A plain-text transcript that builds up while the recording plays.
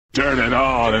Turn it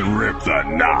on and rip the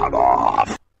knob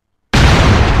off.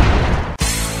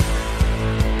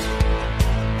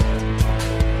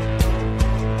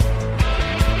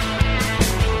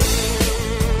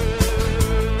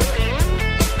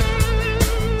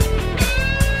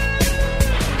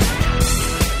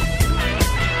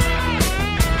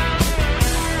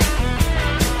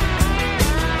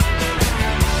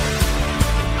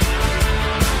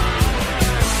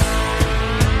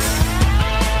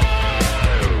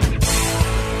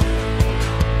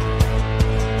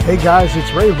 Hey guys,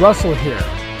 it's Ray Russell here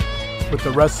with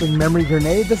the Wrestling Memory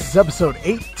Grenade. This is episode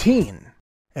 18.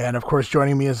 And of course,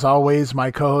 joining me as always,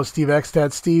 my co-host Steve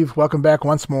Ekstad. Steve, welcome back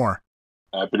once more.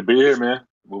 Happy to be here, man.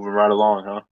 Moving right along,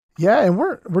 huh? Yeah, and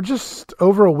we're just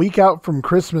over a week out from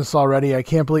Christmas already. I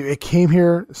can't believe it came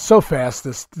here so fast.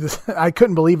 This I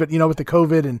couldn't believe it, with the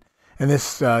COVID and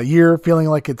this year feeling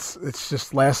like it's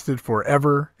just lasted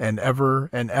forever and ever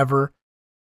and ever.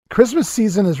 Christmas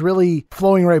season is really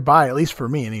flowing right by, at least for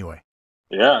me anyway.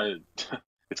 Yeah,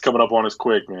 it's coming up on us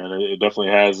quick, man. It definitely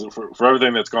has. For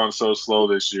everything that's gone so slow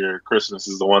this year, Christmas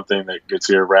is the one thing that gets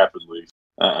here rapidly.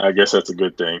 I guess that's a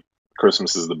good thing.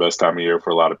 Christmas is the best time of year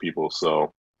for a lot of people,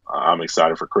 so I'm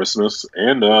excited for Christmas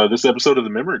and this episode of the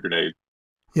Memory Grenade.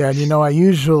 Yeah, and I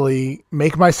usually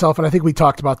make myself, and I think we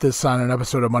talked about this on an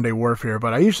episode of Monday Warfare,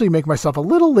 but I usually make myself a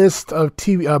little list of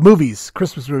movies,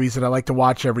 Christmas movies that I like to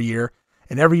watch every year.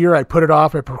 And every year I put it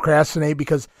off, I procrastinate,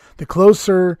 because the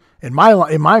closer, in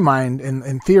my mind,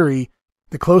 in theory,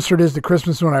 the closer it is to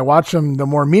Christmas when I watch them, the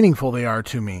more meaningful they are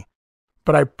to me.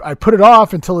 But I put it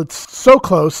off until it's so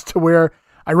close to where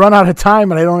I run out of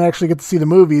time and I don't actually get to see the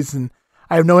movies, and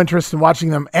I have no interest in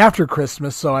watching them after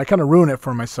Christmas, so I kind of ruin it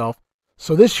for myself.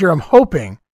 So this year I'm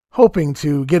hoping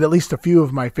to get at least a few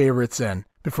of my favorites in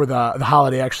before the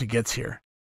holiday actually gets here.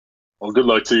 Well, good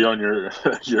luck to you on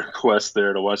your quest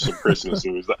there to watch some Christmas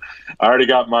movies. I already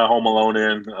got my Home Alone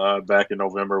in back in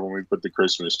November when we put the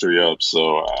Christmas tree up,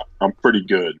 so I'm pretty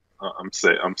good. I'm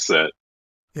set.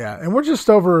 Yeah, and we're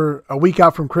just over a week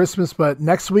out from Christmas, but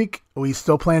next week we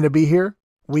still plan to be here.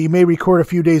 We may record a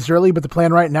few days early, but the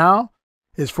plan right now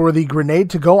is for the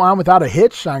Grenade to go on without a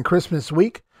hitch on Christmas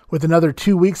week with another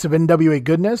 2 weeks of NWA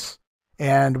goodness,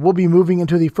 and we'll be moving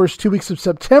into the first 2 weeks of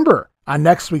September on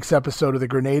next week's episode of The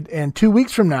Grenade. And 2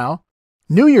 weeks from now,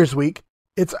 New Year's week,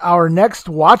 it's our next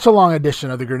watch-along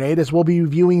edition of The Grenade, as we'll be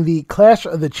reviewing the Clash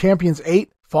of the Champions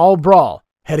 8 Fall Brawl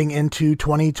heading into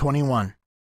 2021.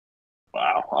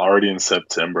 Wow, already in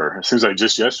September. It seems like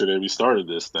just yesterday we started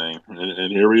this thing,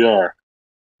 and here we are.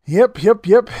 Yep.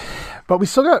 But we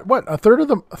still got, a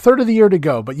third of the year to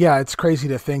go. But yeah, it's crazy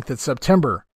to think that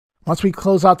September, once we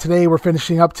close out today, we're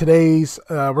finishing up today's,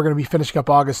 we're going to be finishing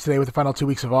up August today with the final 2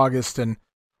 weeks of August, and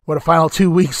what a final 2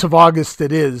 weeks of August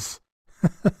it is.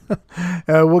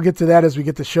 We'll get to that as we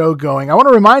get the show going. I want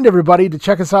to remind everybody to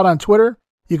check us out on Twitter.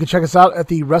 You can check us out at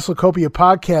the WrestleCopia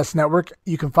Podcast Network.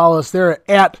 You can follow us there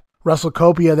at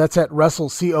WrestleCopia. That's at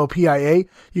WrestleCopia.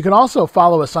 You can also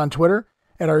follow us on Twitter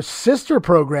at our sister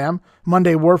program,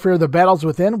 Monday Warfare, The Battles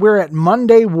Within. We're at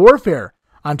Monday Warfare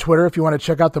on Twitter if you want to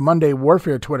check out the Monday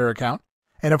Warfare Twitter account.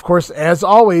 And of course, as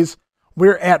always,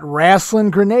 we're at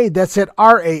Wrestling Grenade. That's at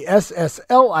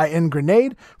RASSLIN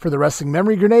Grenade for the Wrestling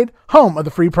Memory Grenade, home of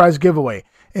the free prize giveaway.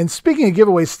 And speaking of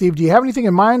giveaways, Steve, do you have anything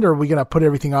in mind, or are we going to put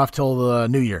everything off till the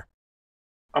new year?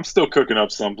 I'm still cooking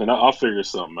up something. I'll figure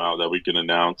something out that we can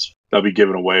announce. That'll be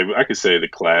given away. I could say the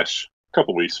Clash a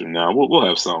couple weeks from now. We'll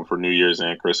have something for New Year's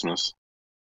and Christmas.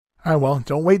 All right, well,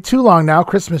 don't wait too long now.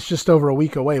 Christmas just over a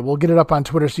week away. We'll get it up on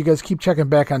Twitter, so you guys keep checking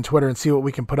back on Twitter and see what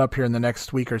we can put up here in the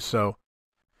next week or so.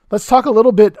 Let's talk a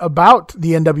little bit about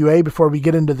the NWA before we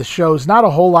get into the shows. Not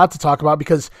a whole lot to talk about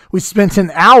because we spent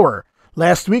an hour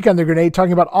last week on The Grenade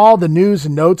talking about all the news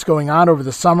and notes going on over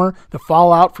the summer, the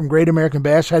fallout from Great American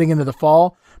Bash heading into the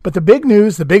fall. But the big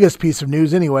news, the biggest piece of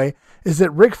news anyway, is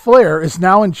that Ric Flair is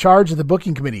now in charge of the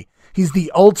booking committee. He's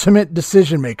the ultimate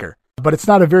decision maker. But it's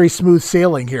not a very smooth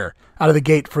sailing here out of the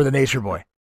gate for the Nature Boy.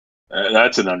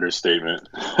 That's an understatement.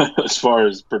 As far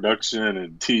as production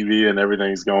and TV and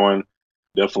everything's going,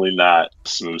 definitely not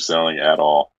smooth sailing at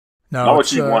all. No, not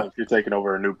what you want if you're taking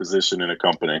over a new position in a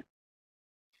company.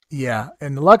 Yeah,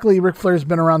 and luckily Ric Flair's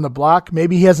been around the block.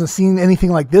 Maybe he hasn't seen anything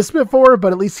like this before,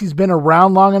 but at least he's been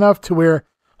around long enough to where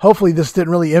hopefully this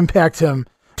didn't really impact him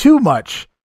too much.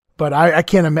 But I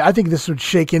can't imagine. I think this would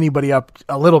shake anybody up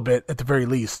a little bit at the very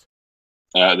least.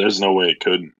 There's no way it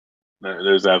couldn't.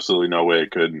 There's absolutely no way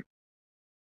it couldn't.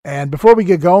 And before we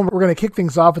get going, we're going to kick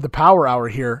things off with the Power Hour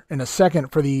here in a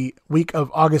second for the week of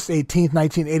August 18th,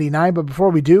 1989. But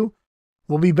before we do,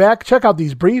 we'll be back. Check out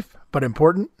these brief but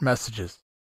important messages.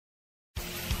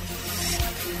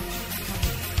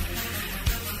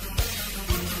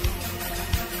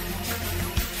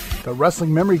 The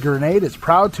Wrestling Memory Grenade is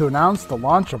proud to announce the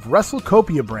launch of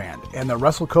WrestleCopia brand and the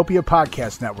WrestleCopia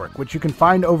Podcast Network, which you can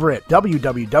find over at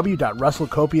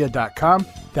www.wrestlecopia.com.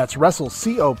 That's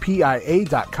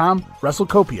WrestleCopia.com,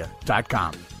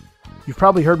 WrestleCopia.com. You've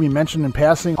probably heard me mention in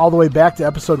passing all the way back to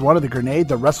episode 1 of The Grenade,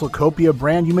 the WrestleCopia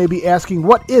brand. You may be asking,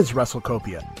 what is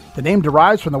WrestleCopia? The name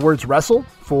derives from the words wrestle,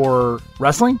 for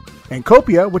wrestling, and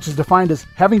copia, which is defined as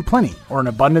having plenty or an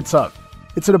abundance of.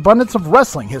 It's an abundance of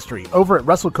wrestling history over at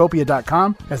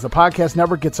WrestleCopia.com as the podcast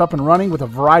network gets up and running with a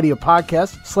variety of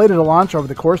podcasts slated to launch over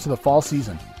the course of the fall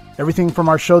season. Everything from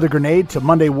our show The Grenade to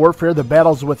Monday Warfare, The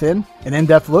Battles Within, an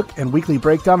in-depth look and weekly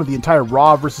breakdown of the entire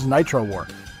Raw vs. Nitro War.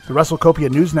 The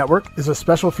WrestleCopia News Network is a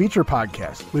special feature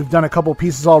podcast. We've done a couple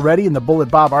pieces already in the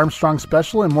Bullet Bob Armstrong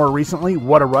special and more recently,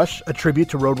 What a Rush, a tribute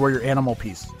to Road Warrior Animal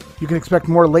piece. You can expect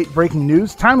more late-breaking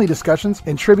news, timely discussions,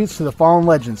 and tributes to the fallen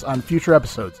legends on future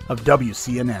episodes of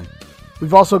WCNN.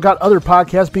 We've also got other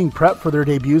podcasts being prepped for their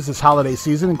debuts this holiday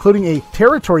season, including a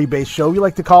territory-based show we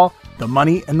like to call The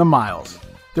Money and the Miles.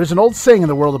 There's an old saying in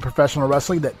the world of professional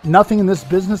wrestling that nothing in this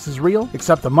business is real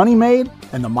except the money made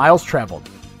and the miles traveled.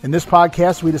 In this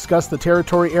podcast, we discuss the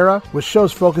territory era, with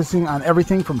shows focusing on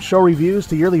everything from show reviews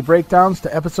to yearly breakdowns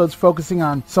to episodes focusing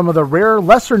on some of the rare,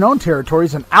 lesser-known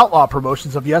territories and outlaw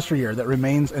promotions of yesteryear that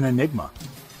remains an enigma.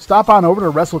 Stop on over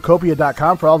to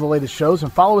WrestleCopia.com for all the latest shows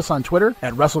and follow us on Twitter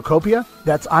at WrestleCopia.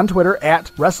 That's on Twitter at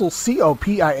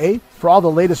WrestleCopia for all the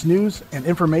latest news and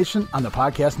information on the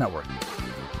podcast network.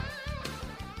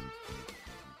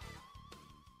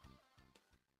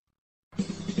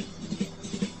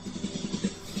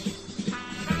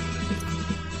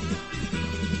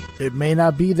 It may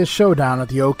not be the showdown at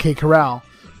the OK Corral,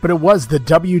 but it was the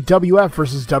WWF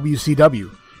versus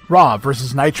WCW, Raw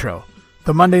versus Nitro,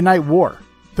 the Monday Night War,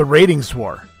 the Ratings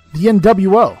War, the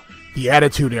NWO, the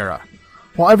Attitude Era.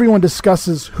 While everyone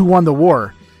discusses who won the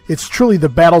war, it's truly the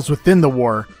battles within the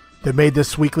war that made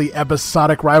this weekly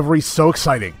episodic rivalry so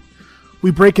exciting. We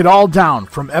break it all down,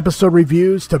 from episode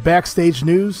reviews to backstage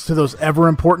news to those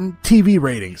ever-important TV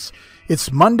ratings.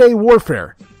 It's Monday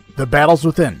Warfare, the battles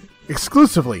within,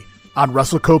 exclusively on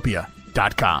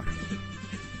WrestleCopia.com.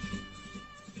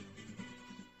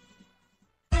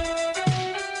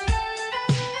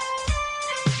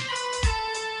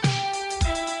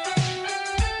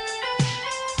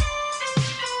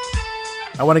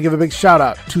 I want to give a big shout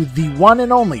out to the one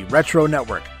and only Retro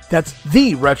Network. That's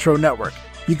the Retro Network.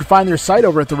 You can find their site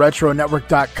over at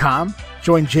theretronetwork.com.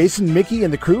 Join Jason, Mickey,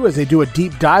 and the crew as they do a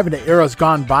deep dive into eras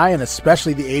gone by, and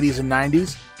especially the 80s and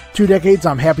 90s. 2 decades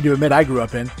I'm happy to admit I grew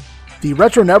up in. The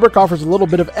Retro Network offers a little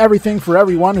bit of everything for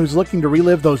everyone who's looking to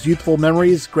relive those youthful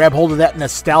memories, grab hold of that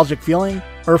nostalgic feeling,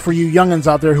 or for you youngins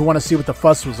out there who want to see what the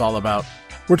fuss was all about.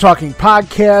 We're talking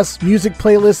podcasts, music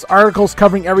playlists, articles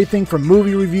covering everything from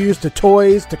movie reviews to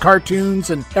toys to cartoons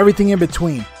and everything in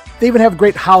between. They even have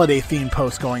great holiday-themed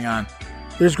posts going on.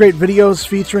 There's great videos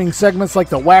featuring segments like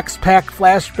the Wax Pack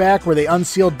Flashback, where they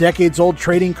unseal decades-old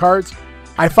trading cards.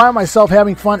 I find myself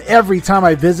having fun every time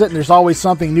I visit, and there's always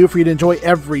something new for you to enjoy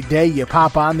every day you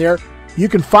pop on there. You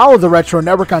can follow the Retro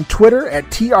Network on Twitter at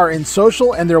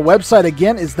TRNSocial, and their website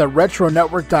again is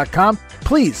theretronetwork.com.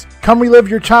 Please come relive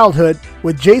your childhood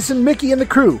with Jason, Mickey, and the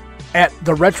crew at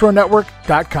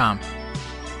theretronetwork.com.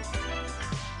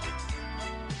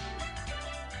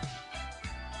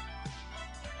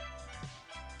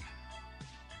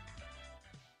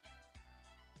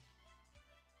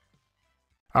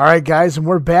 All right, guys, and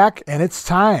we're back, and it's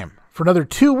time for another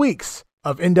 2 weeks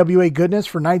of NWA goodness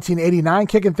for 1989,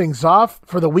 kicking things off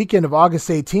for the weekend of August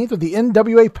 18th with the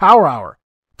NWA Power Hour,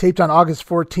 taped on August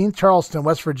 14th, Charleston,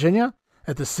 West Virginia,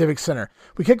 at the Civic Center.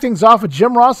 We kick things off with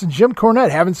Jim Ross and Jim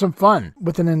Cornette having some fun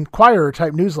with an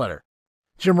Inquirer-type newsletter.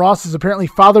 Jim Ross has apparently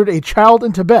fathered a child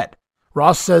in Tibet.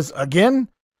 Ross says, again?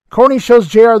 Corny shows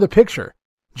JR the picture.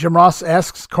 Jim Ross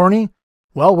asks Corny,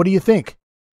 well, what do you think?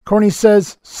 Corny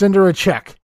says, send her a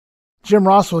check. Jim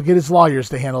Ross will get his lawyers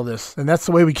to handle this. And that's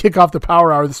the way we kick off the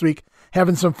Power Hour this week.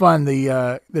 Having some fun,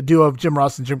 the duo of Jim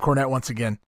Ross and Jim Cornette once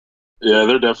again. Yeah,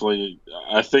 they're definitely,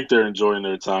 I think they're enjoying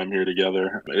their time here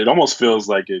together. It almost feels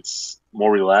like it's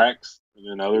more relaxed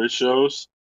than other shows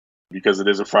because it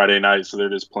is a Friday night, so they're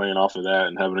just playing off of that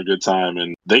and having a good time.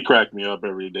 And they crack me up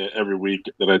every day, every week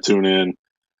that I tune in.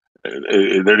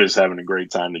 They're just having a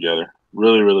great time together.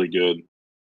 Really, really good.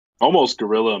 Almost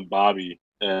Gorilla and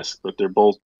Bobby-esque, but they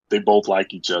both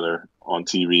like each other on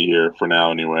TV here for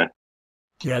now anyway.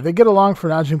 Yeah, they get along for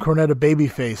now. Jim Cornette, a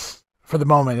babyface for the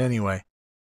moment anyway.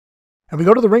 And we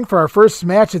go to the ring for our first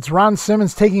match. It's Ron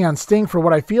Simmons taking on Sting for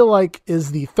what I feel like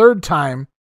is the third time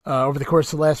over the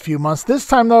course of the last few months. This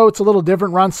time, though, it's a little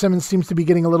different. Ron Simmons seems to be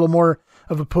getting a little more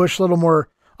of a push, a little more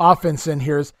offense in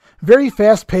here is very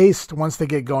fast-paced once they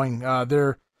get going.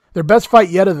 Their best fight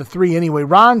yet of the three anyway.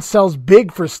 Ron sells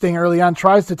big for Sting early on,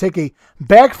 tries to take a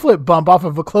backflip bump off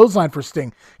of a clothesline for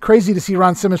Sting. Crazy to see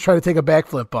Ron Simmons try to take a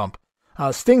backflip bump.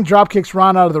 Sting drop kicks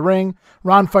Ron out of the ring.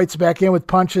 Ron fights back in with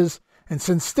punches and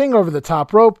sends Sting over the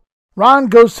top rope. Ron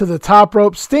goes to the top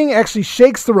rope. Sting actually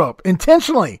shakes the rope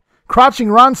intentionally,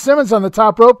 crouching Ron Simmons on the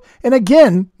top rope. And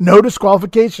again, no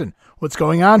disqualification. What's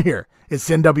going on here? It's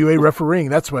NWA refereeing.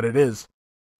 That's what it is.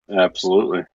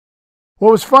 Absolutely.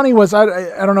 What was funny was, I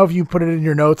don't know if you put it in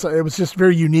your notes, it was just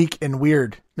very unique and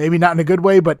weird. Maybe not in a good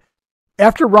way, but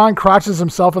after Ron crouches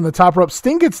himself on the top rope,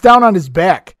 Sting gets down on his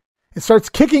back and starts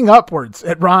kicking upwards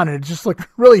at Ron, and it just looked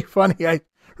really funny. I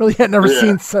really had never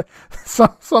seen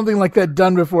something like that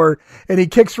done before, and he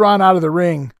kicks Ron out of the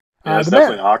ring. Yeah, it's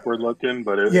definitely awkward looking,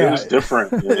 but it was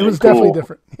different. It was definitely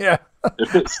different, yeah. It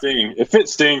fit Sting. It fit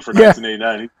Sting for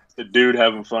 1989. He's the dude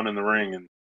having fun in the ring, and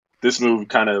this move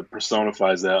kind of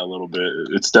personifies that a little bit.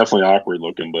 It's definitely awkward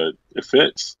looking, but it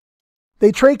fits.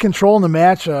 They trade control in the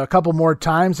match a couple more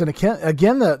times, and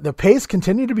again, the pace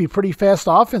continued to be pretty fast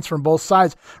offense from both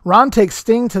sides. Ron takes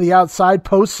Sting to the outside,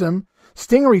 posts him.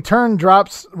 Sting return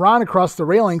drops Ron across the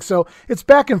railing, so it's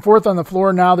back and forth on the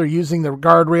floor now. They're using the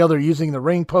guardrail, they're using the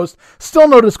ring post. Still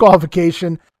no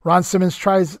disqualification. Ron Simmons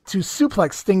tries to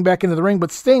suplex Sting back into the ring,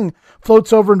 but Sting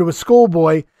floats over into a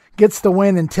schoolboy, gets the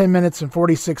win in 10 minutes and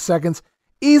 46 seconds.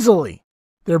 Easily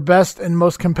their best and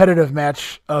most competitive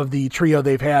match of the trio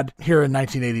they've had here in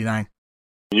 1989.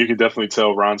 You can definitely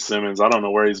tell Ron Simmons, I don't know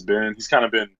where he's been. He's kind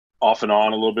of been off and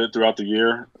on a little bit throughout the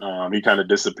year. He kind of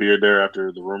disappeared there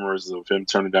after the rumors of him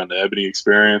turning down the Ebony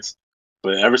experience.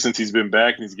 But ever since he's been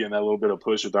back and he's getting that little bit of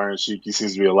push with Iron Sheik, he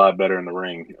seems to be a lot better in the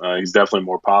ring. He's definitely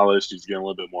more polished. He's getting a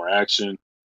little bit more action.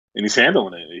 And he's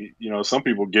handling it. Some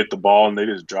people get the ball and they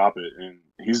just drop it. And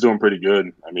he's doing pretty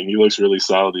good. I mean, he looks really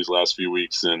solid these last few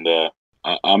weeks. And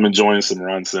I'm enjoying some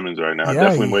Ron Simmons right now. Yeah,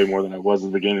 definitely way more than I was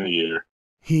at the beginning of the year.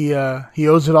 He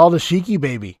owes it all to Sheiky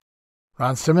Baby.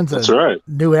 Ron Simmons, that's right.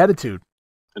 New attitude.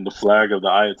 And the flag of the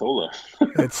Ayatollah.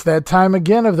 It's that time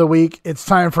again of the week. It's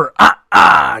time for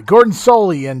Gordon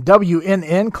Solie and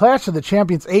WNN Clash of the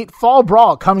Champions 8 Fall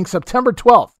Brawl coming September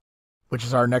 12th, which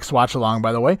is our next watch along,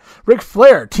 by the way. Ric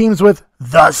Flair teams with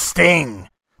The Sting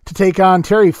to take on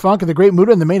Terry Funk and the Great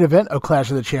Muta in the main event of Clash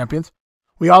of the Champions.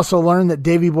 We also learned that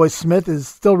Davey Boy Smith is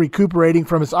still recuperating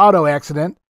from his auto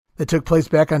accident that took place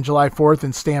back on July 4th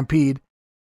in Stampede.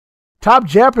 Top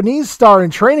Japanese star in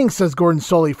training, says Gordon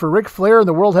Solie, for Ric Flair in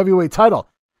the World Heavyweight title.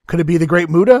 Could it be the Great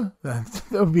Muta? That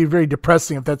would be very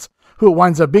depressing if that's who it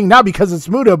winds up being. Not because it's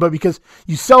Muta, but because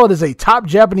you sell it as a top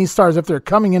Japanese star as if they're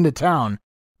coming into town.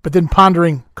 But then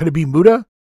pondering, could it be Muta?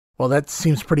 Well, that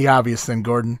seems pretty obvious then,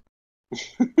 Gordon.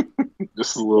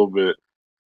 Just a little bit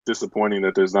disappointing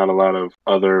that there's not a lot of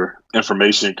other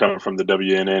information coming from the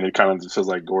WNN. It kind of just feels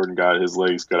like Gordon got his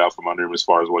legs cut out from under him as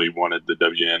far as what he wanted the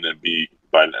WNN to be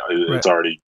by now. It's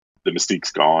already, the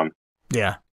mystique's gone.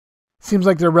 Yeah. Seems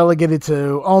like they're relegated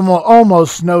to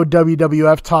almost no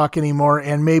WWF talk anymore,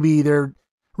 and maybe they're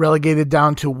relegated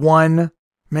down to one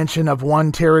mention of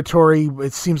one territory.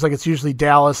 It seems like it's usually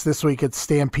Dallas. This week it's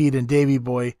Stampede and Davey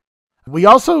Boy. We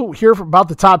also hear about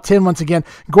the top 10 once again.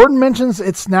 Gordon mentions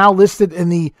it's now listed in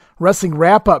the Wrestling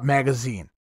Wrap-Up magazine.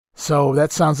 So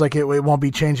that sounds like it won't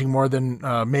be changing more than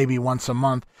maybe once a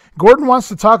month. Gordon wants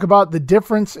to talk about the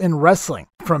difference in wrestling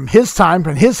from his time,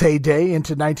 from his heyday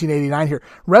into 1989 here.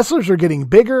 Wrestlers are getting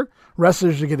bigger.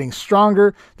 Wrestlers are getting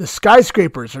stronger. The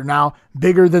skyscrapers are now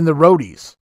bigger than the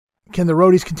roadies. Can the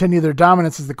roadies continue their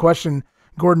dominance is the question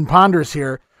Gordon ponders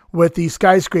here with the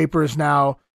skyscrapers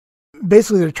now.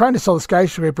 Basically, they're trying to sell the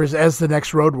skyscrapers as the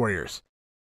next Road Warriors.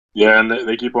 Yeah, and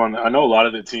they keep on. I know a lot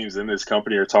of the teams in this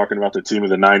company are talking about the team of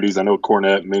the 90s. I know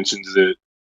Cornette mentions it,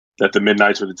 that the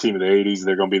Midnights were the team of the 80s.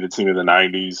 They're going to be the team of the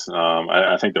 90s.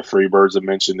 I think the Freebirds have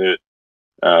mentioned it.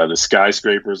 The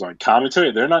Skyscrapers on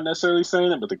commentary, they're not necessarily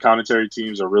saying it, but the commentary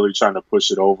teams are really trying to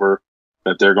push it over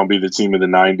that they're going to be the team of the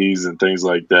 90s and things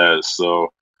like that.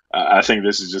 So I think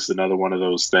this is just another one of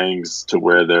those things to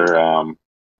where they're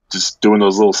just doing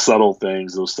those little subtle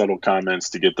things, those subtle comments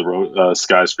to get the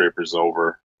Skyscrapers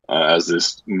over as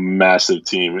this massive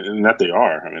team, and that they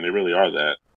are. I mean, they really are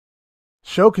that.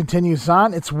 Show continues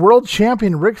on. It's world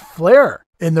champion Ric Flair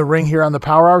in the ring here on the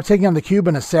Power Hour, taking on the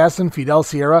Cuban assassin Fidel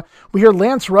Sierra. We hear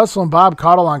Lance Russell and Bob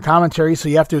Caudle on commentary, so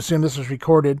you have to assume this was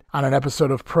recorded on an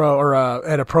episode of Pro or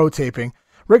at a Pro taping.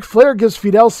 Ric Flair gives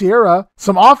Fidel Sierra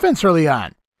some offense early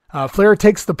on. Flair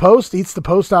takes the post, eats the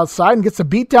post outside, and gets a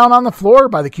beat down on the floor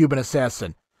by the Cuban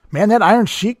assassin. Man, that Iron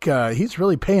Sheik, he's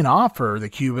really paying off for the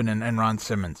Cuban and Ron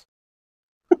Simmons.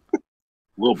 A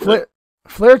little bit.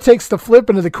 Flair takes the flip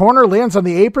into the corner, lands on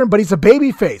the apron, but he's a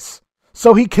babyface.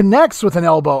 So he connects with an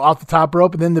elbow off the top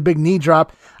rope and then the big knee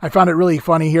drop. I found it really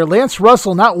funny here. Lance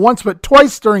Russell, not once but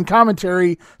twice during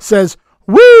commentary, says,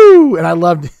 "Woo!" And I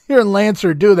loved hearing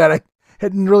Lancer do that. I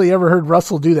hadn't really ever heard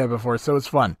Russell do that before, so it's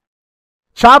fun.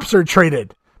 Chops are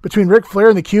traded between Ric Flair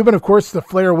and the Cuban. Of course, the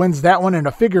Flair wins that one, and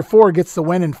a figure four gets the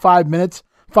win in 5 minutes,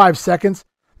 5 seconds.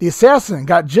 The Assassin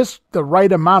got just the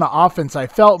right amount of offense, I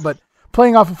felt, but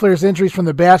playing off of Flair's injuries from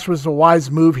the bash was a wise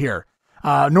move here.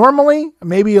 Normally,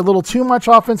 maybe a little too much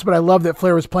offense, but I love that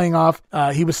Flair was playing off.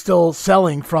 He was still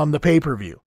selling from the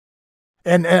pay-per-view.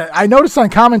 And I noticed on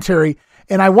commentary,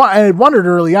 and I had wondered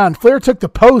early on, Flair took the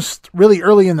post really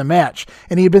early in the match,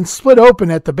 and he had been split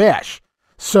open at the bash.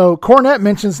 So Cornette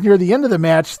mentions near the end of the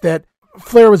match that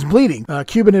Flair was bleeding.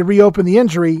 Cuban had reopened the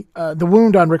injury, the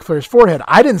wound on Ric Flair's forehead.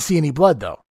 I didn't see any blood,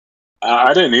 though.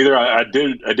 I didn't either. I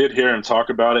did hear him talk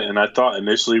about it, and I thought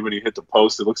initially when he hit the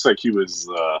post, it looks like he was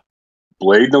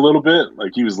blading a little bit,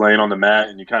 like he was laying on the mat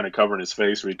and you kind of covering his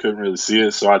face where you couldn't really see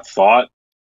it. So I thought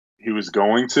he was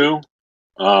going to,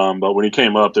 but when he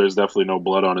came up, there's definitely no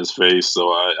blood on his face, so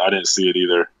I didn't see it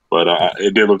either. But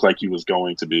it did look like he was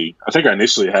going to be. I think I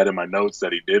initially had in my notes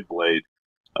that he did blade.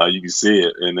 You can see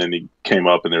it, and then he came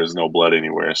up and there was no blood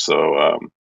anywhere. So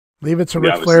leave it to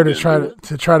Ric Flair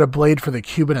to try to blade for the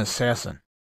Cuban Assassin.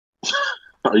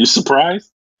 Are you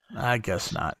surprised? I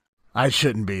guess not. I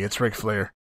shouldn't be. It's Ric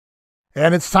Flair.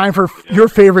 And it's time for your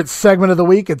favorite segment of the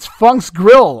week. It's Funk's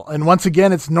Grill. And once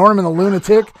again, it's Norman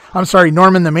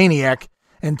the Maniac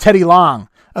and Teddy Long.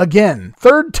 Again,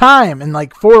 third time in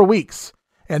like 4 weeks.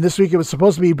 And this week it was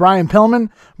supposed to be Brian Pillman,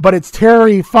 but it's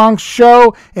Terry Funk's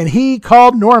show, and he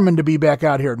called Norman to be back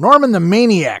out here. Norman the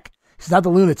Maniac. He's not the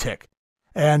lunatic.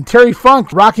 And Terry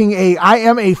Funk rocking a I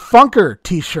Am a Funker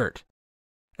t-shirt.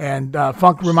 And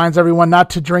Funk reminds everyone not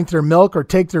to drink their milk or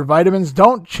take their vitamins.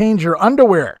 Don't change your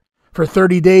underwear for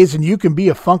 30 days, and you can be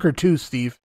a funker too,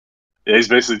 Steve. Yeah, he's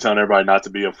basically telling everybody not to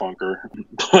be a funker.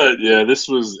 But yeah, this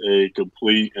was a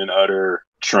complete and utter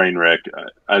train wreck.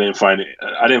 I didn't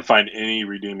find any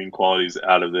redeeming qualities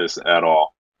out of this at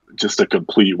all. Just a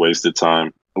complete waste of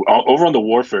time. Over on the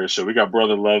Warfare show, we got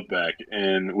Brother Love back,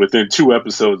 and within 2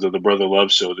 episodes of the Brother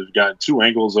Love show, they've gotten 2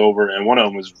 angles over, and one of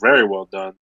them was very well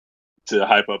done to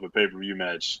hype up a pay-per-view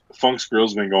match. Funk's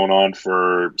Grill's been going on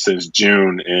since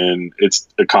June, and it's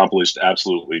accomplished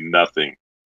absolutely nothing.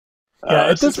 Yeah,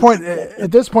 at this point,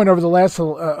 over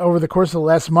the course of the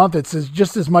last month, it's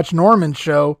just as much Norman's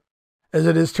show as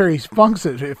it is Terry Funk's.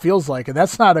 It feels like, and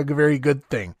that's not a very good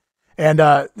thing. And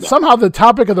somehow the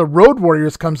topic of the Road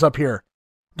Warriors comes up here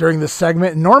during this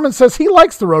segment, and Norman says he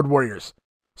likes the Road Warriors,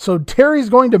 so Terry's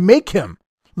going to make him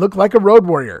look like a Road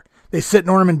Warrior. They sit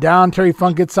Norman down. Terry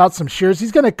Funk gets out some shears.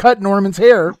 He's going to cut Norman's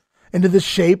hair into the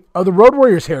shape of the Road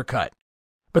Warrior's haircut.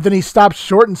 But then he stops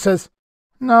short and says,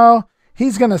 no,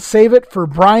 he's going to save it for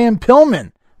Brian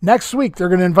Pillman. Next week, they're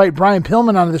going to invite Brian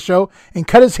Pillman onto the show and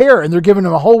cut his hair, and they're giving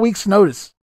him a whole week's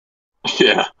notice.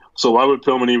 Yeah. So why would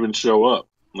Pillman even show up?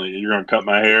 Like, you're going to cut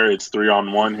my hair. It's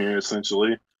 3-on-1 here,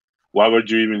 essentially. Why would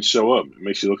you even show up? It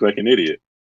makes you look like an idiot.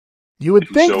 You would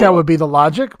think that would be the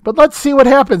logic, but let's see what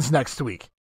happens next week.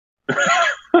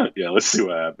 Yeah, let's see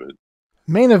what happens.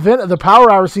 Main event of the Power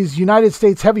Hour sees United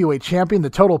States Heavyweight Champion, the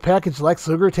Total Package Lex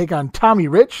Luger, take on Tommy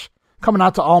Rich. Coming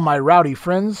out to all my rowdy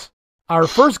friends. Our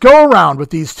first go-around with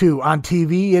these two on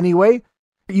TV anyway.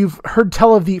 You've heard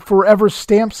tell of the Forever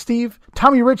stamp, Steve?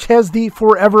 Tommy Rich has the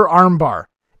Forever armbar.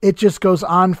 It just goes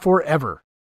on forever.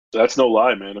 That's no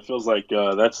lie, man. It feels like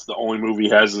that's the only move he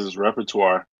has in his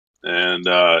repertoire. And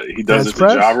he does it to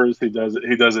jobbers. He does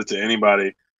it to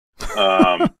anybody.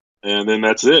 And then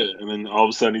that's it. And then all of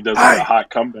a sudden he does a hot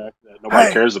comeback that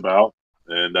nobody cares about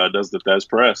and does the Thesz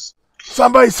press.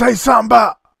 Somebody say something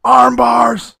about arm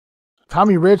bars.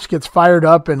 Tommy Rich gets fired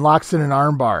up and locks in an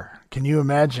arm bar. Can you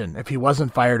imagine if he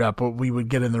wasn't fired up what we would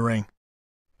get in the ring?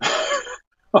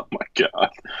 Oh my God.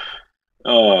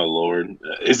 Oh Lord.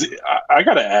 I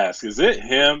gotta ask, is it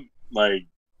him like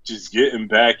just getting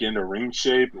back into ring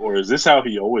shape, or is this how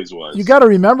he always was? You got to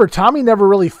remember, Tommy never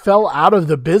really fell out of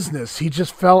the business. He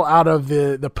just fell out of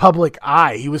the public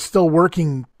eye. He was still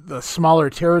working the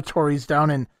smaller territories down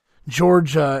in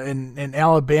Georgia and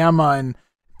Alabama. And,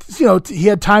 you know, he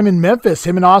had time in Memphis,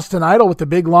 him and Austin Idol with the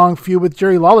big long feud with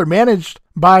Jerry Lawler, managed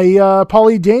by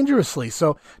Paulie Dangerously.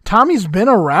 So Tommy's been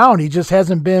around. He just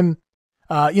hasn't been,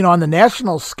 on the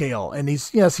national scale. And he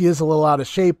is a little out of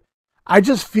shape. I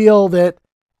just feel that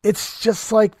it's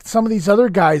just like some of these other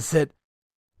guys that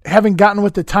haven't gotten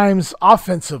with the times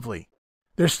offensively.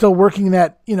 They're still working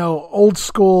that, old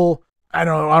school, I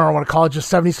don't want to call it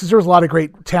just 70s, because there was a lot of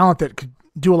great talent that could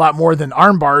do a lot more than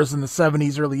arm bars in the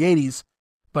 70s, early 80s.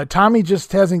 But Tommy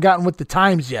just hasn't gotten with the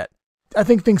times yet. I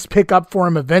think things pick up for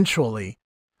him eventually.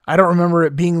 I don't remember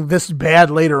it being this bad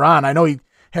later on. I know he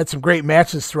had some great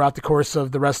matches throughout the course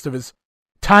of the rest of his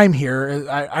time here.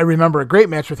 I remember a great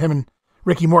match with him and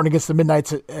Ricky Morton against the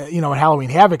Midnights, at Halloween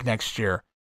Havoc next year.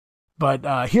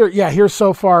 But here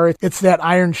so far, it's that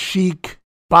Iron Sheik,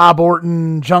 Bob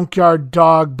Orton, Junkyard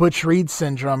Dog, Butch Reed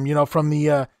syndrome, from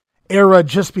the era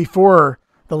just before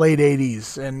the late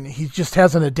 80s. And he just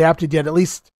hasn't adapted yet, at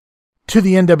least to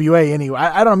the NWA anyway.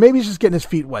 I don't know, maybe he's just getting his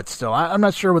feet wet still. I'm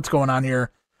not sure what's going on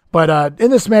here. But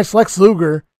in this match, Lex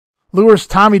Luger lures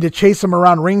Tommy to chase him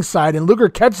around ringside, and Luger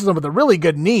catches him with a really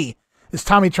good knee as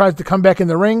Tommy tries to come back in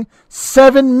the ring.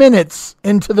 7 minutes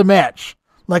into the match,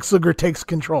 Lex Luger takes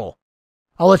control.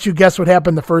 I'll let you guess what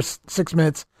happened the first 6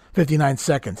 minutes, 59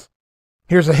 seconds.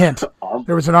 Here's a hint.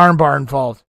 There was an arm bar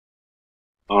involved.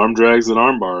 Arm drags and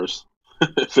arm bars.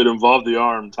 If it involved the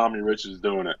arm, Tommy Rich is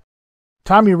doing it.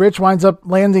 Tommy Rich winds up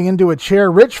landing into a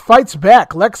chair. Rich fights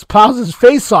back. Lex plows his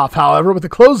face off, however, with a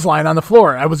clothesline on the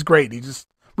floor. That was great. He just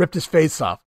ripped his face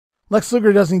off. Lex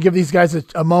Luger doesn't give these guys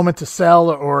a moment to sell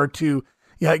or to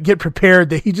get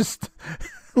prepared. He just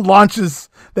launches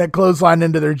that clothesline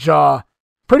into their jaw.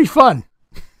 Pretty fun.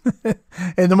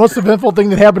 And the most eventful thing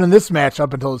that happened in this match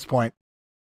up until this point.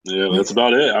 Yeah, that's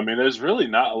about it. I mean, there's really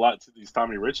not a lot to these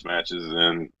Tommy Rich matches,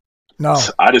 and no,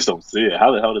 I just don't see it.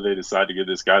 How the hell did they decide to give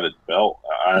this guy the belt?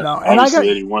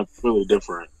 Obviously, 81's really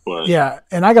different. But yeah,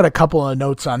 and I got a couple of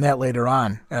notes on that later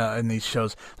on in these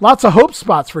shows. Lots of hope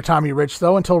spots for Tommy Rich,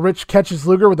 though, until Rich catches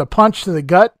Luger with a punch to the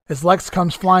gut as Lex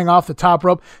comes flying off the top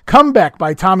rope. Comeback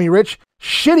by Tommy Rich.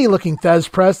 Shitty-looking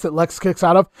Thez press that Lex kicks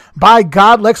out of. By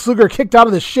God, Lex Luger kicked out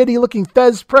of the shitty-looking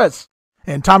Thez press.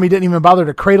 And Tommy didn't even bother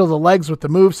to cradle the legs with the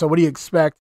move, so what do you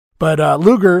expect? But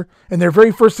Luger, in their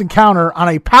very first encounter on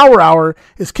a Power Hour,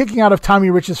 is kicking out of Tommy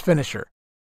Rich's finisher.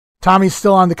 Tommy's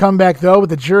still on the comeback, though,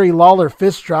 with a Jerry Lawler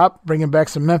fist drop, bringing back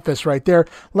some Memphis right there.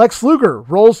 Lex Luger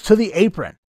rolls to the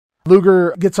apron.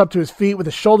 Luger gets up to his feet with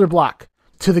a shoulder block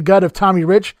to the gut of Tommy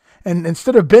Rich, and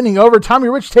instead of bending over, Tommy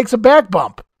Rich takes a back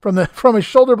bump from his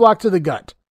shoulder block to the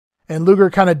gut. And Luger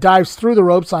kind of dives through the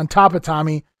ropes on top of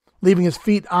Tommy, leaving his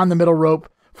feet on the middle rope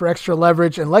for extra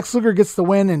leverage. And Lex Luger gets the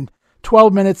win in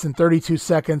 12 minutes and 32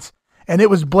 seconds. And it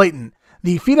was blatant.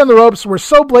 The feet on the ropes were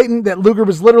so blatant that Luger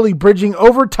was literally bridging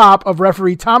over top of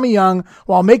referee Tommy Young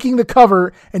while making the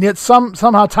cover. And yet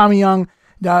somehow Tommy Young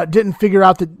didn't figure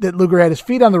out that Luger had his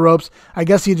feet on the ropes. I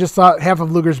guess he just thought half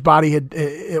of Luger's body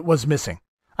it was missing.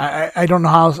 I don't know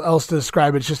how else to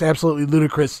describe it. It's just absolutely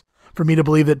ludicrous for me to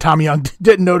believe that Tommy Young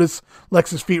didn't notice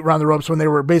Lex's feet were on the ropes when they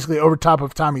were basically over top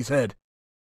of Tommy's head.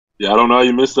 Yeah, I don't know how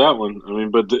you missed that one. I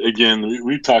mean, but again,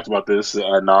 we've talked about this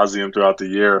ad nauseum throughout the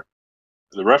year.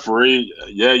 The referee,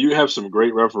 yeah, you have some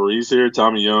great referees here.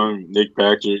 Tommy Young, Nick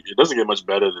Patrick. It doesn't get much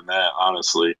better than that,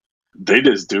 honestly. They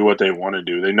just do what they want to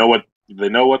do. They know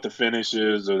what the finish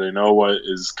is, or they know what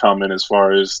is coming as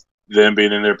far as them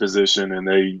being in their position,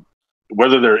 and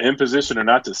whether they're in position or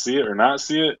not to see it or not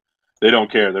see it, they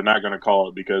don't care. They're not going to call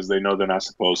it because they know they're not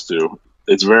supposed to.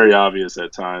 It's very obvious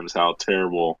at times how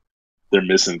terrible they're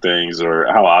missing things, or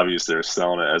how obvious they're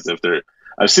selling it as if they're.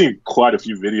 I've seen quite a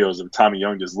few videos of Tommy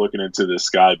Young just looking into the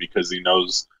sky because he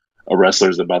knows a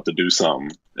wrestler's about to do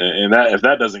something. And that, if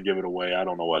that doesn't give it away, I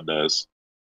don't know what does.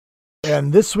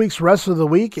 And this week's Wrestler of the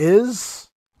Week is,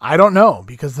 I don't know,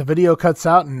 because the video cuts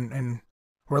out and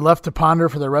we're left to ponder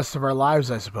for the rest of our lives,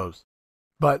 I suppose.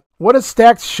 But what a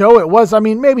stacked show it was. I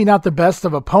mean, maybe not the best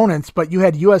of opponents, but you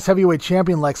had U.S. Heavyweight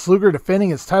Champion Lex Luger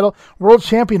defending his title, World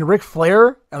Champion Ric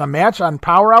Flair in a match on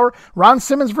Power Hour. Ron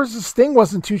Simmons versus Sting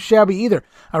wasn't too shabby either.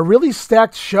 A really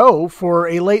stacked show for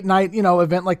a late night,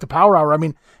 event like the Power Hour. I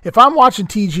mean, if I'm watching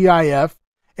TGIF,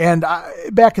 and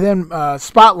back then,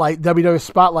 Spotlight, WWF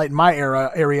Spotlight in my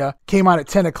area came on at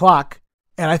 10 o'clock,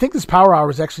 and I think this Power Hour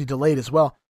was actually delayed as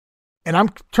well. And I'm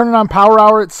turning on Power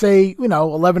Hour at, say,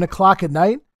 11 o'clock at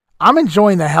night, I'm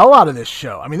enjoying the hell out of this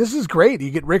show. I mean, this is great.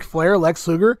 You get Ric Flair, Lex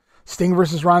Luger, Sting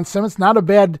versus Ron Simmons. Not a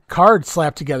bad card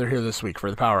slapped together here this week for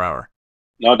the Power Hour.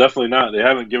 No, definitely not. They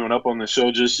haven't given up on the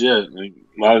show just yet. A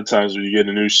lot of times when you get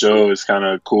a new show, it's kind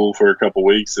of cool for a couple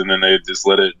weeks, and then they just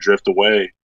let it drift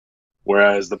away.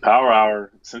 Whereas the Power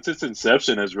Hour, since its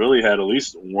inception, has really had at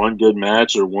least one good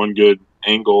match or one good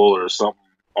angle or something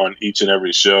on each and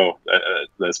every show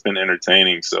that's been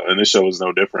entertaining. So, and this show is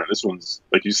no different. This one's,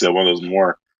 like you said, one of those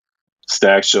more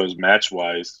stacked shows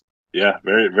match-wise. Yeah,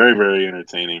 very, very, very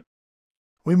entertaining.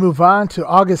 We move on to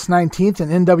August 19th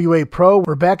in NWA Pro.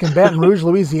 We're back in Baton Rouge,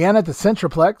 Louisiana at the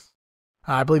Centroplex.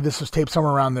 I believe this was taped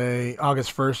somewhere around the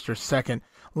August 1st or 2nd.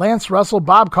 Lance Russell,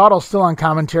 Bob Caudle still on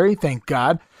commentary, thank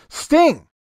God. Sting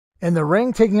in the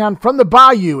ring taking on from the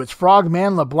Bayou. It's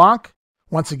Frogman LeBlanc.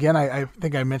 Once again, I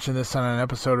think I mentioned this on an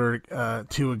episode or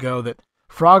two ago that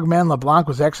Frogman LeBlanc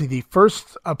was actually the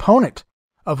first opponent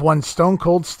of one Stone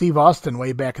Cold Steve Austin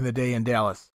way back in the day in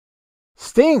Dallas.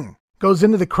 Sting goes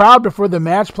into the crowd before the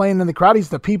match, playing in the crowd. He's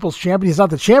the people's champion. He's not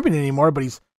the champion anymore, but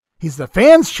he's the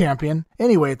fans' champion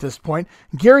anyway at this point.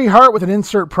 Gary Hart with an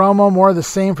insert promo, more of the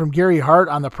same from Gary Hart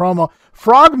on the promo.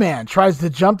 Frogman tries to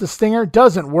jump the Stinger,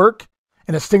 doesn't work,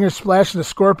 and a Stinger splash and a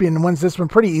Scorpion wins this one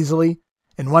pretty easily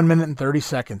in 1 minute and 30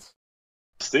 seconds.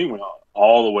 Sting went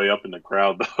all the way up in the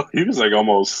crowd, though. He was like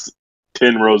almost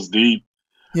 10 rows deep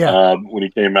when he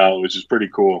came out, which is pretty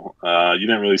cool. You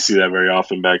didn't really see that very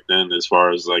often back then as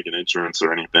far as like an entrance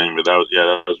or anything, but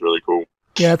that was really cool.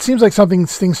 Yeah, it seems like something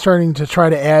Sting's starting to try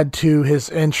to add to his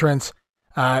entrance.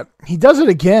 He does it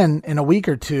again in a week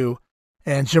or two,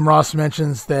 and Jim Ross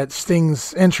mentions that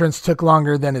Sting's entrance took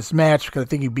longer than his match because I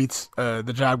think he beats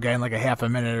the job guy in like a half a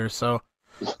minute or so.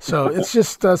 So it's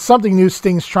just something new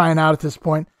Sting's trying out at this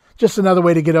point. Just another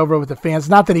way to get over with the fans.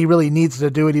 Not that he really needs to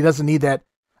do it. He doesn't need that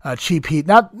cheap heat.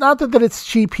 Not that it's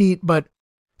cheap heat, but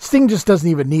Sting just doesn't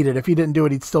even need it. If he didn't do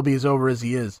it, he'd still be as over as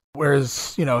he is.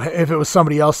 Whereas, if it was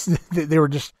somebody else, they were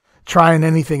just trying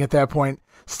anything at that point.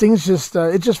 Sting's just,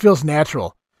 it just feels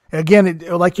natural. Again,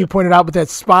 like you pointed out with that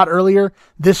spot earlier,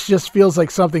 this just feels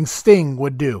like something Sting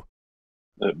would do.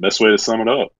 The best way to sum it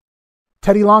up.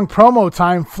 Teddy Long promo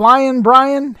time. Flying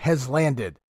Brian has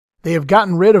landed. They have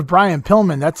gotten rid of Brian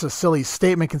Pillman. That's a silly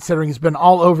statement considering he's been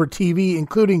all over TV,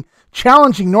 including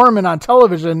challenging Norman on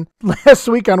television last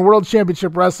week on World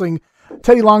Championship Wrestling.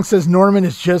 Teddy Long says Norman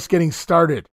is just getting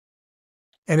started.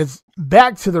 And it's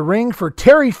back to the ring for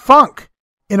Terry Funk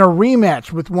in a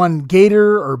rematch with one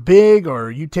Gator or Big, or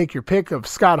you take your pick, of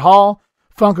Scott Hall.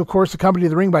 Funk, of course, accompanied to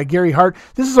the ring by Gary Hart.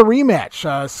 This is a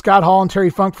rematch. Scott Hall and Terry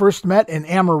Funk first met in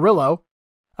Amarillo.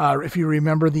 If you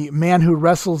remember, the man who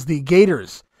wrestles the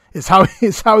Gators is how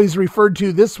he's referred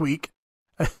to this week.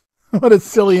 What a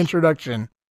silly introduction.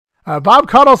 Bob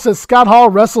Caudle says Scott Hall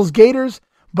wrestles Gators,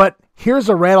 but here's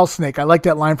a rattlesnake. I like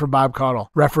that line from Bob Caudle,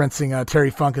 referencing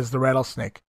Terry Funk as the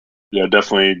rattlesnake. Yeah,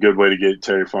 definitely a good way to get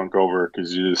Terry Funk over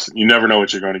because you never know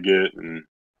what you're going to get. And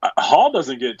Hall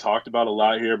doesn't get talked about a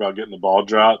lot here about getting the ball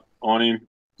dropped on him.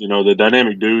 The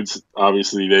dynamic dudes,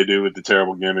 obviously, they do with the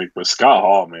terrible gimmick, but Scott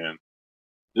Hall, man,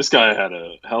 this guy had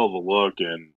a hell of a look,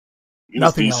 and he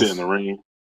was decent in the ring.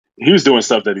 He was doing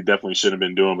stuff that he definitely should have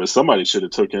been doing, but somebody should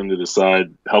have took him to the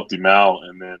side, helped him out,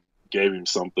 and then gave him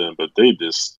something. But they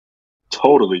just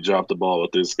totally dropped the ball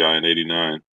with this guy in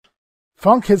 '89.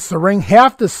 Funk hits the ring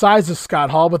half the size of Scott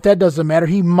Hall, but that doesn't matter.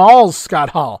 He mauls Scott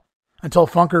Hall until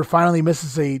Funker finally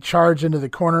misses a charge into the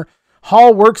corner.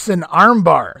 Hall works an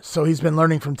armbar, so he's been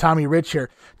learning from Tommy Rich here.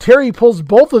 Terry pulls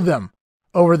both of them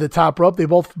over the top rope. They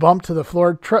both bump to the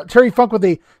floor. Terry Funk with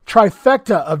a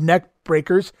trifecta of neck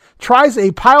breakers, tries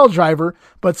a pile driver,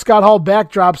 but Scott Hall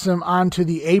backdrops him onto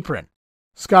the apron.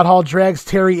 Scott Hall drags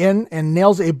Terry in and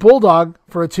nails a bulldog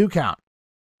for a 2 count.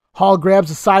 Hall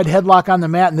grabs a side headlock on the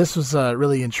mat, and this was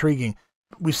really intriguing.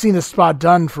 We've seen this spot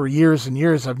done for years and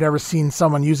years. I've never seen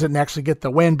someone use it and actually get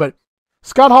the win, but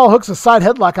Scott Hall hooks a side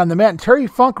headlock on the mat, and Terry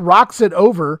Funk rocks it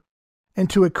over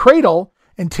into a cradle,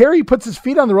 and Terry puts his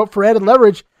feet on the rope for added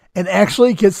leverage and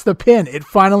actually gets the pin. It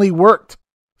finally worked.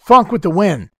 Funk with the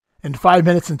win in 5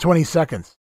 minutes and 20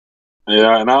 seconds.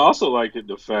 Yeah, and I also like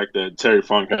the fact that Terry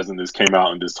Funk hasn't just came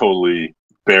out and just totally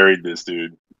buried this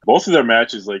dude. Both of their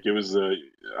matches, like it was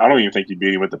I don't even think he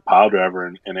beat him with the pile driver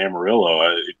in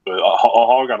Amarillo. But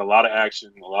Hall got a lot of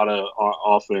action, a lot of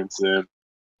offense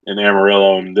in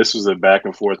Amarillo, and this was a back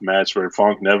and forth match where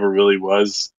Funk never really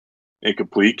was in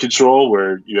complete control,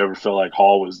 where you ever felt like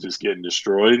Hall was just getting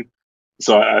destroyed.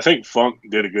 So I think Funk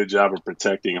did a good job of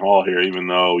protecting Hall here, even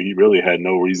though he really had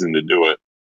no reason to do it.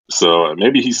 So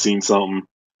maybe he's seen something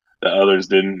that others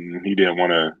didn't, and he didn't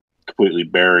want to completely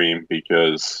bury him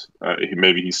because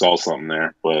maybe he saw something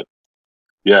there. But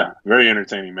yeah, very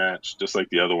entertaining match, just like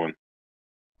the other one.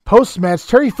 Post-match,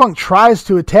 Terry Funk tries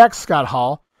to attack Scott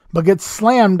Hall, but gets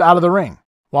slammed out of the ring.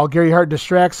 While Gary Hart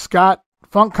distracts Scott,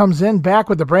 Funk comes in back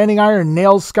with the branding iron and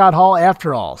nails Scott Hall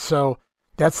after all. So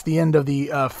that's the end of the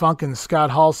Funk and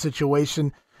Scott Hall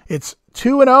situation. It's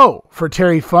 2-0 for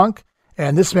Terry Funk,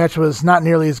 and this match was not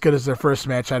nearly as good as their first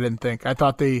match, I didn't think. I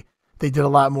thought they did a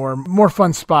lot more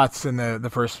fun spots than the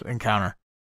first encounter.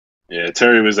 Yeah,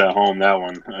 Terry was at home that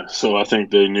one, so I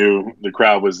think they knew the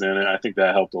crowd was in it. I think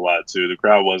that helped a lot too. The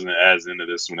crowd wasn't as into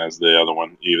this one as the other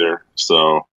one either,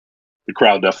 so the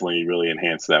crowd definitely really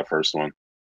enhanced that first one.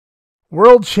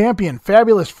 World champion,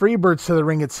 fabulous Freebirds to the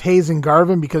ring. It's Hayes and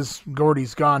Garvin because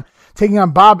Gordy's gone. Taking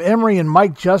on Bob Emery and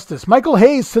Mike Justice. Michael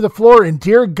Hayes to the floor, and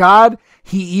dear God,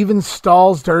 he even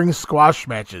stalls during squash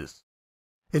matches.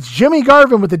 It's Jimmy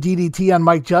Garvin with the DDT on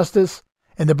Mike Justice,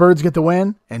 and the Birds get the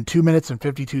win in 2 minutes and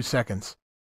 52 seconds.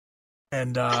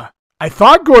 And I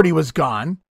thought Gordy was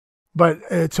gone,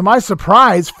 but to my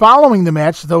surprise, following the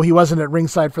match, though he wasn't at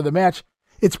ringside for the match,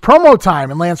 it's promo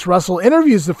time, and Lance Russell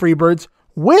interviews the Freebirds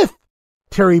with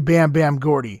Terry Bam Bam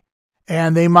Gordy.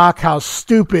 And they mock how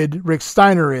stupid Rick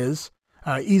Steiner is.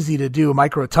 Easy to do.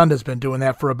 Mike Rotunda's been doing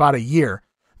that for about a year.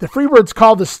 The Freebirds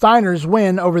called the Steiners'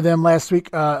 win over them last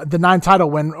week, the 9-title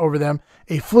win over them,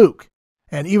 a fluke.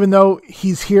 And even though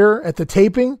he's here at the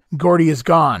taping, Gordy is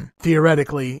gone,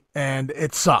 theoretically, and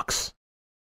it sucks.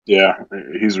 Yeah,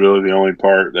 he's really the only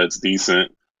part that's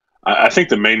decent. I think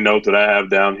the main note that I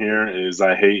have down here is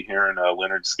I hate hearing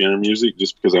Leonard Skinner music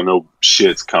just because I know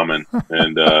shit's coming.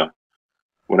 And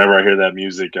whenever I hear that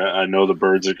music, I know the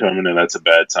Birds are coming, and that's a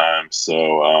bad time.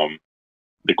 So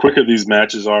the quicker these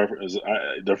matches are,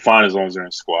 they're fine as long as they're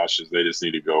in squashes. They just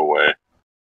need to go away.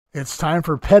 It's time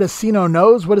for Pedicino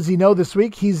Knows. What does he know this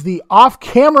week? He's the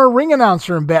off-camera ring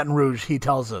announcer in Baton Rouge, he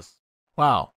tells us.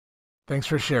 Wow. Thanks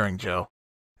for sharing, Joe.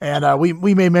 And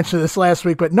we may mention this last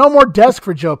week, but no more desk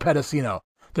for Joe Pedicino.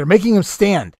 They're making him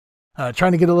stand,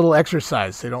 trying to get a little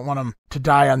exercise. They don't want him to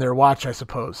die on their watch, I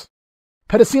suppose.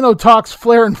 Pedicino talks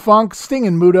Flair and Funk, Sting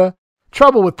and Muta,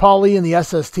 trouble with Paul Lee and the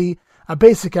SST, a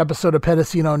basic episode of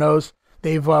Pedicino Knows.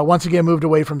 They've once again moved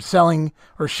away from selling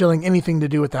or shilling anything to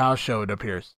do with the house show, it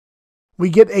appears. We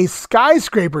get a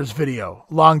Skyscrapers video,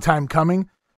 long time coming.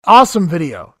 Awesome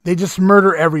video. They just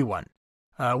murder everyone.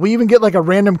 We even get like a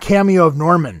random cameo of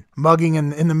Norman mugging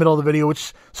in the middle of the video,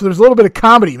 so there's a little bit of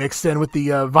comedy mixed in with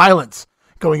the violence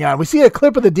going on. We see a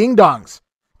clip of the Ding Dongs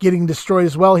getting destroyed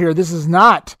as well here. This is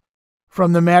not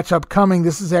from the match upcoming.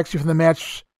 This is actually from the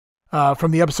match from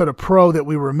the episode of Pro that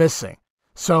we were missing.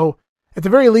 So at the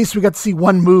very least, we got to see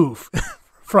one move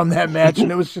from that match,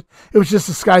 and it was just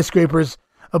the Skyscrapers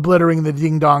obliterating the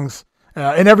Ding Dongs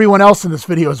and everyone else in this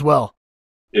video as well.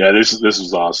 Yeah, this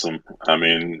was awesome. I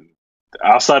mean,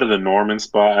 outside of the Norman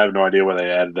spot, I have no idea why they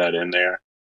added that in there.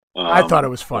 I thought it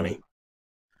was funny.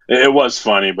 It was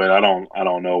funny, but I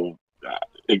don't know.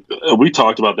 We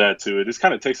talked about that too. It just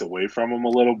kind of takes away from them a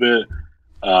little bit.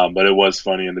 But it was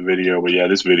funny in the video. But yeah,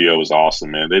 this video was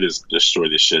awesome, man. They just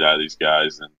destroyed the shit out of these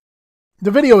guys. And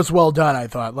the video is well done, I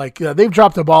thought. Like they've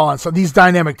dropped the ball on some these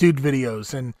Dynamic Dude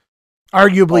videos and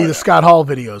arguably the Scott Hall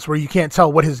videos where you can't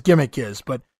tell what his gimmick is.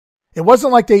 But it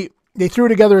wasn't like they threw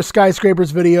together a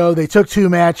Skyscrapers video. They took 2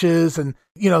 matches and,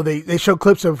 they showed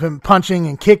clips of him punching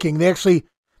and kicking.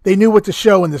 They knew what to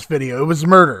show in this video. It was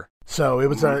murder. So it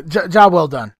was a job well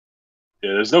done.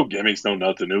 Yeah, there's no gimmicks, no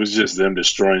nothing. It was just them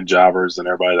destroying jobbers and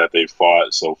everybody that they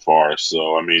fought so far.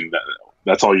 So, I mean,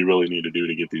 that's all you really need to do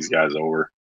to get these guys over.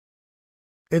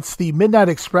 It's the Midnight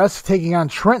Express taking on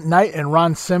Trent Knight and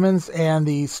Ron Simmons, and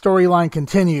the storyline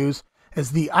continues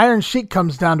as the Iron Sheik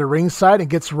comes down to ringside and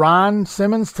gets Ron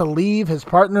Simmons to leave his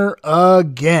partner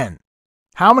again.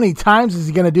 How many times is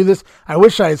he going to do this? I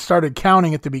wish I had started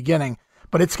counting at the beginning,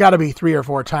 but it's got to be 3 or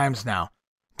 4 times now.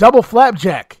 Double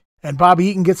flapjack, and Bobby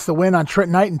Eaton gets the win on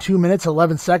Trent Knight in 2 minutes,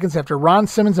 11 seconds after Ron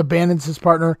Simmons abandons his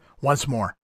partner once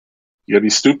more. You gotta be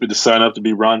stupid to sign up to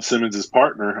be Ron Simmons'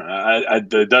 partner.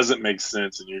 It doesn't make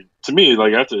sense. And to me,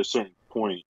 like after a certain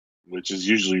point, which is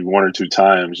usually 1 or 2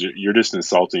 times, you're just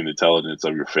insulting the intelligence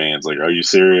of your fans. Like, are you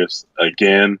serious?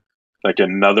 Again, like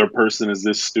another person is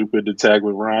this stupid to tag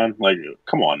with Ron? Like,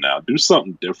 come on now, do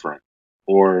something different,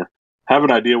 or have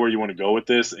an idea where you want to go with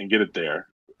this and get it there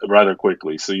rather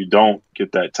quickly, so you don't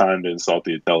get that time to insult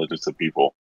the intelligence of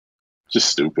people. Just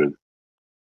stupid.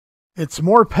 It's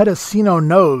more Pedicino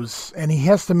Knows, and he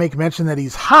has to make mention that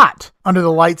he's hot under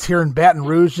the lights here in Baton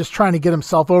Rouge, just trying to get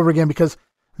himself over again, because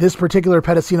this particular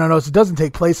Pedicino Knows it doesn't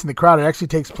take place in the crowd. It actually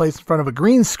takes place in front of a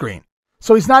green screen.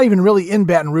 So he's not even really in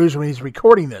Baton Rouge when he's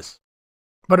recording this.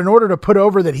 But in order to put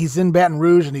over that he's in Baton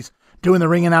Rouge and he's doing the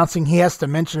ring announcing, he has to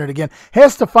mention it again. He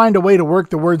has to find a way to work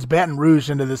the words Baton Rouge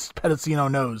into this Pedicino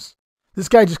Knows. This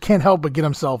guy just can't help but get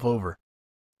himself over.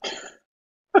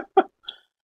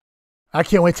 I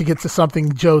can't wait to get to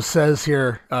something Joe says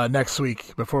here next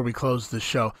week before we close this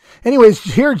show. Anyways,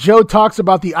 here Joe talks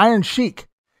about the Iron Sheik.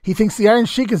 He thinks the Iron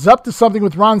Sheik is up to something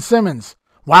with Ron Simmons.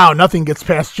 Wow, nothing gets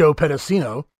past Joe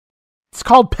Pedicino. It's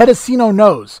called Pedicino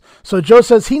Knows. So Joe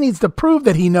says he needs to prove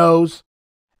that he knows,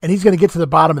 and he's going to get to the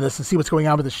bottom of this and see what's going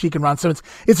on with the Sheik and Ron Simmons.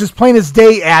 It's as plain as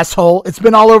day, asshole. It's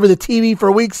been all over the TV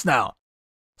for weeks now.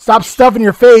 Stop stuffing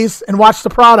your face and watch the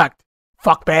product,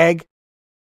 fuckbag.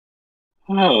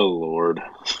 Oh, Lord.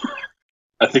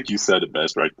 I think you said it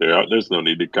best right there. There's no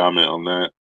need to comment on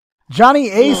that. Johnny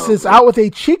Ace is out with a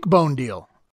cheekbone deal.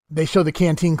 They show the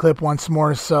Canteen clip once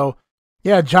more. So,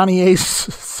 yeah, Johnny Ace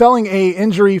selling a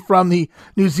injury from the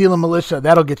New Zealand militia.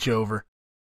 That'll get you over.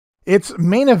 It's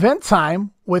main event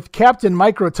time with Captain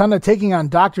Mike Rotunda taking on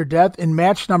Dr. Death in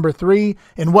match number 3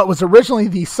 in what was originally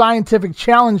the Scientific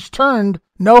Challenge turned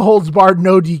no holds barred,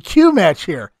 no DQ match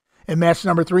here in match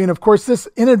number 3. And of course, this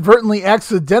inadvertently,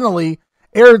 accidentally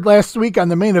aired last week on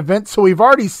the main event. So we've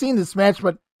already seen this match,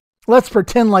 but let's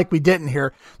pretend like we didn't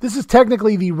here. This is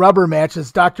technically the rubber match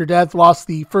as Dr. Death lost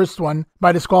the first one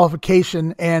by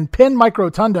disqualification and pinned Mike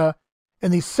Rotunda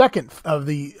in the second of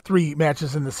the 3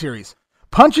 matches in the series.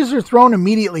 Punches are thrown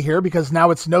immediately here because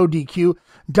now it's no DQ.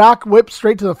 Doc whips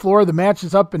straight to the floor. The match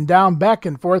is up and down, back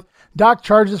and forth. Doc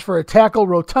charges for a tackle.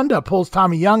 Rotunda pulls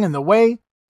Tommy Young in the way.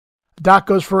 Doc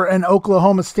goes for an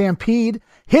Oklahoma Stampede,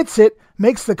 hits it,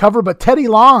 makes the cover, but Teddy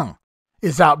Long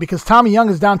is out because Tommy Young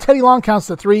is down. Teddy Long counts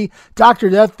to 3. Dr.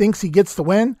 Death thinks he gets the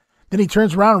win. Then he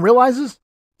turns around and realizes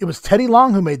it was Teddy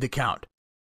Long who made the count.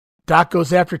 Doc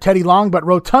goes after Teddy Long, but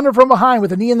Rotunda from behind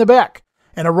with a knee in the back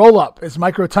and a roll-up as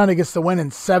Mike Rotunda gets the win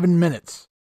in 7 minutes.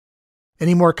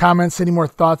 Any more comments, any more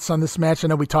thoughts on this match? I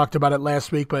know we talked about it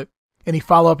last week, but any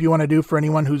follow-up you want to do for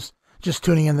anyone who's just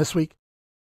tuning in this week?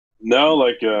 No,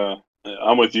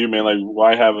 I'm with you, man. Like,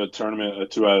 why have a tournament, a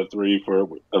 2 out of 3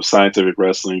 of scientific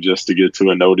wrestling just to get to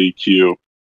a no DQ?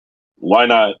 Why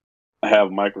not have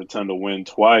Mike Rotunda win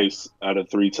twice out of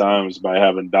 3 times by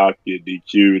having Doc get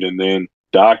DQ'd and then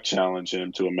Doc challenge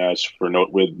him to a match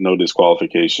with no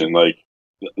disqualification? Like,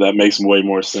 that makes way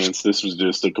more sense. This was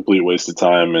just a complete waste of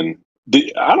time. And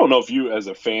I don't know if you, as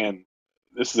a fan,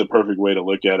 this is a perfect way to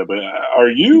look at it, but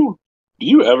do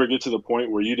you ever get to the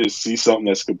point where you just see something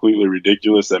that's completely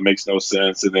ridiculous that makes no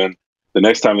sense, and then the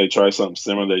next time they try something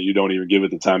similar that you don't even give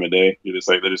it the time of day, you're just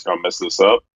like, they're just going to mess this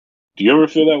up? Do you ever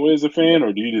feel that way as a fan,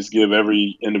 or do you just give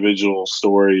every individual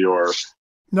story or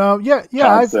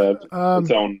concept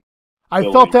its own I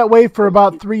felt that way for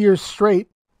about 3 years straight.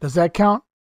 Does that count?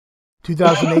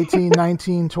 2018,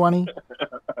 19, 20?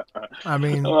 I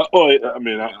mean...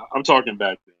 I'm talking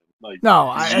back then. Like, no,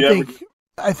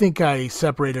 I think I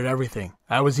separated everything.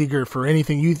 I was eager for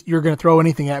anything. You're going to throw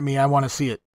anything at me, I want to see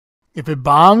it. If it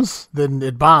bombs, then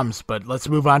it bombs, but let's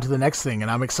move on to the next thing, and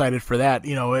I'm excited for that.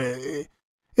 You know,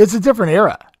 it's a different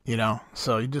era, you know,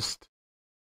 so you just...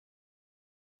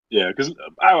 Yeah, because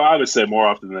I would say more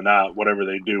often than not, whatever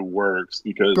they do works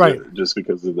because just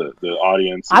because of the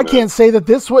audience. I can't say that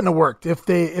this wouldn't have worked if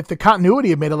the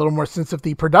continuity had made a little more sense, if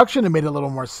the production had made a little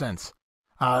more sense.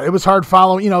 It was hard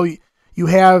following. You know, you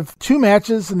have 2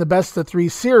 matches in the best of 3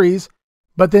 series,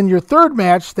 but then your third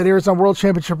match that airs on World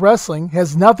Championship Wrestling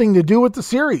has nothing to do with the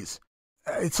series.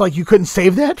 It's like you couldn't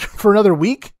save that for another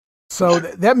week. So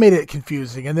that made it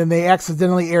confusing. And then they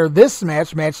accidentally aired this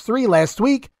match 3 last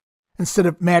week, instead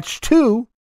of match 2.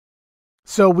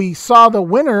 So we saw the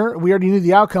winner. We already knew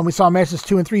the outcome. We saw matches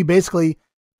 2 and 3 basically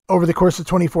over the course of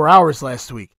 24 hours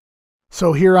last week.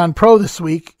 So here on Pro this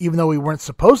week, even though we weren't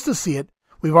supposed to see it,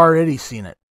 we've already seen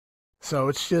it. So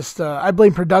it's just, I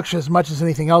blame production as much as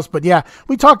anything else. But yeah,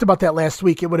 we talked about that last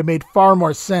week. It would have made far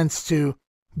more sense to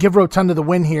give Rotunda the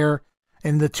win here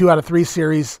in the 2 out of 3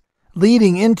 series,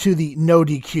 leading into the no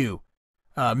DQ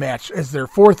match as their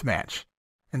 4th match.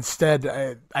 Instead,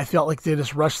 I felt like they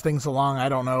just rushed things along. I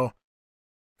don't know.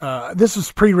 This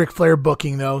was pre-Ric Flair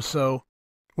booking, though, so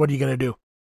what are you going to do?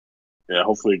 Yeah,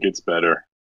 hopefully it gets better.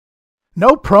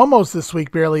 No promos this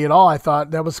week, barely at all. I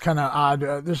thought that was kind of odd.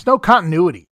 There's no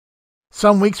continuity.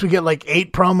 Some weeks we get like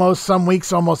 8 promos, some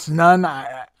weeks almost none.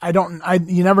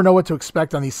 You never know what to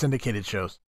expect on these syndicated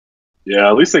shows. Yeah,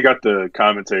 at least they got the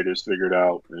commentators figured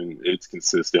out, and it's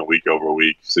consistent week over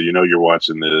week. So you know you're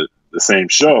watching the same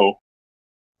show.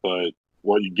 But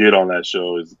what you get on that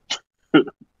show is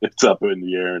it's up in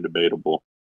the air and debatable.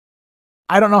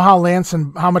 I don't know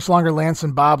how much longer Lance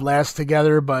and Bob last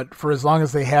together, but for as long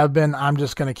as they have been, I'm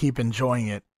just going to keep enjoying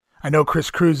it. I know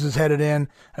Chris Cruz is headed in.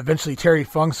 Eventually Terry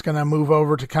Funk's going to move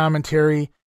over to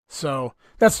commentary. So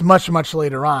that's much, much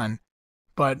later on.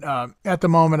 But at the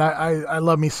moment, I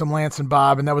love me some Lance and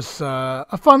Bob, and that was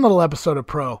a fun little episode of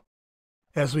Pro.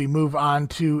 As we move on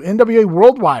to NWA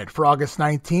Worldwide for August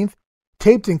 19th.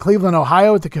 Taped in Cleveland,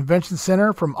 Ohio at the Convention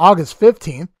Center from August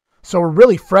 15th, so we're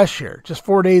really fresh here, just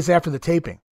 4 days after the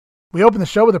taping. We open the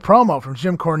show with a promo from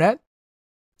Jim Cornette,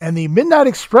 and the Midnight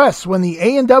Express win the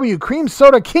A&W Cream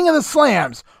Soda King of the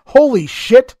Slams. Holy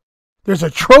shit, there's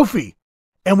a trophy,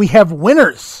 and we have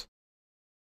winners.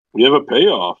 We have a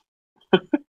payoff. Can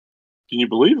you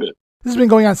believe it? This has been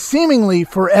going on seemingly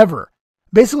forever,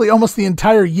 basically almost the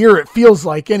entire year it feels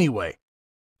like anyway.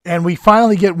 And we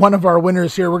finally get one of our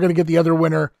winners here. We're going to get the other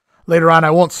winner later on.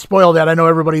 I won't spoil that. I know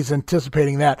everybody's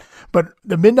anticipating that. But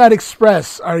the Midnight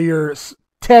Express are your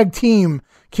tag team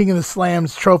King of the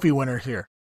Slams trophy winners here.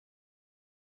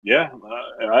 Yeah,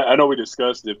 I know we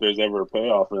discussed if there's ever a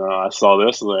payoff, and I saw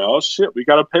this and like, oh shit, we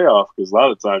got a payoff, because a lot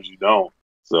of times you don't.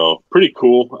 So pretty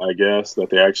cool, I guess,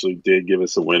 that they actually did give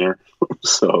us a winner.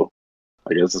 So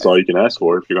I guess that's all you can ask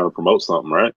for if you're going to promote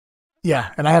something, right?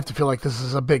 Yeah, and I have to feel like this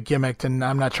is a big gimmick, and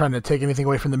I'm not trying to take anything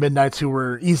away from the Midnights, who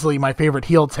were easily my favorite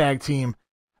heel tag team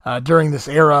during this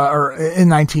era, or in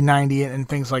 1990 and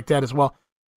things like that as well.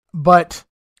 But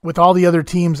with all the other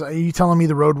teams, are you telling me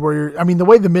the Road Warrior? I mean, the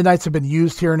way the Midnights have been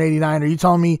used here in '89, are you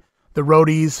telling me the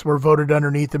Roadies were voted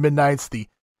underneath the Midnights? The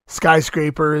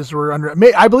Skyscrapers were under.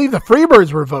 I believe the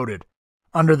Freebirds were voted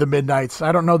under the Midnights.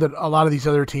 I don't know that a lot of these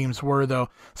other teams were, though.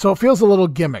 So it feels a little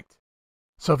gimmicked.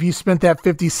 So if you spent that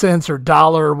 50 cents or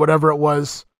dollar or whatever it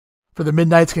was for the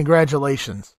Midnights,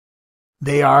 congratulations.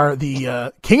 They are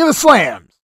the King of the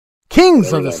Slams.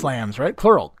 Kings of the Slams, right?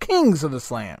 Plural. Kings of the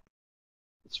Slam.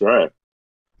 That's right.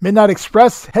 Midnight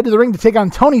Express head to the ring to take on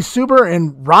Tony Suber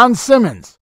and Ron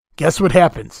Simmons. Guess what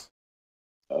happens?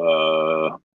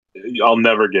 I'll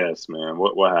never guess, man.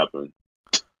 What happened?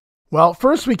 Well,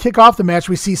 first we kick off the match.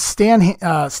 We see Stan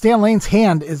Lane's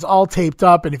hand is all taped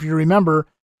up. And if you remember,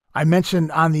 I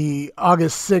mentioned on the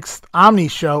August 6th Omni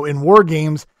show in War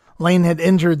Games, Lane had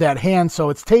injured that hand, so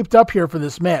it's taped up here for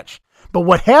this match. But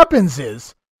what happens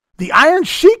is the Iron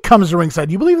Sheik comes to ringside.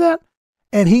 Do you believe that?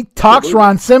 And he talks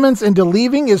Ron Simmons into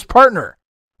leaving his partner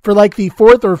for like the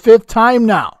 4th or 5th time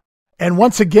now. And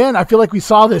once again, I feel like we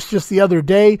saw this just the other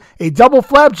day, a double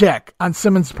flapjack on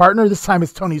Simmons' partner. This time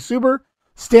it's Tony Suber.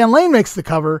 Stan Lane makes the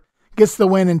cover, gets the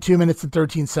win in 2 minutes and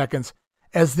 13 seconds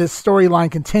as this storyline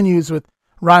continues with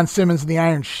Ron Simmons and the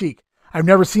Iron Sheik. I've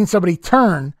never seen somebody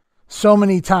turn so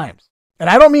many times. And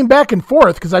I don't mean back and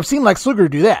forth, because I've seen Lex Luger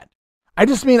do that. I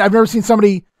just mean I've never seen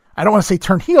somebody, I don't want to say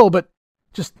turn heel, but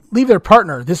just leave their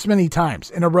partner this many times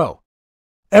in a row.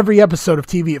 Every episode of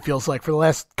TV, it feels like, for the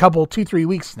last couple, 2-3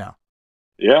 weeks now.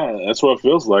 Yeah, that's what it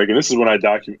feels like. And this is when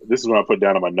I put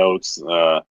down in my notes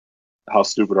how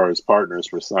stupid are his partners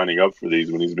for signing up for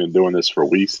these when he's been doing this for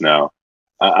weeks now.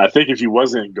 I think if he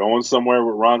wasn't going somewhere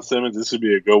with Ron Simmons, this would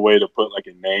be a good way to put like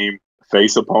a name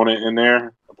face opponent in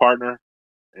there, a partner,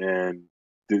 and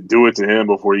do it to him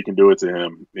before you can do it to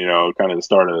him. You know, kind of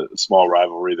start a small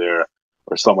rivalry there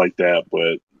or something like that.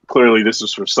 But clearly this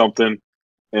is for something.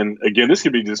 And again, this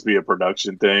could just be a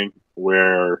production thing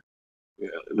where,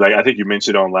 like I think you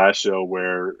mentioned on last show,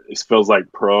 where it feels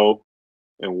like Pro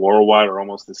and Worldwide are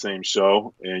almost the same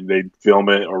show, and they film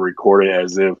it or record it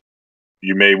as if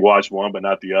you may watch one but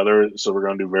not the other. So we're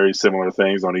going to do very similar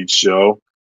things on each show.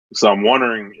 So I'm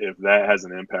wondering if that has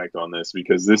an impact on this,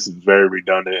 because this is very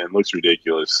redundant and looks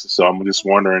ridiculous. So I'm just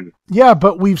wondering. Yeah,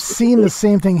 but we've seen the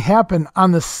same thing happen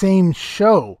on the same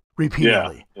show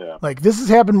repeatedly. Yeah. Like this has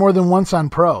happened more than once on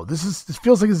Pro. This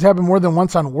feels like it's happened more than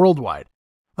once on Worldwide.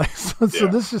 Like so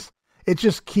it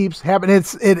just keeps happening.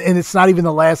 And it's not even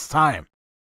the last time.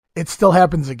 It still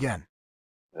happens again.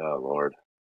 Oh Lord.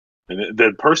 And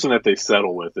the person that they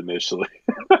settle with initially,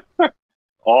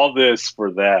 all this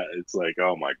for that, it's like,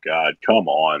 oh my God, come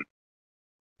on.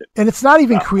 And it's not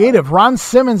even creative. Ron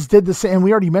Simmons did the same, and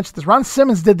we already mentioned this. Ron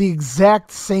Simmons did the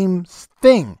exact same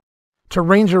thing to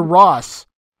Ranger Ross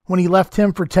when he left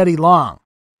him for Teddy Long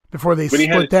before they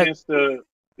split that.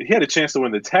 He had a chance to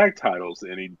win the tag titles,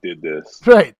 and he did this.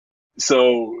 Right.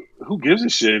 So who gives a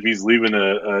shit if he's leaving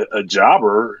a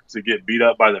jobber to get beat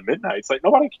up by the Midnights? Like,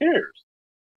 nobody cares.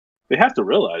 They have to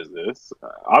realize this.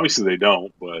 Obviously they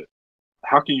don't, but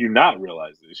how can you not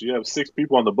realize this? You have 6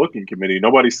 people on the booking committee.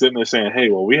 Nobody's sitting there saying, hey,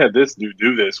 well, we had this dude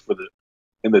do this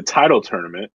in the title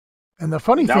tournament. And the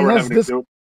funny thing is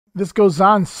this goes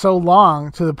on so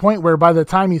long to the point where by the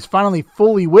time he's finally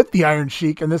fully with the Iron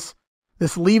Sheik and this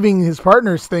leaving his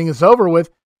partners thing is over with,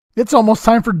 it's almost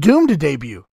time for Doom to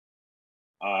debut.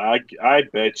 I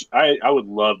bet you, I would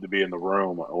love to be in the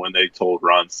room when they told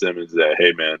Ron Simmons that,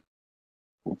 hey, man,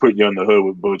 we'll put you in the hood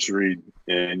with Butch Reed,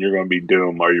 and you're going to be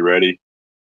Doom. Are you ready?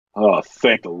 Oh,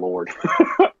 thank the Lord.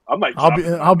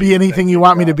 I'll be anything you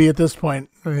want me to be at this point.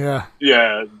 Yeah.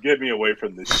 Yeah, get me away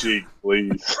from the Sheik,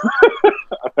 please.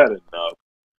 I've had enough.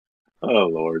 Oh,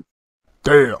 Lord.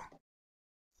 Damn.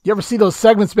 You ever see those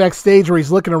segments backstage where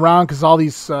he's looking around because all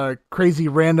these crazy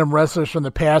random wrestlers from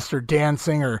the past are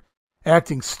dancing or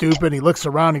acting stupid? He looks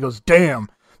around, he goes, damn.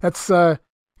 That's got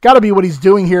to be what he's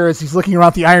doing here as he's looking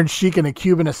around the Iron Sheik and a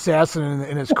Cuban assassin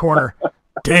in his corner.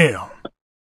 Damn.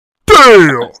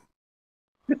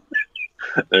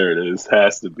 There it is.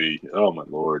 Has to be. Oh, my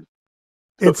Lord.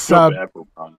 It's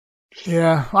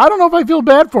Yeah, I don't know if I feel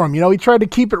bad for him. He tried to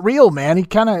keep it real, man. He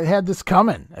kind of had this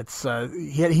coming. It's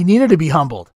he needed to be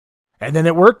humbled, and then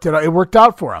it worked. It worked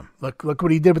out for him. Look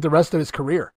what he did with the rest of his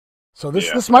career. So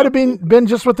this might have been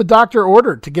just what the doctor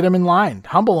ordered to get him in line,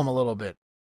 humble him a little bit.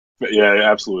 Yeah,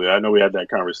 absolutely. I know we had that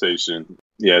conversation.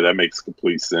 Yeah, that makes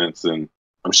complete sense. And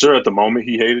I'm sure at the moment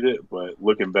he hated it, but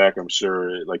looking back, I'm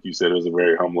sure, like you said, it was a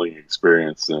very humbling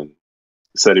experience and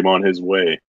set him on his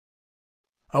way.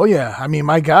 Oh, yeah. I mean,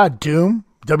 my God, Doom,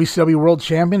 WCW World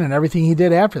Champion, and everything he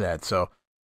did after that.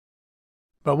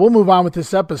 But we'll move on with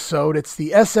this episode. It's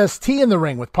the SST in the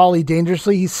ring with Paulie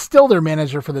Dangerously. He's still their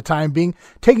manager for the time being,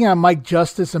 taking on Mike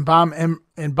Justice and Bob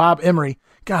Emery.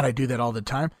 God, I do that all the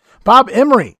time. Bob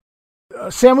Emery.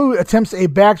 Samu attempts a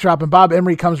backdrop, and Bob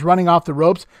Emery comes running off the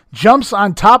ropes, jumps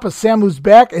on top of Samu's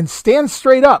back, and stands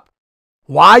straight up.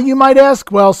 Why, you might ask?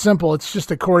 Well, simple. It's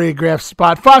just a choreographed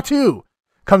spot. Fatu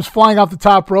comes flying off the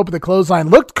top rope with the clothesline.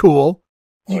 Looked cool.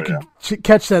 You can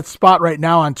catch that spot right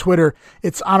now on Twitter.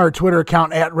 It's on our Twitter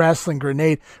account at Wrestling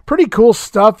Grenade. Pretty cool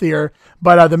stuff there,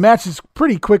 but the match is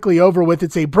pretty quickly over with.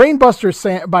 It's a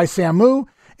brainbuster by Samu,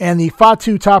 and the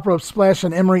Fatu top rope splash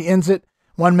on Emery ends it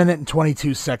 1 minute and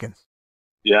 22 seconds.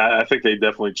 Yeah, I think they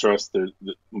definitely trust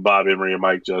Bob Emery and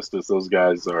Mike Justice. Those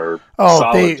guys are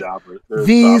solid jobbers.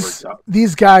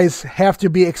 These guys have to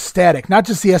be ecstatic. Not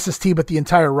just the SST, but the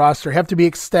entire roster have to be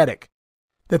ecstatic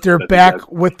that they're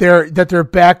back with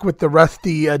the rest of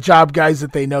the job guys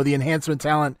that they know, the enhancement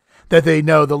talent that they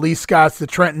know, the Lee Scotts, the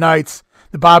Trent Knights,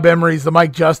 the Bob Emerys, the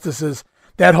Mike Justices,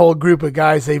 that whole group of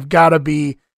guys. They've got to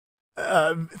be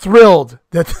thrilled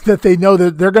that they know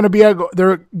that they're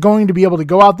going to be able to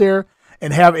go out there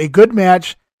and have a good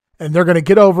match, and they're going to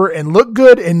get over and look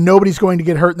good, and nobody's going to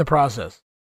get hurt in the process.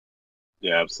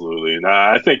 Yeah, absolutely. And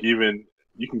I think even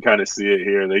you can kind of see it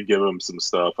here. They give him some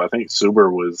stuff. I think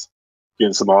Suber was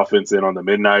getting some offense in on the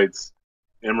Midnights.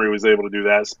 Emery was able to do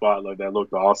that spot. Like, that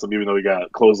looked awesome. Even though he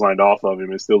got clotheslined off of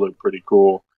him, it still looked pretty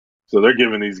cool. So they're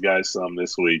giving these guys some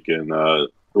this week, and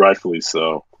rightfully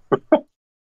so.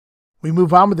 We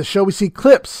move on with the show. We see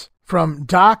clips from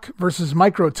Doc versus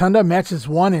Mike Rotunda, matches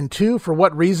 1 and 2. For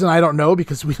what reason, I don't know,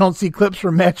 because we don't see clips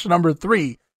from match number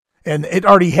 3. And it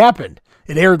already happened.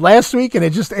 It aired last week, and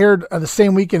it just aired the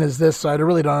same weekend as this, so I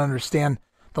really don't understand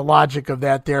the logic of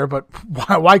that there. But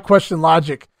why question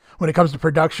logic when it comes to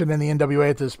production in the NWA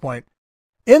at this point?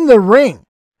 In the ring,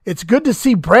 it's good to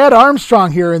see Brad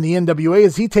Armstrong here in the NWA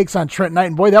as he takes on Trent Knight.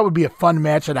 And boy, that would be a fun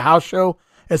match at a house show.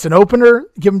 As an opener,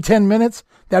 give him 10 minutes.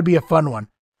 That'd be a fun one.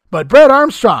 But Brad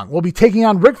Armstrong will be taking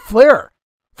on Ric Flair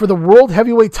for the World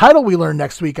Heavyweight title we learn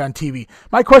next week on TV.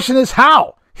 My question is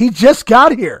how? He just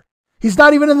got here. He's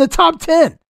not even in the top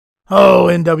 10. Oh,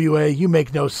 NWA, you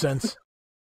make no sense.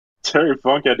 Terry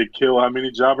Funk had to kill how many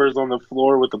jobbers on the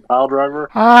floor with the pile driver?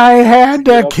 I had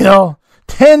to kill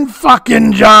 10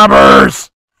 fucking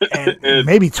jobbers. And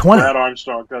maybe 20. Brad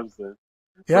Armstrong comes in.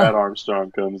 Yeah. Brad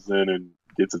Armstrong comes in and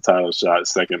gets a title shot,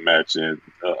 second match in,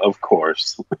 of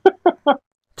course.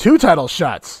 2 title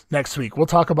shots next week. We'll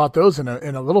talk about those in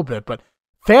a little bit. But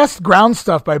fast ground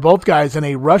stuff by both guys and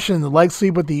a Russian leg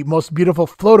sweep with the most beautiful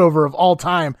float over of all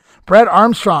time. Brad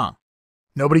Armstrong,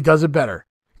 nobody does it better.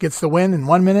 Gets the win in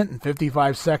 1 minute and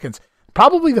 55 seconds.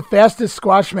 Probably the fastest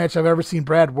squash match I've ever seen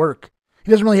Brad work. He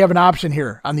doesn't really have an option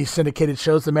here on these syndicated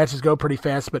shows. The matches go pretty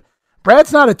fast, but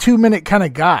Brad's not a 2-minute kind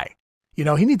of guy. He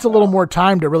needs a little more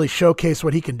time to really showcase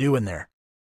what he can do in there.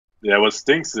 Yeah, what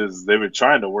stinks is they've been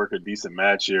trying to work a decent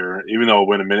match here. Even though it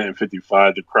went 1 minute and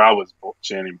 55, the crowd was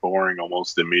chanting boring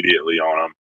almost immediately on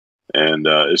him. And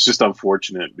it's just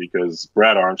unfortunate because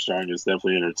Brad Armstrong is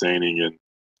definitely entertaining, and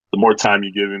the more time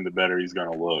you give him, the better he's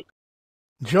going to look.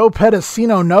 Joe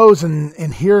Pedicino knows,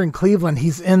 and here in Cleveland,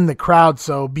 he's in the crowd,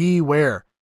 so beware.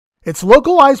 It's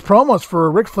localized promos for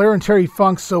Ric Flair and Terry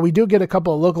Funk, so we do get a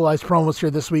couple of localized promos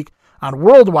here this week on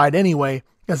Worldwide anyway,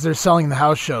 as they're selling the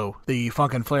house show, the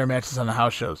Funk and Flair matches on the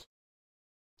house shows.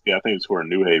 Yeah, I think it's for a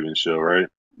New Haven show, right?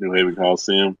 New Haven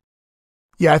Coliseum.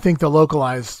 Yeah, I think the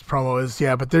localized promo is,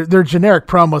 but they're generic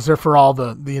promos. They're for all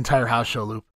the entire house show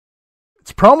loop.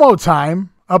 It's promo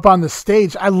time up on the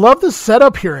stage. I love the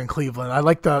setup here in Cleveland. I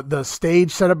like the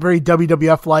stage setup, very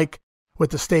WWF-like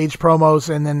with the stage promos,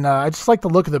 and then I just like the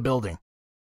look of the building.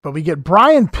 But we get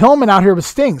Brian Pillman out here with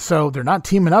Sting, so they're not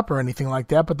teaming up or anything like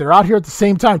that, but they're out here at the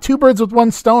same time. 2 birds with 1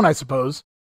 stone, I suppose,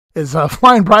 is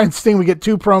flying Brian Sting. We get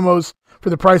 2 promos for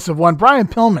the price of 1. Brian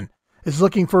Pillman is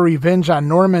looking for revenge on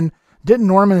Norman. Didn't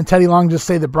Norman and Teddy Long just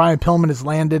say that Brian Pillman has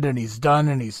landed and he's done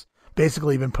and he's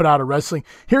basically been put out of wrestling?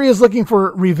 Here he is looking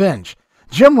for revenge.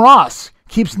 Jim Ross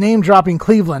keeps name-dropping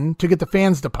Cleveland to get the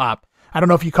fans to pop. I don't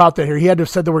know if you caught that here. He had to have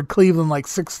said the word Cleveland like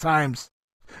 6 times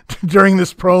during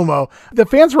this promo. The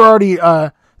fans were already,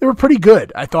 they were pretty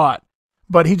good, I thought.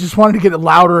 But he just wanted to get it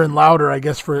louder and louder, I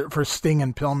guess, for Sting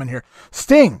and Pillman here.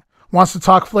 Sting wants to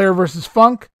talk Flair versus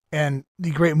Funk and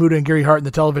the Great Muta and Gary Hart in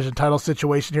the television title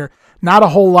situation here. Not a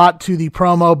whole lot to the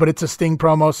promo, but it's a Sting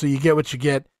promo, so you get what you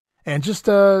get. And just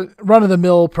a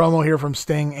run-of-the-mill promo here from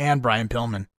Sting and Brian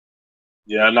Pillman.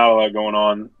 Yeah, not a lot going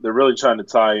on. They're really trying to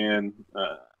tie in.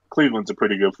 Cleveland's a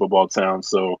pretty good football town,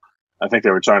 so I think they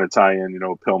were trying to tie in,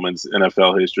 Pillman's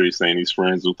NFL history, saying he's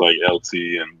friends with like LT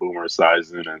and Boomer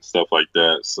Esiason and stuff like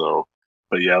that. So,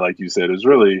 but yeah, like you said, it's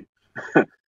really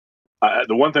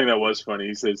the one thing that was funny.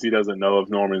 He says he doesn't know if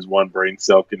Norman's one brain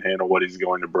cell can handle what he's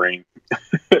going to bring,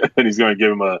 and he's going to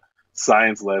give him a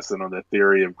science lesson on the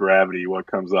theory of gravity. What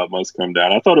comes up must come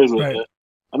down. I thought it was. Right.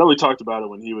 I know we talked about it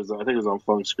when he was. I think it was on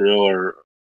Funk's Grill or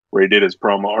where he did his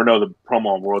promo, or no, the promo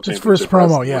on World Championship. His first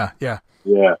promo,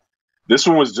 yeah. This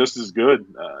one was just as good.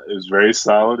 It was very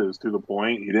solid. It was to the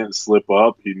point. He didn't slip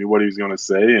up. He knew what he was going to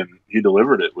say, and he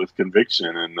delivered it with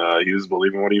conviction, and he was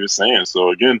believing what he was saying. So,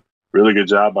 again, really good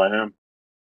job by him.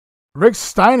 Rick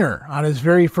Steiner on his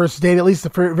very first date, at least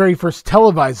the very first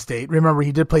televised date. Remember,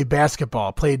 he did play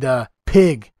basketball, played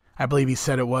Pig, I believe he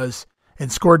said it was, and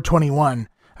scored 21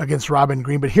 against Robin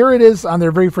Green. But here it is on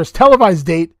their very first televised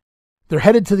date. They're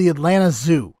headed to the Atlanta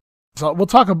Zoo. So we'll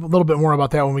talk a little bit more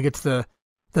about that when we get to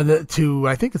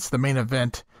I think it's the main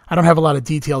event. I don't have a lot of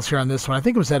details here on this one. I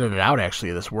think it was edited out,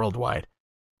 actually, this worldwide.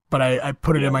 But I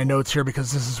put it in my notes here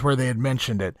because this is where they had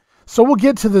mentioned it. So we'll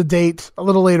get to the date a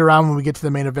little later on when we get to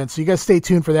the main event. So you guys stay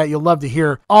tuned for that. You'll love to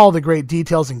hear all the great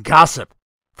details and gossip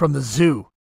from the zoo.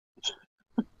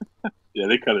 Yeah,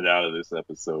 they cut it out of this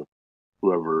episode,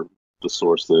 whoever the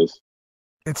source is.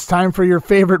 It's time for your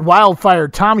favorite Wildfire.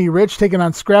 Tommy Rich taking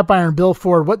on Scrap Iron Bill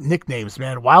Ford. What nicknames,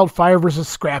 man? Wildfire versus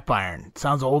Scrap Iron.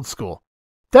 Sounds old school.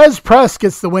 Des Press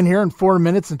gets the win here in 4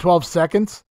 minutes and 12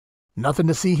 seconds. Nothing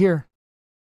to see here.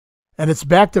 And it's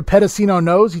back to Pedicino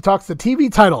Knows. He talks the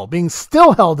TV title being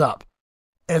still held up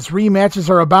as rematches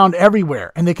are abound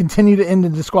everywhere and they continue to end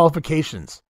in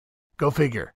disqualifications. Go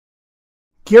figure.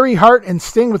 Gary Hart and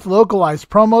Sting with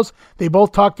localized promos. They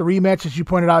both talk the rematch. As you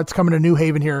pointed out, it's coming to New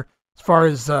Haven here as far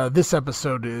as this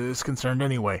episode is concerned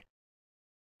anyway.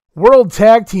 World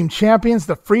Tag Team Champions,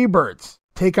 the Freebirds,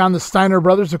 take on the Steiner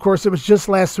Brothers. Of course, it was just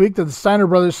last week that the Steiner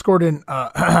Brothers scored an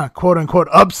quote-unquote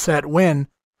upset win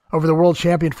over the world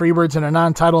champion Freebirds in a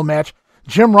non-title match.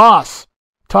 Jim Ross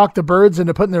talked the Birds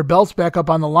into putting their belts back up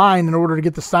on the line in order to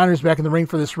get the Steiners back in the ring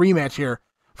for this rematch here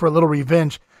for a little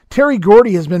revenge. Terry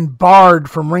Gordy has been barred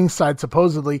from ringside,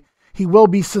 supposedly. He will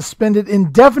be suspended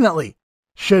indefinitely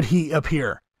should he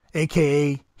appear,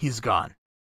 a.k.a. he's gone.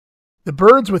 The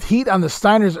Birds with heat on the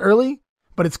Steiners early,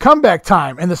 but it's comeback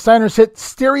time, and the Steiners hit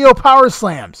stereo power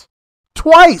slams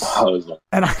twice.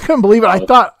 And I couldn't believe it.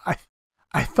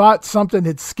 I thought something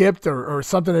had skipped or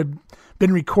something had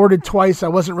been recorded twice. I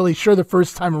wasn't really sure the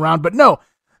first time around, but no.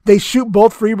 They shoot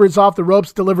both Freebirds off the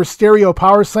ropes, deliver stereo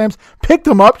power slams, pick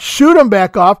them up, shoot them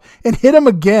back off, and hit them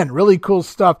again. Really cool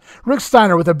stuff. Rick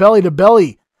Steiner with a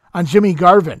belly-to-belly on Jimmy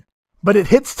Garvin, but it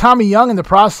hits Tommy Young in the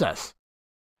process.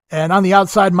 And on the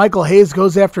outside, Michael Hayes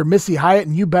goes after Missy Hyatt,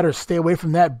 and you better stay away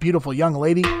from that beautiful young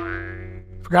lady.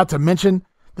 Forgot to mention,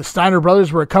 the Steiner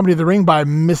brothers were accompanied to the ring by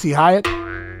Missy Hyatt.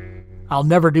 I'll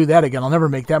never do that again. I'll never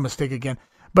make that mistake again.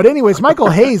 But anyways, Michael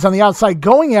Hayes on the outside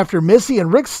going after Missy,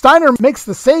 and Rick Steiner makes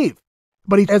the save.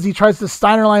 But as he tries to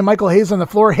Steiner line Michael Hayes on the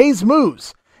floor, Hayes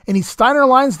moves, and he Steiner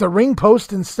lines the ring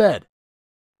post instead.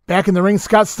 Back in the ring,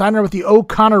 Scott Steiner with the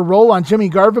O'Connor roll on Jimmy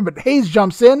Garvin, but Hayes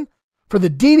jumps in for the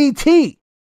DDT.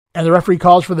 And the referee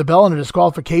calls for the bell and a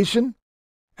disqualification.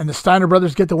 And the Steiner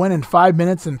brothers get the win in 5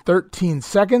 minutes and 13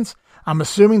 seconds. I'm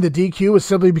assuming the DQ was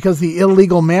simply because the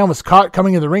illegal man was caught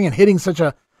coming in the ring and hitting such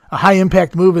a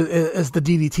high-impact move as the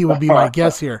DDT would be my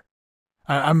guess here.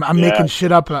 I'm making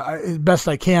shit up best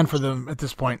I can for them at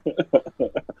this point.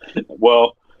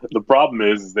 Well, the problem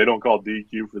is they don't call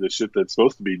DQ for the shit that's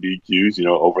supposed to be DQs,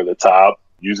 over the top,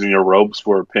 using your ropes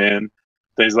for a pin,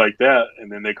 things like that. And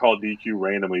then they call DQ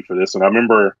randomly for this. And I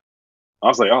remember I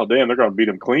was like, oh, damn, they're going to beat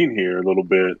him clean here a little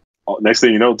bit. Next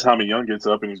thing you know, Tommy Young gets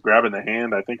up and he's grabbing the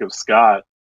hand, I think, of Scott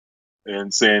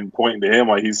and pointing to him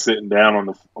while he's sitting down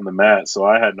on the mat. So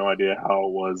I had no idea how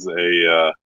it was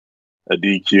a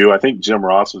DQ. I think Jim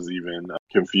Ross was even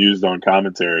confused on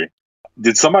commentary.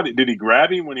 Did he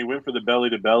grab him when he went for the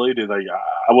belly to belly?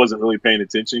 I wasn't really paying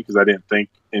attention because I didn't think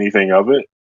anything of it.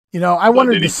 I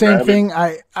wondered the same thing.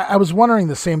 I was wondering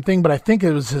the same thing, but I think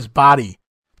it was his body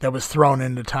that was thrown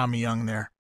into Tommy Young there.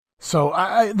 So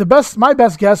my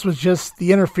best guess was just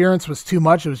the interference was too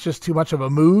much. It was just too much of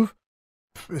a move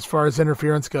as far as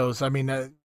interference goes. I mean,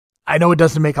 I know it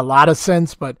doesn't make a lot of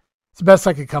sense, but it's the best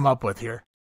I could come up with here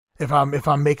if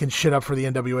I'm making shit up for the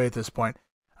NWA at this point.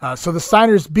 So the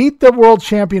Steiners beat the world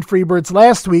champion Freebirds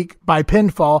last week by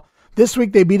pinfall. This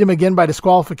week they beat him again by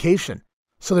disqualification.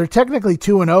 So they're technically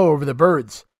 2-0 over the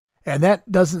Birds. And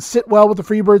that doesn't sit well with the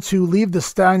Freebirds, who leave the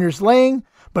Steiners laying.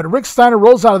 But Rick Steiner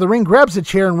rolls out of the ring, grabs a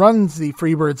chair, and runs the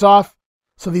Freebirds off.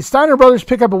 So the Steiner brothers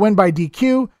pick up a win by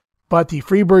DQ, but the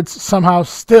Freebirds somehow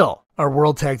still are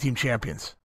World Tag Team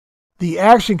Champions. The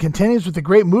action continues with the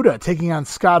Great Muta taking on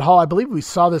Scott Hall. I believe we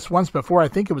saw this once before. I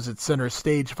think it was at center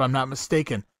stage, if I'm not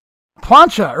mistaken.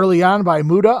 Plancha early on by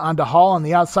Muta onto Hall on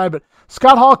the outside, but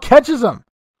Scott Hall catches him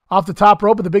off the top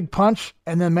rope with a big punch,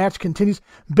 and then the match continues.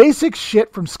 Basic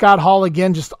shit from Scott Hall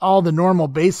again, just all the normal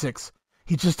basics.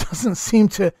 He just doesn't seem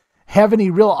to have any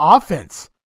real offense.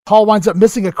 Hall winds up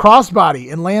missing a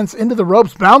crossbody and lands into the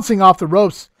ropes, bouncing off the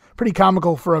ropes. Pretty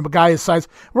comical for a guy his size.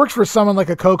 Works for someone like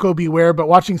a Coco Beware, but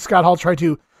watching Scott Hall try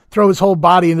to throw his whole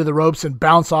body into the ropes and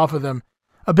bounce off of them,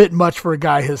 a bit much for a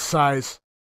guy his size.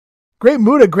 Great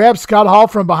Muta grabs Scott Hall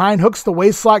from behind, hooks the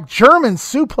waistlock, German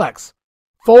suplex.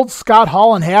 Folds Scott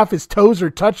Hall in half, his toes are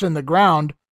touching the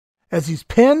ground as he's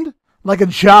pinned like a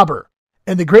jobber.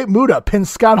 And the Great Muta pins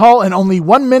Scott Hall in only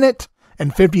 1 minute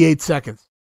and 58 seconds.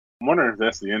 I'm wondering if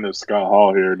that's the end of Scott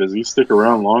Hall here. Does he stick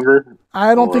around longer?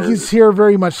 I don't think he's here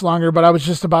very much longer, but I was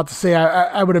just about to say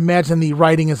I would imagine the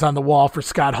writing is on the wall for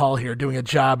Scott Hall here, doing a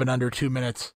job in under 2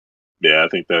 minutes. Yeah, I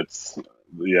think that's,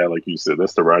 like you said,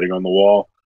 that's the writing on the wall.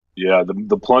 Yeah,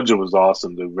 the plunger was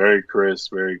awesome. Very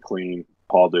crisp, very clean.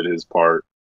 Paul did his part.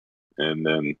 And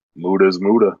then Muta's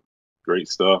Muta. Great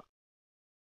stuff.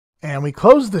 And we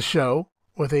close the show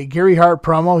with a Gary Hart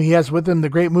promo. He has with him the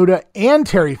Great Muta and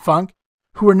Terry Funk,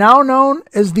 who are now known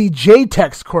as the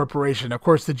J-Tex Corporation. Of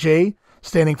course, the J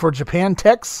standing for Japan,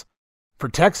 Tex for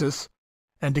Texas.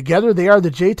 And together they are the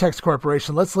J-Tex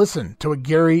Corporation. Let's listen to what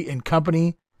Gary and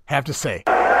company have to say.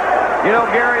 You know,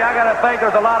 Gary, I got to think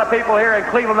there's a lot of people here in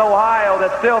Cleveland, Ohio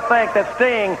that still think that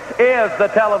Sting is the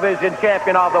television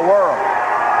champion of the world.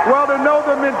 Well, to know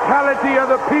the mentality of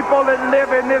the people that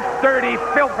live in this dirty,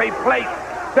 filthy place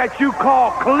that you call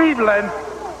Cleveland,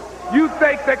 you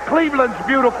think that Cleveland's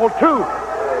beautiful too.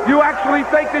 You actually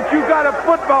think that you got a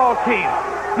football team.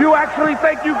 You actually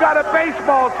think you got a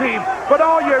baseball team. But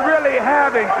all you really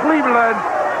have in Cleveland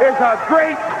is a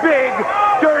great, big,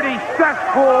 dirty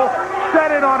cesspool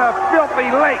setting on a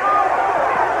filthy lake.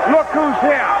 Look who's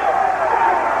here.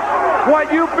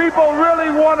 What you people really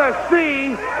want to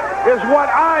see is what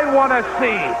I want to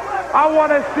see. I want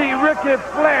to see Ricky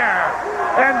Flair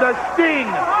and the Sting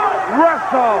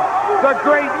wrestle the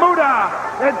Great Muta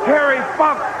and Terry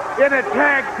Funk in a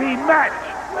tag team match.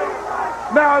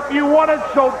 Now, if you want it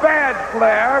so bad,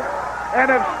 Flair,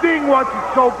 and if Sting wants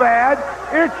it so bad,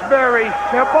 it's very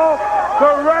simple.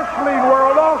 The wrestling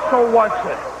world also wants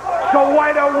it. So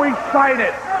why don't we sign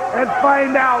it and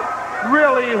find out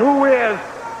really who is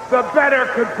the better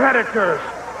competitors?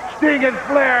 Sting and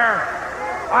Flair,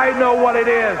 I know what it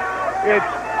is. It's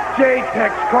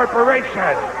J-Tex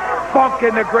Corporation, Funk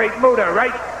and the Great Muta,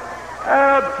 right?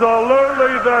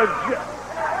 Absolutely the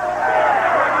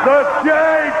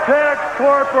J-Tex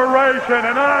Corporation,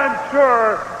 and I'm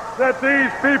sure that these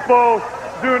people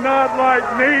do not like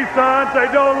Nissans,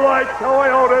 they don't like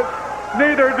Toyotas,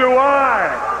 neither do I.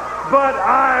 But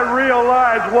I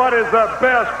realize what is the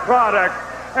best product.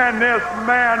 And this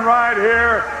man right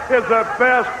here is the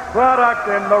best product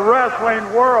in the wrestling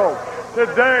world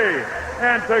today.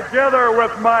 And together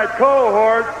with my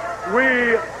cohort,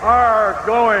 we are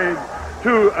going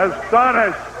to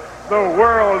astonish the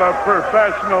world of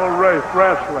professional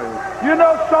wrestling. You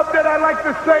know something? I'd like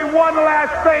to say one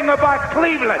last thing about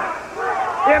Cleveland.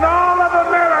 In all of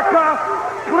America,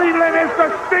 Cleveland is the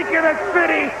stinkingest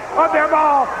city of them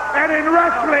all. And in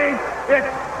wrestling, it's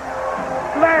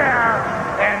Flair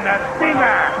and the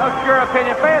Stinger. That's your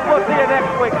opinion. Fans, we'll see you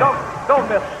next week. Don't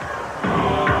miss it.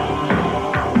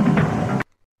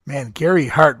 Man, Gary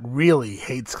Hart really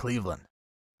hates Cleveland.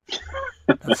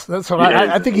 That's what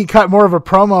I think he cut more of a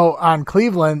promo on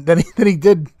Cleveland than he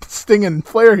did Sting and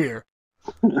Flair here.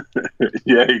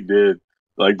 Yeah, he did.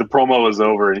 Like, the promo was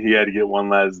over, and he had to get one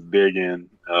last dig in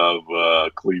of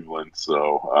Cleveland.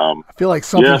 So I feel like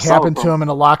something happened to him in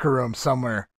a locker room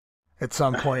somewhere at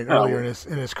some point earlier in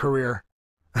his career.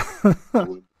 I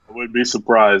wouldn't be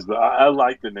surprised, but I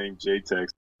like the name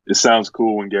J-Tex. It sounds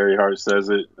cool when Gary Hart says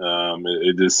it.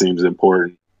 It just seems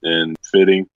important and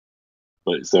fitting.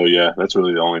 But so, yeah, that's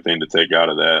really the only thing to take out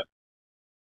of that.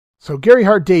 So Gary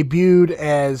Hart debuted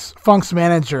as Funk's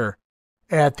manager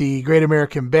at the Great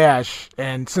American Bash,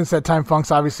 and since that time,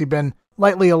 Funk's obviously been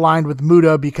lightly aligned with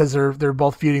Muta because they're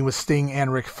both feuding with Sting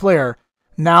and Ric Flair.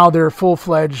 Now they're a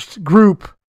full-fledged group,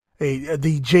 the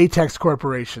JTEX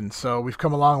Corporation. So we've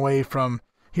come a long way from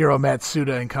Hiro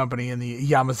Matsuda and company and the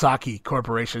Yamazaki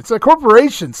Corporation. It's a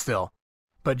corporation still,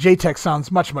 but JTEX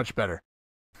sounds much, much better.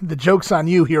 The joke's on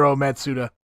you, Hiro Matsuda.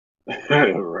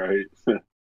 Right.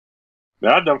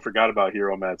 Now, I done forgot about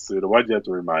Hiro Matsuda. Why'd you have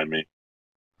to remind me?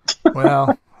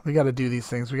 Well, we got to do these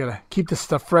things. We got to keep this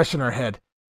stuff fresh in our head.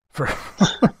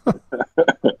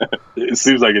 It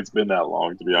seems like it's been that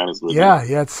long, to be honest with you. Yeah,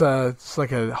 it's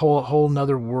like a whole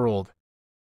nother world.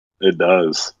 It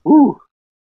does. Woo.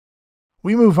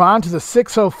 We move on to the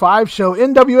 605 show,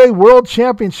 NWA World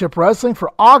Championship Wrestling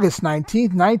for August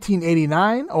 19th,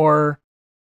 1989, or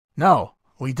no,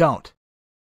 we don't.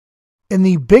 In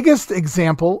the biggest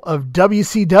example of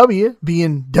WCW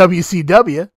being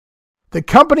WCW, the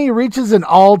company reaches an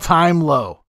all-time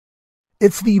low.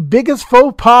 It's the biggest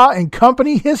faux pas in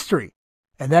company history,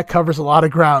 and that covers a lot of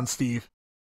ground, Steve.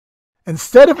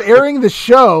 Instead of airing the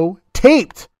show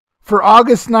taped for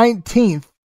August 19th,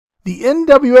 the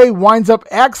NWA winds up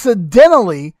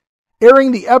accidentally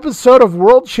airing the episode of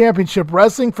World Championship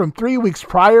Wrestling from 3 weeks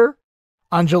prior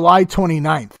on July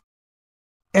 29th.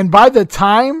 And by the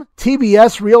time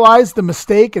TBS realized the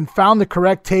mistake and found the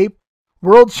correct tape,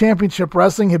 World Championship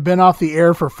Wrestling had been off the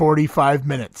air for 45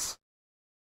 minutes.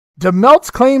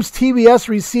 DeMeltz claims TBS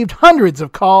received hundreds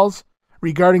of calls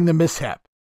regarding the mishap.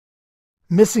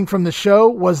 Missing from the show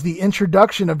was the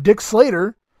introduction of Dick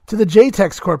Slater to the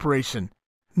JTEX Corporation.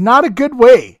 Not a good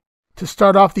way to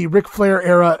start off the Ric Flair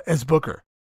era as Booker.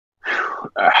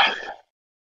 I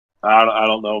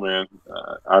don't know, man.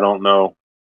 I don't know.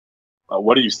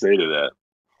 What do you say to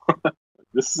that?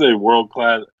 This is a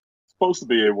world-class, supposed to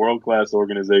be a world-class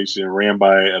organization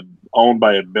owned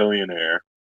by a billionaire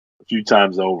a few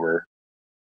times over.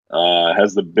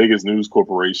 Has the biggest news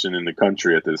corporation in the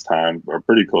country at this time, or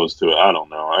pretty close to it. I don't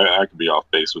know. I could be off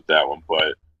base with that one,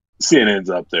 but CNN's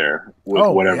up there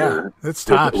with whatever. Yeah. It's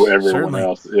tops, with everyone certainly.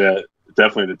 else. Yeah,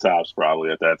 definitely the tops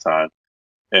probably at that time.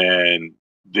 And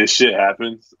this shit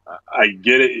happens. I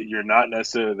get it. They're not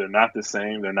the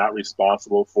same. They're not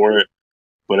responsible for it.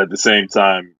 But at the same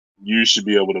time, you should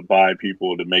be able to buy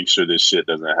people to make sure this shit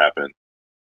doesn't happen.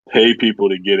 Pay people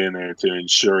to get in there to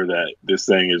ensure that this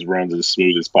thing runs as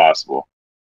smooth as possible.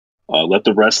 Let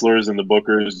the wrestlers and the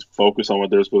bookers focus on what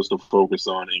they're supposed to focus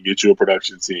on and get you a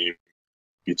production team.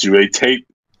 Get you a tape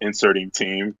inserting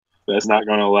team that's not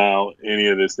going to allow any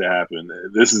of this to happen.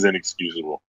 This is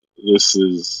inexcusable. This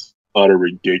is utter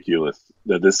ridiculous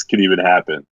that this could even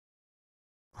happen.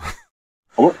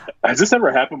 Has this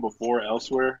ever happened before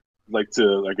elsewhere? Like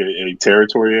to a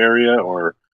territory area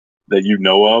or that you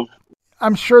know of?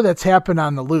 I'm sure that's happened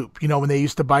on the loop. You know, when they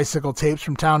used to bicycle tapes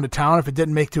from town to town, if it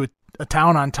didn't make to a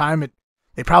town on time,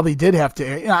 they probably did have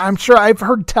to. I'm sure I've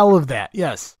heard tell of that.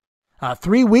 Yes.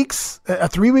 3 weeks, a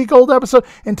 3-week-old episode.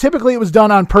 And typically it was done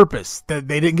on purpose that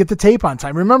they didn't get the tape on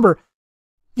time. Remember,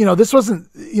 this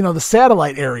wasn't, the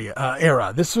satellite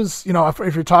era. This was,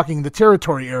 if you're talking the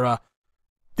territory era,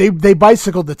 they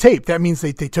bicycled the tape. That means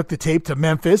they took the tape to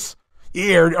Memphis.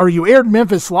 You aired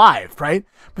Memphis live, right?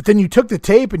 But then you took the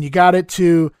tape and you got it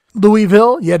to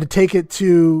Louisville. You had to take it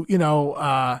to,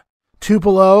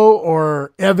 Tupelo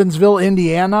or Evansville,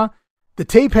 Indiana. The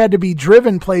tape had to be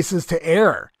driven places to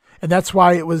air. And that's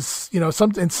why it was,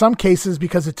 in some cases,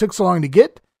 because it took so long to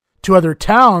get to other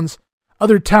towns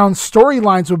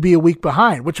storylines would be a week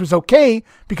behind, which was okay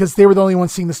because they were the only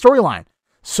ones seeing the storyline.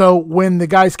 So when the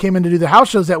guys came in to do the house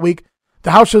shows that week,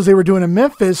 the house shows they were doing in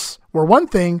Memphis were one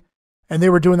thing, and they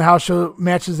were doing the house show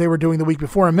matches they were doing the week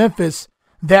before in Memphis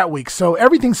that week. So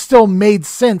everything still made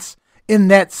sense in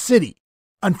that city.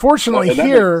 Unfortunately,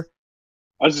 I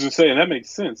was just saying that makes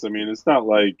sense. I mean, it's not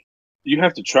like you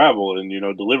have to travel and,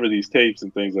 deliver these tapes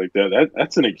and things like that.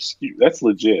 That's an excuse. That's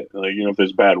legit. Like, if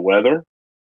there's bad weather,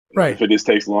 right? If it just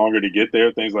takes longer to get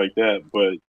there, things like that.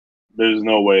 But there's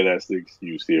no way that's the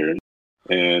excuse here.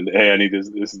 And hey, I need this.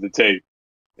 This is the tape.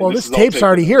 And well, this tape's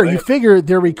already here. You figure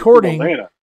they're recording.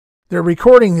 They're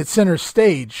recording at center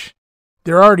stage.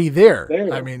 They're already there.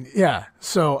 I mean, yeah.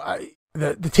 So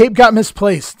the tape got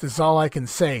misplaced is all I can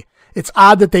say. It's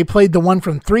odd that they played the one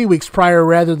from 3 weeks prior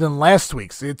rather than last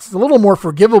week's. It's a little more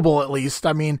forgivable, at least.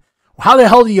 I mean, how the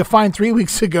hell do you find 3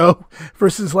 weeks ago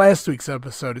versus last week's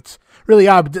episode? It's really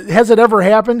odd. Has it ever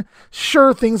happened?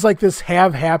 Sure, things like this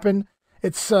have happened.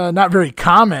 It's not very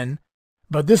common,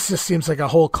 but this just seems like a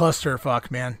whole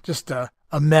clusterfuck, man. Just a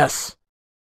mess.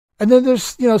 And then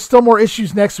there's, still more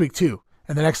issues next week, too,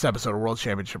 in the next episode of World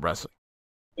Championship Wrestling.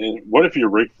 And what if you're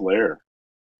Ric Flair?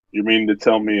 You mean to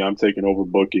tell me I'm taking over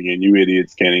booking and you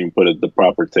idiots can't even put the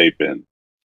proper tape in?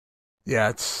 Yeah,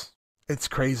 it's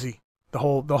crazy. The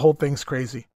whole thing's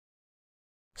crazy.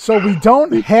 So we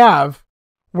don't have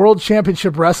World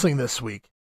Championship Wrestling this week,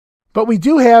 but we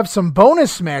do have some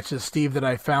bonus matches, Steve, that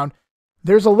I found.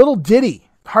 There's a little ditty,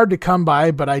 hard to come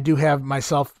by, but I do have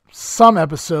myself some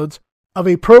episodes of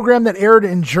a program that aired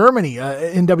in Germany,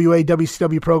 a NWA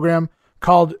WCW program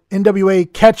called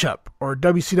NWA Catch Up or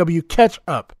WCW Catch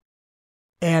Up.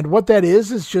 And what that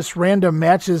is just random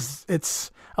matches.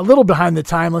 It's a little behind the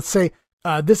time. Let's say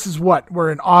this is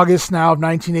we're in August now of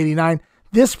 1989.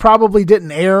 This probably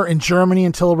didn't air in Germany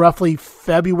until roughly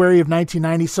February of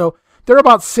 1990. So they're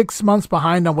about 6 months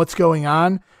behind on what's going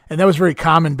on. And that was very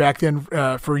common back then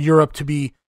for Europe to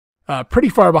be pretty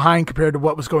far behind compared to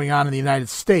what was going on in the United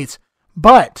States.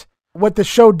 But what the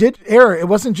show did air, it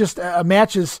wasn't just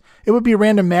matches. It would be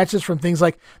random matches from things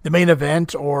like the main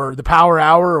event or the Power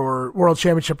Hour or World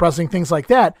Championship Wrestling, things like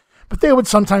that. But they would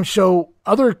sometimes show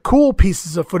other cool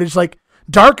pieces of footage like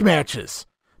dark matches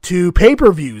to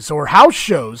pay-per-views or house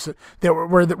shows that were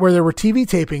where there were TV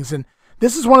tapings. And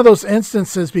this is one of those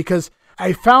instances because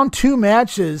I found 2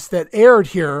 matches that aired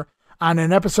here on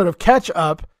an episode of Catch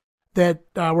Up that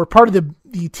were part of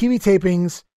the TV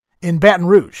tapings in Baton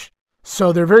Rouge.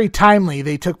 So they're very timely.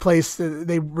 They took place,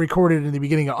 they recorded in the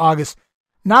beginning of August.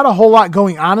 Not a whole lot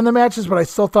going on in the matches, but I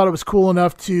still thought it was cool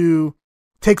enough to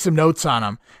take some notes on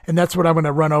them. And that's what I'm going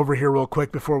to run over here real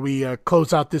quick before we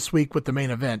close out this week with the main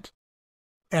event.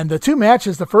 And the 2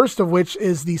 matches, the first of which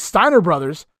is the Steiner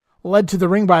brothers, led to the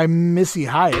ring by Missy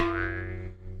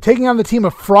Hyatt, taking on the team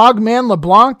of Frogman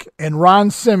LeBlanc and Ron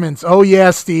Simmons. Oh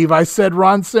yeah, Steve, I said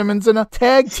Ron Simmons in a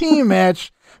tag team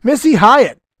match. Missy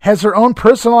Hyatt has her own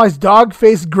personalized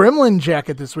dog-faced gremlin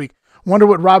jacket this week. Wonder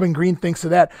what Robin Green thinks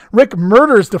of that. Rick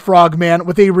murders the Frogman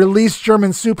with a released German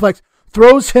suplex,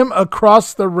 throws him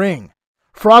across the ring.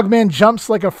 Frogman jumps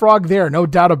like a frog there, no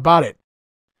doubt about it.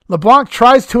 LeBlanc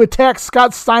tries to attack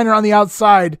Scott Steiner on the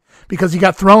outside because he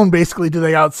got thrown basically to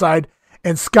the outside,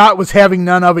 and Scott was having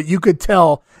none of it. You could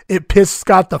tell it pissed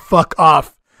Scott the fuck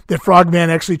off that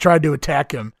Frogman actually tried to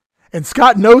attack him. And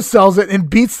Scott no-sells it and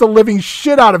beats the living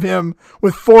shit out of him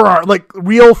with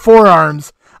real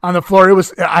forearms on the floor.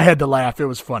 I had to laugh. It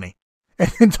was funny.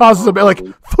 And then tosses him like,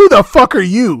 who the fuck are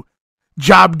you,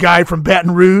 job guy from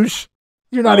Baton Rouge?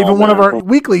 You're not even one of our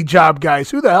weekly job guys.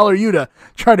 Who the hell are you to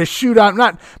try to shoot on,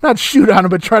 not shoot on him,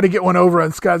 but try to get one over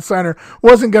on Scott Steiner?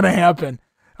 Wasn't going to happen.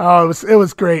 Oh, it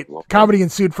was great. Comedy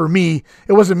ensued for me.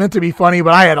 It wasn't meant to be funny,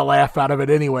 but I had a laugh out of it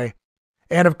anyway.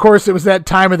 And, of course, it was that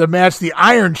time of the match. The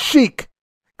Iron Sheik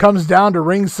comes down to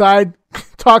ringside,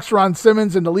 talks Ron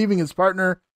Simmons into leaving his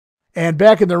partner. And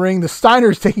back in the ring, the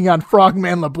Steiners taking on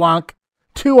Frogman LeBlanc,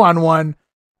 2-on-1.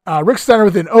 Rick Steiner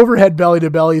with an overhead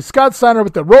belly-to-belly. Scott Steiner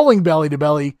with the rolling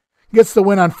belly-to-belly gets the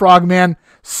win on Frogman.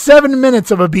 7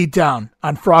 minutes of a beatdown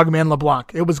on Frogman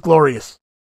LeBlanc. It was glorious.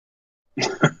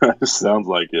 Sounds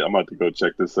like it. I'm about to go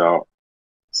check this out.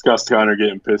 Scott Steiner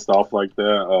getting pissed off like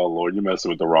that. Oh, Lord, you're messing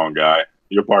with the wrong guy.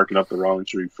 You're barking up the wrong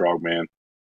tree, Frogman.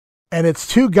 And it's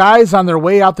 2 guys on their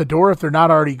way out the door if they're not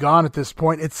already gone at this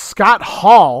point. It's Scott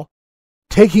Hall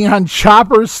taking on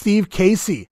Chopper Steve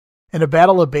Casey in a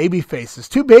battle of baby faces.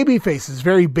 2 baby faces,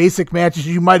 very basic matches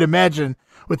you might imagine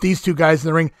with these 2 guys in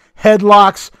the ring.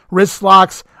 Headlocks, wrist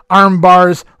locks, arm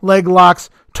bars, leg locks,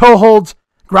 toe holds,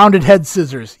 grounded head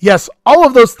scissors. Yes, all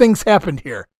of those things happened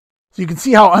here. So you can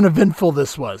see how uneventful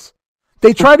this was.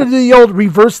 They try to do the old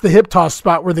reverse the hip toss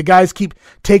spot where the guys keep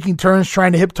taking turns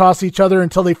trying to hip toss each other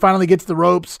until they finally get to the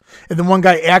ropes, and then one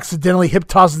guy accidentally hip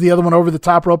tosses the other one over the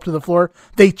top rope to the floor.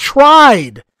 They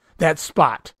tried that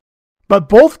spot, but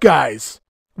both guys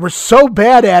were so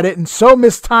bad at it and so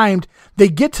mistimed, they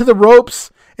get to the ropes,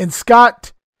 and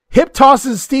Scott hip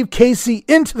tosses Steve Casey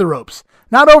into the ropes.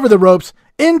 Not over the ropes,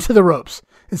 into the ropes.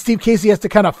 And Steve Casey has to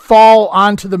kind of fall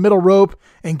onto the middle rope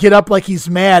and get up like he's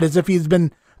mad as if he's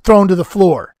been thrown to the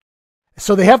floor.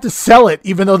 So they have to sell it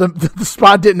even though the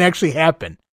spot didn't actually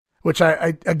happen, which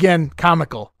I again,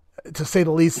 comical to say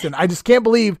the least. And I just can't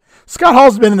believe Scott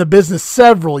Hall's been in the business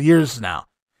several years now.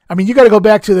 I mean, you got to go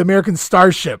back to the American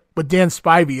Starship with Dan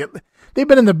Spivey. They've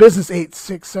been in the business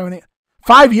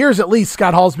 5 years at least.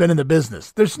 Scott Hall's been in the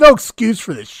business. There's no excuse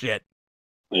for this shit.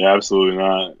 Yeah, absolutely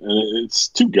not. And it's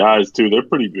 2 guys, too. They're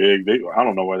pretty big. I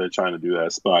don't know why they're trying to do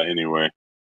that spot anyway.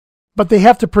 But they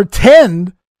have to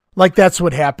pretend like that's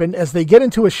what happened as they get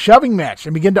into a shoving match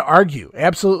and begin to argue.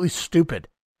 Absolutely stupid.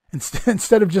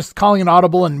 Instead of just calling an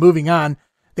audible and moving on,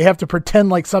 they have to pretend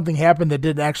like something happened that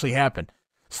didn't actually happen.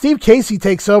 Steve Casey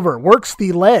takes over, works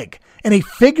the leg, and a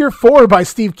figure 4 by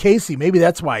Steve Casey. Maybe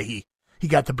that's why he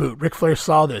got the boot. Ric Flair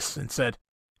saw this and said,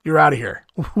 "You're out of here.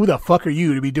 Who the fuck are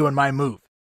you to be doing my move?"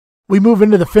 We move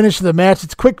into the finish of the match.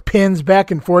 It's quick pins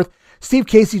back and forth. Steve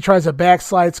Casey tries a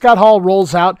backslide. Scott Hall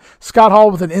rolls out. Scott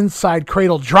Hall with an inside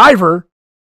cradle driver,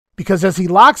 because as he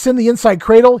locks in the inside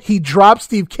cradle, he drops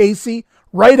Steve Casey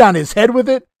right on his head with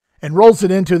it and rolls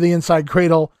it into the inside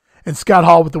cradle. And Scott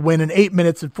Hall with the win in 8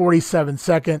 minutes and 47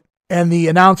 seconds. And the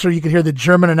announcer, you could hear the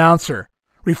German announcer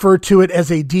refer to it as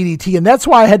a DDT. And that's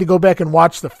why I had to go back and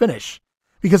watch the finish,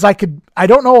 because I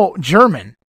don't know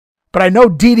German, but I know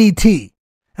DDT.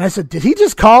 And I said, did he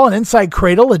just call an inside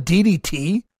cradle a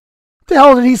DDT? What the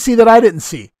hell did he see that I didn't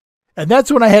see? And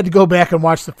that's when I had to go back and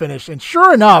watch the finish. And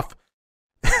sure enough,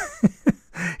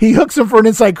 he hooks him for an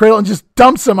inside cradle and just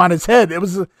dumps him on his head. It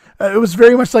was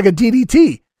very much like a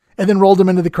DDT, and then rolled him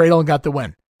into the cradle and got the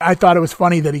win. I thought it was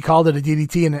funny that he called it a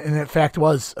DDT, and in fact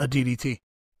was a DDT,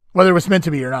 whether it was meant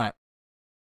to be or not.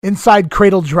 Inside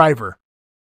cradle driver.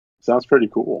 Sounds pretty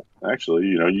cool, actually.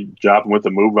 You drop him with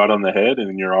a move out on the head,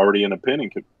 and you're already in a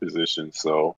pinning position.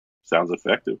 So sounds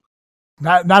effective.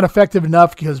 Not effective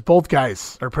enough, because both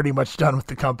guys are pretty much done with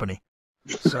the company.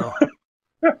 So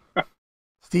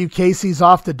Steve Casey's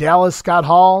off to Dallas. Scott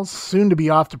Hall's soon to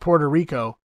be off to Puerto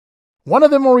Rico. One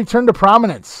of them will return to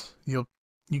prominence. You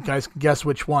guys can guess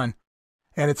which one.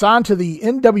 And it's on to the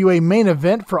NWA main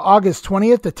event for August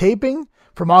 20th, the taping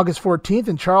from August 14th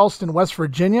in Charleston, West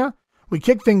Virginia. We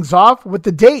kick things off with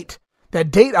the date.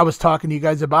 That date I was talking to you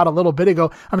guys about a little bit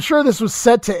ago. I'm sure this was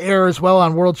set to air as well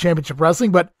on World Championship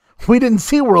Wrestling, but we didn't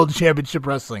see World Championship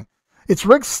Wrestling. It's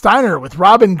Rick Steiner with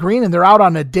Robin Green, and they're out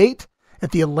on a date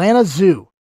at the Atlanta Zoo.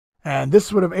 And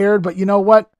this would have aired, but you know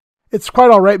what? It's quite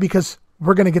all right, because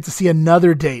we're going to get to see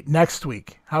another date next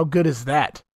week. How good is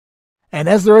that? And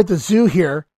as they're at the zoo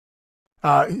here,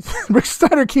 Rick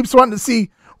Steiner keeps wanting to see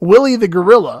Willie the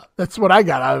Gorilla. That's what I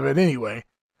got out of it anyway.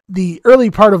 The early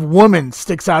part of Woman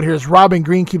sticks out here as Robin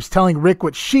Green keeps telling Rick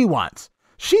what she wants.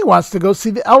 She wants to go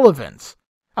see the elephants.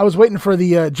 I was waiting for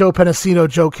the Joe Penasino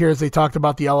joke here as they talked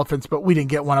about the elephants, but we didn't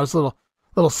get one. I was a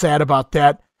little sad about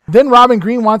that. Then Robin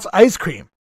Green wants ice cream,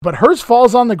 but hers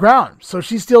falls on the ground, so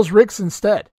she steals Rick's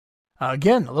instead.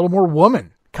 Again, a little more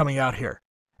Woman coming out here.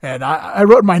 And I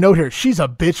wrote in my note here, she's a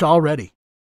bitch already.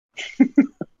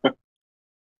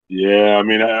 Yeah, I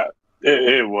mean,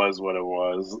 it was what it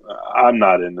was. I'm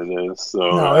not into this, so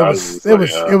no,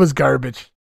 it was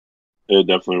garbage. It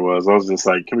definitely was. I was just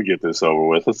like, can we get this over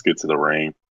with? Let's get to the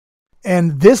ring.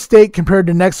 And this date compared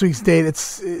to next week's date,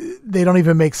 they don't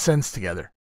even make sense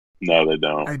together. No, they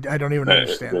don't. I don't even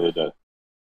understand. It really does.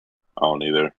 I don't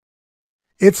either.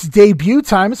 It's debut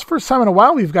time. It's the first time in a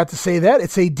while we've got to say that.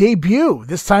 It's a debut,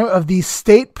 this time of the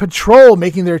State Patrol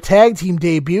making their tag team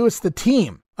debut. It's the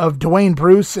team of Dwayne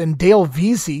Bruce and Dale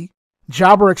Veazey.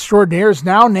 Jobber extraordinaires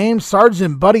now named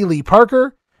Sergeant Buddy Lee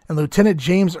Parker and Lieutenant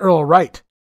James Earl Wright.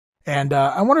 And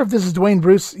I wonder if this is Dwayne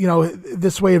Bruce,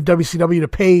 this way of WCW to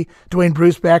pay Dwayne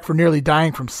Bruce back for nearly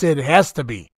dying from Sid. It has to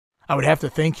be. I would have to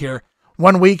think here.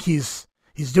 1 week he's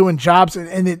doing jobs,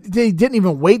 and they didn't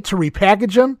even wait to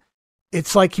repackage him.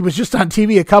 It's like he was just on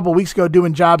TV a couple weeks ago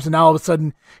doing jobs, and now all of a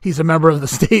sudden he's a member of the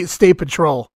State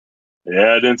Patrol.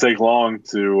 Yeah, it didn't take long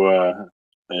to,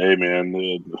 hey man,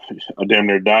 I damn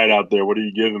near died out there. What are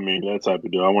you giving me? That type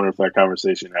of deal. I wonder if that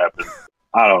conversation happened.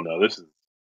 I don't know.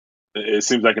 It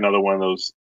seems like another one of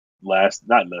those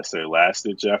not necessarily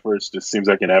last-ditch efforts, just seems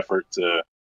like an effort to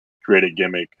create a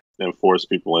gimmick and force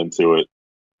people into it.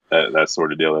 That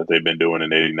sort of deal that they've been doing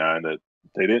in '89 that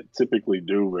they didn't typically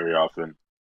do very often.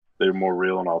 They're more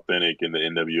real and authentic in the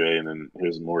NWA, and then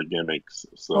here's more gimmicks.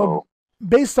 So, well,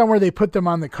 based on where they put them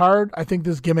on the card, I think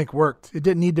this gimmick worked. It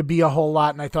didn't need to be a whole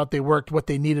lot, and I thought they worked what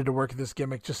they needed to work this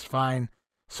gimmick just fine.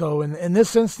 So in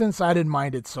this instance, I didn't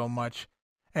mind it so much.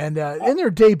 And in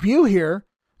their debut here,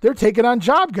 they're taking on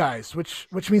job guys, which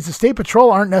means the State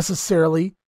Patrol aren't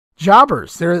necessarily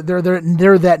jobbers. They're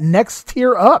that next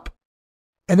tier up.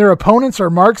 And their opponents are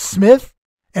Mark Smith,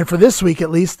 and for this week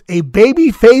at least, a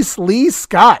babyface Lee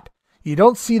Scott. You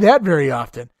don't see that very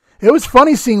often. It was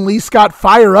funny seeing Lee Scott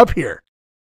fire up here.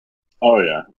 Oh,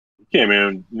 yeah. He came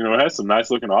in, it has some nice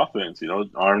looking offense,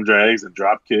 arm drags and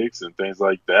drop kicks and things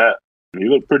like that. He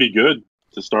looked pretty good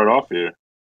to start off here.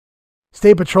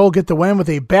 State Patrol get the win with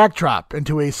a backdrop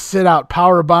into a sit-out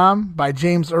power bomb by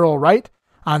James Earl Wright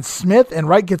on Smith, and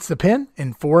Wright gets the pin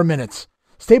in 4 minutes.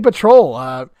 State Patrol,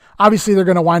 obviously they're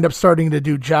going to wind up starting to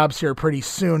do jobs here pretty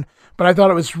soon, but I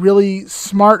thought it was really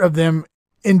smart of them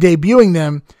in debuting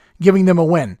them, giving them a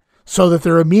win, so that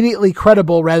they're immediately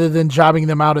credible rather than jobbing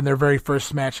them out in their very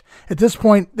first match. At this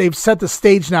point, they've set the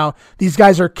stage now. These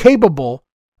guys are capable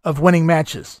of winning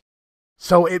matches.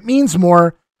 So it means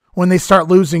more when they start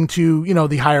losing to,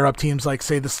 the higher up teams like,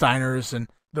 say, the Steiners and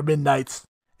the Midnights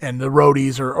and the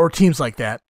Roadies or teams like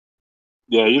that.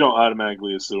 Yeah, you don't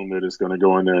automatically assume they're just going to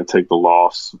go in there and take the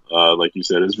loss. Like you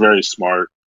said, it's very smart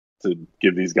to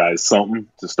give these guys something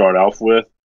to start off with.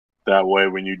 That way,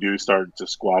 when you do start to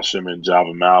squash them and job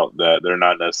them out, that they're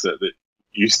not necessarily.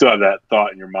 You still have that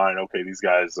thought in your mind. Okay, these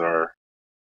guys are.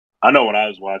 I know when I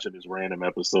was watching these random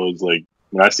episodes, like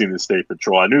when I seen the State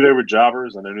Patrol, I knew they were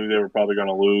jobbers and I knew they were probably going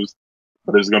to lose,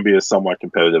 but it was going to be a somewhat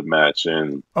competitive match,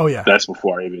 and that's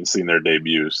before I even seen their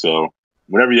debut. So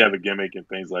whenever you have a gimmick and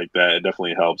things like that, it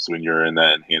definitely helps when you're in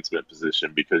that enhancement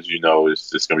position because you know it's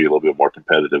just going to be a little bit more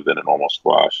competitive than a normal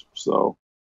squash. So,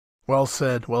 well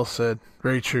said,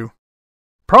 very true.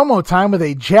 Promo time with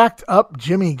a jacked up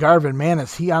Jimmy Garvin. Man,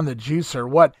 is he on the juice or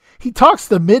what? He talks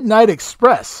the Midnight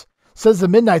Express. Says the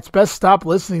Midnights best stop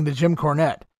listening to Jim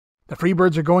Cornette. The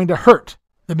Freebirds are going to hurt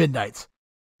the Midnights.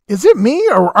 Is it me,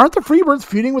 or aren't the Freebirds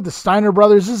feuding with the Steiner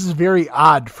brothers? This is very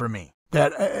odd for me.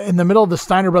 That in the middle of the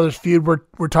Steiner brothers feud,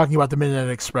 we're talking about the Midnight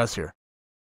Express here.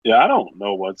 Yeah, I don't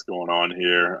know what's going on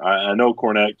here. I know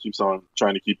Cornette keeps on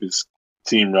trying to keep his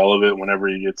team relevant whenever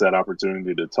he gets that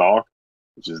opportunity to talk,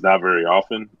 which is not very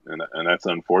often, and that's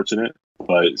unfortunate.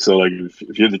 But so, like,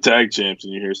 if you're the tag champs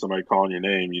and you hear somebody calling your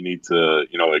name, you need to,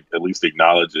 at least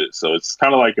acknowledge it. So it's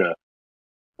kind of like a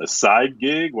side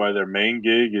gig while their main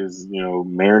gig is,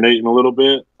 marinating a little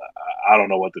bit. I don't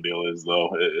know what the deal is,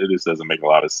 though. It just doesn't make a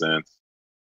lot of sense.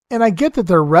 And I get that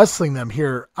they're wrestling them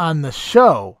here on the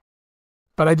show,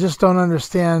 but I just don't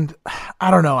understand.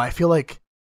 I don't know. I feel like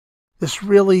this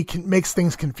really makes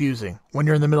things confusing when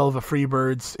you're in the middle of a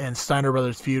Freebirds and Steiner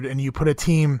Brothers feud and you put a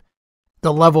team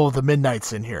the level of the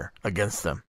Midnights in here against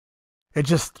them. It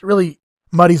just really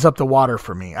muddies up the water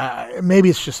for me. Maybe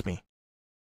it's just me.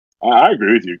 I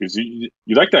agree with you because you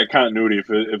like that continuity.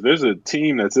 If there's a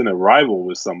team that's in a rival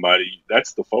with somebody,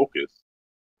 that's the focus.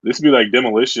 This would be like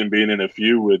Demolition being in a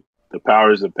feud with the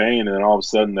Powers of Pain, and then all of a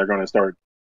sudden they're going to start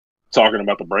talking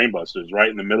about the Brainbusters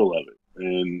right in the middle of it.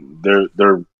 And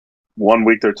they're 1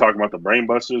 week they're talking about the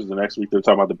Brainbusters, the next week they're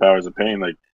talking about the Powers of Pain.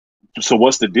 Like, so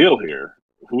what's the deal here?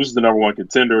 Who's the number one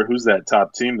contender? Who's that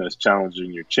top team that's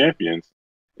challenging your champions?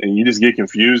 And you just get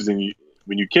confused, and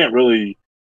when you can't really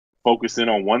focus in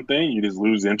on one thing, you just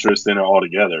lose interest in it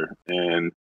altogether.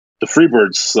 And the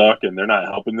Freebirds suck, and they're not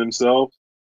helping themselves.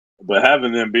 But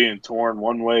having them being torn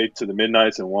one way to the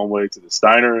Midnights and one way to the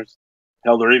Steiners,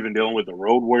 hell, they're even dealing with the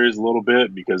Road Warriors a little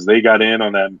bit because they got in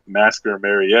on that Massacre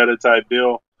Marietta type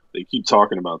deal. They keep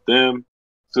talking about them.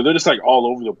 So they're just like all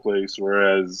over the place,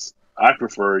 whereas I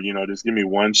prefer, just give me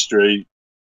one straight.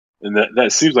 And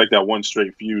that seems like that one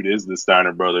straight feud is the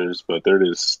Steiner brothers, but they're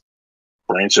just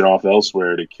branching off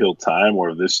elsewhere to kill time,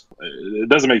 or it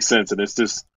doesn't make sense. And it's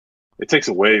just, it takes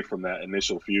away from that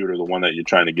initial feud or the one that you're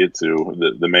trying to get to,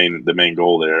 the main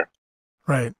goal there.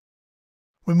 Right.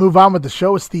 We move on with the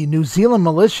show. It's the New Zealand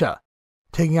Militia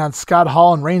taking on Scott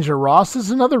Hall and Ranger Ross. This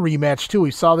is another rematch, too.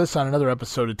 We saw this on another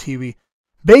episode of TV.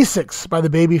 Basics by the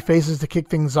baby faces to kick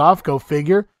things off. Go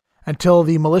figure. Until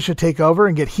the Militia take over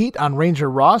and get heat on Ranger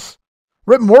Ross.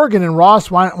 Rip Morgan and Ross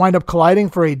wind up colliding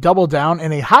for a double down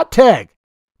and a hot tag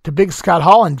to Big Scott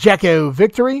Hall and Jacko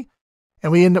victory.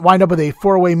 And we wind up with a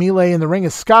four-way melee in the ring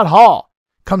as Scott Hall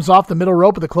comes off the middle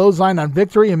rope with a clothesline on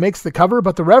victory and makes the cover,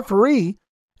 but the referee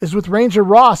is with Ranger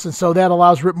Ross, and so that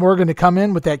allows Rip Morgan to come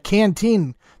in with that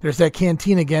canteen. There's that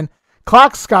canteen again.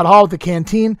 Clocks Scott Hall with the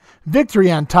canteen,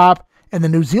 victory on top, and the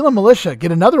New Zealand Militia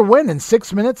get another win in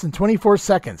 6 minutes and 24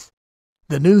 seconds.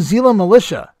 The New Zealand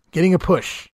Militia getting a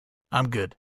push. I'm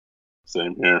good.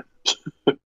 Same here.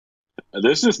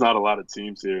 There's just not a lot of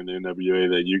teams here in the NWA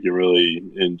that you can really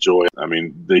enjoy. I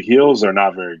mean, the heels are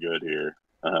not very good here,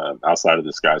 outside of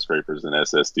the Skyscrapers and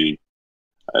SSD.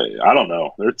 I don't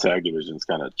know. Their tag division's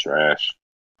kind of trash.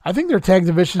 I think their tag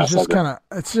division is just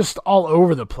it's just all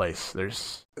over the place.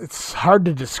 It's hard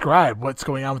to describe what's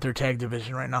going on with their tag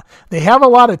division right now. They have a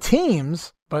lot of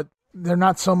teams, but they're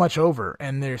not so much over,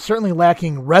 and they're certainly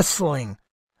lacking wrestling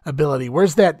ability.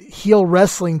 Where's that heel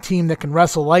wrestling team that can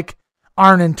wrestle like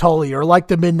Arn and Tully or like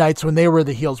the Midnights when they were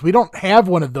the heels? We don't have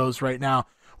one of those right now.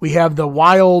 We have the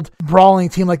wild brawling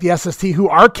team like the SST who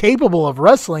are capable of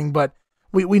wrestling, but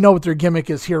we know what their gimmick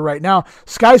is here right now.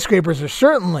 Skyscrapers are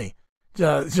certainly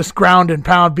just ground and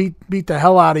pound, beat the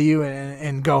hell out of you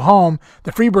and go home.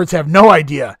 The Freebirds have no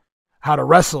idea how to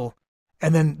wrestle,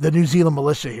 and then the New Zealand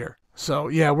Militia here. So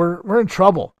yeah, we're in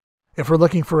trouble if we're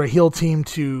looking for a heel team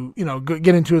to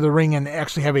get into the ring and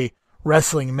actually have a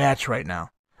wrestling match right now.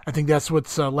 I think that's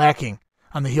what's lacking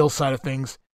on the heel side of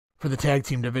things for the tag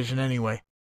team division anyway.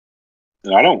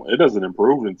 It doesn't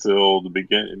improve until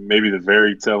maybe the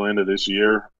very tail end of this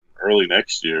year, early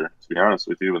next year, to be honest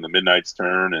with you, when the Midnights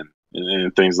turn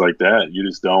and things like that. You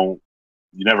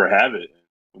never have it.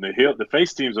 When the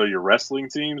face teams are your wrestling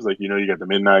teams, like, you got the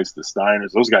Midnights, the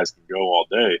Steiners, those guys can go all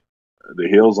day. The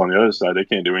heels on the other side, they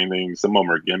can't do anything. Some of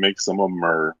them are gimmicks. Some of them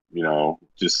are,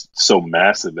 just so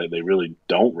massive that they really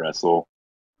don't wrestle.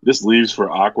 This leaves for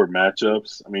awkward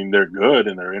matchups. I mean, they're good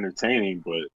and they're entertaining,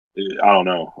 but I don't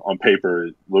know. On paper,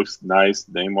 it looks nice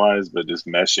name-wise, but this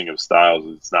meshing of styles,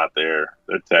 it's not there.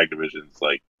 Their tag division is,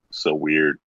 like, so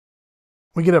weird.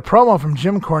 We get a promo from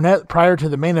Jim Cornette prior to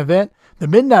the main event. The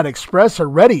Midnight Express are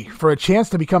ready for a chance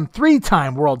to become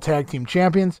 3-time World Tag Team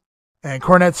Champions. And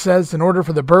Cornette says in order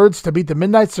for the Birds to beat the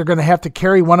Midnights, they're going to have to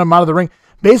carry one of them out of the ring.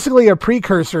 Basically a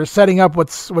precursor setting up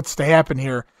what's to happen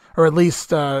here, or at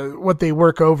least what they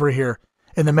work over here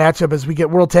in the matchup as we get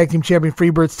World Tag Team Champion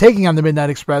Freebirds taking on the Midnight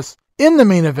Express in the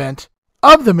main event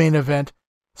of the main event.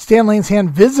 Stan Lane's hand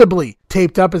visibly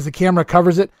taped up as the camera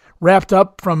covers it, wrapped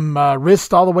up from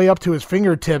wrist all the way up to his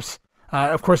fingertips.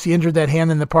 Of course, he injured that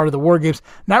hand in the part of the War Games.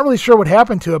 Not really sure what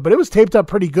happened to it, but it was taped up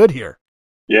pretty good here.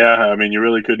 Yeah, I mean, you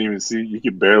really couldn't even see. You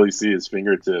could barely see his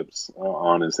fingertips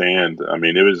on his hand. I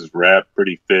mean, it was wrapped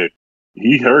pretty thick.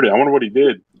 He hurt it. I wonder what he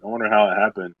did. I wonder how it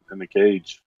happened in the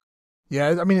cage.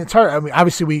 Yeah, I mean, it's hard. I mean,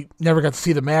 obviously, we never got to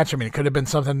see the match. I mean, it could have been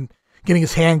something getting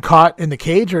his hand caught in the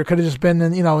cage, or it could have just been,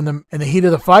 in the heat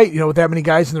of the fight, with that many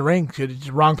guys in the ring.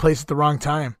 Just wrong place at the wrong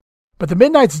time. But the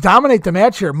Midnights dominate the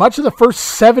match here. Much of the first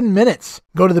 7 minutes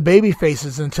go to the baby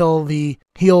faces until the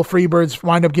heel Freebirds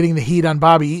wind up getting the heat on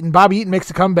Bobby Eaton. Bobby Eaton makes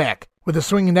a comeback with a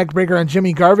swinging neck breaker on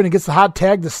Jimmy Garvin and gets the hot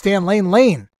tag to Stan Lane.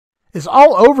 Lane is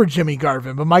all over Jimmy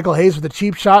Garvin, but Michael Hayes with a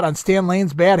cheap shot on Stan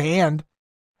Lane's bad hand.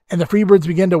 And the Freebirds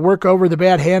begin to work over the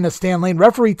bad hand of Stan Lane.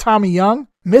 Referee Tommy Young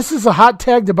misses a hot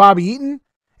tag to Bobby Eaton,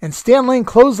 and Stan Lane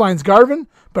clotheslines Garvin,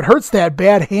 but hurts that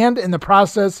bad hand in the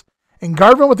process, and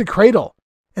Garvin with the cradle.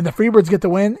 And the Freebirds get the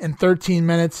win in 13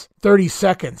 minutes, 30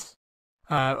 seconds.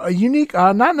 A unique,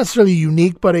 not necessarily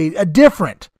unique, but a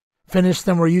different finish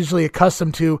than we're usually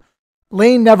accustomed to.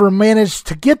 Lane never managed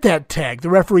to get that tag. The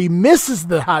referee misses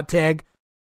the hot tag,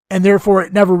 and therefore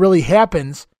it never really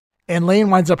happens. And Lane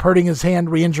winds up hurting his hand,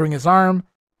 re-injuring his arm,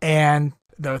 and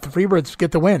the Freebirds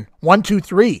get the win. 1, 2,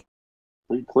 3.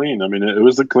 Pretty clean. I mean, it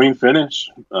was a clean finish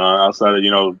outside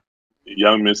of,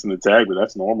 Young missing the tag, but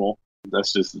that's normal.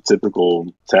 That's just a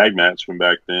typical tag match from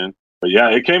back then. But yeah,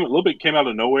 it came out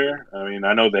of nowhere. I mean,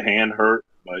 I know the hand hurt,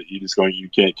 but you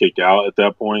can't kick out at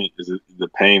that point. Is it the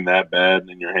pain that bad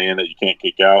in your hand that you can't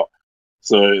kick out?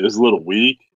 So it was a little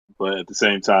weak, but at the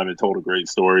same time, it told a great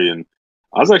story. And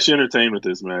I was actually entertained with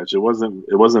this match. It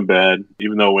wasn't bad,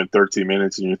 even though it went 13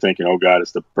 minutes and you're thinking, oh God,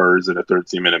 it's the Birds in a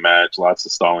 13-minute match, lots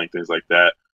of stalling, things like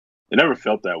that. It never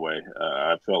felt that way.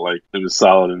 I felt like it was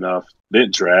solid enough.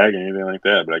 Didn't drag or anything like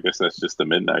that, but I guess that's just the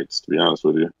Midnights, to be honest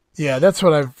with you. Yeah, that's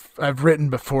what I've written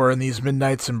before in these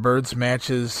Midnights and Birds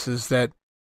matches, is that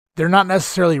they're not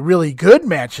necessarily really good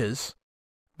matches,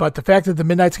 but the fact that the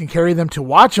Midnights can carry them to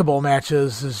watchable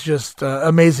matches is just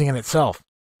amazing in itself.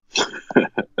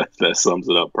 That sums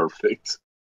it up perfect.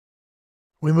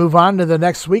 We move on to the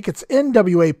next week. It's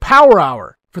NWA Power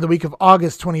Hour for the week of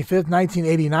August 25th,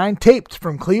 1989, taped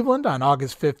from Cleveland on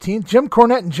August 15th. Jim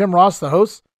Cornette and Jim Ross, the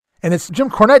hosts. And it's Jim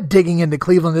Cornette digging into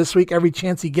Cleveland this week every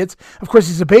chance he gets. Of course,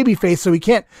 he's a babyface, so he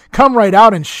can't come right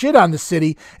out and shit on the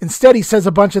city. Instead, he says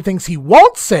a bunch of things he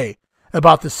won't say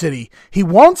about the city. He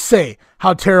won't say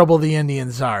how terrible the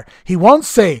Indians are. He won't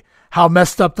say how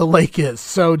messed up the lake is.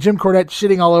 So Jim Cornette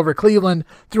shitting all over Cleveland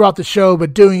throughout the show,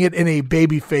 but doing it in a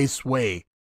babyface way.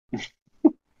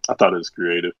 I thought it was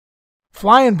creative.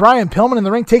 Flying Brian Pillman in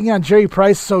the ring taking on Jerry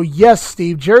Price. So yes,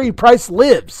 Steve, Jerry Price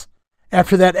lives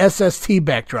after that SST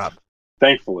backdrop.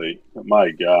 Thankfully,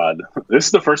 my God, this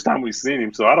is the first time we've seen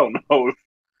him, so I don't know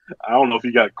if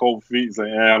he got cold feet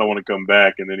saying, I don't want to come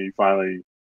back, and then he finally,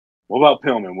 what about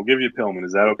Pillman? We'll give you Pillman.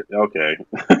 Is that okay? Okay.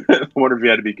 I wonder if he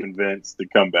had to be convinced to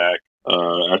come back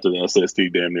after the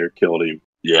SST damn near killed him.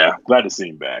 Yeah, glad to see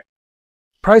him back.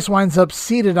 Price winds up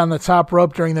seated on the top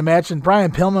rope during the match, and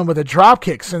Brian Pillman with a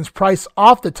dropkick sends Price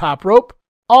off the top rope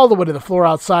all the way to the floor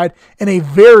outside in a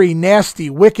very nasty,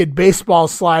 wicked baseball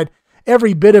slide.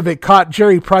 Every bit of it caught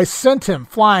Jerry Price, sent him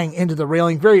flying into the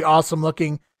railing. Very awesome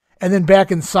looking. And then back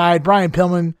inside, Brian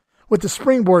Pillman with the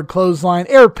springboard clothesline.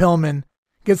 Air Pillman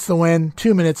gets the win,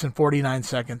 2 minutes and 49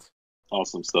 seconds.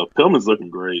 Awesome stuff. Pillman's looking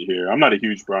great here. I'm not a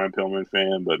huge Brian Pillman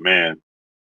fan, but man,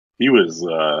 he's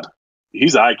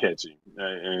eye-catching,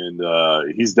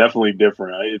 and he's definitely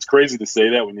different. It's crazy to say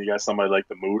that when you got somebody like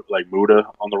Muda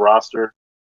on the roster,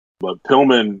 but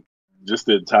Pillman, just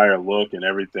the entire look and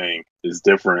everything is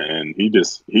different, and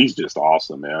he's just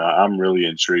awesome, man. I'm really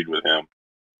intrigued with him.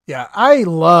 Yeah, I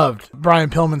loved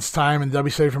Brian Pillman's time in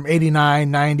WCW from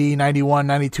 89, 90, 91,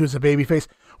 92 as a babyface.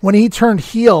 when he turned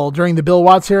heel during the Bill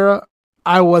Watts era,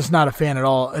 I was not a fan at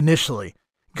all initially.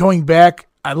 Going back,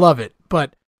 I love it.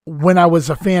 But when I was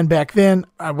a fan back then,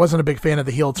 I wasn't a big fan of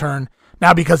the heel turn.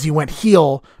 Not because he went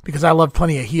heel, because I love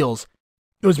plenty of heels.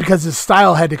 It was because his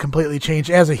style had to completely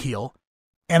change as a heel.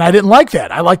 And I didn't like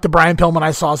that. I liked the Brian Pillman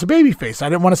I saw as a babyface. I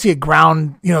didn't want to see a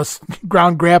ground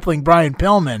grappling Brian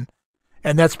Pillman.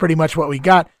 And that's pretty much what we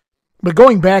got. But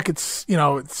going back, it's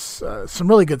some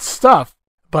really good stuff.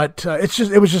 But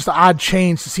it was just an odd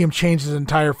change to see him change his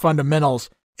entire fundamentals.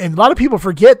 And a lot of people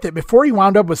forget that before he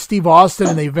wound up with Steve Austin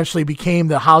and they eventually became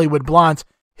the Hollywood Blondes,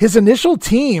 his initial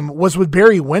team was with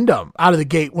Barry Windham out of the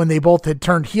gate when they both had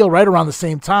turned heel right around the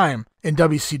same time in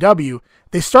WCW.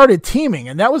 They started teaming,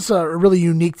 and that was a really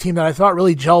unique team that I thought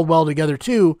really gelled well together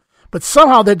too. But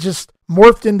somehow that just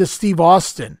morphed into Steve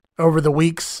Austin over the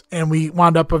weeks, and we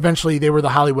wound up eventually they were the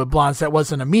Hollywood Blondes. That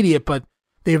wasn't immediate, but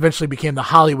they eventually became the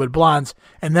Hollywood Blondes.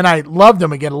 And then I loved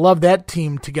them again. I loved that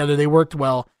team together. They worked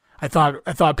well. I thought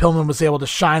Pillman was able to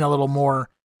shine a little more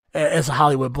as a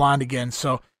Hollywood Blonde again.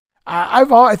 So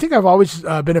I think I've always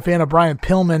been a fan of Brian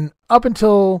Pillman up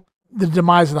until the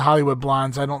demise of the Hollywood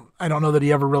Blondes. I don't know that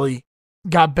he ever really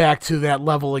got back to that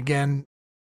level again,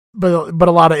 but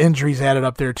a lot of injuries added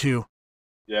up there too.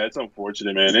 Yeah, it's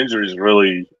unfortunate, man. Injuries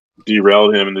really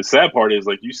derailed him, and the sad part is,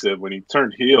 like you said, when he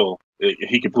turned heel,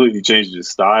 he completely changed his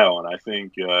style, and I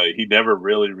think he never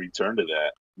really returned to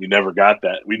that. We never got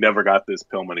that. We never got this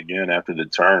Pillman again after the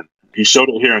turn. He showed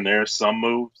it here and there, some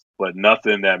moves, but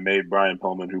nothing that made Brian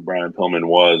Pillman who Brian Pillman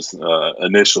was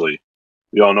initially.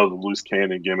 We all know the loose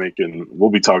cannon gimmick, and we'll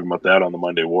be talking about that on the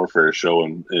Monday Warfare show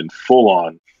in full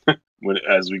on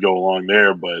as we go along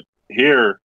there. But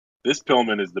here, this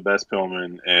Pillman is the best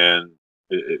Pillman, and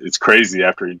it's crazy.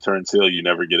 After he turns heel, you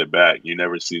never get it back. You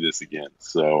never see this again.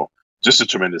 So just a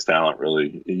tremendous talent,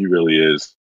 really. He really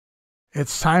is.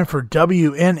 It's time for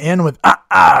WNN with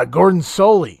Gordon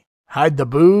Soley. Hide the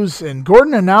booze. And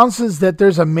Gordon announces that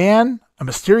there's a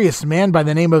mysterious man by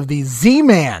the name of the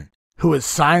Z-Man who is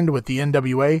signed with the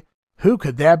NWA. Who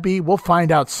could that be? We'll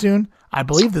find out soon. I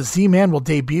believe the Z-Man will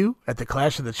debut at the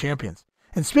Clash of the Champions.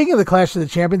 And speaking of the Clash of the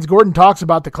Champions, Gordon talks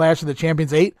about the Clash of the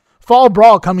Champions 8 Fall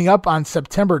Brawl coming up on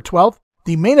September 12th.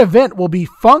 The main event will be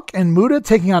Funk and Muta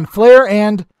taking on Flair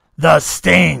and The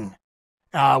Sting.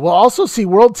 We'll also see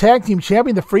World Tag Team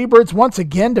Champion the Freebirds once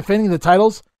again defending the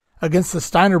titles against the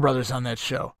Steiner Brothers on that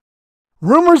show.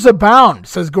 Rumors abound,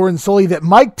 says Gordon Soley, that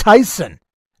Mike Tyson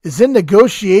is in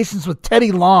negotiations with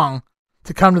Teddy Long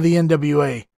to come to the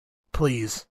NWA.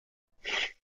 Please.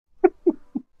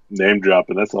 Name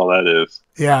dropping, that's all that is.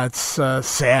 Yeah, it's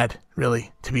sad,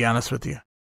 really, to be honest with you.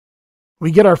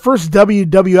 We get our first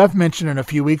WWF mention in a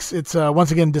few weeks. It's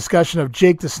once again discussion of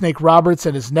Jake the Snake Roberts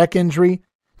and his neck injury.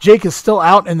 Jake is still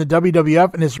out in the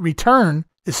WWF, and his return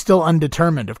is still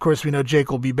undetermined. Of course, we know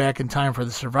Jake will be back in time for the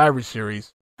Survivor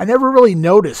Series. I never really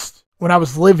noticed when I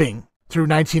was living through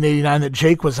 1989 that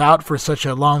Jake was out for such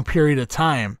a long period of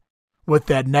time with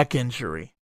that neck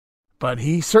injury. But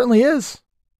he certainly is.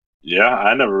 Yeah,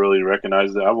 I never really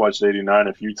recognized it. I watched 89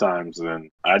 a few times,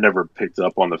 and I never picked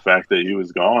up on the fact that he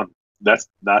was gone. That's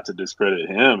not to discredit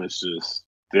him. It's just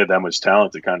they had that much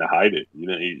talent to kind of hide it. You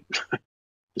know, he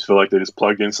just feel like they just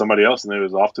plugged in somebody else and they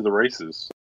was off to the races.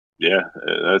 Yeah,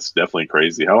 that's definitely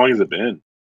crazy. How long has it been?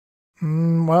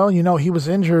 Well, he was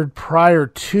injured prior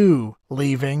to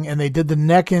leaving, and they did the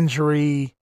neck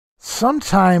injury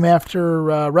sometime after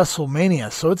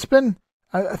WrestleMania. So it's been,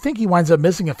 I think he winds up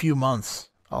missing a few months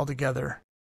altogether.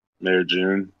 May or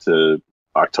June to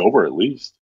October at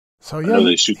least. So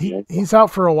yeah, he's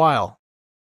out for a while.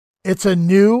 It's a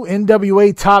new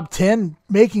NWA Top 10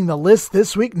 making the list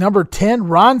this week. Number 10,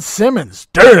 Ron Simmons.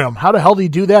 Damn, how the hell did he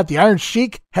do that? The Iron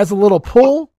Sheik has a little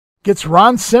pull, gets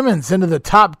Ron Simmons into the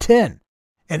top 10.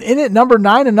 And in at number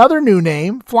 9, another new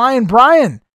name, Flying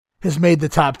Brian, has made the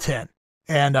top 10.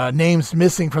 And names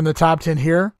missing from the top 10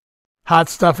 here. Hot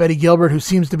Stuff Eddie Gilbert, who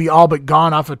seems to be all but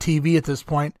gone off of TV at this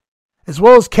point. As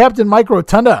well as Captain Mike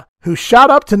Rotunda, who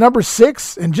shot up to number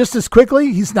 6, and just as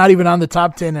quickly, he's not even on the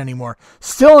top 10 anymore.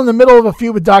 Still in the middle of a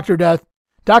feud with Dr. Death.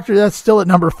 Dr. Death still at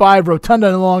number 5.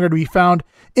 Rotunda no longer to be found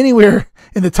anywhere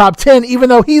in the top 10, even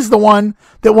though he's the one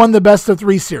that won the best of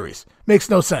 3 series. Makes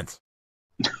no sense.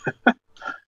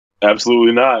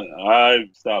 Absolutely not. I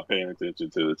stopped paying attention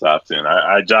to the top 10.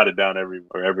 I jot it down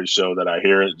every show that I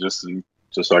hear it just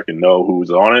so I can know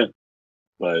who's on it,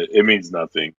 but it means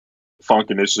nothing.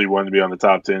 Funk initially wanted to be on the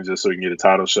top 10 just so he can get a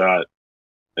title shot.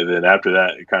 And then after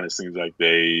that, it kind of seems like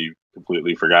they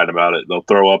completely forgot about it. They'll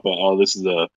throw up this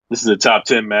is a top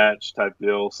 10 match type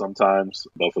deal sometimes,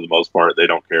 but for the most part, they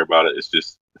don't care about it. It's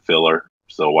just filler.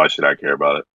 So why should I care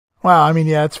about it? Well, I mean,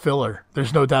 yeah, it's filler.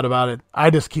 There's no doubt about it. I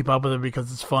just keep up with it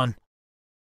because it's fun.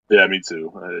 Yeah, me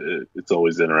too. It's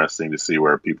always interesting to see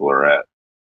where people are at.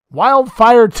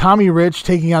 Wildfire Tommy Rich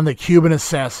taking on the Cuban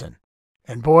Assassin.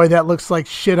 And boy, that looks like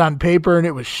shit on paper, and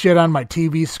it was shit on my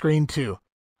TV screen too.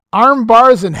 Arm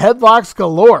bars and headlocks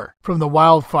galore from the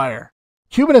Wildfire.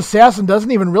 Cuban Assassin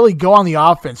doesn't even really go on the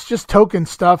offense, just token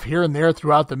stuff here and there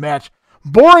throughout the match.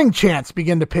 Boring chants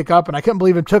begin to pick up, and I couldn't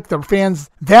believe it took the fans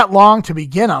that long to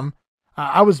begin them.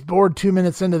 I was bored 2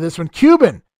 minutes into this when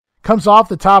Cuban comes off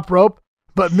the top rope,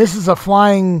 but misses a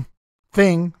flying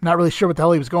thing. Not really sure what the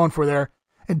hell he was going for there.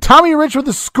 And Tommy Rich with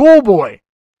the schoolboy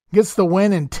gets the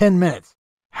win in 10 minutes.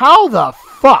 How the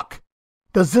fuck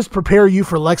does this prepare you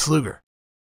for Lex Luger?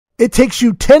 It takes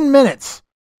you 10 minutes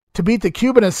to beat the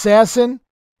Cuban Assassin,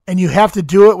 and you have to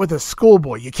do it with a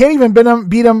schoolboy. You can't even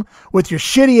beat him with your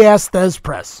shitty-ass Thez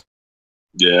press.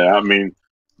 Yeah, I mean,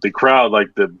 the crowd,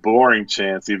 like the boring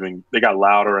chants, even they got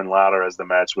louder and louder as the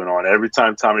match went on. Every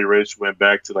time Tommy Rich went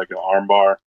back to like an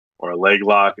armbar or a leg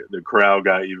lock, the crowd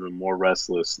got even more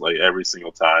restless, like every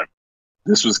single time.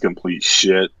 This was complete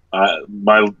shit.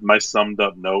 My summed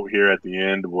up note here at the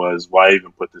end was, why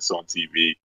even put this on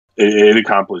TV? It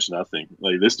accomplished nothing.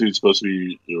 Like, this dude's supposed to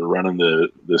be running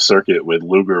the circuit with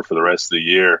Luger for the rest of the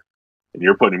year, and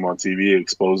you're putting him on TV,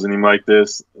 exposing him like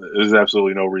this. There's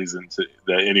absolutely no reason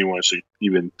that anyone should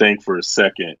even think for a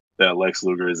second that Lex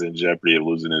Luger is in jeopardy of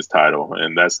losing his title,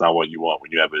 and that's not what you want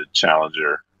when you have a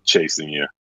challenger chasing you.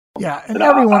 Yeah, and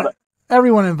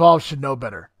everyone involved should know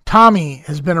better. Tommy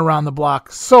has been around the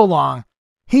block so long,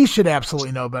 he should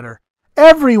absolutely know better.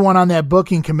 Everyone on that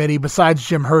booking committee besides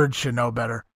Jim Herd should know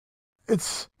better.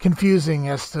 It's confusing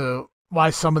as to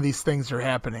why some of these things are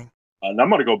happening. And I'm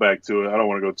going to go back to it. I don't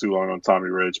want to go too long on Tommy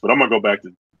Rich, but I'm going to go back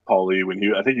to Paul Lee when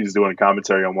I think he was doing a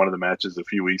commentary on one of the matches a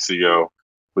few weeks ago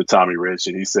with Tommy Rich,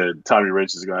 and he said Tommy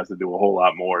Rich is going to have to do a whole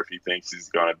lot more if he thinks he's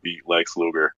going to beat Lex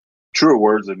Luger. Truer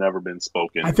words have never been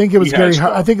spoken. I think it was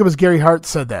Gary Hart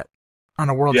said that on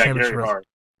a World Championship. Gary Hart.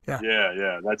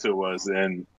 Yeah, that's who it was.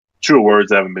 And true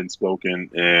words haven't been spoken,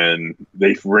 and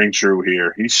they ring true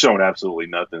here. He's shown absolutely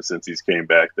nothing since he's came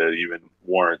back that even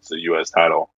warrants a U.S.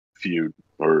 title feud.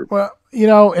 Well,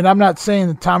 and I'm not saying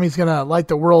that Tommy's going to light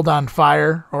the world on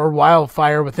fire or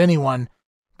wildfire with anyone,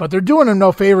 but they're doing him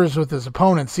no favors with his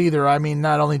opponents either. I mean,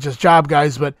 not only just job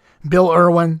guys, but Bill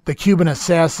Irwin, the Cuban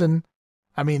Assassin.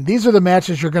 I mean, these are the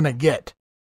matches you're going to get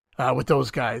with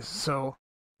those guys. So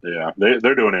yeah,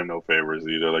 they're doing him no favors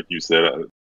either. Like you said,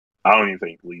 I don't even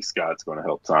think Lee Scott's going to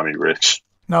help Tommy Rich.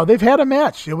 No, they've had a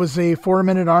match. It was a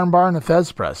 4-minute armbar and a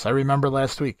Thez press. I remember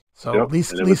last week. So yep, Lee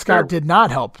Scott terrible. Did not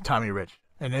help Tommy Rich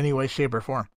in any way, shape, or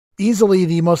form. Easily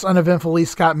the most uneventful Lee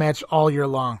Scott match all year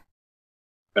long.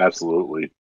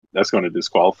 Absolutely. That's going to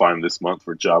disqualify him this month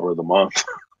for Jobber of the Month.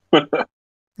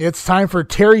 It's time for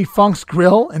Terry Funk's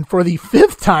Grill, and for the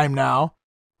 5th time now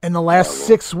in the last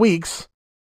 6 weeks,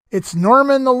 it's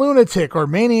Norman the Lunatic or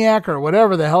Maniac or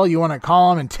whatever the hell you want to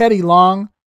call him and Teddy Long.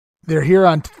 They're here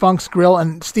on Funk's Grill.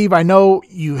 And Steve, I know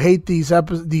you hate these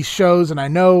shows, and I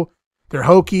know they're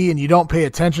hokey and you don't pay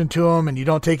attention to them and you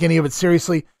don't take any of it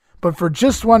seriously. But for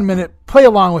just 1 minute, play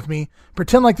along with me.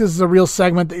 Pretend like this is a real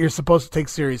segment that you're supposed to take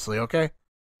seriously, okay?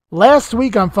 Last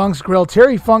week on Funk's Grill,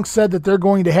 Terry Funk said that they're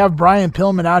going to have Brian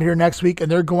Pillman out here next week and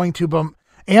they're going to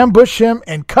ambush him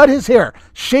and cut his hair,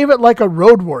 shave it like a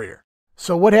road warrior.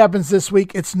 So what happens this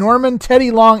week? It's Norman,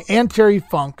 Teddy Long, and Terry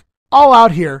Funk all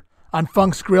out here on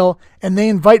Funk's Grill, and they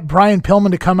invite Brian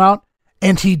Pillman to come out,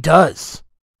 and he does.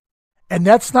 And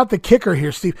that's not the kicker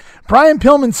here, Steve. Brian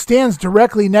Pillman stands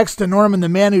directly next to Norman, the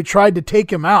man who tried to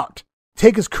take him out,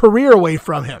 take his career away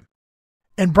from him.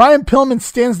 And Brian Pillman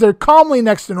stands there calmly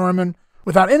next to Norman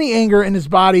without any anger in his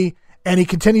body, and he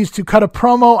continues to cut a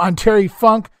promo on Terry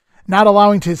Funk, not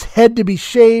allowing his head to be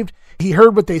shaved. He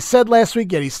heard what they said last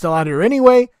week, yet he's still out here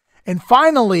anyway. And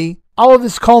finally, all of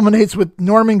this culminates with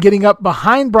Norman getting up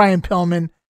behind Brian Pillman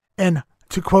and,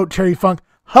 to quote Terry Funk,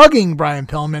 hugging Brian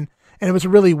Pillman. And it was a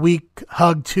really weak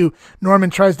hug, too. Norman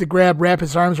tries to wrap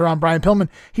his arms around Brian Pillman.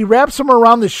 He wraps them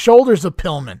around the shoulders of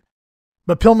Pillman.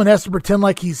 But Pillman has to pretend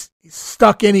like he's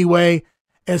stuck anyway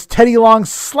as Teddy Long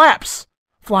slaps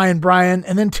Flying Brian.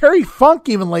 And then Terry Funk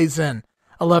even lays in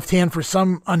a left hand for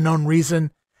some unknown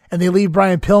reason. And they leave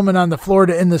Brian Pillman on the floor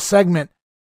to end the segment.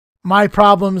 My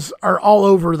problems are all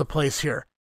over the place here.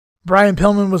 Brian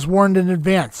Pillman was warned in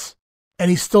advance, and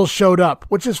he still showed up,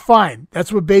 which is fine.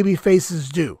 That's what baby faces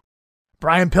do.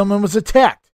 Brian Pillman was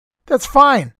attacked. That's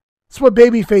fine. That's what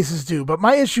baby faces do. But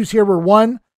my issues here were,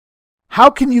 one, how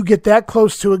can you get that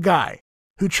close to a guy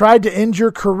who tried to end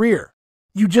your career?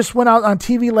 You just went out on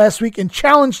TV last week and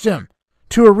challenged him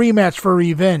to a rematch for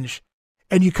revenge.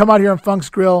 and you come out here on Funk's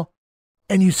Grill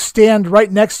and you stand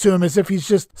right next to him as if he's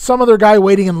just some other guy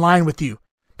waiting in line with you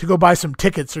to go buy some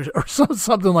tickets or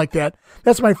something like that.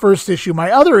 That's my first issue.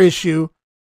 My other issue,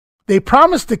 they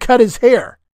promised to cut his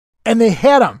hair, and they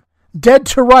had him dead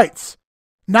to rights,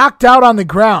 knocked out on the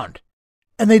ground,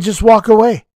 and they just walk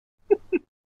away.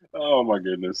 Oh, my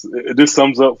goodness. It just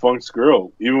sums up Funk's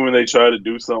Grill. Even when they try to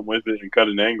do something with it and cut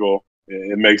an angle,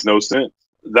 it makes no sense.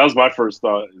 That was my first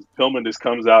thought. Pillman just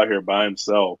comes out here by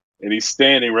himself, and he's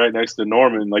standing right next to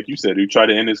Norman, like you said, who tried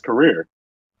to end his career.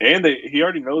 And he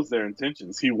already knows their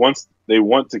intentions. They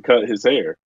want to cut his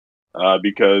hair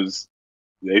because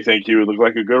they think he would look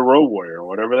like a good Road Warrior, or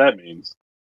whatever that means.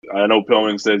 I know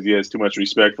Pillman says he has too much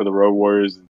respect for the Road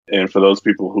Warriors and for those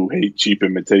people who hate cheap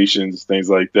imitations, things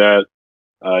like that.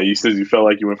 He says he felt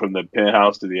like he went from the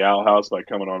penthouse to the outhouse by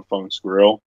coming on Funk's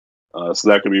Grill. So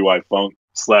that could be why Funk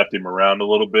slapped him around a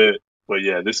little bit. But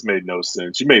yeah, this made no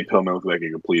sense. You made Pillman look like a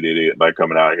complete idiot by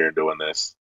coming out here and doing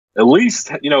this. At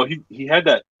least, he had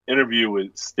that interview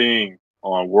with Sting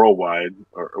on Worldwide,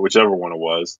 or whichever one it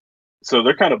was. So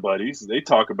they're kind of buddies. They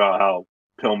talk about how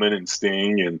Pillman and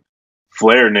Sting and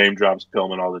Flair name drops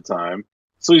Pillman all the time.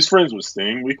 So he's friends with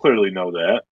Sting. We clearly know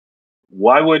that.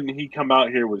 Why wouldn't he come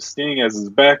out here with Sting as his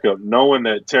backup, knowing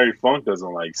that Terry Funk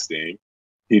doesn't like Sting?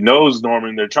 He knows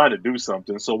Norman. They're trying to do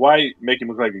something. So why make him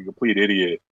look like a complete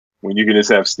idiot when you can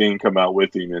just have Sting come out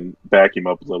with him and back him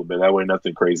up a little bit? That way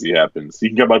nothing crazy happens. He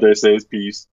can come out there and say his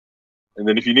piece. And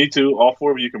then if you need to, all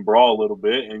four of you can brawl a little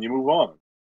bit and you move on.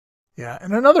 Yeah,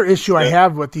 and another issue I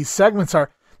have with these segments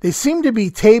are they seem to be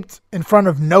taped in front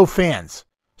of no fans.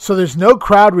 So there's no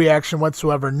crowd reaction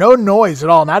whatsoever, no noise at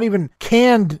all, not even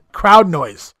canned crowd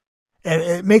noise. And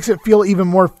it makes it feel even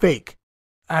more fake.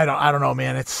 I don't know,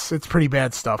 man. It's pretty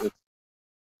bad stuff.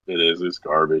 It is. It's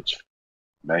garbage.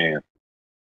 Man.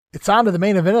 It's on to the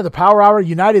main event of the Power Hour.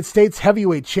 United States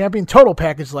Heavyweight Champion, total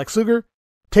package Lex Luger,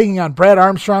 taking on Brad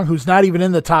Armstrong, who's not even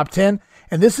in the top 10.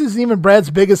 And this isn't even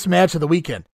Brad's biggest match of the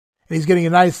weekend. And he's getting a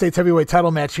United States Heavyweight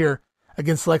title match here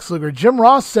against Lex Luger. Jim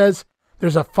Ross says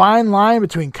there's a fine line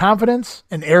between confidence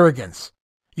and arrogance.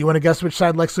 You want to guess which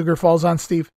side Lex Luger falls on,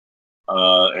 Steve?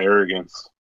 Arrogance.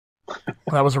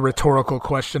 Well, that was a rhetorical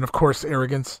question. Of course,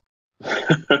 arrogance.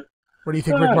 Where do you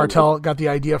think Rick Martel got the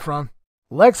idea from?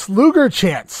 Lex Luger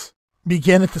chants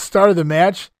begin at the start of the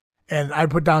match, and I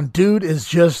put down, dude is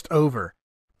just over.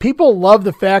 People love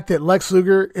the fact that Lex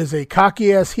Luger is a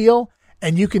cocky-ass heel,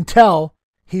 and you can tell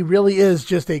he really is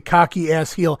just a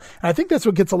cocky-ass heel. And I think that's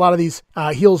what gets a lot of these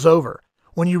heels over.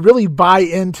 When you really buy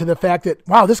into the fact that,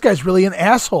 wow, this guy's really an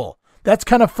asshole. That's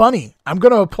kind of funny. I'm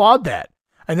going to applaud that.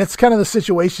 And that's kind of the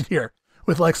situation here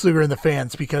with Lex Luger and the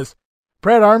fans, because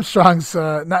Brad Armstrong's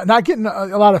not getting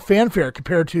a lot of fanfare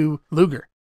compared to Luger.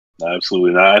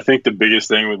 Absolutely not. I think the biggest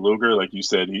thing with Luger, like you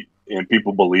said, and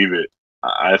people believe it.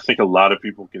 I think a lot of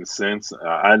people can sense.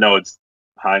 I know it's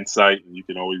hindsight, and you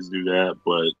can always do that,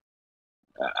 but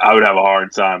I would have a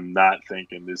hard time not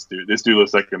thinking this dude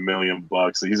looks like $1 million.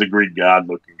 He's a Greek god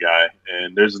looking guy,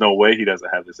 and there's no way he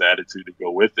doesn't have this attitude to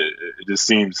go with it. It just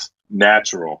seems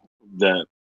natural that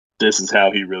this is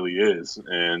how he really is,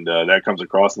 and that comes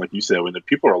across. And like you said, when the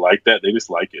people are like that, they just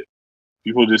like it.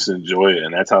 People just enjoy it,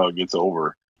 and that's how it gets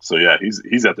over. So yeah,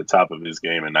 he's at the top of his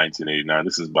game in 1989.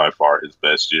 This is by far his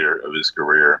best year of his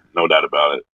career, no doubt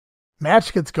about it.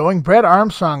 Match gets going. Brad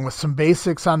Armstrong with some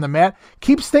basics on the mat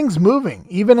keeps things moving.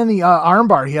 Even in the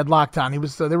armbar he had locked on,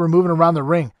 they were moving around the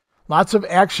ring. Lots of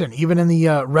action, even in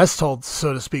the rest holds,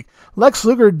 so to speak. Lex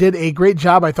Luger did a great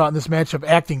job, I thought, in this match of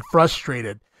acting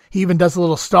frustrated. He even does a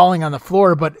little stalling on the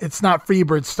floor, but it's not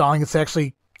Freebird stalling. It's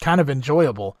actually kind of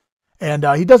enjoyable. And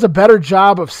he does a better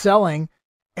job of selling,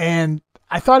 and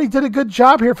I thought he did a good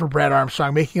job here for Brad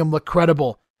Armstrong, making him look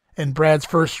credible in Brad's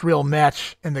first real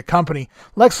match in the company.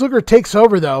 Lex Luger takes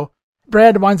over, though.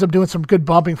 Brad winds up doing some good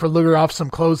bumping for Luger off some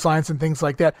clotheslines and things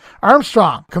like that.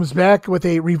 Armstrong comes back with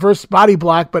a reverse body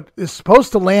block, but is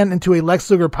supposed to land into a Lex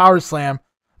Luger power slam,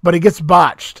 but it gets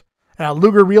botched.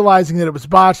 Luger, realizing that it was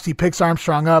botched, he picks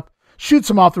Armstrong up, shoots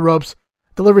him off the ropes,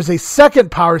 delivers a second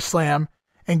power slam,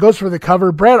 and goes for the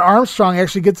cover. Brad Armstrong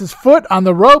actually gets his foot on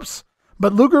the ropes,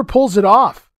 but Luger pulls it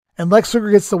off, and Lex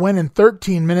Luger gets the win in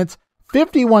 13 minutes,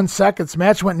 51 seconds.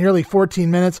 Match went nearly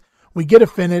 14 minutes. We get a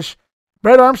finish.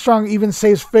 Brad Armstrong even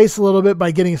saves face a little bit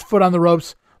by getting his foot on the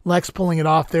ropes, Lex pulling it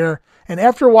off there. And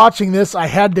after watching this, I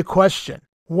had to question,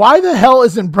 why the hell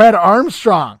isn't Brad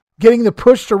Armstrong getting the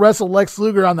push to wrestle Lex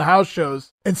Luger on the house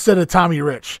shows instead of Tommy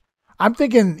Rich? I'm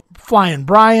thinking Flying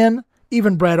Brian,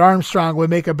 even Brad Armstrong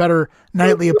would make a better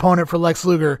nightly opponent for Lex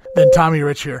Luger than Tommy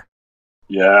Rich here.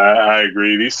 Yeah, I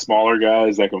agree. These smaller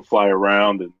guys that can fly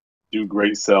around and do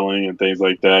great selling and things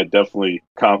like that. Definitely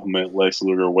compliment Lex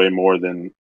Luger way more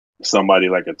than somebody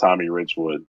like a Tommy Rich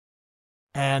would.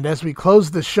 And as we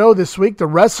close the show this week, the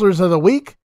wrestlers of the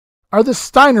week are the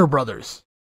Steiner brothers.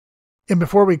 And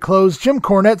before we close, Jim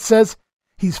Cornette says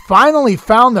he's finally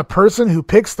found the person who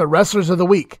picks the wrestlers of the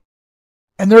week.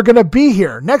 And they're going to be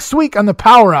here next week on the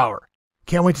Power Hour.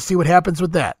 Can't wait to see what happens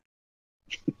with that.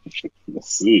 Let's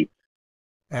see.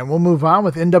 And we'll move on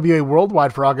with NWA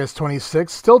Worldwide for August 26th.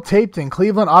 Still taped in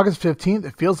Cleveland, August 15th.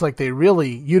 It feels like they really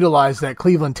utilized that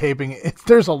Cleveland taping.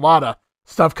 There's a lot of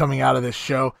stuff coming out of this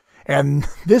show. And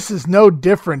this is no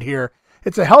different here.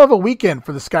 It's a hell of a weekend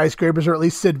for the Skyscrapers, or at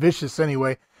least Sid Vicious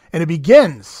anyway. And it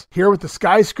begins here with the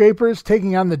Skyscrapers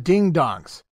taking on the Ding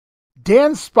Dongs.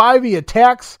 Dan Spivey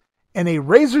attacks, and a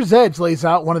razor's edge lays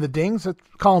out one of the Dings. Let's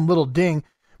call him Little Ding.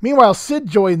 Meanwhile, Sid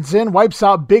joins in, wipes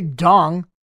out Big Dong.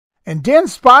 And Dan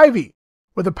Spivey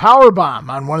with a power bomb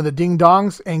on one of the Ding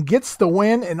Dongs and gets the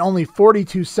win in only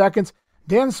 42 seconds.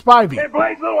 Dan Spivey. It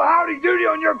plays little howdy doody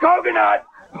on your coconut.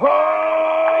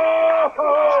 Ho!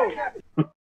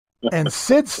 And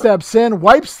Sid steps in,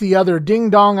 wipes the other Ding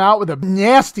Dong out with a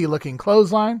nasty-looking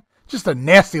clothesline. Just a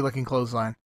nasty-looking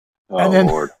clothesline. Oh, and then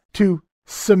Lord. To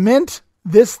cement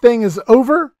this thing is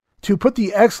over, to put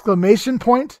the exclamation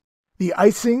point, the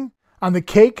icing on the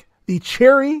cake, the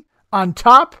cherry on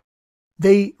top,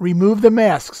 they remove the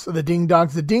masks of the Ding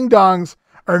Dongs. The Ding Dongs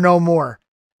are no more.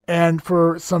 And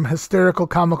for some hysterical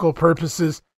comical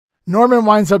purposes, Norman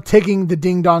winds up taking the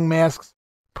Ding Dong masks,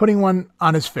 putting one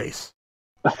on his face.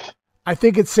 I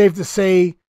think it's safe to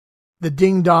say the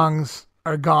Ding Dongs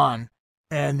are gone.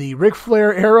 And the Ric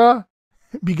Flair era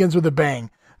begins with a bang.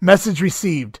 Message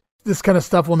received. This kind of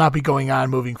stuff will not be going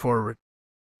on moving forward.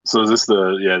 So is this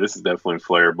this is definitely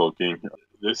Flair booking.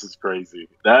 This is crazy.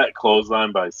 That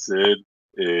clothesline by Sid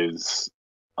is,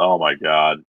 oh my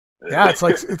God. Yeah, it's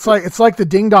like the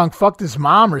Ding Dong fucked his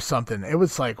mom or something. It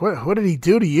was like, what did he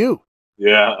do to you?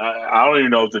 Yeah, I don't even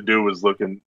know if the dude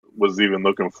was even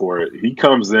looking for it. He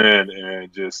comes in and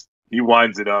he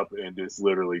winds it up and just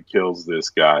literally kills this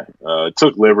guy.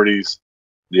 Took liberties.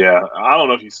 Yeah, I don't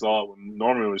know if you saw it when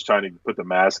Norman was trying to put the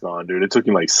mask on, dude. It took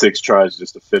him like 6 tries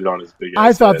just to fit it on his big ass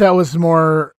I thought head. That was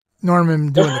more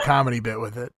Norman doing the comedy bit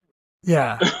with it.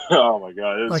 Yeah. Oh my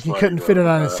God. Like he couldn't fit it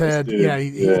on his head. Dude, yeah,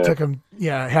 he took him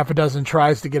half a dozen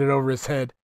tries to get it over his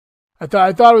head. I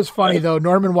thought it was funny though,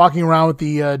 Norman walking around with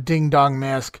the Ding Dong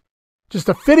mask. Just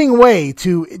a fitting way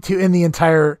to end the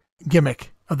entire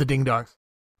gimmick of the Ding Dongs.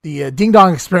 The Ding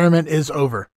Dong experiment is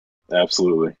over.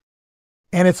 Absolutely.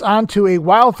 And it's on to a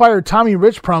Wildfire Tommy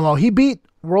Rich promo. He beat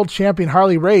world champion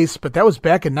Harley Race, but that was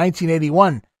back in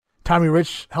 1981. Tommy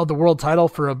Rich held the world title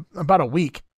for about a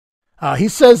week. He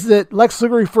says that Lex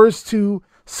Luger refers to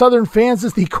Southern fans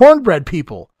as the cornbread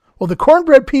people. Well, the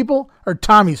cornbread people are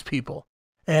Tommy's people.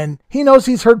 And he knows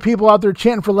he's heard people out there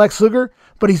chanting for Lex Luger,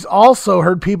 but he's also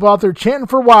heard people out there chanting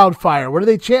for Wildfire. What are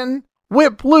they chanting?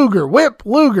 Whip Luger, Whip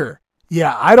Luger.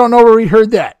 Yeah, I don't know where he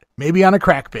heard that. Maybe on a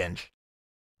crack binge.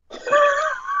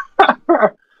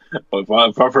 If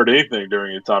I've heard anything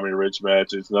during a Tommy Rich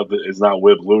match, it's not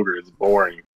Whip Luger. It's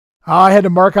boring. I had to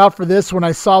mark out for this when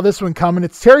I saw this one coming.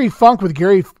 It's Terry Funk with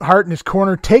Gary Hart in his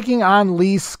corner taking on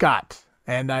Lee Scott.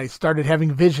 And I started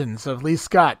having visions of Lee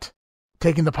Scott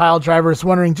taking the pile driver. I was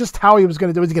wondering just how he was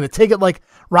going to do. Was he going to take it like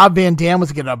Rob Van Dam? Was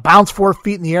he going to bounce 4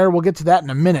 feet in the air? We'll get to that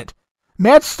in a minute.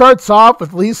 Match starts off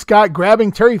with Lee Scott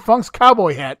grabbing Terry Funk's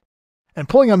cowboy hat and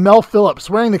pulling a Mel Phillips,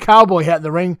 wearing the cowboy hat in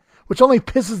the ring, which only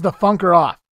pisses the Funker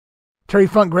off. Terry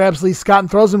Funk grabs Lee Scott and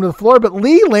throws him to the floor, but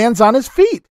Lee lands on his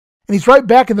feet. And he's right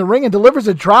back in the ring and delivers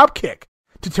a drop kick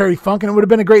to Terry Funk, and it would have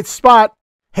been a great spot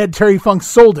had Terry Funk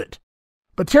sold it.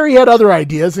 But Terry had other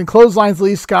ideas and clotheslines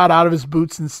Lee Scott out of his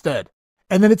boots instead.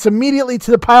 And then it's immediately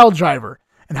to the pile driver.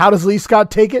 And how does Lee Scott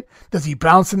take it? Does he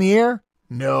bounce in the air?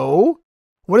 No.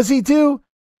 What does he do?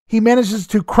 He manages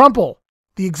to crumple,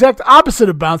 the exact opposite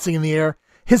of bouncing in the air.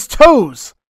 His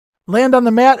toes land on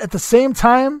the mat at the same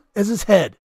time as his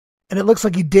head. And it looks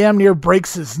like he damn near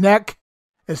breaks his neck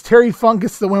as Terry Funk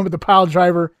gets the win with the pile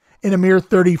driver in a mere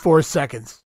 34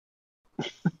 seconds.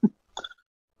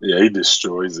 Yeah, he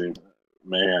destroys him.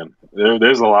 Man,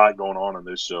 there's a lot going on in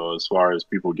this show as far as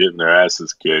people getting their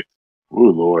asses kicked.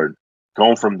 Ooh, Lord.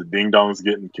 Going from the Ding Dongs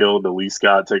getting killed to Lee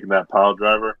Scott taking that pile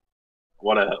driver.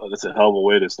 That's a hell of a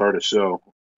way to start a show,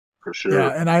 for sure. Yeah,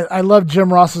 and I love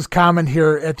Jim Ross's comment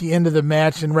here at the end of the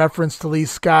match in reference to Lee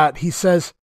Scott. He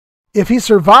says, if he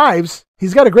survives,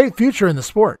 he's got a great future in the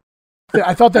sport.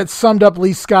 I thought that summed up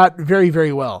Lee Scott very,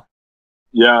 very well.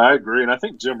 Yeah, I agree. And I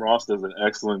think Jim Ross does an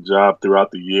excellent job throughout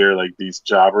the year, like these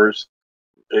jobbers.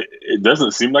 It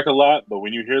doesn't seem like a lot, but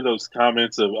when you hear those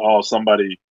comments of, oh,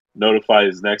 somebody notify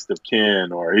his next of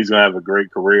kin, or he's going to have a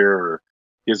great career, or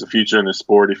he has a future in the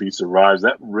sport if he survives.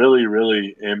 That really,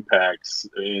 really impacts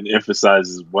and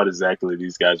emphasizes what exactly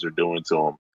these guys are doing to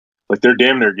him. Like, they're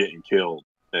damn near getting killed.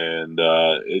 And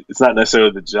it's not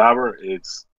necessarily the jobber,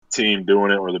 it's the team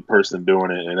doing it or the person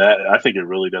doing it. And that, I think it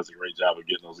really does a great job of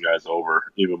getting those guys over,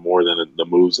 even more than the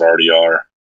moves already are.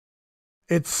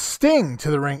 It's Sting to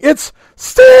the ring. It's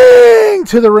Sting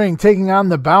to the ring, taking on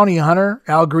the Bounty Hunter.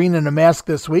 Al Green in a mask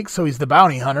this week, so he's the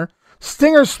Bounty Hunter.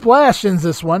 Stinger Splash ends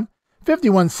this one.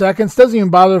 51 seconds. Doesn't even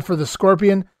bother for the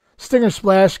Scorpion. Stinger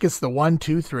Splash gets the 1,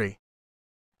 2, 3.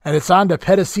 And it's on to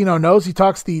Pedicino Knows. He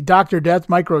talks the Dr. Death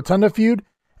Mike Rotunda feud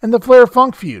and the Flair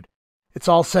Funk feud. It's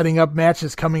all setting up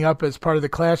matches coming up as part of the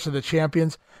Clash of the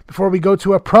Champions before we go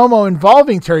to a promo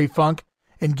involving Terry Funk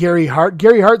and Gary Hart.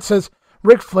 Gary Hart says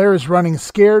Ric Flair is running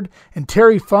scared, and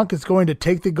Terry Funk is going to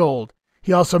take the gold.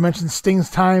 He also mentions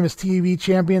Sting's time as TV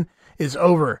champion is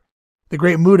over. The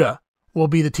Great Muta will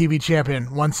be the TV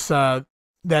champion once that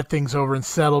thing's over and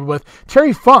settled with.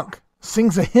 Terry Funk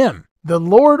sings a hymn. The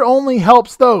Lord only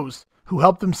helps those who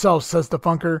help themselves, says the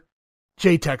Funker.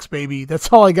 J-Tex, baby.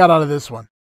 That's all I got out of this one.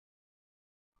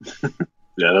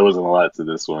 Yeah, there wasn't a lot to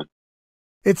this one.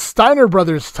 It's Steiner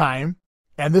Brothers time.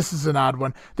 And this is an odd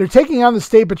one. They're taking on the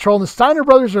State Patrol, and the Steiner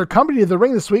brothers are accompanied to the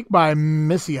ring this week by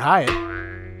Missy Hyatt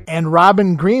and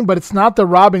Robin Green, but it's not the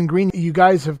Robin Green you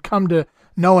guys have come to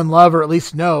know and love, or at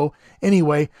least know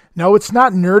anyway. No, it's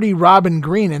not nerdy Robin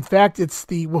Green. In fact, it's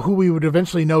who we would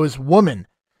eventually know as Woman.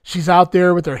 She's out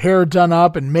there with her hair done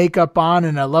up and makeup on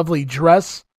and a lovely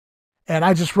dress. And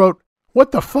I just wrote,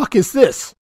 what the fuck is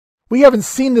this? We haven't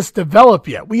seen this develop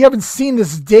yet. We haven't seen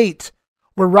this date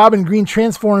where Robin Green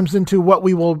transforms into what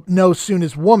we will know soon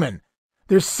as Woman.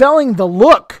 They're selling the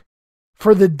look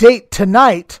for the date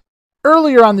tonight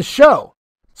earlier on the show.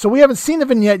 So we haven't seen the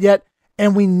vignette yet,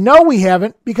 and we know we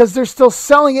haven't because they're still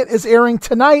selling it as airing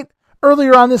tonight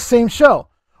earlier on this same show.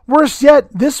 Worse yet,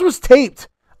 this was taped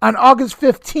on August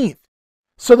 15th.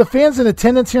 So the fans in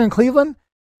attendance here in Cleveland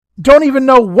don't even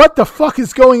know what the fuck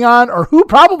is going on or who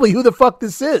the fuck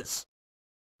this is.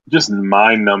 Just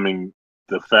mind-numbing.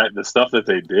 The stuff that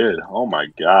they did, oh my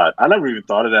God. I never even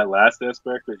thought of that last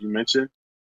aspect that you mentioned.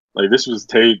 Like, this was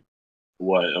taped,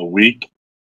 a week,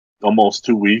 almost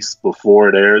 2 weeks before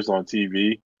it airs on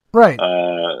TV. Right.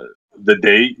 The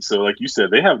date. So like you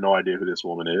said, they have no idea who this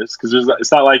woman is. Because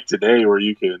it's not like today where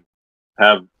you can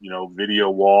have,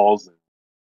 video walls and,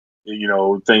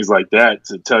 things like that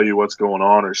to tell you what's going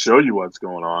on or show you what's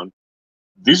going on.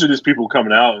 These are just people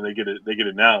coming out and they get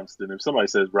announced. And if somebody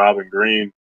says Robin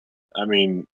Green, I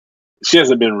mean, she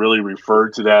hasn't been really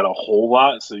referred to that a whole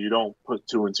lot, so you don't put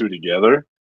two and two together.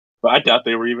 But I doubt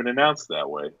they were even announced that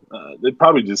way. They're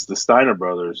probably just the Steiner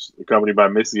brothers, accompanied by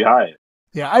Missy Hyatt.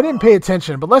 Yeah, I didn't pay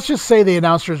attention, but let's just say they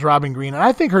announced her as Robin Green, and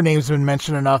I think her name's been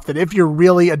mentioned enough that if you're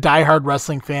really a diehard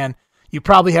wrestling fan, you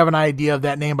probably have an idea of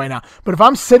that name by now. But if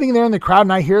I'm sitting there in the crowd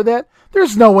and I hear that,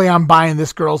 there's no way I'm buying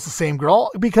this girl's the same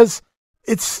girl because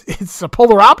it's a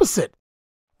polar opposite.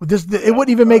 It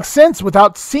wouldn't even make sense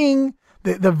without seeing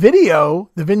the video,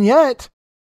 the vignette.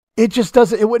 It just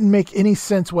doesn't. It wouldn't make any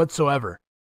sense whatsoever.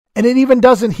 And it even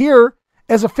doesn't here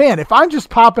as a fan. If I'm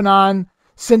just popping on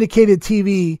syndicated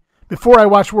TV before I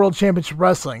watch World Championship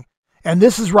Wrestling, and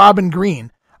this is Robin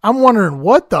Green, I'm wondering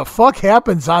what the fuck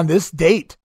happens on this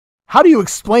date. How do you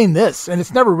explain this? And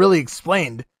it's never really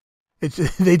explained.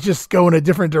 They just go in a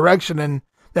different direction, and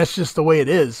that's just the way it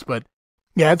is. But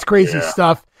yeah, it's crazy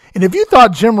stuff. And if you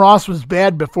thought Jim Ross was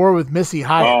bad before with Missy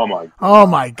Hyatt, oh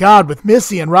my God, with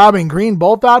Missy and Robin Green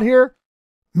both out here,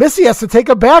 Missy has to take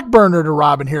a back burner to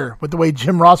Robin here with the way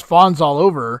Jim Ross fawns all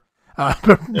over her.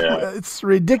 It's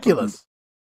ridiculous.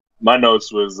 My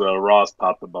notes was Ross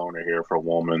popped the boner here for a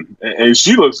woman, and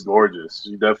she looks gorgeous.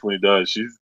 She definitely does.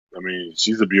 She's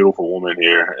a beautiful woman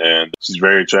here, and she's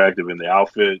very attractive in the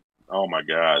outfit. Oh my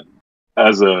God.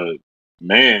 As a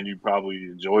man, you probably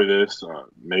enjoy this.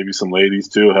 Maybe some ladies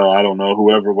too. Hell, I don't know.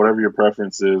 Whatever your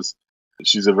preference is.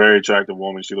 She's a very attractive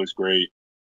woman. She looks great.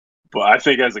 But I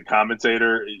think as a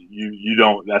commentator, you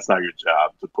don't. That's not your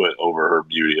job to put over her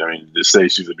beauty. I mean, to say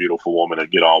she's a beautiful woman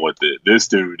and get on with it. This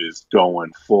dude is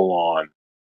going full on.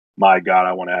 My God,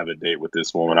 I want to have a date with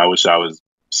this woman. I wish I was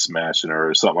smashing her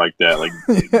or something like that. Like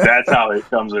that's how it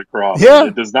comes across. Yeah.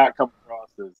 It does not come across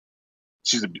as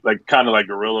she's kind of like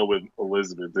Gorilla with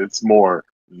Elizabeth. It's more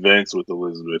Vince with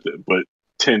Elizabeth, but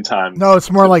 10 times. No,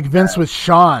 it's more like Vince with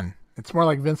Sean. It's more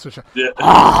like Vince with Sean. Yeah.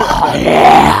 Oh,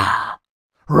 yeah.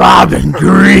 Robin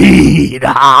Green. Or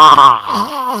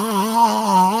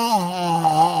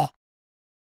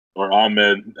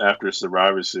Ahmed after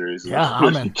Survivor Series. Yeah,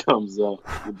 when he comes up.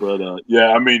 But, yeah,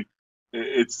 I mean,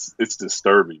 It's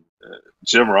disturbing.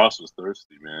 Jim Ross was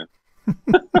thirsty, man.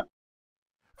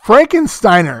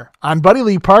 Frankensteiner on Buddy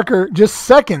Lee Parker just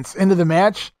seconds into the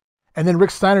match, and then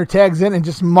Rick Steiner tags in and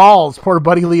just mauls poor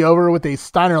Buddy Lee over with a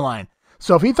Steiner line.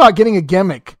 So if he thought getting a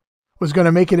gimmick was going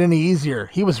to make it any easier,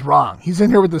 he was wrong. He's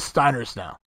in here with the Steiners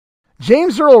now.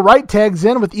 James Earl Wright tags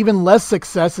in with even less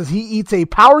success as he eats a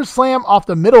power slam off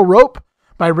the middle rope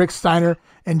by Rick Steiner.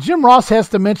 And Jim Ross has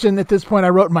to mention at this point, I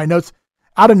wrote in my notes,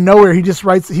 out of nowhere, he just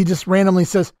randomly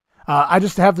says, I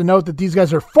just have to note that these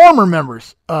guys are former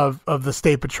members of the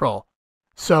State Patrol.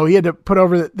 So he had to put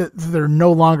over that they're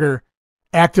no longer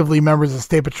actively members of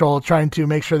State Patrol, trying to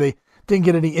make sure they didn't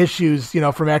get any issues,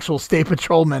 from actual State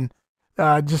Patrolmen.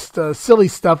 Just silly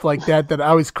stuff like that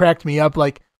always cracked me up,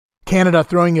 like Canada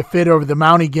throwing a fit over the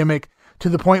Mountie gimmick to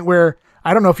the point where,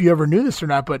 I don't know if you ever knew this or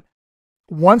not, but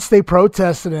once they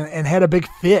protested and had a big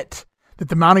fit that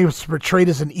the Mountie was portrayed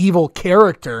as an evil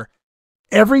character,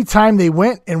 every time they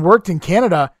went and worked in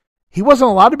Canada, he wasn't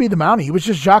allowed to be the Mountie. He was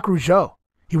just Jacques Rougeau.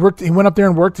 He went up there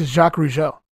and worked as Jacques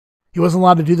Rougeau. He wasn't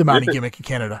allowed to do the Mountie gimmick in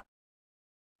Canada.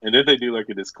 And did they do like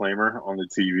a disclaimer on the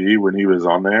TV when he was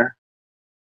on there?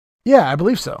 Yeah, I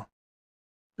believe so.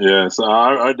 Yeah, so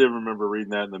I did remember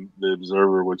reading that in the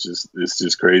Observer, which is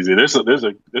just crazy.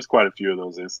 There's quite a few of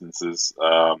those instances.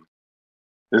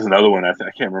 There's another one I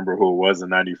can't remember who it was in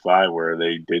 '95 where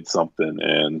they did something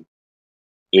and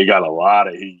it got a lot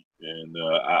of heat, and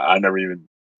I never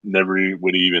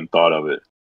would have even thought of it.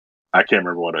 I can't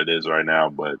remember what it is right now,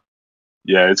 but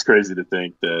yeah, it's crazy to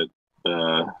think that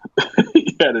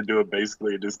you had to do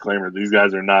basically a disclaimer. These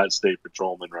guys are not state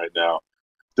patrolmen right now.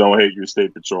 Don't hate your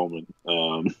state patrolman.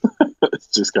 It's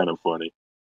just kind of funny.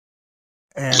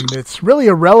 And it's really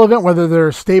irrelevant whether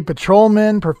they're state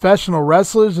patrolmen, professional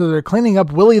wrestlers, or they're cleaning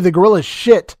up Willie the Gorilla's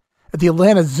shit at the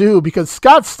Atlanta Zoo, because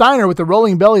Scott Steiner with the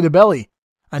rolling belly to belly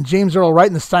on James Earl Wright,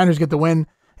 and the Steiners get the win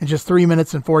in just 3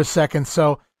 minutes and 4 seconds.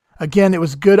 So again, it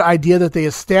was a good idea that they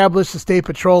established the State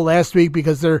Patrol last week,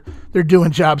 because they're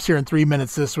doing jobs here in 3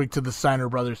 minutes this week to the Steiner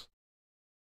brothers.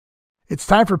 It's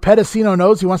time for Pedicino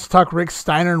Knows. He wants to talk Rick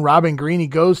Steiner and Robin Green. He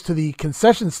goes to the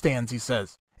concession stands, he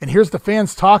says, and here's the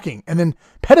fans talking. And then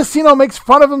Pedicino makes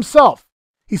fun of himself.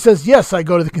 He says, yes, I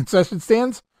go to the concession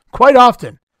stands quite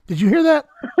often. Did you hear that?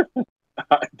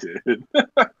 I did.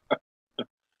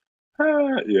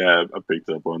 Yeah, I picked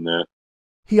up on that.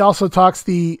 He also talks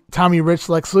the Tommy Rich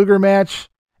Lex Luger match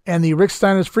and the Rick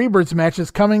Steiner's Freebirds matches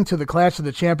coming to the Clash of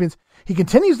the Champions. He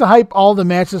continues to hype all the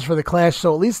matches for the Clash,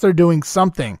 so at least they're doing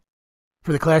something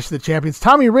for the Clash of the Champions.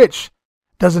 Tommy Rich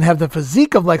doesn't have the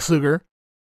physique of Lex Luger,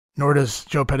 nor does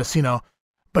Joe Pedicino,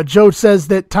 but Joe says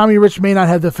that Tommy Rich may not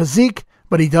have the physique,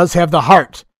 but he does have the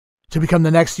heart to become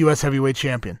the next U.S. heavyweight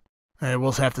champion. And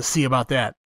we'll have to see about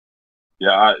that.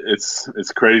 Yeah, it's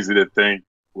crazy to think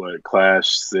what Clash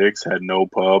 6 had no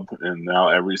pub, and now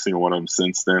every single one of them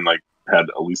since then had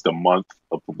at least a month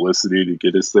of publicity to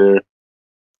get us there.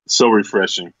 So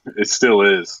refreshing. It still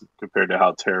is compared to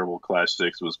how terrible Clash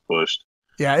 6 was pushed.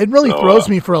 Yeah, it really throws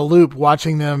me for a loop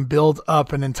watching them build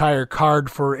up an entire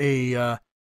card for a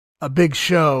big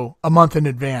show a month in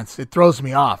advance. It throws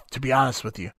me off, to be honest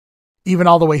with you. Even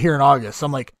all the way here in August.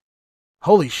 I'm like,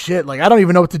 holy shit, I don't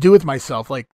even know what to do with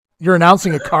myself. You're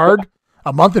announcing a card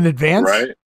a month in advance?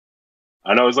 Right.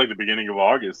 I know it's the beginning of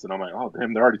August, and I'm like, oh,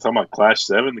 damn, they're already talking about Clash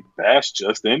 7. The Bash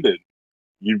just ended.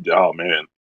 Oh, man.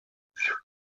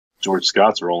 George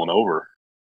Scott's rolling over.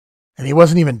 And he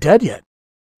wasn't even dead yet.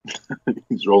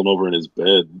 He's rolling over in his bed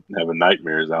and having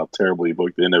nightmares how terribly he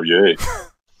booked the NWA.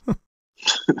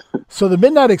 So the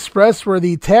Midnight Express were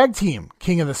the tag team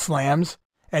King of the Slams,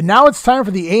 and now it's time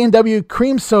for the A&W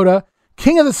Cream Soda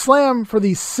King of the Slam for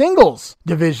the singles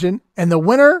division, and the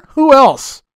winner, who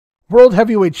else? World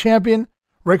Heavyweight Champion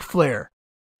Ric Flair.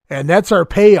 And that's our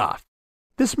payoff.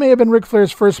 This may have been Ric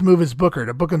Flair's first move as Booker,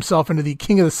 to book himself into the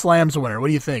King of the Slams winner. What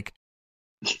do you think?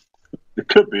 It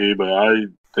could be, but I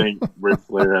think Ric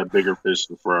Flair had bigger fish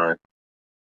to fry.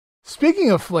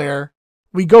 Speaking of Flair,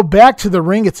 we go back to the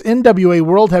ring. It's NWA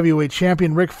World Heavyweight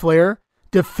Champion Ric Flair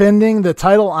defending the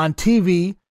title on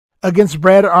TV against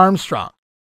Brad Armstrong.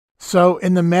 So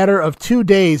in the matter of 2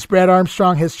 days, Brad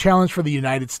Armstrong has challenged for the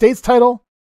United States title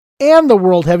and the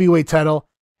World Heavyweight title,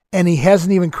 and he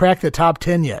hasn't even cracked the top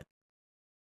 10 yet.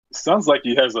 Sounds like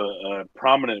he has a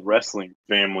prominent wrestling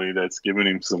family that's giving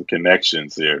him some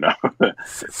connections here. No?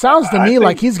 Sounds to me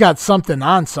like he's got something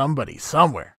on somebody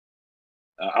somewhere.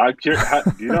 I'm curious,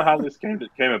 do you know how this came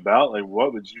about?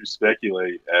 What would you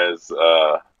speculate as?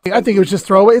 I think it was just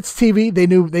throwaway. It's TV. They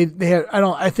knew they had.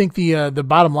 I think the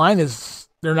bottom line is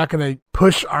they're not going to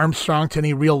push Armstrong to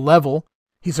any real level.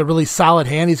 He's a really solid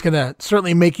hand. He's going to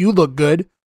certainly make you look good.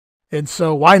 And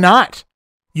so why not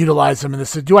utilize him in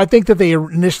this? Do I think that they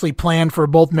initially planned for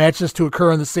both matches to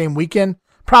occur on the same weekend?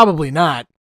 Probably not.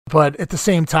 But at the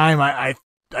same time, I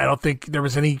don't think there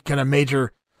was any kind of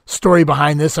major story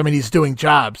behind this. I mean, he's doing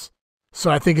jobs. So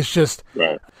I think it's just,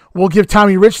 we'll give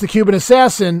Tommy Rich the Cuban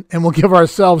Assassin, and we'll give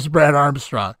ourselves Brad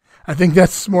Armstrong. I think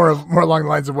that's more along the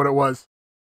lines of what it was.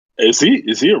 Is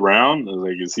he around?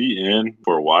 Like, is he in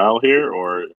for a while here,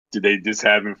 or did they just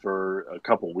have him for a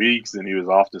couple weeks and he was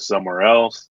off to somewhere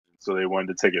else? So they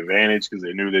wanted to take advantage because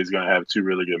they knew they was going to have two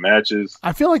really good matches.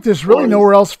 I feel like there's really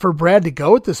nowhere else for Brad to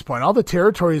go at this point. All the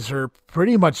territories are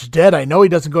pretty much dead. I know he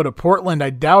doesn't go to Portland.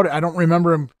 I doubt it. I don't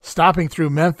remember him stopping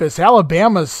through Memphis.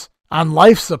 Alabama's on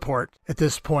life support at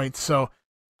this point. So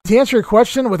to answer your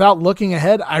question without looking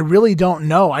ahead, I really don't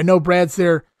know. I know Brad's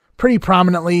there pretty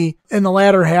prominently in the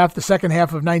latter half, the second half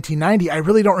of 1990. I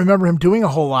really don't remember him doing a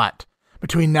whole lot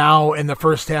between now and the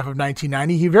first half of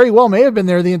 1990. He very well may have been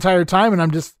there the entire time, and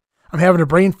I'm having a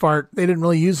brain fart. They didn't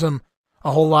really use him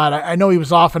a whole lot. I know he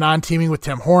was off and on teaming with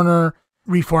Tim Horner,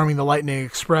 reforming the Lightning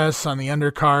Express on the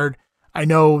undercard. I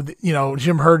know,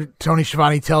 Jim Herd, Tony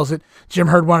Schiavone tells it, Jim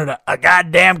Herd wanted a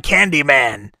goddamn candy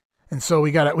man. And so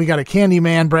we got a candy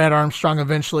man, Brad Armstrong,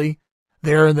 eventually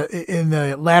there in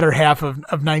the latter half of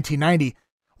 1990.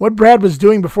 What Brad was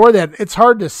doing before that, it's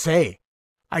hard to say.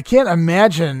 I can't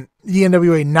imagine the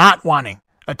NWA not wanting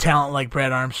a talent like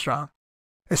Brad Armstrong,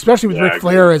 especially with Ric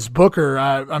Flair as Booker.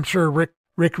 I'm sure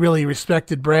Rick really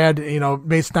respected Brad,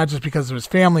 based not just because of his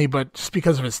family, but just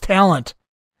because of his talent.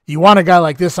 You want a guy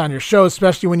like this on your show,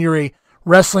 especially when you're a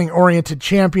wrestling-oriented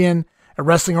champion, a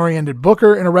wrestling-oriented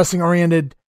booker,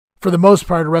 and for the most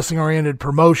part, a wrestling-oriented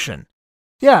promotion.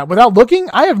 Yeah, without looking,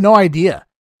 I have no idea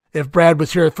if Brad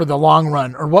was here for the long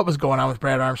run or what was going on with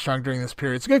Brad Armstrong during this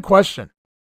period. It's a good question.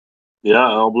 Yeah,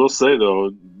 I will say,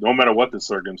 though, no matter what the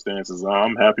circumstances,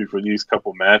 I'm happy for these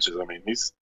couple matches. I mean,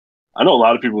 I know a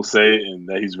lot of people say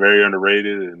that he's very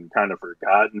underrated and kind of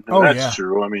forgotten. And that's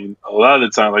true. I mean, a lot of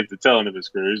the time, like the telling of his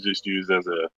career is just used as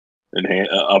a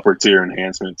upper tier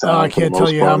enhancement talent. I can't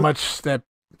tell you how much that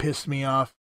pissed me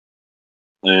off.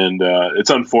 And it's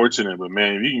unfortunate, but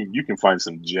man, you can find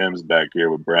some gems back here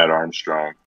with Brad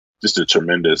Armstrong. Just a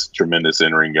tremendous, tremendous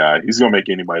in-ring guy. He's gonna make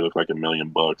anybody look like $1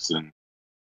 million. And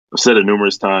I've said it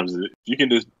numerous times. If you can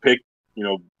just pick,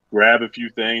 grab a few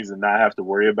things and not have to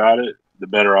worry about it, the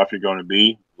better off you're going to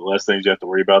be. The less things you have to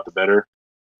worry about, the better.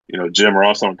 Jim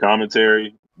Ross on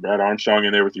commentary, Brad Armstrong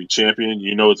in there with your champion.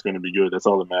 It's going to be good. That's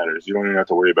all that matters. You don't even have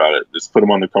to worry about it. Just put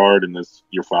him on the card, and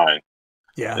you're fine.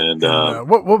 Yeah. And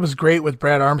what was great with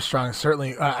Brad Armstrong,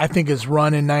 certainly, I think his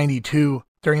run in 92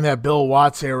 during that Bill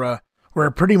Watts era,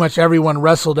 where pretty much everyone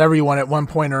wrestled everyone at one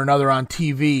point or another on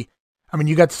TV. I mean,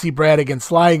 you got to see Brad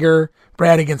against Liger,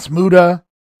 Brad against Muta,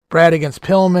 Brad against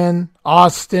Pillman,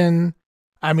 Austin.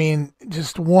 I mean,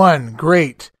 just one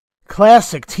great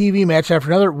classic TV match after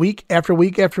another, week after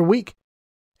week after week.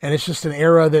 And it's just an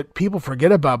era that people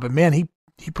forget about. But, man, he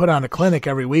put on a clinic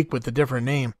every week with a different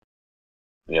name.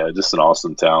 Yeah, just an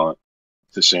awesome talent.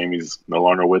 It's a shame he's no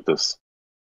longer with us.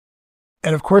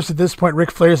 And, of course, at this point,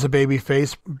 Ric Flair's a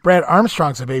babyface. Brad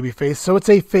Armstrong's a babyface. So it's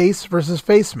a face versus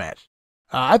face match.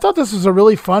 I thought this was a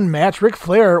really fun match. Ric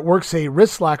Flair works a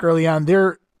wrist lock early on.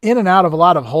 They're in and out of a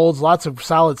lot of holds, lots of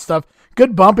solid stuff.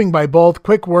 Good bumping by both.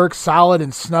 Quick work, solid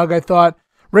and snug, I thought.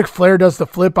 Ric Flair does the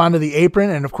flip onto the apron,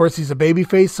 and, of course, he's a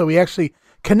babyface, so he actually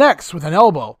connects with an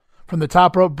elbow from the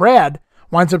top rope. Brad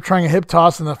winds up trying a hip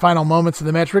toss in the final moments of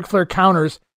the match. Ric Flair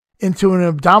counters into an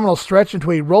abdominal stretch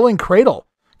into a rolling cradle,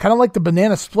 kind of like the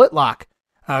banana split lock.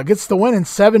 Gets the win in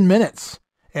 7 minutes.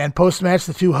 And post-match,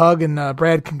 the two hug, and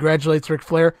Brad congratulates Ric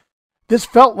Flair. This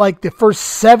felt like the first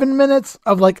 7 minutes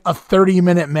of like a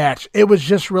 30-minute match. It was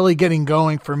just really getting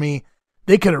going for me.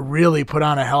 They could have really put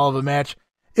on a hell of a match.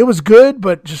 It was good,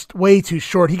 but just way too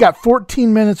short. He got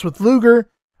 14 minutes with Luger,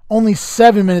 only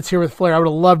 7 minutes here with Flair. I would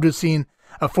have loved to have seen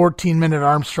a 14-minute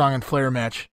Armstrong and Flair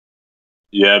match.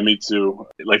 Yeah, me too.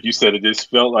 Like you said, it just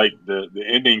felt like the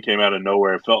ending came out of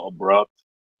nowhere. It felt abrupt.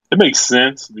 It makes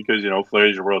sense because,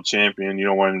 Flair's your world champion. You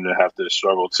don't want him to have to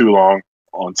struggle too long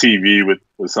on TV with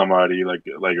somebody like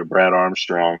a Brad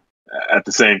Armstrong. At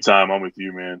the same time, I'm with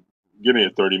you, man. Give me a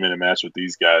 30-minute match with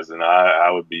these guys, and I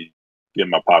would be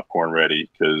getting my popcorn ready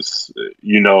because,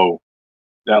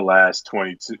 that last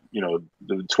 22,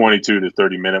 the 22 to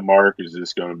 30-minute mark is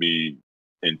just going to be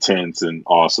intense and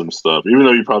awesome stuff. Even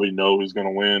though you probably know who's going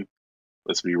to win,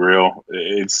 let's be real.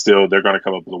 It's still, they're going to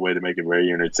come up with a way to make it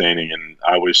very entertaining, and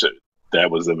I wish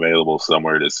that was available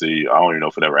somewhere to see. I don't even know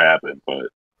if it ever happened, but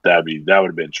that would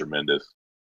have been tremendous.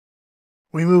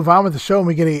 We move on with the show, and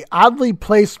we get a oddly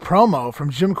placed promo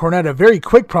from Jim Cornette, a very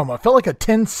quick promo. It felt like a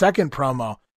 10-second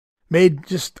promo. made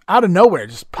just out of nowhere,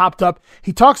 just popped up.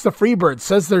 He talks to Freebird,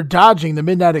 says they're dodging the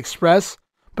Midnight Express,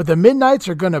 but the Midnights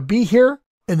are going to be here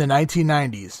in the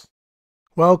 1990s.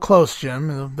 Well, close,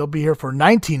 Jim. They'll be here for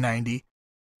 1990.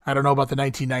 I don't know about the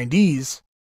 1990s,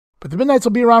 but the Midnights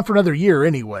will be around for another year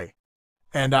anyway.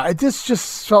 And it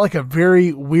just felt like a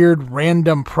very weird,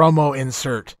 random promo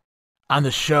insert on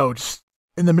the show, just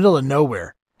in the middle of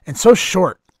nowhere, and so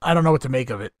short. I don't know what to make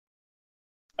of it.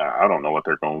 I don't know what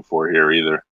they're going for here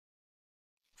either.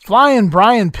 Flying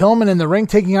Brian Pillman in the ring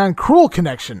taking on Cruel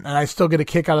Connection, and I still get a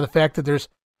kick out of the fact that there's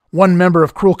one member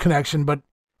of Cruel Connection, but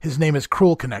his name is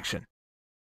Cruel Connection.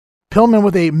 Pillman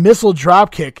with a missile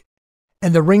dropkick,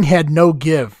 and the ring had no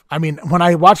give. I mean, when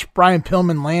I watched Brian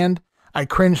Pillman land, I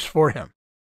cringed for him.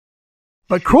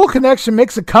 But Cruel Connection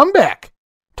makes a comeback.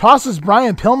 Tosses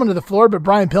Brian Pillman to the floor, but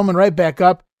Brian Pillman right back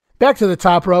up, back to the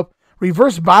top rope,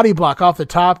 reverse body block off the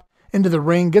top, into the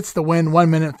ring, gets the win, 1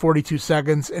 minute 42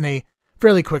 seconds in a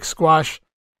fairly quick squash.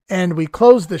 And we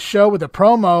close the show with a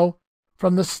promo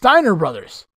from the Steiner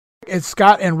brothers. It's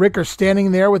Scott and Rick are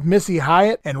standing there with Missy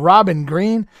Hyatt and Robin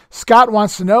Green. Scott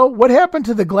wants to know what happened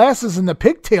to the glasses and the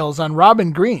pigtails on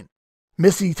Robin Green.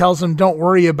 Missy tells him don't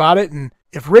worry about it, and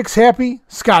if Rick's happy,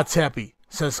 Scott's happy,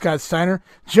 says Scott Steiner.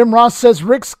 Jim Ross says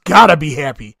Rick's gotta be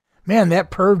happy. Man, that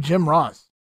perv Jim Ross.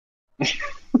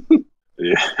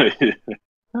 Yeah.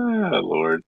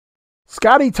 Lord.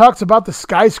 Scotty talks about the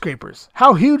skyscrapers,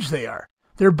 how huge they are.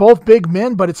 They're both big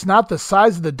men, but it's not the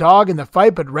size of the dog in the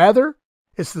fight, but rather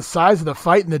it's the size of the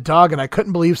fight and the dog, and I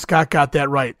couldn't believe Scott got that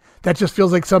right. That just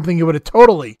feels like something he would have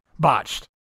totally botched.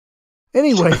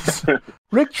 Anyways,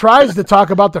 Rick tries to talk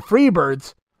about the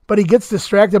Freebirds, but he gets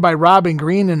distracted by Robin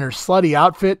Green in her slutty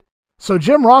outfit. So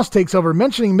Jim Ross takes over,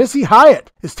 mentioning Missy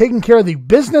Hyatt is taking care of the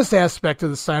business aspect of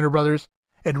the Steiner brothers,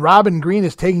 and Robin Green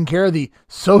is taking care of the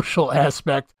social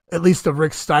aspect, at least of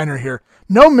Rick Steiner here.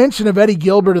 No mention of Eddie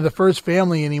Gilbert or the First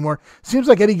Family anymore. Seems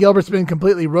like Eddie Gilbert's been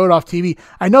completely wrote off TV.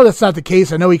 I know that's not the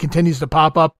case. I know he continues to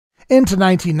pop up into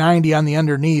 1990 on the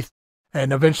underneath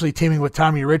and eventually teaming with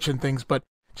Tommy Rich and things, but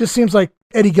just seems like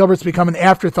Eddie Gilbert's become an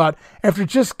afterthought after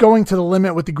just going to the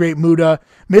limit with the Great Muta.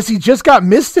 Missy just got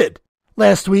misted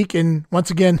last week, and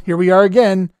once again, here we are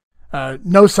again.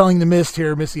 No selling the mist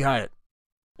here, Missy Hyatt.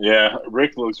 Yeah,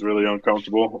 Rick looks really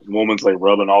uncomfortable. The woman's like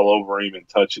rubbing all over him and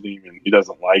touching him, and he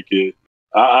doesn't like it.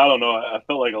 I don't know. I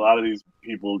felt like a lot of these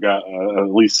people got,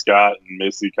 at least Scott and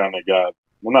Missy kind of got,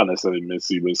 well, not necessarily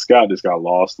Missy, but Scott just got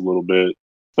lost a little bit.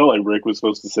 Felt like Rick was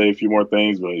supposed to say a few more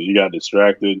things, but he got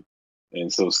distracted.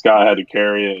 And so Scott had to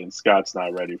carry it, and Scott's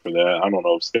not ready for that. I don't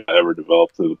know if Scott ever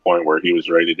developed to the point where he was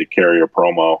ready to carry a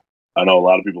promo. I know a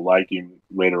lot of people like him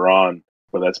later on,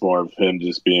 but that's more of him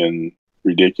just being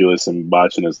ridiculous and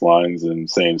botching his lines and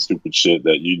saying stupid shit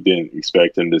that you didn't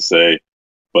expect him to say.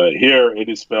 But here it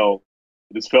just felt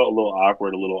a little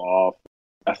awkward, a little off.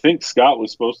 I think Scott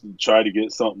was supposed to try to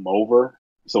get something over.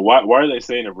 So why are they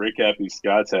saying if Rick happy,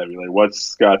 Scott's happy? Like, what's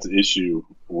Scott's issue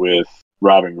with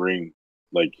Robin Green?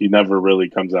 Like, he never really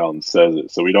comes out and says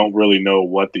it. So we don't really know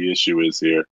what the issue is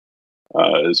here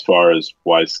as far as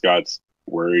why Scott's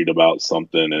worried about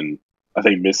something. And I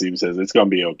think Missy says it's going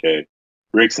to be okay.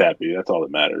 Rick's happy. That's all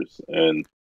that matters. And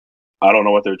I don't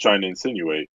know what they're trying to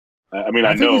insinuate. I mean,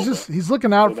 I know he's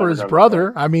looking out for his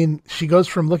brother. I mean, she goes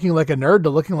from looking like a nerd to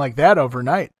looking like that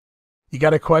overnight. You got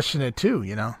to question it too,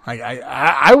 you know.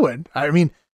 I would. I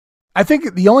mean, I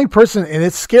think the only person, and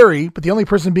it's scary, but the only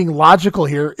person being logical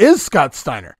here is Scott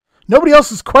Steiner. Nobody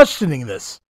else is questioning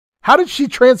this. How did she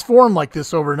transform like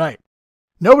this overnight?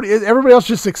 Everybody else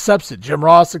just accepts it. Jim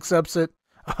Ross accepts it,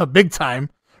 big time.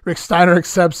 Rick Steiner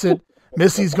accepts it.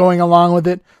 Missy's going along with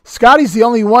it. Scotty's the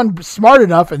only one smart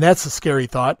enough, and that's a scary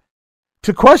thought,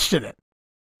 to question it.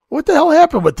 What the hell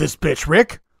happened with this bitch,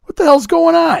 Rick? What the hell's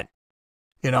going on?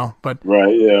 You know, but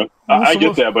right, yeah, I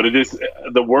get that, but it is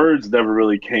the words never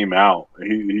really came out.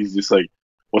 He's just like,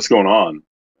 "What's going on?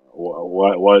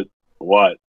 What?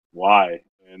 Why?"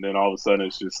 And then all of a sudden,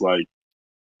 it's just like,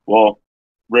 "Well,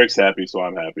 Rick's happy, so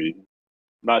I'm happy." I'm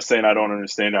not saying I don't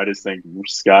understand. I just think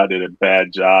Scott did a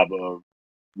bad job of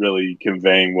really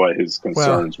conveying what his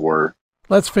concerns were.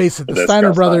 Let's face it, the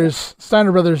Steiner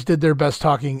brothers did their best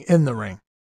talking in the ring,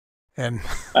 and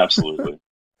absolutely,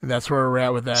 and that's where we're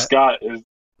at with that. Scott is.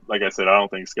 Like I said, I don't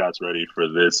think Scott's ready for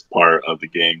this part of the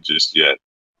game just yet.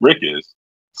 Rick is.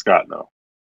 Scott, no.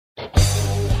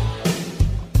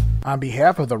 On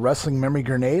behalf of the Wrestling Memory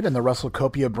Grenade and the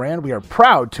WrestleCopia brand, we are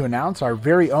proud to announce our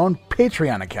very own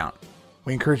Patreon account.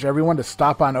 We encourage everyone to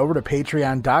stop on over to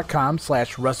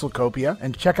patreon.com/WrestleCopia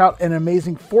and check out an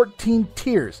amazing 14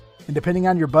 tiers. And depending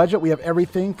on your budget, we have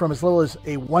everything from as little as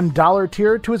a $1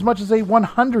 tier to as much as a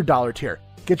 $100 tier.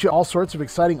 get you all sorts of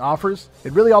exciting offers.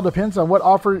 It really all depends on what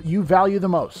offer you value the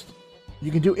most.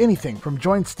 You can do anything from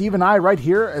join Steve and I right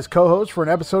here as co-hosts for an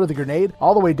episode of The Grenade,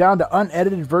 all the way down to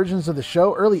unedited versions of the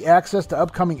show, early access to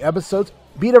upcoming episodes,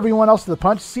 beat everyone else to the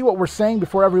punch, see what we're saying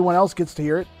before everyone else gets to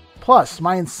hear it, plus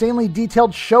my insanely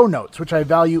detailed show notes, which I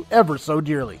value ever so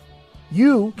dearly.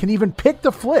 You can even pick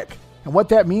the flick. And what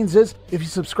that means is, if you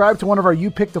subscribe to one of our You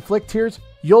Pick the Flick tiers,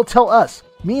 you'll tell us,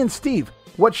 me and Steve,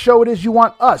 what show it is you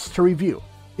want us to review.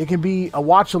 It can be a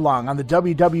watch-along on the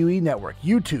WWE Network,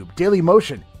 YouTube, Daily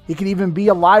Motion. It can even be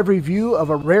a live review of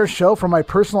a rare show from my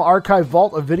personal archive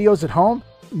vault of videos at home.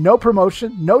 No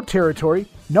promotion, no territory,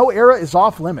 no era is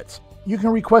off limits. You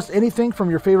can request anything from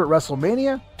your favorite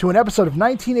WrestleMania to an episode of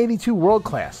 1982 World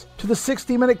Class to the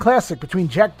 60-minute classic between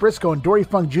Jack Briscoe and Dory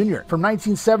Funk Jr. from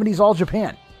 1970's All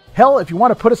Japan. Hell, if you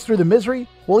want to put us through the misery,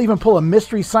 we'll even pull a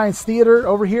Mystery Science Theater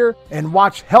over here and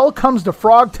watch Hell Comes to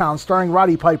Frogtown starring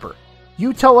Roddy Piper.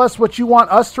 You tell us what you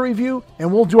want us to review,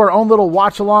 and we'll do our own little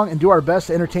watch-along and do our best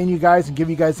to entertain you guys and give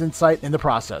you guys insight in the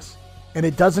process. And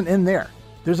it doesn't end there.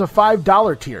 There's a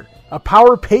 $5 tier, a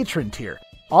Power Patron tier.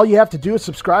 All you have to do is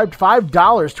subscribe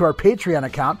 $5 to our Patreon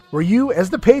account, where you, as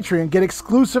the Patreon, get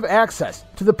exclusive access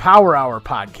to the Power Hour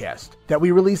podcast that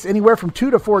we release anywhere from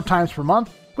 2 to 4 times per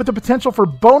month, with the potential for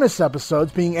bonus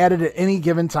episodes being added at any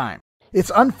given time.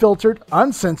 It's unfiltered,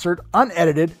 uncensored,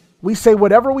 unedited. We say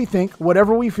whatever we think,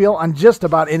 whatever we feel on just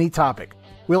about any topic.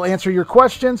 We'll answer your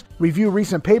questions, review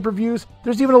recent pay-per-views.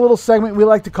 There's even a little segment we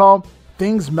like to call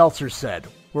Things Meltzer Said,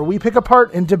 where we pick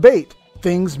apart and debate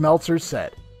things Meltzer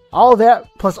said. All of that,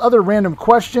 plus other random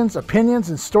questions, opinions,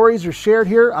 and stories are shared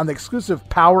here on the exclusive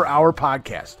Power Hour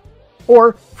podcast.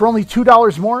 Or, for only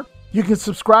 $2 more, you can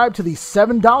subscribe to the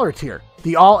 $7 tier,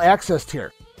 the All Access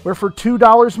tier, where for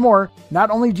 $2 more,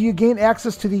 not only do you gain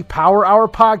access to the Power Hour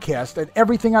podcast and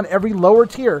everything on every lower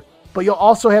tier, but you'll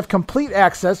also have complete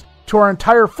access to our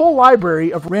entire full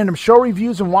library of random show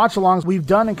reviews and watch-alongs we've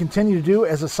done and continue to do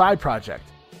as a side project.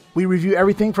 We review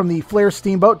everything from the Flair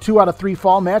Steamboat 2 out of 3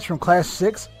 fall match from Class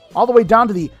 6, all the way down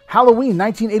to the Halloween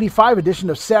 1985 edition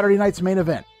of Saturday Night's Main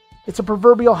Event. It's a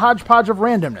proverbial hodgepodge of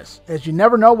randomness, as you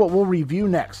never know what we'll review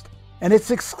next. And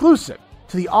it's exclusive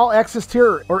to the All Access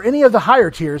tier or any of the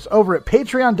higher tiers over at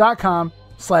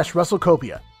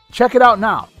patreon.com/WrestleCopia. Check it out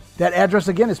now. That address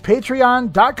again is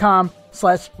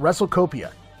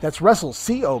patreon.com/WrestleCopia. That's Wrestle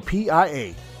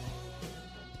C-O-P-I-A.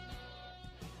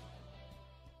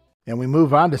 And we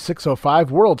move on to 605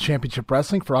 World Championship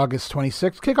Wrestling for August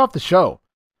 26th. Kick off the show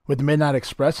with the Midnight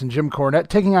Express and Jim Cornette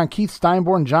taking on Keith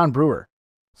Steinborn and John Brewer.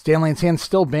 Stan Lane's hand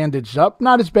still bandaged up.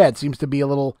 Not as bad. Seems to be a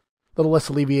little less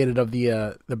alleviated of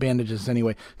the bandages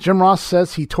anyway. Jim Ross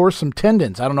says he tore some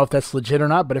tendons. I don't know if that's legit or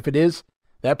not, but if it is,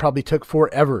 that probably took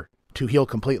forever to heal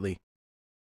completely.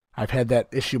 I've had that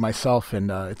issue myself,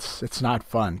 and it's not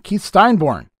fun. Keith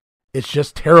Steinborn, it's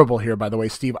just terrible here, by the way,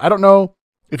 Steve. I don't know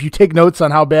if you take notes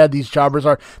on how bad these jobbers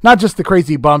are, not just the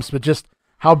crazy bumps, but just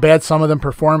how bad some of them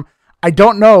perform. I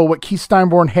don't know what Keith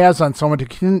Steinborn has on someone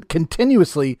to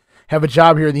continuously have a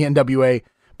job here in the NWA,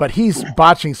 but he's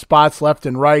botching spots left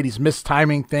and right. He's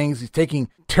mistiming things. He's taking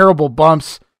terrible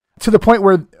bumps to the point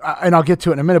where, and I'll get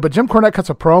to it in a minute, but Jim Cornette cuts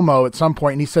a promo at some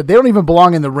point, and he said they don't even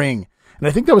belong in the ring. And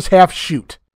I think that was half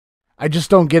shoot. I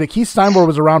just don't get it. Keith Steinborn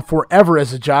was around forever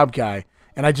as a job guy,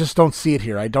 and I just don't see it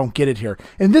here. I don't get it here.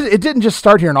 And it didn't just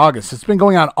start here in August. It's been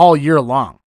going on all year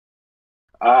long.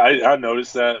 I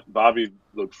noticed that. Bobby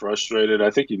looked frustrated.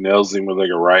 I think he nails him with like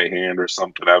a right hand or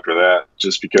something after that,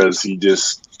 just because he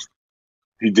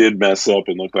did mess up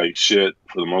and look like shit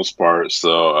for the most part.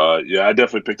 So, yeah, I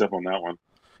definitely picked up on that one.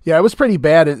 Yeah, it was pretty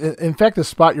bad. In fact, the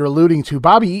spot you're alluding to,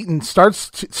 Bobby Eaton starts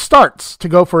to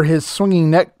go for his swinging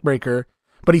neck breaker,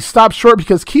 but he stops short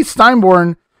because Keith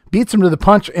Steinborn beats him to the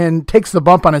punch and takes the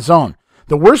bump on his own.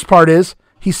 The worst part is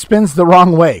he spins the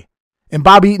wrong way, and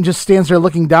Bobby Eaton just stands there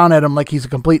looking down at him like he's a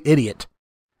complete idiot.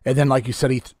 And then, like you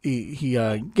said, he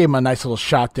gave him a nice little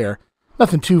shot there.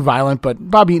 Nothing too violent,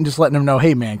 but Bobby Eaton just letting him know,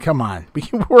 hey, man, come on.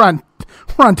 We're on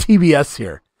TBS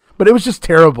here. But it was just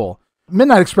terrible.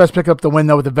 Midnight Express picked up the win,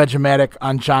 though, with a Vegematic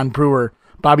on John Brewer.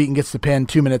 Bobby Eaton gets the pin,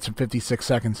 2 minutes and 56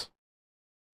 seconds.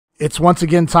 It's once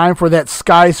again time for that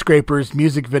Skyscrapers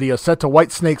music video set to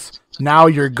Whitesnake's Now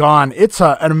You're Gone. It's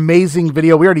an amazing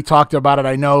video. We already talked about it,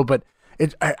 I know, but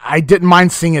I didn't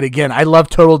mind seeing it again. I love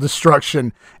Total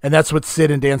Destruction, and that's what Sid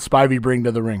and Dan Spivey bring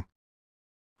to the ring.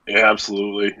 Yeah,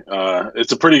 absolutely.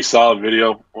 It's a pretty solid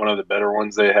video, one of the better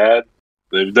ones they had.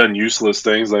 They've done useless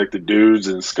things like the Dudes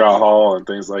and Scott Hall and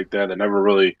things like that never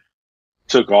really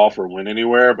took off or went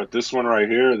anywhere. But this one right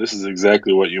here, this is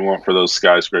exactly what you want for those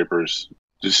Skyscrapers.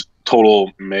 just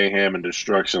total mayhem and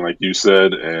destruction, like you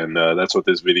said, and that's what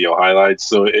this video highlights.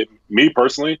 So, me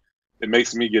personally, it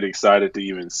makes me get excited to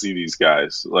even see these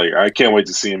guys. Like, I can't wait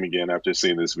to see them again after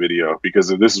seeing this video, because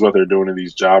if this is what they're doing to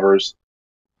these jobbers,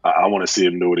 I want to see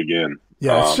them do it again.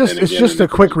 Yeah, it's just a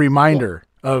quick reminder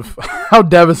of how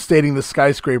devastating the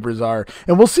skyscrapers are.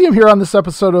 And we'll see him here on this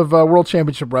episode of World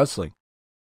Championship Wrestling.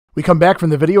 We come back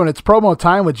from the video, and it's promo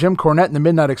time with Jim Cornette and the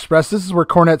Midnight Express. This is where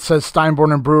Cornette says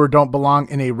Steinborn and Brewer don't belong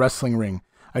in a wrestling ring.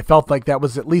 I felt like that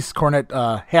was at least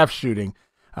Cornette half-shooting.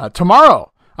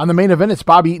 Tomorrow, on the main event, it's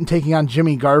Bobby Eaton taking on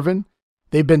Jimmy Garvin.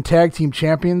 They've been Tag Team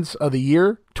Champions of the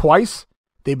Year twice.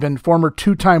 They've been former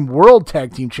 2-time World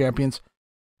Tag Team Champions.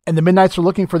 And the Midnights are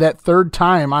looking for that third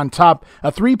time on top,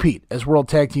 a three-peat as World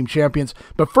Tag Team Champions.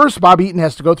 But first, Bobby Eaton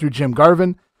has to go through Jim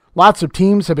Garvin. Lots of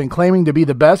teams have been claiming to be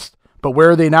the best, but where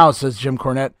are they now, says Jim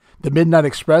Cornette. The Midnight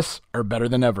Express are better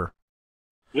than ever.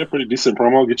 Yeah, pretty decent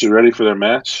promo. Get you ready for their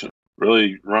match.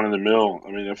 Really running the mill. I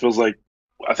mean, it feels like,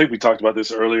 I think we talked about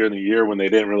this earlier in the year when they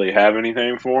didn't really have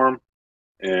anything for them,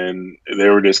 and they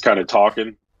were just kind of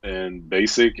talking and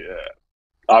basic.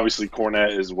 Obviously,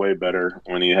 Cornette is way better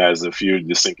when he has a feud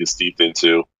to sink his teeth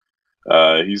into.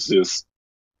 He's just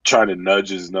trying to nudge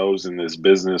his nose in this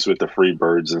business with the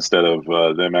Freebirds instead of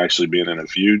them actually being in a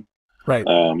feud. Right.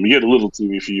 You get a little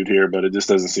TV feud here, but it just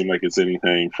doesn't seem like it's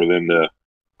anything for them to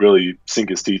really sink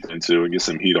his teeth into and get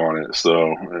some heat on it.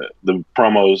 So the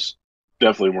promos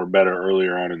definitely were better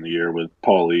earlier on in the year with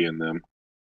Paulie and them.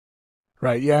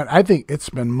 Right, yeah, I think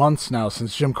it's been months now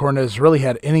since Jim Cornette has really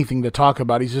had anything to talk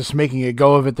about. He's just making a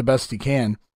go of it the best he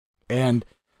can. And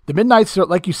the Midnights,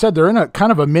 like you said, they're in a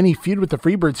kind of a mini feud with the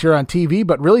Freebirds here on TV,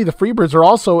 but really the Freebirds are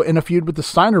also in a feud with the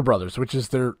Steiner brothers, which is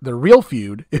their real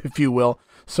feud, if you will.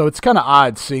 So it's kind of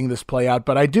odd seeing this play out,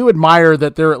 but I do admire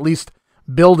that they're at least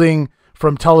building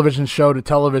from television show to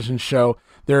television show.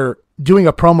 They're doing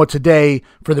a promo today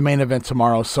for the main event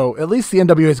tomorrow, so at least the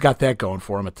NWA's got that going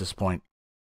for them at this point.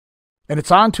 And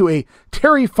it's on to a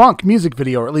Terry Funk music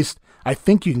video, or at least I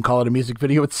think you can call it a music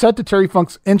video. It's set to Terry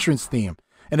Funk's entrance theme.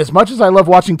 And as much as I love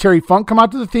watching Terry Funk come out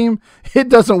to the theme, it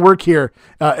doesn't work here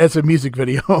as a music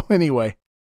video anyway.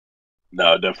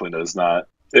 No, it definitely does not.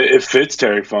 It fits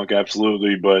Terry Funk,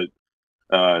 absolutely, but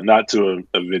not to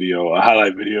a video, a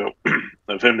highlight video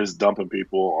of him just dumping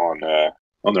people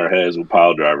on their heads with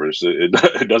pile drivers.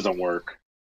 It doesn't work.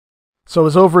 So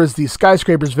as over as the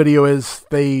Skyscrapers video is,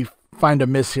 they find a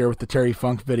miss here with the Terry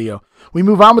Funk video. We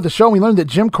move on with the show, and we learn that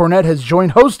Jim Cornette has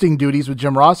joined hosting duties with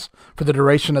Jim Ross for the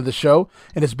duration of the show,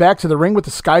 and is back to the ring with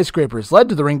the Skyscrapers, led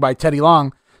to the ring by Teddy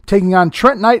Long, taking on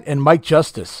Trent Knight and Mike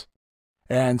Justice.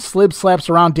 And Slib slaps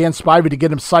around Dan Spivey to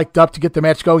get him psyched up to get the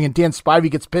match going, and Dan Spivey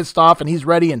gets pissed off, and he's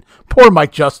ready, and poor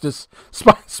Mike Justice.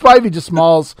 Spivey just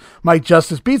mauls Mike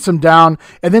Justice, beats him down,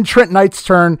 and then Trent Knight's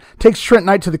turn, takes Trent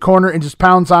Knight to the corner and just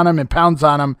pounds on him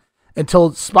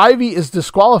until Spivey is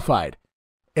disqualified.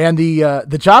 And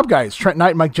the job guys, Trent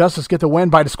Knight and Mike Justice, get the win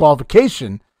by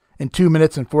disqualification in 2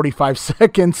 minutes and 45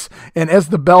 seconds. And as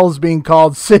the bell is being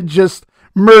called, Sid just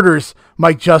murders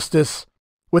Mike Justice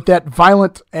with that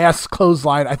violent ass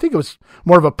clothesline. I think it was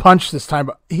more of a punch this time,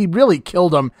 but he really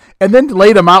killed him and then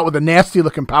laid him out with a nasty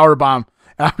looking power bomb.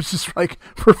 And I was just like,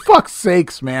 for fuck's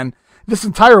sakes, man. This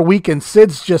entire weekend,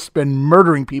 Sid's just been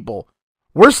murdering people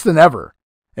worse than ever.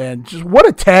 And just what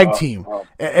a tag team.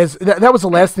 As that was the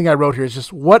last thing I wrote here, is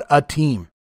just what a team.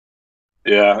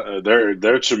 Yeah,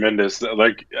 they're tremendous.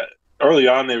 Like early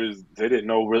on, they didn't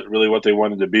know really what they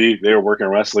wanted to be. They were working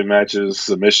wrestling matches,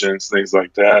 submissions, things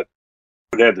like that.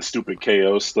 They had the stupid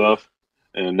KO stuff,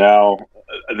 and now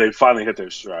they finally hit their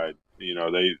stride. You know,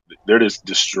 they're just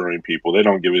destroying people. They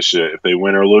don't give a shit if they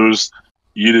win or lose.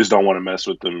 You just don't want to mess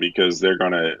with them because they're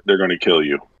gonna kill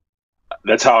you.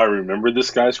 That's how I remember the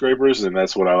Skyscrapers, and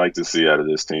that's what I like to see out of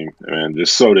this team. And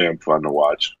just so damn fun to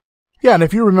watch. Yeah, and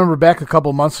if you remember back a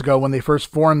couple months ago when they first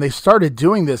formed, they started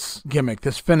doing this gimmick,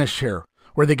 this finish here,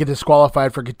 where they get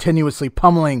disqualified for continuously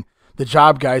pummeling the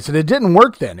job guys. And it didn't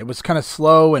work then. It was kind of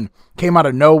slow and came out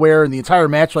of nowhere, and the entire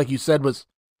match, like you said, was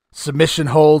submission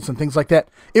holds and things like that.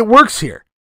 It works here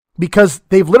because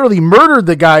they've literally murdered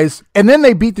the guys, and then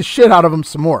they beat the shit out of them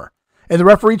some more. And the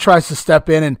referee tries to step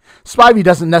in, and Spivey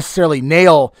doesn't necessarily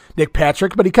nail Nick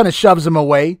Patrick, but he kind of shoves him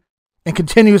away and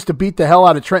continues to beat the hell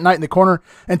out of Trent Knight in the corner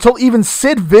until even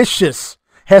Sid Vicious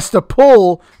has to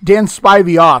pull Dan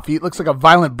Spivey off. He looks like a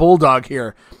violent bulldog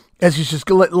here as he's just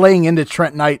laying into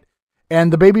Trent Knight.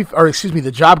 And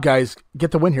the job guys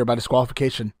get the win here by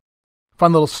disqualification.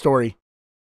 Fun little story.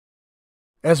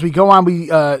 As we go on, we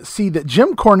see that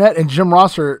Jim Cornette and Jim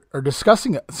Ross are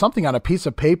discussing something on a piece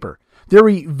of paper. They're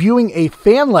reviewing a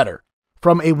fan letter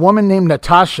from a woman named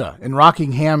Natasha in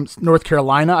Rockingham, North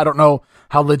Carolina. I don't know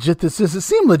how legit this is. It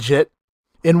seemed legit,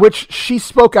 in which she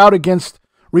spoke out against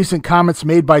recent comments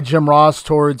made by Jim Ross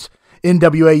towards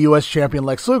NWA US champion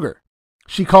Lex Luger.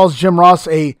 She calls Jim Ross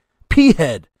a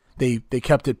pea-head. They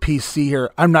kept it PC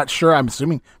here. I'm not sure. I'm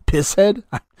assuming pisshead.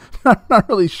 I'm not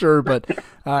really sure, but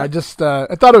I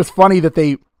thought it was funny that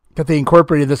they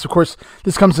incorporated this. Of course,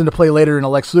 this comes into play later in a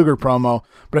Lex Luger promo,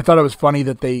 but I thought it was funny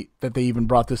that they even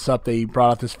brought this up. They brought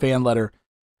out this fan letter.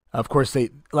 Of course,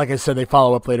 like I said, they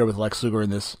follow up later with Lex Luger in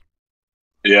this.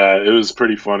 Yeah, it was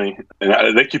pretty funny,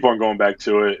 and they keep on going back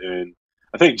to it. And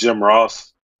I think Jim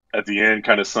Ross at the end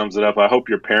kind of sums it up. I hope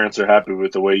your parents are happy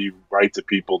with the way you write to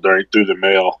people through the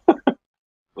mail.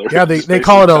 Yeah, they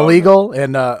call it illegal,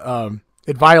 and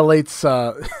it violates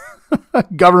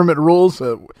government rules.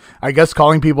 I guess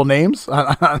calling people names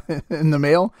in the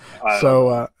mail.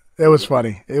 So it was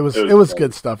funny. It was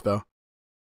good stuff though.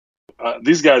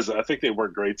 These guys, I think they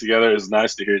work great together. It's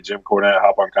nice to hear Jim Cornette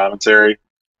hop on commentary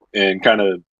and kind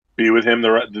of be with him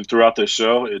throughout the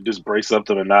show. It just breaks up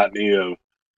the monotony of,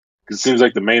 because it seems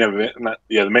like the main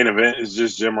event is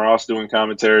just Jim Ross doing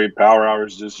commentary. Power Hour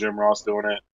is just Jim Ross doing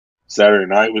it. Saturday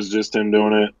Night was just him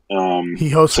doing it. He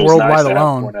hosts Worldwide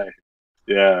Alone.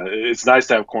 Yeah, it's nice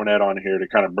to have Cornette on here to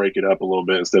kind of break it up a little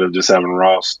bit instead of just having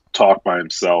Ross talk by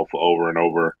himself over and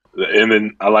over. And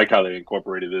then I like how they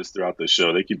incorporated this throughout the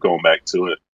show. They keep going back to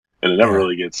it, and it never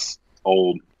really gets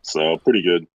old. So pretty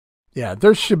good. Yeah,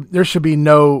 there should be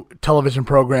no television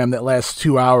program that lasts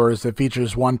 2 hours that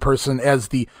features one person as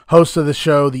the host of the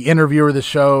show, the interviewer of the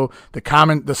show,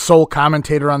 the sole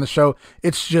commentator on the show.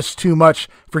 It's just too much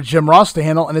for Jim Ross to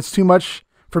handle, and it's too much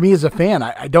for me as a fan.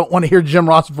 I don't want to hear Jim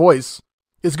Ross' voice.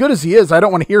 As good as he is, I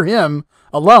don't want to hear him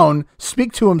alone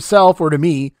speak to himself or to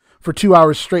me for 2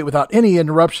 hours straight without any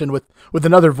interruption with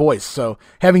another voice. So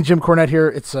having Jim Cornette here,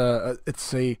 it's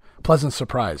a pleasant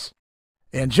surprise.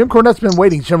 And Jim Cornette's been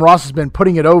waiting. Jim Ross has been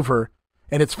putting it over,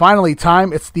 and it's finally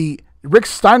time. It's the Rick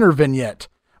Steiner vignette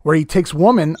where he takes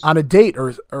woman on a date,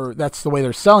 or that's the way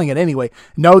they're selling it anyway.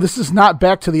 No, this is not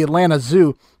back to the Atlanta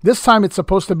Zoo. This time it's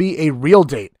supposed to be a real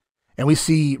date. And we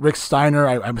see Rick Steiner,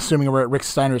 I'm assuming we're at Rick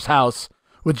Steiner's house,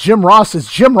 with Jim Ross, as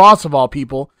Jim Ross, of all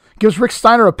people, gives Rick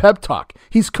Steiner a pep talk.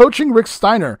 He's coaching Rick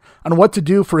Steiner on what to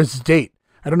do for his date.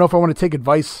 I don't know if I want to take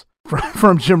advice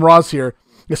from Jim Ross here,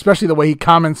 especially the way he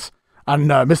comments on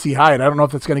Missy Hyatt. I don't know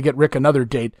if that's going to get Rick another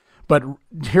date. But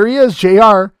here he is,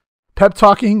 JR, pep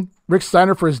talking Rick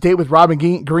Steiner for his date with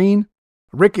Robin Green.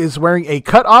 Rick is wearing a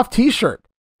cut-off T-shirt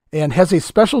and has a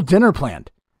special dinner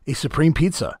planned, a Supreme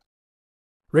Pizza.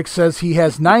 Rick says he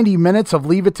has 90 minutes of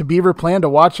Leave It to Beaver planned to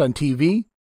watch on TV.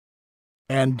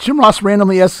 And Jim Ross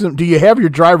randomly asks him, do you have your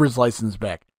driver's license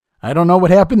back? I don't know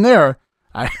what happened there.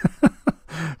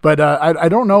 But I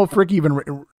don't know if Rick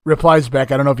even replies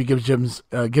back. I don't know if he gives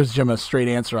Jim a straight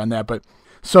answer on that. But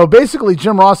so basically,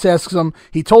 Jim Ross asks him,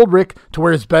 he told Rick to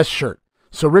wear his best shirt.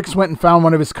 So Rick's went and found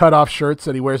one of his cutoff shirts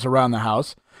that he wears around the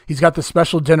house. He's got the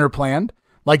special dinner planned,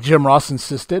 like Jim Ross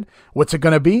insisted. What's it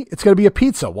going to be? It's going to be a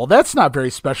pizza. Well, that's not very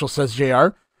special, says JR.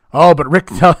 Oh, but Rick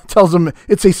tells him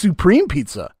it's a Supreme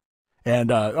Pizza.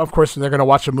 And, of course, they're going to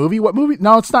watch a movie. What movie?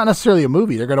 No, it's not necessarily a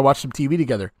movie. They're going to watch some TV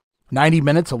together. 90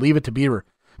 minutes of Leave It to Beaver.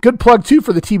 Good plug, too,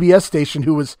 for the TBS station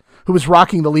who was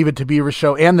rocking the Leave It to Beaver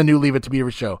show and the new Leave It to Beaver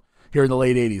show here in the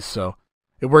late 80s. So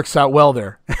it works out well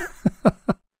there.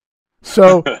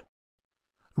 So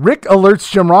Rick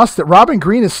alerts Jim Ross that Robin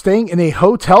Green is staying in a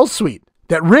hotel suite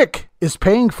that Rick is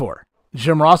paying for.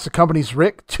 Jim Ross accompanies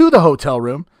Rick to the hotel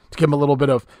room to give him a little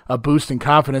bit of a boost in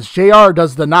confidence. JR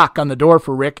does the knock on the door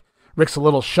for Rick. Rick's a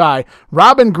little shy.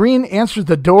 Robin Green answers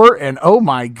the door, and oh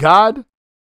my God,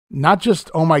 not just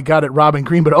oh my God at Robin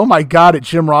Green, but oh my God at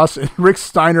Jim Ross and Rick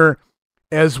Steiner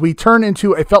as we turn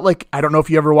into, it felt like, I don't know if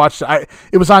you ever watched it.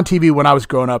 It was on TV when I was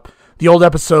growing up, the old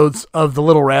episodes of The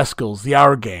Little Rascals, the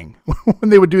Hour Gang, when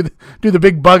they would do the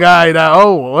big bug-eyed,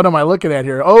 oh, what am I looking at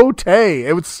here? Oh, Tay.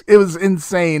 It was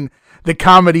insane. The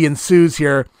comedy ensues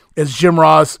here as Jim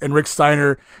Ross and Rick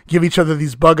Steiner give each other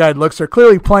these bug-eyed looks. They're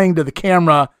clearly playing to the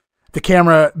camera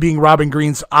being Robin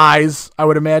Green's eyes, I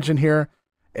would imagine here.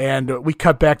 And we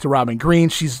cut back to Robin Green.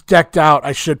 She's decked out,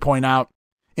 I should point out,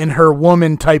 in her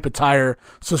woman-type attire,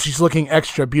 so she's looking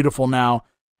extra beautiful now.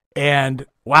 And,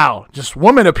 wow, just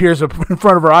woman appears in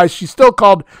front of her eyes. She's still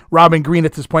called Robin Green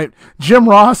at this point. Jim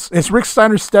Ross, as Rick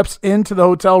Steiner steps into the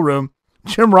hotel room,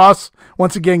 Jim Ross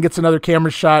once again gets another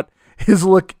camera shot. His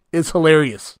look is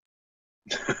hilarious.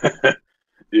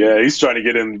 Yeah, he's trying to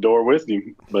get in the door with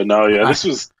you. But no, yeah,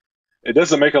 it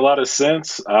doesn't make a lot of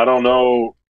sense. I don't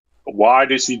know, why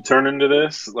did she turn into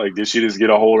this? Like, did she just get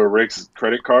a hold of Rick's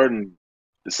credit card and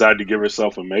decide to give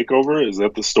herself a makeover? Is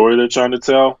that the story they're trying to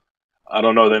tell? I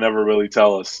don't know. They never really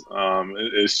tell us.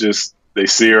 It's just they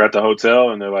see her at the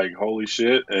hotel and they're like, "Holy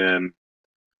shit!" and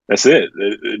that's it.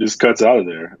 It just cuts out of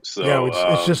there. So Yeah,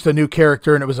 it's just a new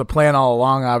character, and it was a plan all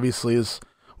along. Obviously, is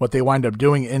what they wind up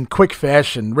doing in quick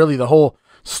fashion. Really, the whole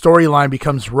storyline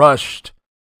becomes rushed,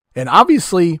 and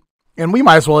obviously, and we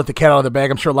might as well let the cat out of the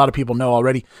bag. I'm sure a lot of people know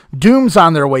already. Doom's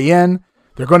on their way in.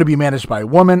 They're going to be managed by a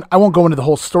woman. I won't go into the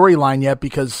whole storyline yet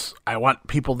because I want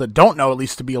people that don't know at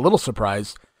least to be a little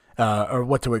surprised or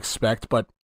what to expect. But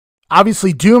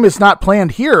obviously, Doom is not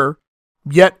planned here,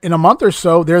 yet in a month or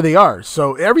so, there they are.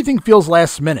 So everything feels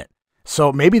last minute.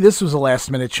 So maybe this was a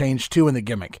last minute change too in the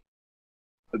gimmick.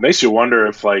 It makes you wonder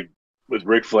if, like, with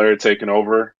Ric Flair taking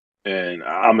over, and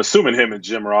I'm assuming him and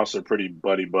Jim Ross are pretty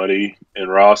buddy-buddy,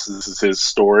 and Ross, this is his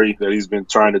story that he's been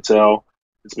trying to tell.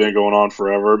 It's been going on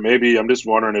forever. Maybe I'm just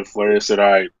wondering if Flair said,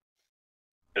 "All right,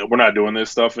 we're not doing this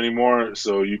stuff anymore.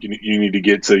 So you need to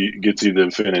get to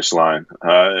the finish line,"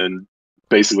 and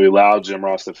basically allow Jim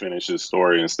Ross to finish his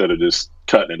story instead of just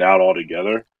cutting it out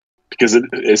altogether. Because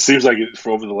it seems like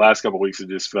for over the last couple of weeks, it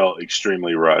just felt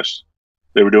extremely rushed.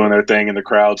 They were doing their thing in the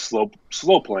crowd, slow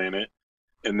playing it,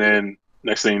 and then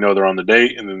next thing you know, they're on the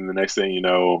date, and then the next thing you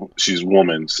know, she's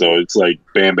woman. So it's like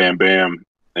bam, bam, bam,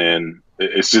 and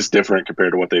it's just different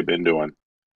compared to what they've been doing,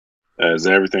 as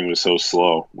everything was so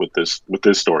slow with this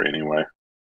story anyway.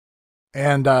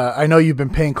 And I know you've been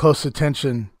paying close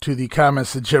attention to the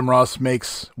comments that Jim Ross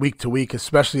makes week to week,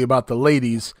 especially about the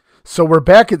ladies. So we're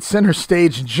back at center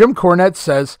stage, and Jim Cornette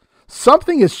says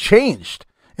something has changed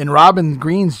in Robin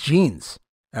Green's jeans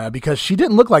because she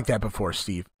didn't look like that before,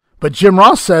 Steve. But Jim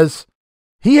Ross says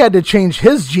he had to change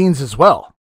his jeans as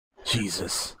well.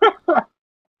 Jesus.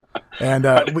 And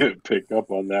I didn't pick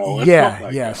up on that one.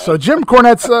 Yeah. God. So Jim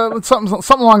Cornette's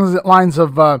something along the lines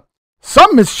of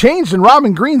something has changed in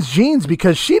Robin Green's jeans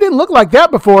because she didn't look like that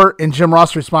before. And Jim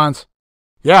Ross responds,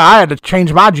 "Yeah, I had to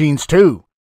change my jeans too."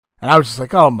 And I was just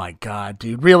like, "Oh my God,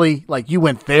 dude, really? Like you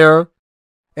went there?"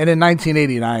 And in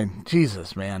 1989,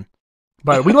 Jesus, man.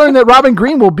 But we learned that Robin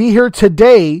Green will be here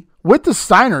today with the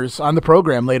Steiners on the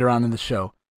program later on in the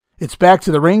show. It's back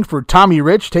to the ring for Tommy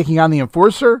Rich taking on the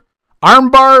Enforcer.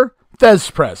 Armbar,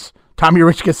 Thez press. Tommy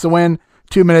Rich gets the win,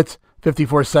 2 minutes,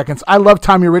 54 seconds. I love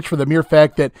Tommy Rich for the mere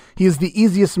fact that he is the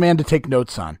easiest man to take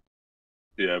notes on.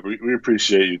 Yeah, we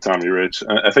appreciate you, Tommy Rich.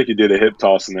 I think you did a hip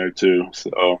toss in there too.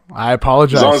 So I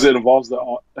apologize. As long as it involves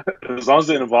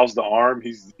the arm,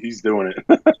 he's doing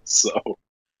it. So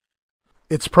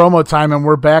it's promo time, and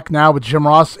we're back now with Jim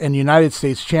Ross and United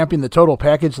States champion, the total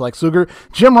package, Lex Luger.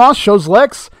 Jim Ross shows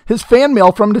Lex his fan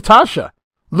mail from Natasha.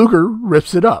 Luger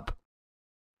rips it up.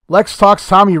 Lex talks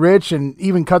Tommy Rich and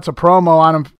even cuts a promo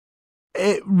on him.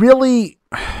 It really,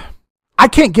 I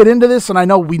can't get into this, and I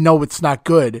know we know it's not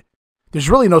good. There's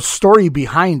really no story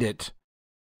behind it.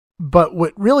 But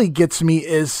what really gets me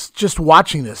is just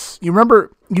watching this. You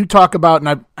remember you talk about,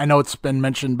 and I know it's been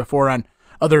mentioned before on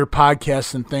other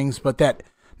podcasts and things, but that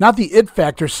not the it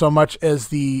factor so much as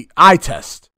the eye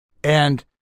test. And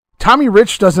Tommy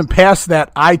Rich doesn't pass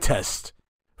that eye test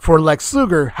for Lex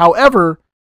Luger. However,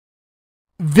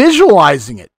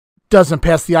 visualizing it doesn't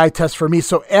pass the eye test for me.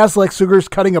 So as Lex Luger's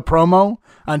cutting a promo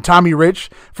on Tommy Rich,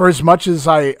 for as much as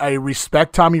I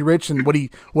respect Tommy Rich and what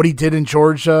he did in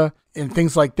Georgia and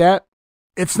things like that,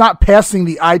 it's not passing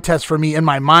the eye test for me in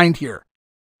my mind here.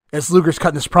 As Luger's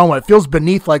cutting this promo, it feels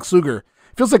beneath Lex Luger.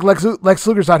 It feels like Lex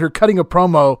Luger's out here cutting a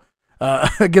promo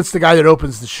against the guy that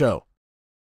opens the show.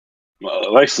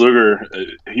 Lex Luger,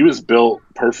 he was built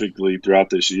perfectly throughout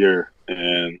this year,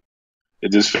 and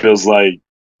it just feels like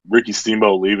Ricky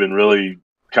Steamboat leaving really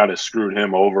kind of screwed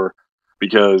him over,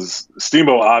 because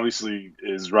Steamboat obviously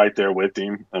is right there with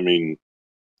him. I mean,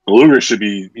 Luger should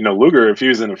be, Luger, if he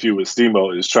was in a feud with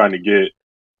Steamboat, is trying to get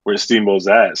where Steamboat's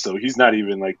at. So he's not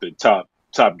even like the top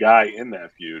guy in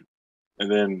that feud.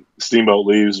 And then Steamboat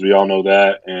leaves, we all know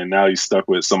that, and now he's stuck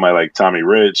with somebody like Tommy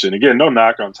Rich. And again, no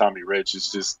knock on Tommy Rich.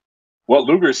 It's just what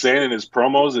Luger's saying in his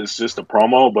promos is just a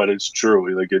promo, but it's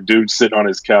true. Like a dude sitting on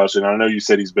his couch, and I know you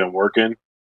said he's been working,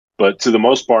 but to the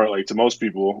most part, like to most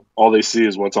people, all they see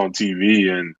is what's on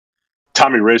TV. And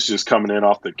Tommy Rich just coming in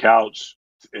off the couch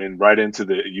and right into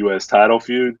the U.S. title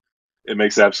feud, it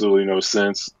makes absolutely no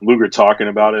sense. Luger talking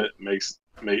about it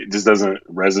just doesn't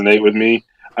resonate with me.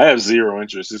 I have zero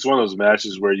interest. It's one of those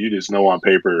matches where you just know on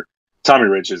paper Tommy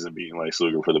Rich isn't beating Lex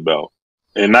Luger for the belt.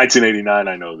 In 1989,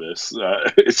 I know this.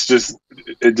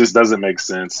 It just doesn't make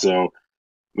sense. So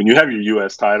when you have your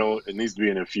U.S. title, it needs to be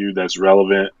in a feud that's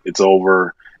relevant. It's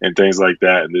over and things like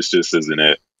that. And this just isn't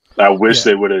it. I wish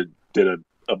they would have did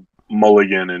a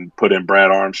mulligan and put in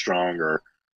Brad Armstrong or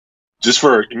just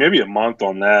for maybe a month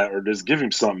on that, or just give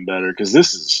him something better, because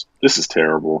this is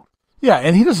terrible. Yeah,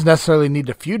 and he doesn't necessarily need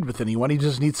to feud with anyone. He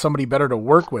just needs somebody better to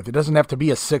work with. It doesn't have to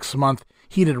be a 6-month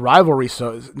heated rivalry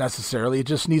necessarily. It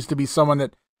just needs to be someone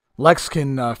that Lex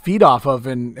can feed off of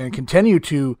and continue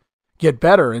to get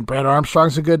better. And Brad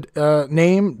Armstrong's a good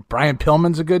name. Brian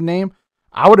Pillman's a good name.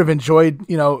 I would have enjoyed,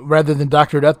 rather than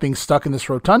Dr. Death being stuck in this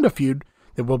Rotunda feud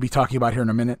that we'll be talking about here in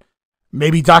a minute,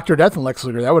 maybe Dr. Death and Lex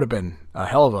Luger. That would have been a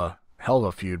hell of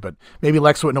a feud. But maybe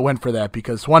Lex wouldn't have went for that,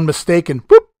 because one mistake and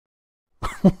boop,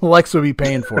 Lex would be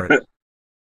paying for it.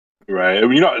 Right.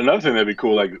 Another thing that'd be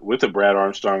cool, like with a Brad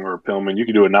Armstrong or a Pillman, you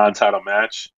could do a non-title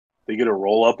match. They get a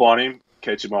roll up on him,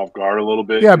 catch him off guard a little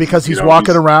bit. Yeah, because he's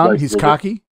walking around, he's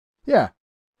cocky. Yeah.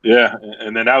 Yeah,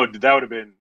 and then that would have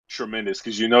been tremendous,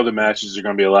 because the matches are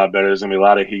going to be a lot better. There's going to be a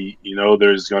lot of heat.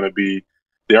 There's going to be.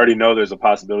 They already know there's a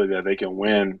possibility that they can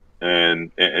win,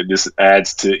 and it just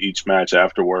adds to each match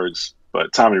afterwards.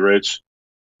 But Tommy Rich,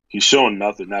 he's showing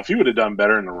nothing. Now, if he would have done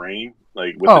better in the ring,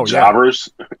 like with the jobbers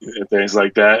and things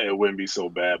like that, it wouldn't be so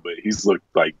bad. But he's looked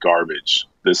like garbage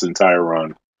this entire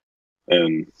run,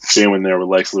 and being in there with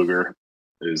Lex Luger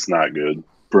is not good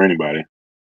for anybody.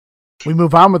 We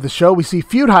move on with the show. We see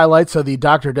feud highlights of the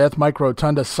Dr. Death Mike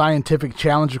Rotunda Scientific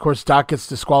Challenge. Of course, Doc gets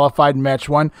disqualified in match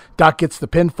 1. Doc gets the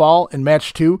pinfall in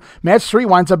match 2. Match 3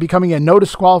 winds up becoming a no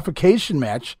disqualification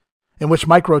match in which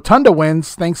Mike Rotunda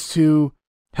wins thanks to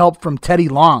help from Teddy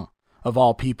Long, of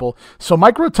all people. So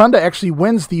Mike Rotunda actually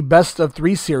wins the best of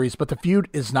 3 series, but the feud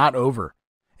is not over.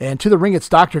 And to the ring, it's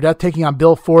Dr. Death taking on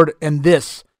Bill Ford. And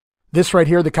this right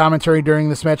here, the commentary during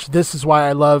this match, this is why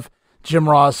I love Jim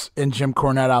Ross and Jim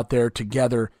Cornette out there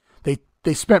together.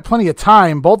 They spent plenty of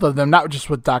time, both of them, not just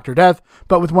with Dr. Death,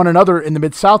 but with one another in the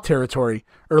Mid-South territory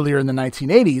earlier in the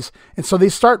 1980s. And so they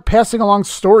start passing along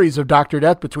stories of Dr.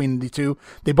 Death between the two.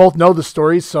 They both know the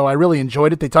stories, so I really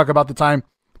enjoyed it. They talk about the time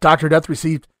Dr. Death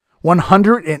received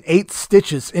 108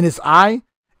 stitches in his eye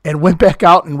and went back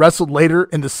out and wrestled later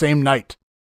in the same night.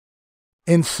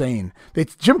 Insane.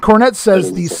 Jim Cornette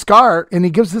says the scar, and he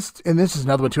gives this, and this is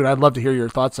another one too, and I'd love to hear your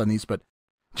thoughts on these, but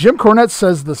Jim Cornette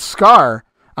says the scar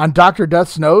on Dr.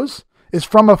 Death's nose is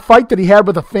from a fight that he had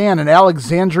with a fan in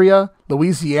Alexandria,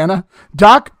 Louisiana.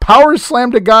 Doc power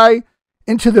slammed a guy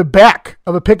into the back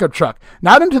of a pickup truck.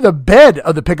 Not into the bed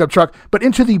of the pickup truck, but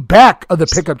into the back of the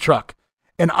pickup truck.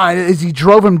 And as he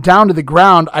drove him down to the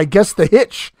ground, I guess the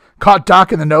hitch caught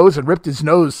Doc in the nose and ripped his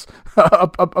nose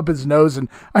up his nose. And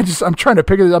I'm trying to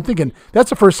picture it. I'm thinking, that's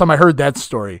the first time I heard that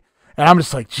story. And I'm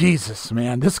just like, Jesus,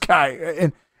 man, this guy.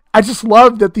 And I just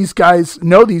love that these guys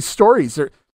know these stories.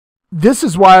 This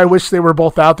is why I wish they were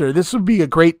both out there. This would be a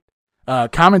great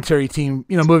commentary team,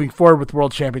 moving forward with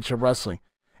World Championship Wrestling.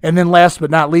 And then last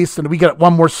but not least, and we got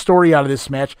one more story out of this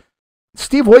match.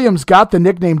 Steve Williams got the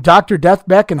nickname Dr. Death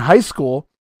back in high school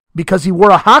because he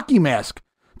wore a hockey mask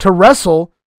to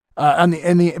wrestle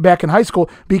back in high school,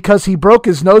 because he broke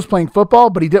his nose playing football,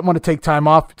 but he didn't want to take time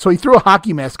off. So he threw a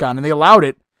hockey mask on, and they allowed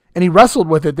it. And he wrestled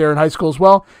with it there in high school as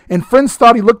well. And friends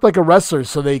thought he looked like a wrestler,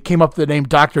 so they came up with the name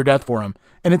Dr. Death for him.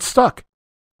 And it stuck.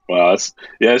 Wow,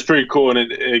 it's pretty cool.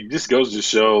 And it just goes to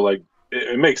show, like,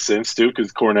 it makes sense, too,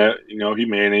 because Cornette, he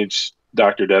managed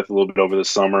Dr. Death a little bit over the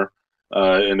summer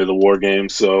into the War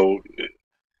Games. So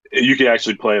you can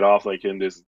actually play it off like in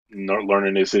this,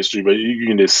 learning this history, but you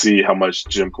can just see how much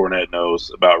Jim Cornette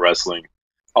knows about wrestling.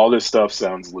 All this stuff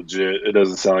sounds legit. It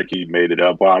doesn't sound like he made it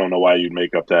up. Well, I don't know why you'd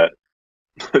make up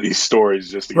these stories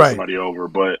just to get somebody over.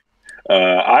 But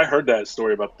I heard that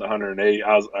story about the 108.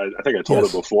 I think I told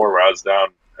it before, where I was down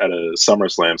at a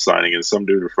SummerSlam signing, and some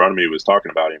dude in front of me was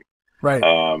talking about him. Right.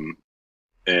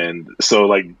 And so,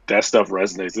 like, that stuff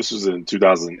resonates. This was in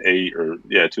 2008,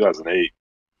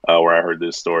 where I heard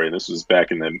this story. And this was back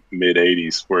in the mid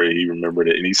 80s where he remembered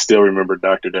it, and he still remembered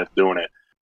Dr. Death doing it.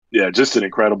 Yeah, just an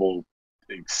incredible,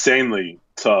 insanely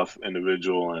tough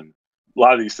individual. And a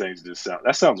lot of these things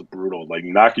sounds brutal. Like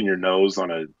knocking your nose on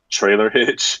a trailer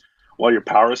hitch while you're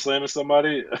power slamming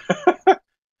somebody.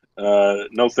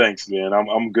 No thanks, man.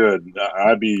 I'm good.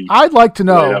 I'd like to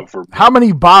know how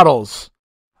many bottles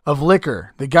of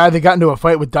liquor the guy that got into a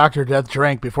fight with Dr. Death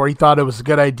drank before he thought it was a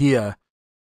good idea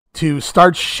to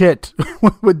start shit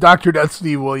with Dr. Death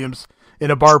Steve Williams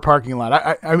in a bar parking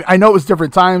lot. I know it was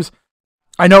different times.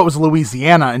 I know it was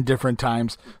Louisiana in different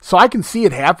times. So I can see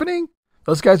it happening.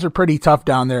 Those guys are pretty tough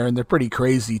down there, and they're pretty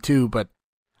crazy too. But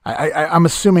I'm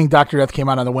assuming Dr. Death came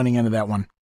out on the winning end of that one.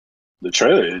 The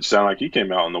trailer, it sounded like he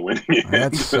came out on the winning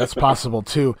end. That's possible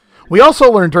too. We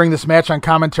also learned during this match on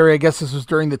commentary, I guess this was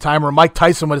during the time where Mike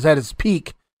Tyson was at his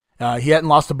peak. He hadn't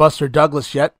lost to Buster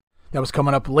Douglas yet. That was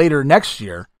coming up later next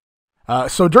year.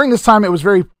 So during this time, it was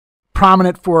very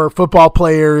prominent for football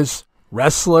players,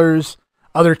 wrestlers,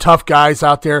 other tough guys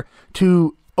out there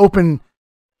to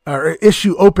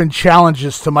issue open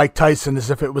challenges to Mike Tyson as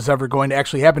if it was ever going to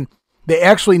actually happen. They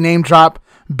actually name drop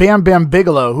Bam Bam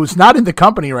Bigelow, who's not in the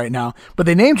company right now, but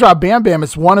they name drop Bam Bam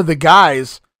as one of the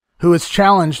guys who has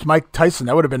challenged Mike Tyson.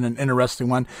 That would have been an interesting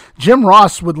one. Jim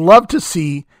Ross would love to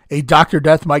see a Dr.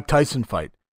 Death Mike Tyson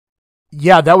fight.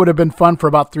 Yeah, that would have been fun for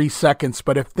about 3 seconds,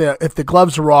 but if the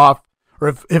gloves were off,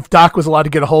 or if Doc was allowed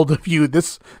to get a hold of you,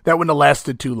 that wouldn't have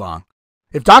lasted too long.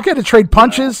 If Doc had to trade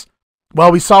punches,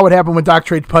 well, we saw what happened when Doc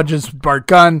traded punches with Bart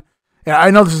Gunn. And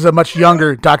I know this is a much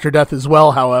younger Dr. Death as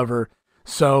well, however,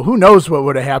 so who knows what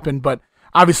would have happened, but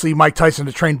obviously Mike Tyson,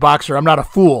 a trained boxer, I'm not a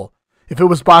fool. If it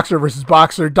was boxer versus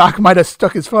boxer, Doc might have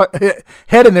stuck his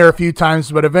head in there a few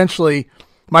times, but eventually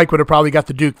Mike would have probably got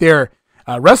the Duke there.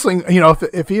 Wrestling,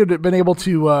 if he had been able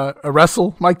to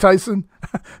wrestle Mike Tyson,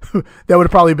 that would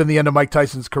have probably been the end of Mike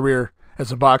Tyson's career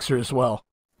as a boxer as well.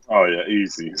 Oh, yeah,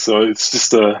 easy. So it's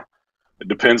just it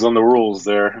depends on the rules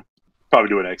there. Probably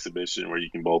do an exhibition where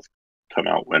you can both come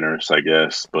out winners, I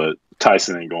guess. But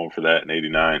Tyson ain't going for that in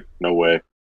 89. No way.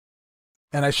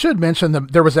 And I should mention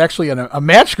that there was actually a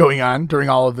match going on during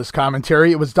all of this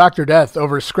commentary. It was Dr. Death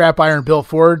over Scrap Iron Bill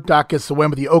Ford. Doc gets the win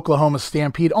with the Oklahoma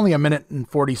Stampede, only 1 minute and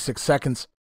 46 seconds.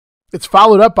 It's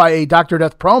followed up by a Dr.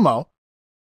 Death promo.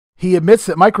 He admits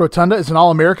that Mike Rotunda is an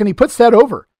All-American. He puts that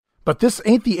over. But this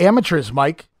ain't the amateurs,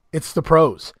 Mike. It's the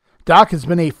pros. Doc has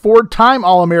been a 4-time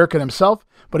All-American himself,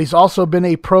 but he's also been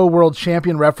a pro world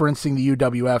champion, referencing the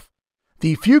UWF.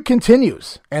 The feud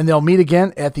continues, and they'll meet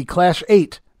again at the Clash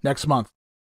 8 next month.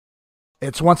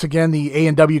 It's once again the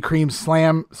A&W Cream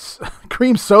Soda,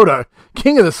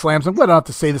 King of the Slams. I'm glad I don't have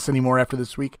to say this anymore after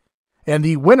this week. And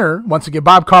the winner, once again,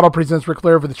 Bob Caudle presents Ric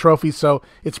Flair for the trophy, so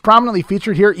it's prominently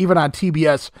featured here, even on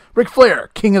TBS. Ric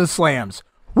Flair, King of the Slams.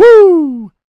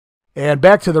 Woo! And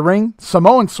back to the ring,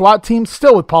 Samoan SWAT team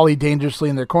still with Paulie dangerously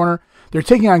in their corner. They're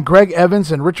taking on Greg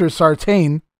Evans and Richard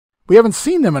Sartain. We haven't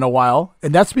seen them in a while,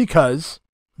 and that's because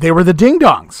they were the Ding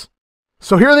Dongs.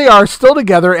 So here they are, still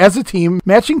together as a team,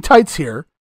 matching tights here,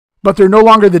 but they're no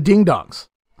longer the Ding Dongs.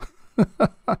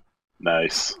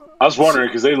 Nice. I was wondering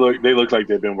because they look like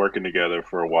they've been working together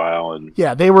for a while, and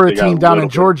yeah, they were a team down in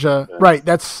Georgia, right?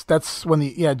 That's when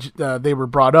they were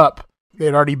brought up. They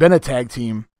had already been a tag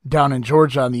team down in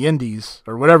Georgia on the Indies,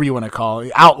 or whatever you want to call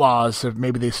it, Outlaws. If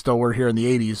maybe they still were here in the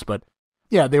 '80s, but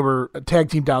yeah, they were a tag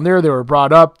team down there. They were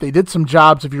brought up. They did some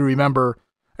jobs, if you remember,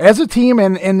 as a team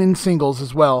and in singles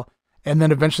as well. And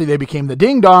then eventually they became the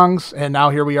Ding Dongs, and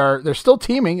now here we are. They're still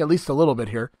teaming, at least a little bit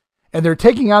here. And they're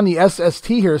taking on the SST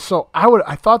here. So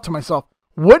I thought to myself,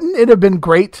 wouldn't it have been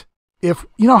great if,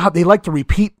 you know how they like to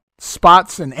repeat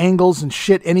spots and angles and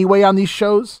shit anyway on these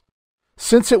shows?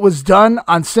 Since it was done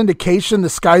on syndication, the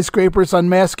Skyscrapers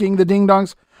unmasking the Ding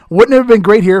Dongs, wouldn't it have been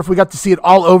great here if we got to see it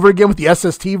all over again with the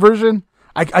SST version?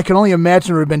 I can only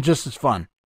imagine it would have been just as fun.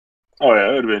 Oh,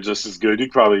 yeah, it would have been just as good.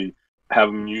 You'd probably have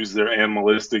them use their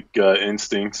animalistic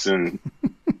instincts and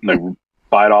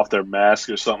bite off their mask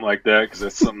or something like that, because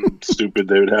that's something stupid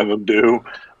they would have them do.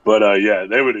 But yeah,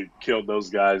 they would have killed those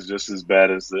guys just as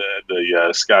bad as the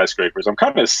Skyscrapers. I'm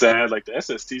kind of sad. Like, the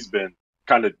SST's been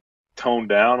kind of toned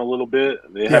down a little bit.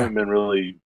 They haven't been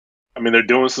really. I mean, they're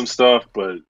doing some stuff,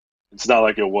 but it's not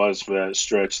like it was for that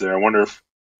stretch there. I wonder if.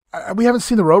 We haven't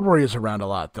seen the Road Warriors around a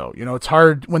lot, though. You know, it's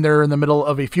hard when they're in the middle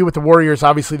of a feud with the Warriors.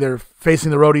 Obviously, they're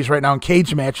facing the Roadies right now in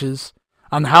cage matches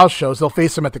on the house shows. They'll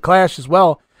face them at the Clash as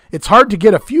well. It's hard to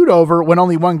get a feud over when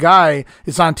only one guy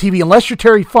is on TV, unless you're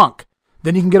Terry Funk.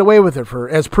 Then you can get away with it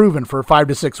as proven for 5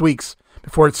 to 6 weeks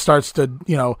before it starts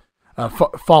to,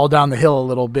 fall down the hill a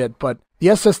little bit. But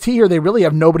the SST here, they really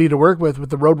have nobody to work with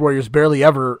the Road Warriors barely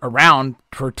ever around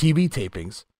for TV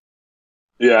tapings.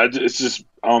 Yeah, it's just,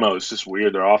 I don't know. It's just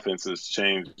weird. Their offense has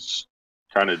changed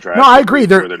kind of drastically. No, I agree.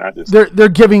 They're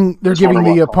giving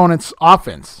the opponents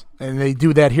offense, and they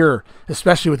do that here,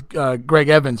 especially with Greg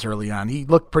Evans early on. He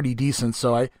looked pretty decent,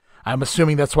 so I'm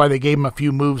assuming that's why they gave him a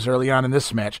few moves early on in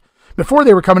this match. Before,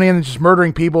 they were coming in and just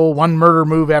murdering people, one murder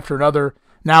move after another.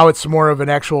 Now it's more of an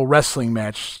actual wrestling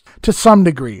match to some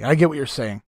degree. I get what you're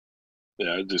saying.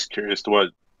 Yeah, I'm just curious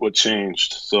to what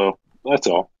changed. So that's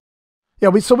all. Yeah,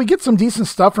 we get some decent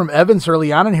stuff from Evans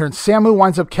early on in here, and Samu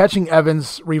winds up catching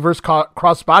Evans' reverse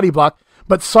cross body block,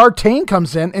 but Sartain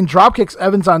comes in and dropkicks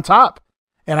Evans on top.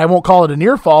 And I won't call it a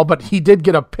near fall, but he did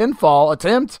get a pinfall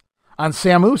attempt on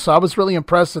Samu, so I was really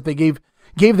impressed that they gave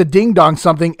the Ding Dong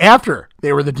something after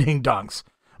they were the Ding Dongs.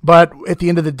 But at the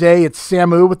end of the day, it's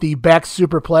Samu with the back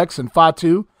superplex and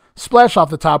Fatu splash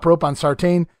off the top rope on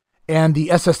Sartain, and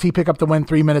the SST pick up the win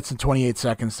 3 minutes and 28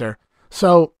 seconds there.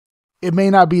 So it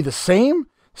may not be the same.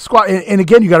 squat. And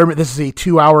again, you got to remember, this is a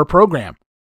 2-hour program.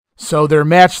 So their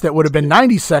match that would have been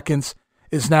 90 seconds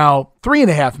is now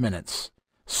 3.5 minutes.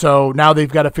 So now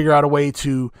they've got to figure out a way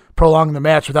to prolong the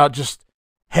match without just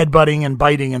headbutting and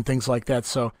biting and things like that.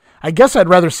 So I guess I'd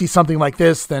rather see something like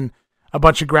this than a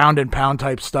bunch of ground and pound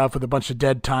type stuff with a bunch of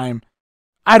dead time.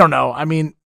 I don't know. I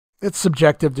mean, it's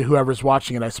subjective to whoever's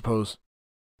watching it, I suppose.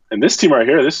 And this team right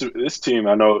here, this team,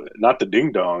 I know, not the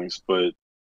Ding Dongs, but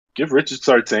give Richard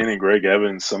Sartain and Greg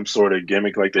Evans some sort of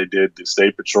gimmick like they did the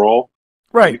State Patrol.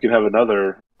 Right. You can have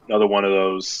another one of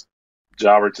those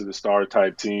jobber to the star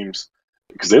type teams,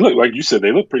 because they look, like you said,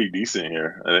 they look pretty decent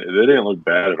here. They didn't look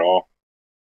bad at all.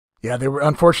 Yeah, they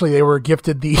were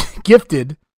gifted the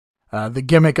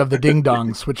gimmick of the Ding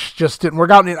Dongs, which just didn't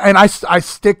work out. And I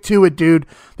stick to it, dude.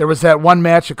 There was that one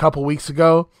match a couple weeks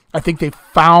ago. I think they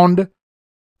found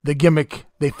the gimmick.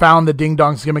 They found the Ding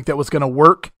Dongs gimmick that was going to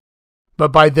work,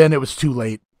 but by then it was too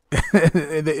late.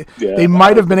 They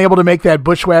might have been able to make that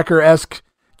Bushwhacker-esque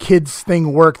kids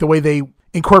thing work the way they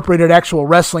incorporated actual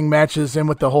wrestling matches in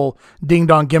with the whole Ding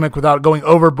Dong gimmick without going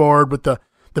overboard with the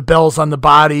bells on the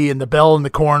body and the bell in the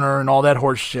corner and all that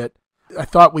horse shit. I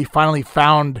thought we finally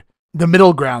found the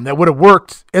middle ground that would have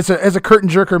worked as a curtain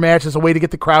jerker match, as a way to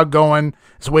get the crowd going,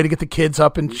 as a way to get the kids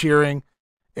up and cheering.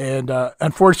 And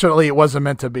unfortunately, it wasn't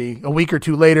meant to be. A week or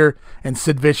two later, and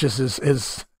Sid Vicious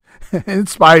is and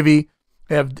Spivey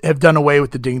have done away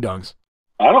with the Ding Dongs.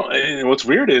 And what's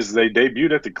weird is they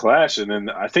debuted at the Clash, and then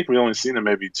I think we only seen them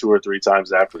maybe 2 or 3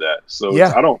 times after that. So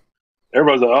yeah.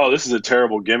 Everybody's like, oh, this is a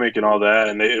terrible gimmick and all that,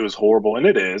 and it was horrible, and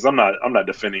it is. I'm not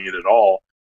defending it at all,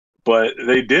 but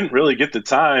they didn't really get the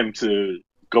time to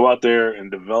go out there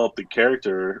and develop the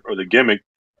character or the gimmick.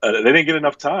 They didn't get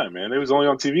enough time, man. It was only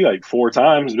on TV like 4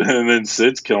 times, and then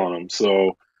Sid's killing them.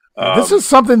 So this is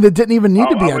something that didn't even need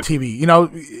to be on TV. You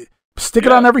know, stick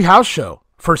it on every house show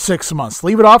for 6 months.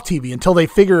 Leave it off TV until they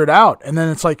figure it out, and then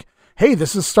it's like, hey,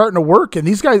 this is starting to work. And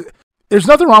these guys, there's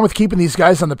nothing wrong with keeping these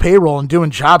guys on the payroll and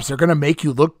doing jobs. They're going to make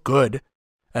you look good.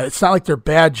 It's not like they're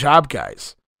bad job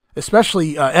guys,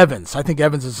 especially Evans. I think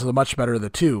Evans is the much better of the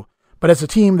two. But as a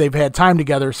team, they've had time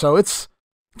together, so it's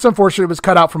unfortunate it was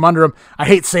cut out from under them. I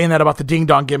hate saying that about the Ding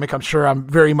Dong gimmick. I'm sure I'm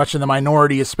very much in the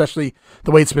minority, especially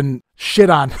the way it's been shit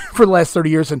on for the last 30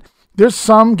 years. And there's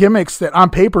some gimmicks that on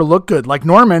paper look good. Like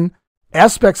Norman,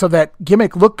 aspects of that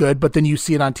gimmick look good, but then you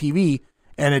see it on TV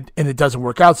and it doesn't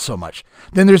work out so much.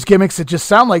 Then there's gimmicks that just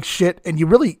sound like shit, and you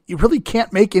really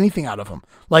can't make anything out of them.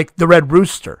 Like the Red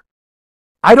Rooster.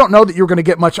 I don't know that you're going to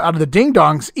get much out of the Ding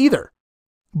Dongs either.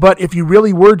 But if you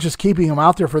really were just keeping them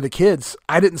out there for the kids,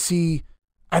 I didn't think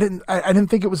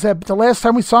it was that. But the last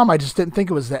time we saw them, I just didn't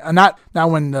think it was that. Not now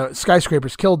when the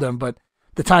Skyscrapers killed them, but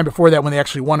the time before that when they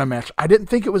actually won a match, I didn't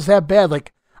think it was that bad.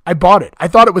 Like, I bought it. I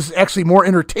thought it was actually more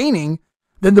entertaining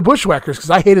than the Bushwhackers, because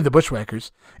I hated the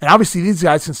Bushwhackers. And obviously these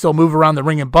guys can still move around the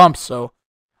ring and bump, so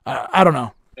I don't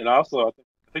know. And also, I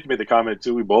think you made the comment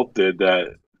too, we both did,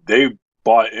 that they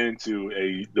bought into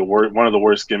one of the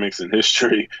worst gimmicks in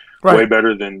history, right? Way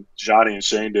better than Johnny and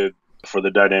Shane did for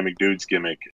the Dynamic Dudes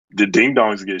gimmick. The Ding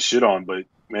Dongs get shit on, but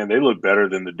man, they look better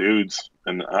than the dudes.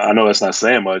 And I know that's not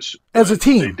saying much. As a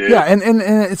team, yeah, and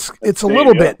it's a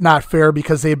little bit not fair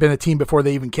because they had been a team before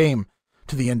they even came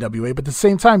to the NWA. But at the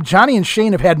same time, Johnny and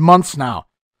Shane have had months now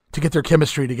to get their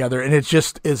chemistry together, and it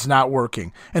just is not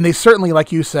working. And they certainly,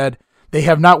 like you said, they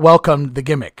have not welcomed the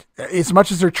gimmick. As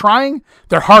much as they're trying,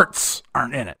 their hearts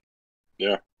aren't in it.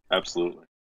 Yeah, absolutely.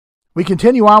 We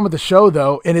continue on with the show,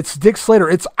 though, and it's Dick Slater.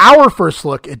 It's our first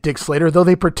look at Dick Slater, though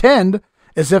they pretend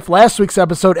as if last week's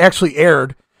episode actually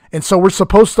aired, and so we're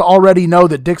supposed to already know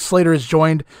that Dick Slater has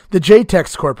joined the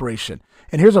J-Tex Corporation.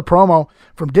 And here's a promo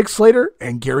from Dick Slater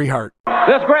and Gary Hart.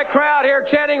 This great crowd here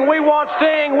chanting, "We want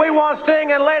Sting, we want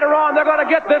Sting," and later on they're going to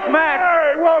get this match.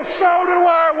 Hey, well, so do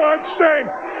I want Sting.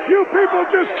 You people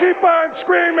just keep on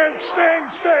screaming, Sting,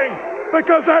 Sting,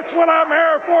 because that's what I'm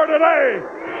here for today.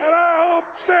 And I hope,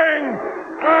 Sting,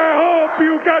 I hope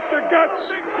you got the guts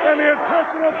and the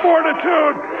intestinal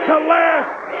fortitude to last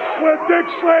with Dick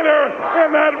Slater in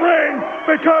that ring,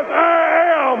 because I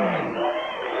am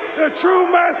the true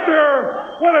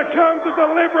master when it comes to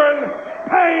delivering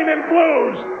pain and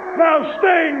blues. Now,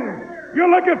 Sting,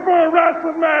 you're looking for a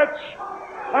wrestling match.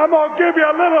 I'm going to give you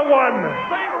a little one,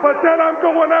 but then I'm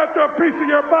going after a piece of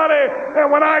your body,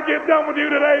 and when I get done with you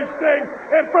today, Sting,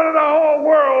 in front of the whole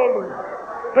world,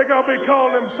 they're going to be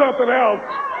calling him something else.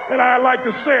 And I like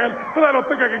to say it, but I don't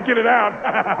think I can get it out.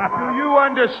 Do you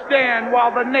understand,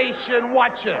 while the nation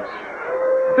watches,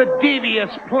 the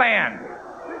devious plan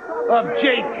of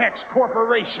J-Tex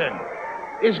Corporation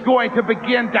is going to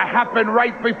begin to happen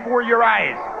right before your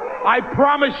eyes? I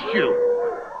promised you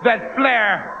that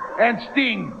Flair and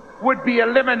Sting would be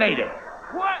eliminated.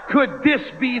 Could this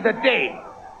be the day?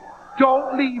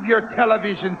 Don't leave your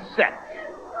television set,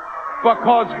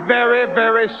 because very,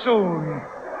 very soon,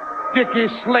 Dickie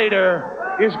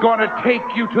Slater is going to take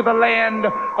you to the land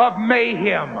of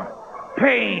mayhem,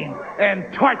 pain,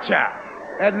 and torture.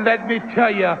 And let me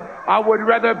tell you, I would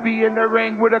rather be in the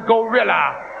ring with a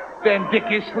gorilla than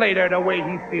Dickie Slater the way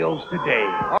he feels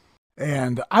today.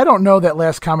 And I don't know that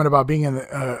last comment about being in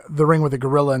the ring with a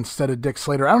gorilla instead of Dick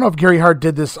Slater. I don't know if Gary Hart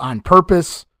did this on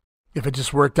purpose, if it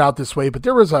just worked out this way, but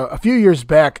there was a few years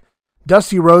back,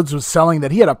 Dusty Rhodes was selling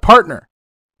that he had a partner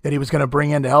that he was going to bring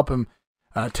in to help him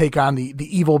take on the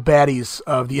evil baddies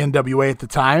of the NWA at the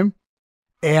time.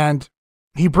 And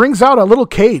he brings out a little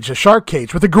cage, a shark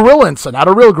cage, with a gorilla inside, not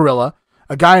a real gorilla,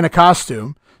 a guy in a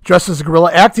costume, dressed as a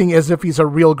gorilla, acting as if he's a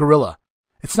real gorilla.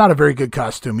 It's not a very good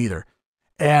costume either.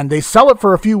 And they sell it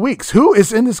for a few weeks. Who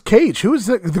is in this cage? Who is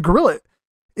the gorilla?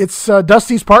 It's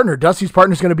Dusty's partner. Dusty's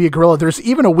partner is going to be a gorilla. There's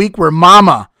even a week where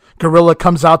Mama Gorilla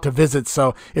comes out to visit.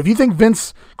 So if you think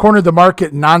Vince cornered the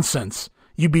market nonsense,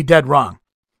 you'd be dead wrong.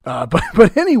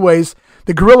 But anyways,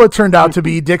 the gorilla turned out to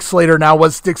be Dick Slater. Now,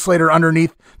 was Dick Slater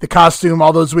underneath the costume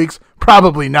all those weeks?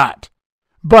 Probably not.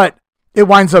 But it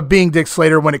winds up being Dick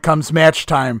Slater when it comes match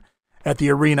time at the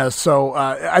arena. So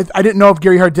I didn't know if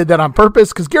Gary Hart did that on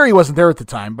purpose, because Gary wasn't there at the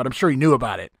time, but I'm sure he knew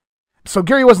about it. So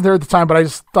Gary wasn't there at the time, but I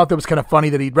just thought that was kind of funny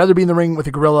that he'd rather be in the ring with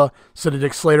a gorilla instead of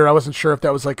Dick Slater. I wasn't sure if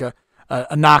that was like a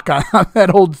knock on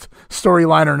that old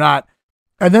storyline or not.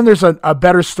 And then there's a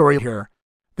better story here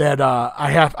that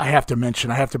I have to mention.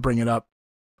 I have to bring it up.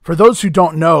 For those who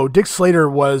don't know, Dick Slater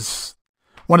was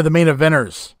one of the main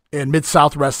eventers in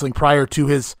Mid-South Wrestling prior to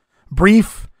his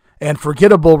brief and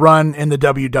forgettable run in the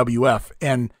WWF.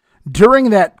 And during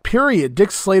that period,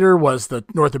 Dick Slater was the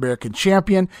North American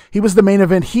champion. He was the main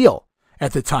event heel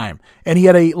at the time. And he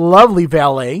had a lovely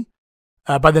valet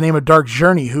by the name of Dark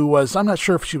Journey, who was, I'm not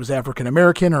sure if she was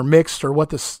African-American or mixed or what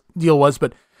this deal was,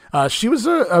 but she was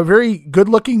a very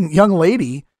good-looking young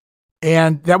lady,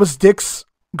 and that was Dick's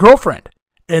girlfriend.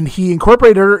 And he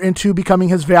incorporated her into becoming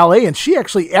his valet. And she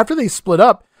actually, after they split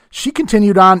up, she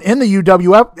continued on in the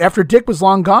UWF after Dick was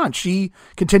long gone. She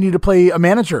continued to play a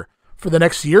manager for the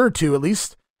next year or two at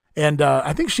least. And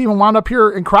I think she even wound up here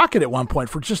in Crockett at one point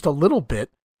for just a little bit.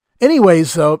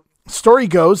 Anyways, though, story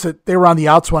goes that they were on the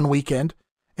outs one weekend,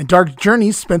 and Dark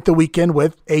Journey spent the weekend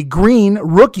with a green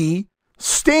rookie,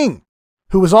 Sting,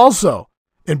 who was also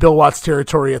in Bill Watts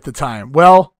territory at the time.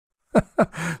 Well,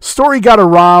 story got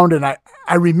around, and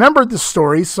I remembered the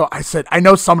story, so I said, I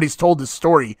know somebody's told this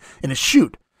story in a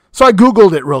shoot. So I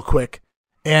Googled it real quick,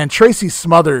 and Tracy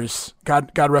Smothers,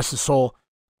 God rest his soul,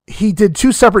 he did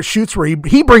 2 separate shoots where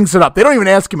he brings it up. They don't even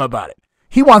ask him about it.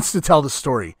 He wants to tell the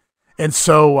story. And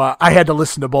so I had to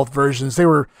listen to both versions. They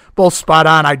were both spot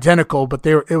on, identical, but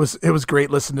it was great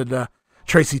listening to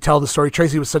Tracy tell the story.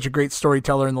 Tracy was such a great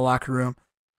storyteller in the locker room.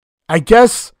 I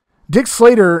guess Dick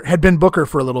Slater had been booker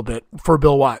for a little bit for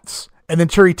Bill Watts, and then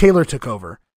Terry Taylor took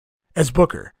over as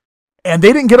booker. And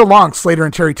they didn't get along, Slater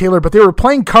and Terry Taylor, but they were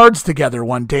playing cards together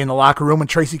one day in the locker room when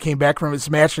Tracy came back from his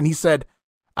match, and he said,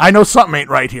 I know something ain't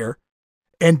right here.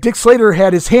 And Dick Slater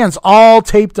had his hands all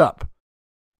taped up.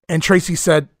 And Tracy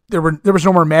said there was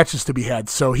no more matches to be had.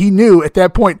 So he knew at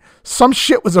that point some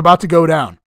shit was about to go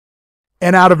down.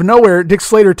 And out of nowhere, Dick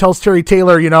Slater tells Terry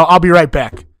Taylor, I'll be right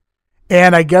back.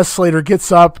 And I guess Slater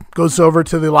gets up, goes over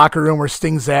to the locker room where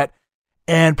Sting's at,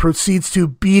 and proceeds to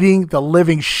beating the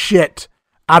living shit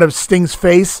out of Sting's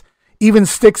face, even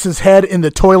sticks his head in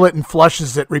the toilet and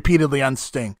flushes it repeatedly on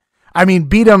Sting. I mean,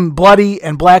 beat him bloody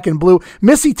and black and blue.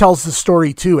 Missy tells the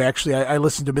story too, actually. I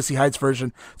listened to Missy Hyde's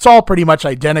version. It's all pretty much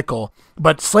identical.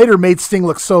 But Slater made Sting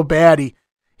look so bad, he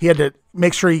had to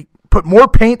make sure he put more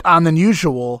paint on than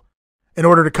usual in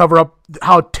order to cover up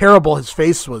how terrible his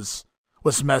face was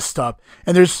messed up.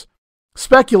 And there's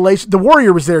speculation. The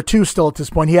Warrior was there too still at this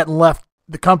point. He hadn't left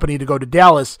the company to go to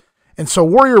Dallas. And so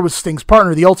Warrior was Sting's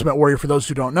partner, the Ultimate Warrior, for those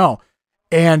who don't know.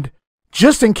 And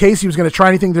just in case he was going to try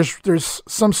anything, there's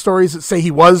some stories that say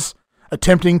he was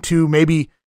attempting to maybe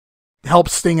help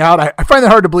Sting out. I find that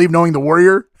hard to believe knowing the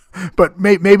Warrior, but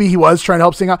maybe he was trying to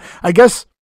help Sting out. I guess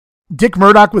Dick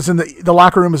Murdoch was in the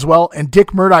locker room as well, and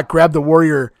Dick Murdoch grabbed the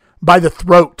Warrior by the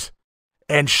throat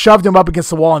and shoved him up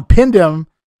against the wall and pinned him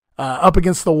up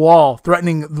against the wall,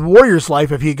 threatening the Warrior's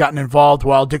life if he had gotten involved,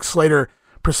 while Dick Slater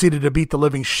proceeded to beat the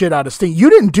living shit out of Sting. You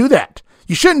didn't do that.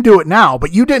 You shouldn't do it now,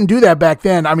 but you didn't do that back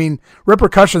then. I mean,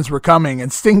 repercussions were coming,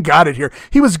 and Sting got it here.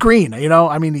 He was green,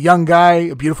 I mean, a young guy,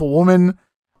 a beautiful woman.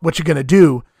 What you gonna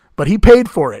do? But he paid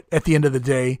for it at the end of the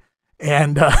day.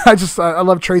 And I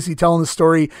love Tracy telling the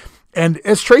story. And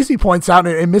as Tracy points out,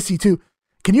 and Missy too,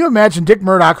 can you imagine Dick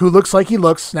Murdoch, who looks like he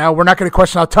looks? Now, we're not going to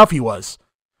question how tough he was,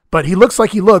 but he looks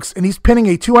like he looks, and he's pinning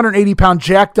a 280-pound,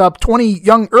 jacked up,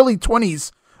 early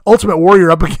 20s Ultimate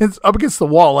Warrior up against the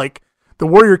wall. Like, the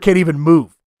Warrior can't even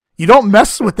move. You don't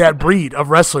mess with that breed of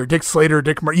wrestler, Dick Slater,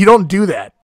 Dick Murdoch. You don't do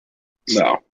that.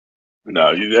 No,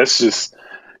 that's just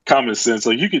common sense.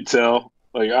 Like, you could tell.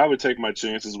 Like, I would take my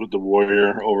chances with the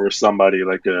Warrior over somebody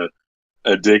like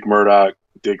a Dick Murdoch,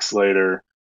 Dick Slater.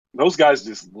 Those guys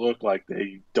just look like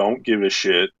they don't give a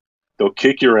shit. They'll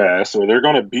kick your ass, or they're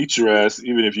going to beat your ass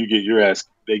even if you get your ass.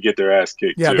 They get their ass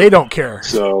kicked. Yeah, too. they don't care.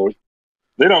 So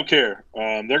they don't care.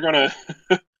 They're going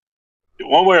to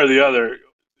one way or the other.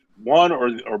 One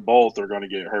or both are going to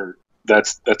get hurt.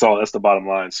 That's all. That's the bottom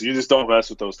line. So you just don't mess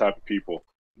with those type of people.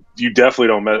 You definitely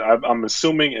don't mess. I'm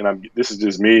assuming, and this is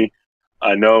just me.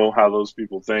 I know how those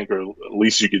people think, or at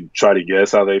least you could try to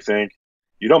guess how they think.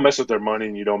 You don't mess with their money,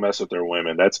 and you don't mess with their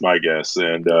women. That's my guess.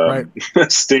 And right.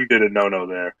 Sting did a no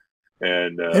there.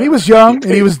 And he was young,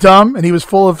 and he was dumb, and he was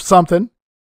full of something.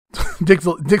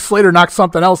 Dick Slater knocked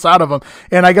something else out of him.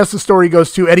 And I guess the story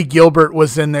goes to Eddie Gilbert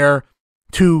was in there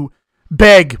to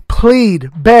plead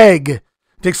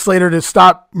Dick Slater to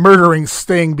stop murdering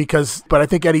Sting but I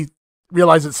think Eddie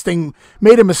realized that Sting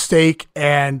made a mistake,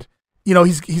 and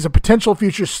he's a potential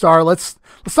future star. Let's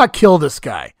not kill this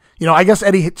guy. I guess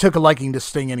Eddie took a liking to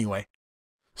Sting anyway.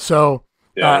 So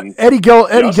Eddie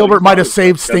Gilbert might have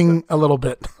saved Sting a little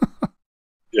bit.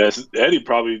 Yes, Eddie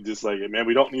probably just like, man,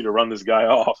 we don't need to run this guy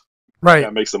off.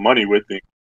 Right. Make some money with him.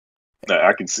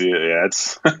 I can see it. Yeah,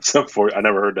 it's unfortunate. I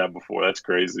never heard that before. That's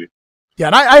crazy. Yeah,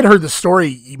 and I'd heard the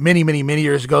story many, many, many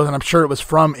years ago, and I'm sure it was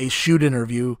from a shoot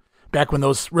interview back when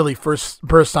those really first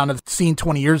burst onto the scene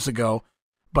 20 years ago.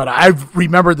 But I've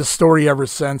remembered the story ever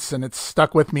since, and it's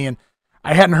stuck with me. And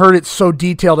I hadn't heard it so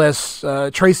detailed as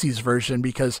Tracy's version,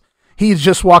 because he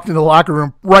just walked into the locker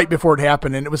room right before it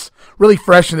happened, and it was really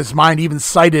fresh in his mind. He even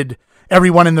cited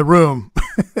everyone in the room,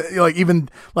 even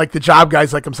the job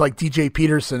guys like DJ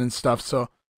Peterson and stuff. So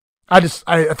I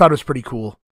thought it was pretty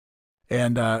cool.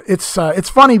 And it's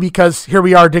funny because here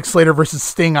we are, Dick Slater versus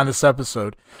Sting on this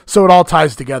episode. So it all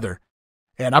ties together.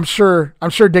 And I'm sure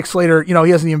Dick Slater, he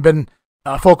hasn't even been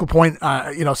a focal point,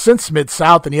 since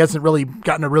Mid-South, and he hasn't really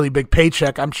gotten a really big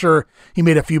paycheck. I'm sure he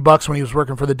made a few bucks when he was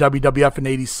working for the WWF in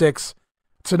 '86.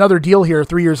 It's another deal here.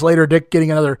 3 years later, Dick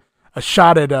getting a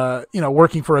shot at,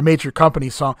 working for a major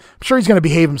company. So I'm sure he's going to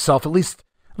behave himself. At least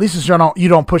as you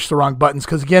don't push the wrong buttons.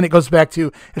 Because again, it goes back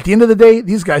to, at the end of the day,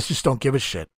 these guys just don't give a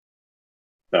shit.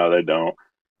 No, they don't.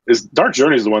 Dark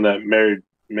Journey's the one that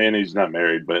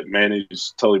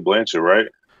managed Tully Blanchard, right?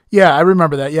 Yeah, I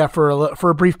remember that. Yeah, for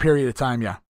a brief period of time.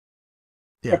 Yeah.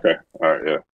 Okay. All right.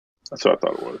 Yeah, that's what I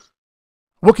thought it was.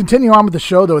 We'll continue on with the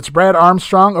show, though. It's Brad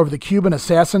Armstrong over the Cuban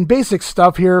Assassin. Basic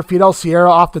stuff here. Fidel Sierra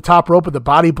off the top rope with the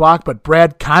body block, but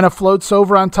Brad kind of floats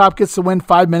over on top, gets the win,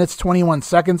 5 minutes, 21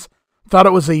 seconds. Thought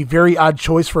it was a very odd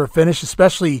choice for a finish,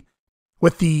 especially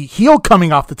with the heel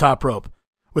coming off the top rope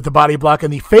with the body block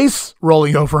and the face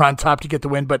rolling over on top to get the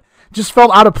win, but just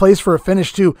felt out of place for a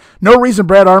finish, too. No reason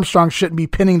Brad Armstrong shouldn't be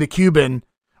pinning the Cuban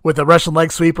with a Russian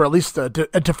leg sweep, or at least a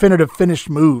definitive finished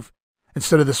move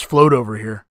instead of this float over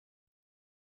here.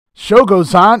 Show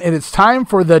goes on, and it's time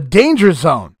for the Danger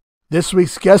Zone. This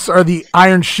week's guests are the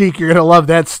Iron Sheik. You're going to love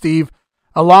that, Steve,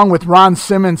 along with Ron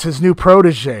Simmons, his new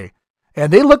protege.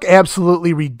 And they look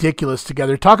absolutely ridiculous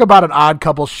together. Talk about an odd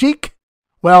couple. Sheik,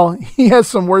 well, he has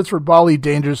some words for Bali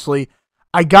dangerously.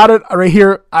 I got it right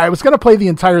here. I was going to play the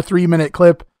entire 3-minute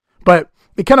clip, but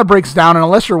it kind of breaks down, and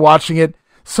unless you're watching it,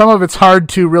 some of it's hard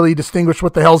to really distinguish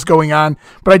what the hell's going on,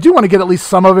 but I do want to get at least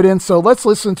some of it in, so let's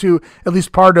listen to at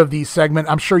least part of the segment.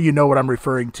 I'm sure you know what I'm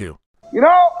referring to.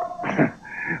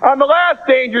 On the last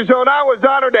Danger Zone, I was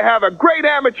honored to have a great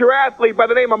amateur athlete by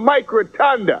the name of Mike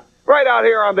Rotunda right out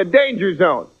here on the Danger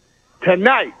Zone.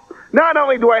 Tonight, not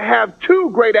only do I have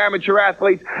two great amateur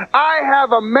athletes, I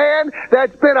have a man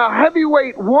that's been a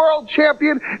heavyweight world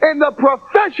champion in the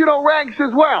professional ranks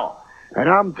as well. And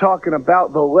I'm talking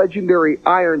about the legendary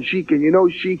Iron Sheik.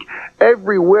 And Sheik,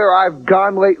 everywhere I've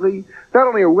gone lately, not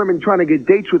only are women trying to get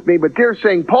dates with me, but they're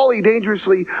saying, Paulie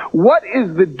Dangerously, what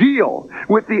is the deal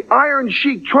with the Iron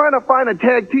Sheik trying to find a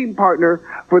tag team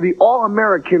partner for the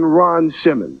All-American Ron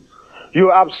Simmons?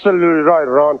 You're absolutely right,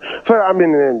 Ron.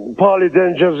 Paulie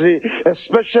Dangerously,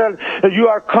 especially you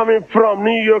are coming from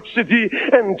New York City,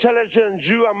 intelligent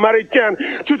Jew American,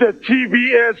 to the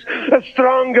TBS,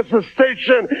 strongest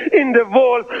station in the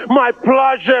world. My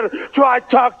pleasure to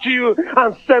talk to you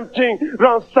and something,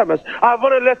 Ron Simmons. I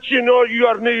want to let you know you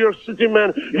are New York City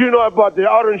man. You know about the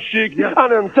Iron Sheik,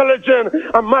 and intelligent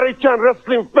American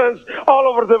wrestling fans all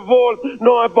over the world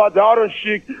know about the Iron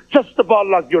Sheik just about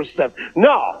like yourself.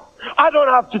 Now, I don't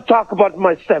have to talk about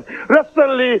myself.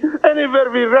 Recently,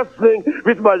 anywhere we wrestling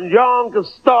with my young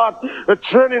start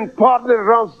training partner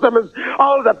Ron Simmons,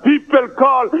 all the people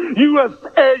call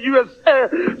USA, USA,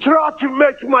 try to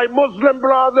make my Muslim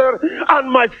brother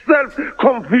and myself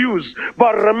confused.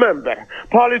 But remember,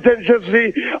 Paulie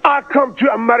Dangerously, I come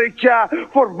to America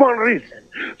for one reason.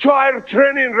 Try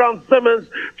training Ron Simmons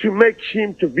to make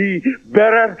him to be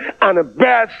better and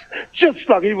best, just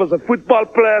like he was a football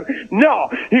player. Now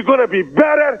he's gonna be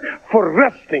better for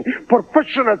wrestling,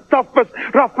 professional, toughest,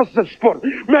 roughest sport.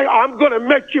 I'm gonna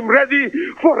make him ready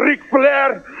for Ric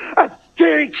Flair, a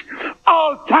Sting,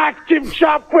 all tag team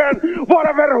champion,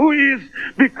 whatever who is,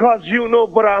 because you know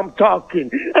what I'm talking.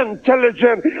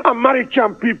 Intelligent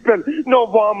American people know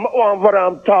what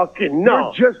I'm talking.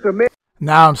 No, You're just a man.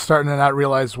 Now I'm starting to not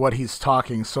realize what he's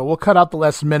talking, so we'll cut out the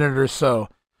last minute or so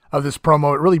of this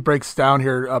promo. It really breaks down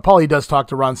here. Paulie does talk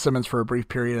to Ron Simmons for a brief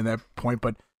period at that point,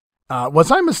 but was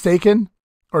I mistaken?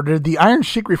 Or did the Iron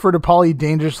Sheik refer to Paulie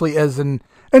Dangerously as an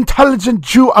intelligent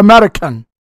Jew American?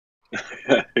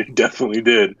 He definitely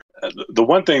did. The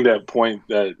one thing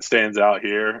that stands out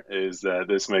here is that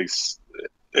this makes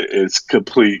it's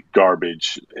complete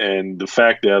garbage. And the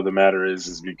fact of the matter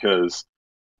is because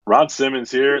Ron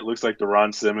Simmons here, it looks like the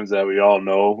Ron Simmons that we all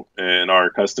know and are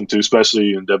accustomed to,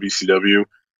 especially in WCW.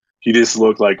 He just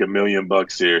looked like $1 million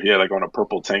here. He had like on a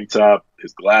purple tank top,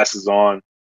 his glasses on,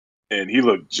 and he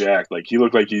looked jacked. Like he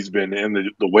looked like he's been in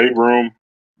the weight room,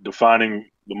 defining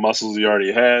the muscles he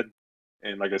already had.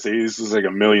 And like I say, he's just like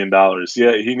 $1 million.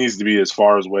 Yeah, he needs to be as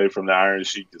far away from the Iron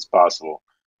Sheik as possible.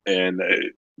 And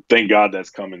thank God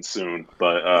that's coming soon.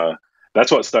 But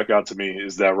that's what stuck out to me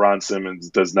is that Ron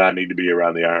Simmons does not need to be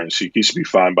around the Iron Sheik. He should be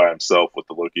fine by himself with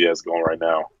the look he has going right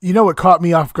now. You know what caught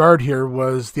me off guard here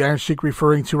was the Iron Sheik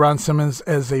referring to Ron Simmons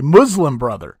as a Muslim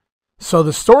brother. So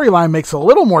the storyline makes a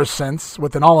little more sense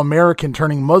with an All-American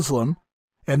turning Muslim.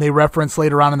 And they reference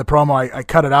later on in the promo, I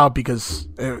cut it out because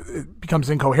it becomes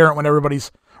incoherent when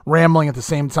everybody's rambling at the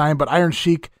same time. But Iron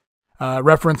Sheik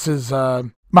references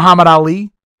Muhammad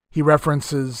Ali. He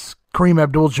references Kareem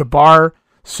Abdul-Jabbar.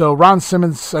 So Ron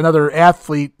Simmons, another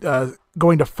athlete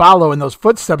going to follow in those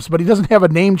footsteps, but he doesn't have a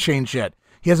name change yet.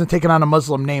 He hasn't taken on a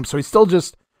Muslim name, so he's still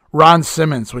just Ron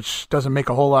Simmons, which doesn't make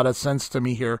a whole lot of sense to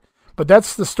me here. But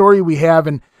that's the story we have,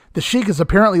 and the Sheik is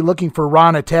apparently looking for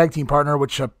Ron, a tag team partner,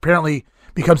 which apparently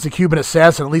becomes the Cuban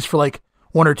Assassin, at least for like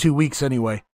 1 or 2 weeks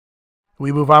anyway.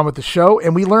 We move on with the show,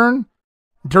 and we learn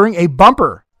during a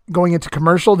bumper going into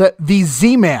commercial that the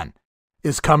Z-Man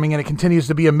is coming, and it continues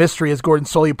to be a mystery, as Gordon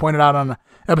Soley pointed out on an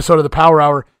episode of the Power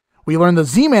Hour. We learn the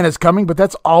Z-Man is coming, but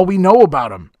that's all we know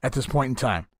about him at this point in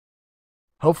time.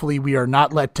 Hopefully we are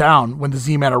not let down when the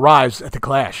Z-Man arrives at the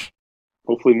Clash.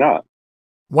 Hopefully not.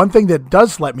 One thing that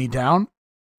does let me down,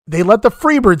 they let the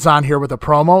Freebirds on here with a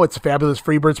promo. It's a fabulous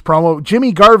Freebirds promo.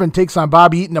 Jimmy Garvin takes on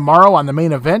Bobby Eaton tomorrow on the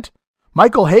main event.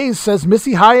 Michael Hayes says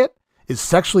Missy Hyatt is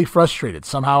sexually frustrated.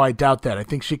 Somehow I doubt that. I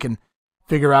think she can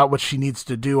figure out what she needs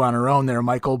to do on her own there,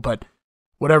 Michael, but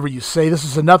whatever you say, this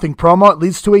is a nothing promo. It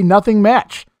leads to a nothing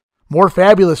match. More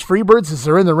fabulous Freebirds as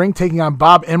they're in the ring taking on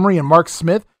Bob Emery and Mark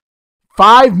Smith.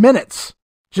 5 minutes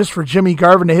just for Jimmy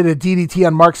Garvin to hit a DDT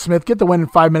on Mark Smith, get the win in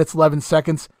 5 minutes, 11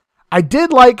 seconds. I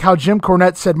did like how Jim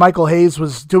Cornette said Michael Hayes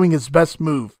was doing his best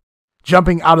move,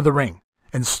 jumping out of the ring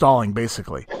and stalling,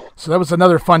 basically. So that was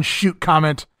another fun shoot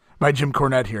comment by Jim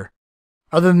Cornette here.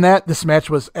 Other than that, this match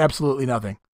was absolutely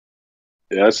nothing.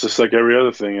 Yeah, it's just like every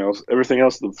other thing else. Everything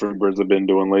else the Freebirds have been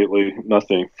doing lately,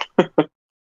 nothing.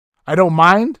 I don't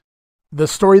mind the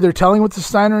story they're telling with the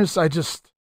Steiners. I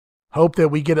just hope that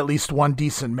we get at least one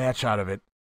decent match out of it.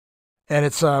 And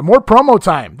it's more promo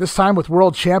time, this time with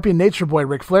world champion Nature Boy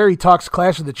Ric Flair. He talks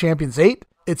Clash of the Champions 8.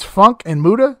 It's Funk and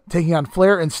Muta taking on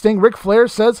Flair and Sting. Ric Flair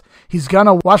says he's going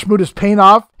to wash Muta's paint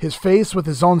off his face with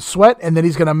his own sweat, and then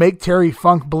he's going to make Terry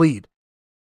Funk bleed.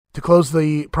 To close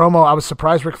the promo, I was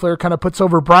surprised Ric Flair kind of puts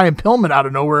over Brian Pillman out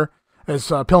of nowhere, as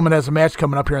Pillman has a match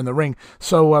coming up here in the ring.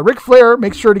 So Ric Flair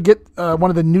makes sure to get one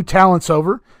of the new talents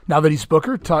over now that he's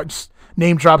Booker.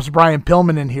 Name drops Brian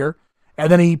Pillman in here. And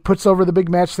then he puts over the big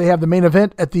match. They have the main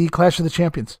event at the Clash of the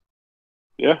Champions.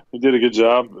 Yeah, he did a good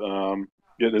job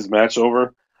getting his match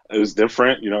over. It was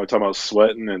different, talking about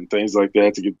sweating and things like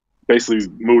that. To get basically,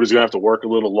 Muda's gonna have to work a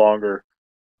little longer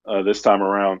this time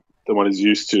around than what he's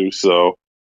used to. So,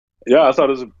 yeah, I thought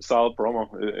it was a solid promo.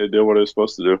 It did what it was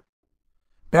supposed to do.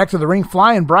 Back to the ring,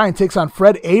 Flying Brian takes on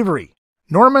Fred Avery.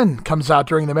 Norman comes out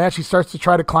during the match. He starts to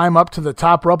try to climb up to the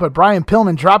top rope, but Brian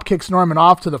Pillman drop kicks Norman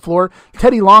off to the floor.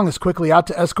 Teddy Long is quickly out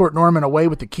to escort Norman away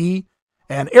with the key,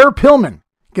 and Air Pillman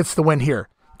gets the win here.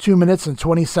 2 minutes and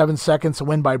 27 seconds, a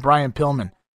win by Brian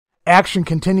Pillman. Action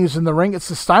continues in the ring. It's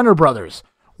the Steiner brothers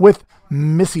with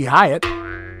Missy Hyatt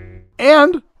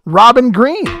and Robin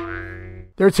Green.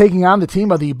 They're taking on the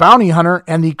team of the Bounty Hunter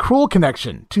and the Cruel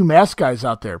Connection. 2 masked guys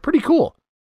out there. Pretty cool.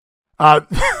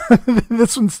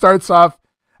 This one starts off,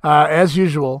 as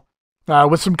usual,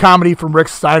 with some comedy from Rick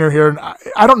Steiner here. And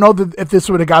I don't know if this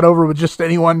would have got over with just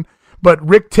anyone, but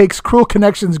Rick takes Cruel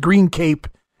Connection's green cape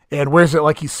and wears it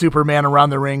like he's Superman around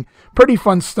the ring. Pretty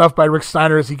fun stuff by Rick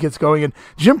Steiner as he gets going. And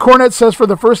Jim Cornette says for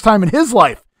the first time in his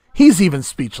life, he's even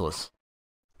speechless.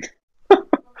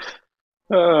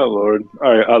 Oh, Lord.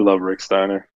 I love Rick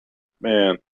Steiner.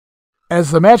 Man.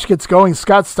 As the match gets going,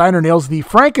 Scott Steiner nails the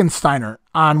Frankensteiner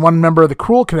on one member of the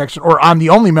Cruel Connection, or on the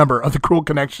only member of the Cruel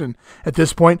Connection at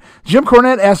this point. Jim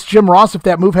Cornette asks Jim Ross if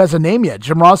that move has a name yet.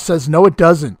 Jim Ross says no, it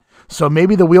doesn't. So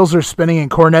maybe the wheels are spinning in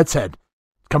Cornette's head,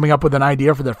 coming up with an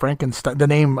idea for the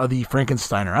name of the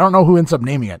Frankensteiner. I don't know who ends up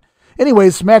naming it.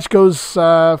 Anyways, match goes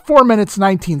 4 minutes,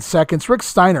 19 seconds. Rick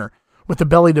Steiner with the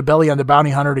belly-to-belly on the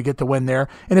Bounty Hunter to get the win there.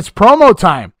 And it's promo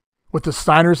time with the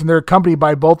Steiners, and they're accompanied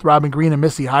by both Robin Green and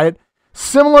Missy Hyatt.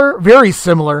 Similar, very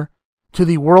similar to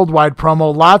the worldwide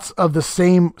promo. Lots of the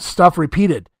same stuff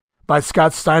repeated by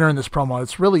Scott Steiner in this promo.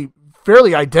 It's really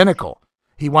fairly identical.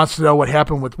 He wants to know what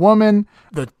happened with Woman,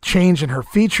 the change in her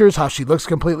features, how she looks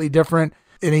completely different.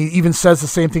 And he even says the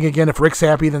same thing again. If Rick's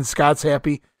happy, then Scott's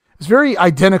happy. It's very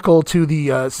identical to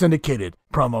the syndicated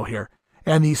promo here.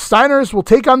 And the Steiners will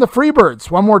take on the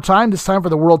Freebirds one more time, this time for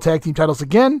the World Tag Team titles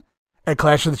again at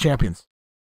Clash of the Champions.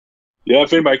 Yeah,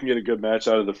 if anybody can get a good match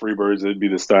out of the Freebirds, it'd be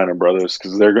the Steiner brothers,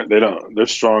 because they're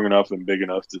strong enough and big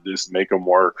enough to just make them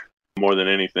work more than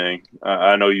anything.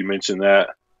 I know you mentioned that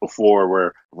before,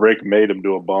 where Rick made him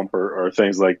do a bump or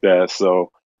things like that.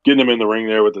 So getting them in the ring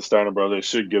there with the Steiner brothers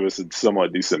should give us a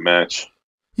somewhat decent match.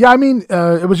 Yeah, I mean,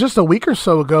 it was just a week or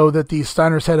so ago that the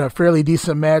Steiners had a fairly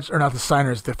decent match, or not the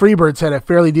Steiners, the Freebirds had a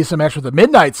fairly decent match with the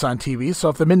Midnights on TV. So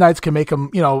if the Midnights can make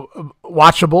them,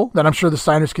 watchable, then I'm sure the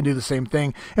Steiners can do the same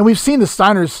thing. And we've seen the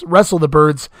Steiners wrestle the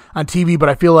Birds on TV, but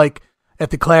I feel like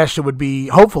at the Clash it would be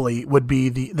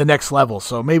the next level.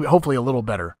 So maybe, hopefully a little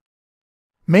better.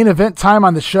 Main event time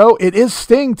on the show. It is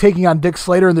Sting taking on Dick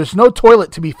Slater, and there's no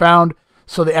toilet to be found,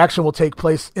 so the action will take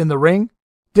place in the ring.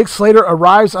 Dick Slater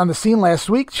arrives on the scene last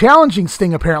week. Challenging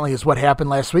Sting apparently is what happened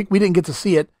last week. We didn't get to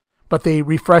see it, but they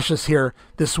refresh us here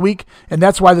this week, and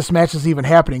that's why this match is even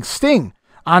happening. Sting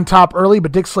on top early,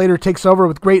 but Dick Slater takes over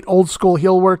with great old school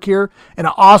heel work here and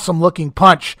an awesome looking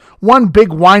punch. One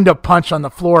big wind-up punch on the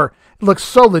floor. It looks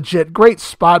so legit. Great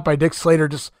spot by Dick Slater.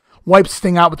 Just wipes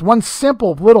Sting out with one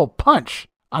simple little punch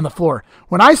on the floor.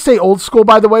 When I say old school,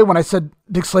 by the way, when I said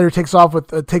Dick Slater takes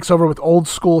over with old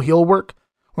school heel work,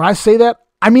 when I say that,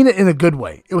 I mean it in a good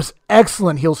way. It was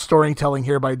excellent heel storytelling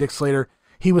here by Dick Slater.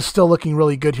 He was still looking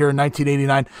really good here in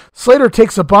 1989. Slater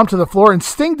takes a bump to the floor, and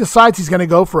Sting decides he's going to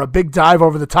go for a big dive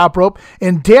over the top rope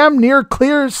and damn near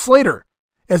clears Slater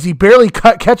as he barely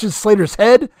catches Slater's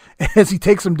head as he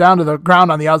takes him down to the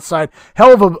ground on the outside.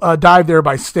 Hell of a dive there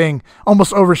by Sting,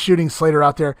 almost overshooting Slater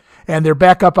out there. And they're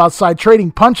back up outside trading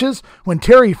punches when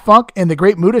Terry Funk and the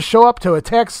Great Muta show up to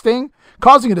attack Sting,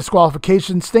 causing a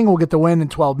disqualification. Sting will get the win in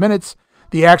 12 minutes.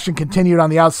 The action continued on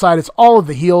the outside. It's all of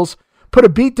the heels. Put a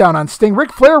beat down on Sting.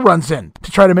 Ric Flair runs in to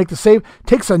try to make the save.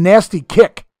 Takes a nasty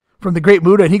kick from the Great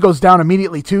Muta, and he goes down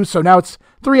immediately too. So now it's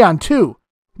 3-on-2.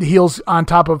 The heels on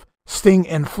top of Sting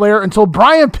and Flair until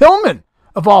Brian Pillman,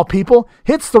 of all people,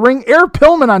 hits the ring. Air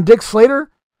Pillman on Dick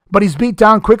Slater, but he's beat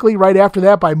down quickly right after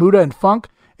that by Muta and Funk.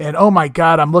 And oh my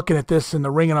God, I'm looking at this in the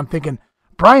ring and I'm thinking,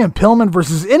 Brian Pillman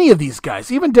versus any of these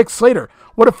guys, even Dick Slater.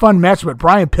 What a fun match, but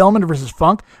Brian Pillman versus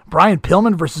Funk, Brian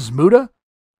Pillman versus Muta.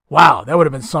 Wow, that would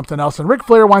have been something else. And Ric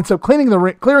Flair winds up clearing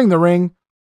the ring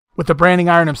with the branding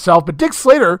iron himself, but Dick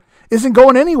Slater isn't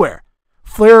going anywhere.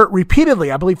 Flair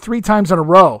repeatedly, I believe 3 times in a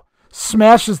row,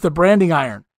 smashes the branding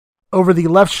iron over the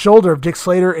left shoulder of Dick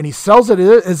Slater, and he sells it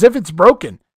as if it's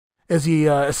broken as he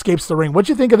escapes the ring. What'd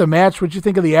you think of the match? What'd you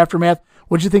think of the aftermath?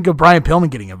 What'd you think of Brian Pillman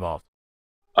getting involved?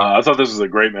 I thought this was a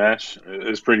great match. It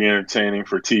was pretty entertaining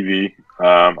for TV.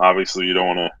 Obviously, we don't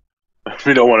want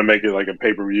to make it like a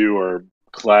pay-per-view or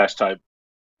Clash type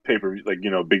pay-per-view, like,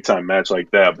 big time match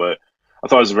like that. But I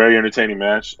thought it was a very entertaining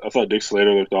match. I thought Dick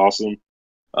Slater looked awesome.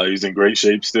 He's in great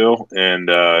shape still, and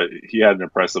he had an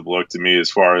impressive look to me as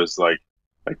far as like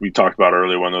we talked about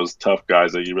earlier, one of those tough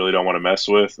guys that you really don't want to mess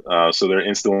with. So they're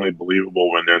instantly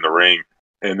believable when they're in the ring.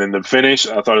 And then the finish,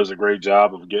 I thought it was a great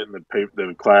job of getting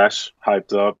the Clash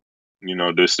hyped up,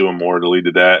 just doing more to lead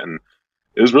to that. And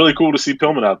it was really cool to see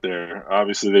Pillman out there.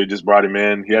 Obviously, they just brought him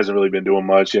in. He hasn't really been doing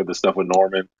much. He had the stuff with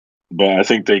Norman. But I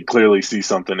think they clearly see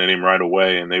something in him right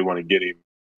away, and they want to get him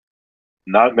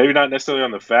maybe not necessarily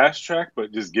on the fast track,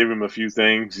 but just give him a few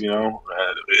things, in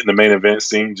the main event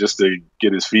scene just to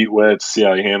get his feet wet, see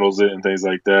how he handles it and things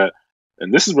like that.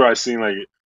 And this is where I seen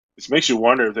this makes you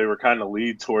wonder if they were kind of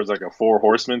lead towards like a 4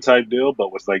 horseman type deal,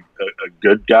 but with like a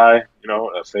good guy,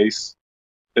 a face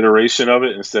iteration of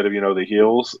it instead of, the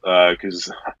heels.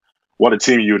 Because what a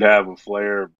team you would have with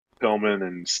Flair, Pillman,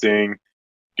 and Sting.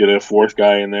 Get a 4th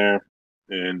guy in there,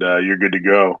 and you're good to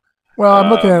go. Well, I'm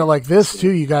looking at it like this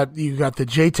too. You got the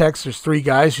J-Tex. There's 3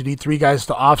 guys. You need 3 guys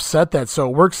to offset that, so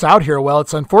it works out here well.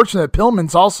 It's unfortunate that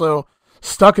Pillman's also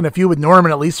stuck in a feud with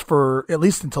Norman at least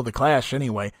until the Clash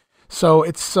anyway. So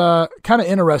it's kind of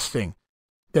interesting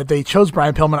that they chose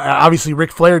Brian Pillman. Obviously,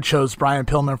 Ric Flair chose Brian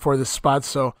Pillman for this spot,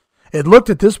 so it looked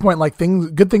at this point like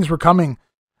good things were coming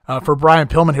for Brian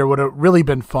Pillman here. Would have really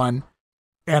been fun.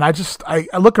 And I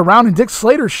look around and Dick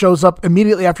Slater shows up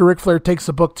immediately after Ric Flair takes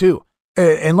the book too.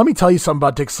 And let me tell you something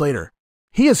about Dick Slater.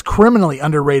 He is criminally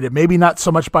underrated, maybe not so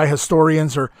much by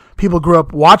historians or people who grew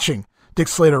up watching Dick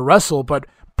Slater wrestle, but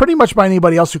pretty much by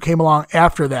anybody else who came along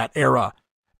after that era.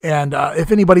 And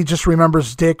if anybody just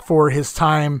remembers Dick for his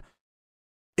time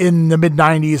in the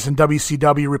mid-90s in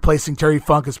WCW, replacing Terry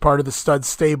Funk as part of the Stud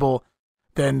stable,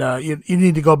 then you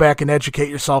need to go back and educate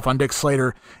yourself on Dick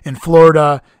Slater in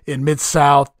Florida, in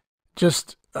Mid-South,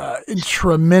 just in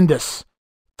tremendous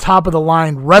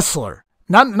top-of-the-line wrestler.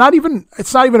 It's not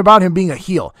even about him being a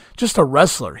heel, just a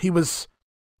wrestler. He was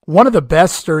one of the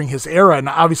best during his era, and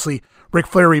obviously Ric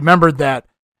Flair remembered that,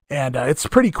 and it's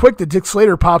pretty quick that Dick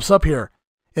Slater pops up here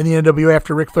in the NWA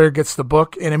after Ric Flair gets the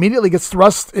book and immediately gets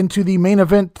thrust into the main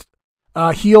event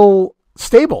heel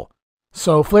stable.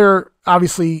 So Flair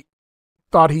obviously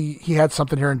thought he had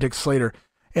something here in Dick Slater.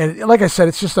 And like I said,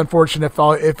 it's just unfortunate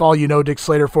if all you know Dick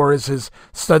Slater for is his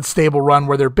Stud stable run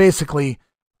where they're basically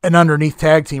an underneath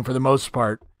tag team for the most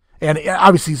part. And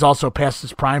obviously he's also past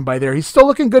his prime by there. He's still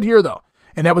looking good here though.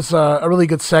 And that was a really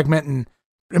good segment. And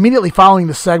immediately following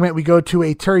the segment, we go to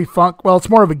a Terry Funk. Well, it's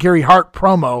more of a Gary Hart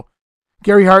promo.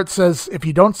 Gary Hart says, if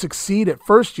you don't succeed at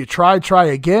first, you try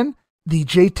again. The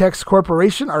J-Tex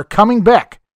Corporation are coming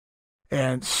back.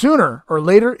 And sooner or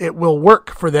later, it will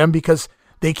work for them because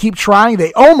they keep trying.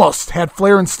 They almost had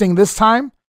Flair and Sting this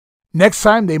time. Next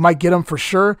time, they might get them for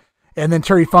sure. And then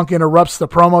Terry Funk interrupts the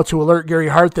promo to alert Gary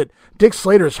Hart that Dick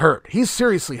Slater's hurt. He's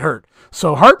seriously hurt.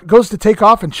 So Hart goes to take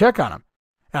off and check on him.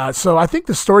 So I think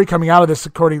the story coming out of this,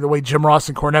 according to the way Jim Ross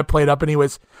and Cornette played up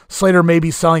anyways, Slater may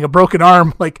be selling a broken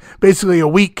arm like basically a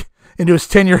week into his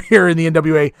tenure here in the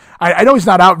NWA. I know he's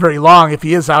not out very long if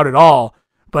he is out at all,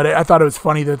 but I thought it was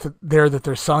funny that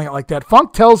they're selling it like that.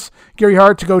 Funk tells Gary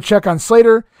Hart to go check on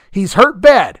Slater. He's hurt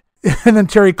bad. And then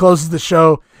Terry closes the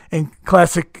show in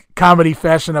classic comedy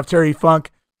fashion of Terry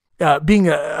Funk being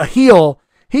a heel.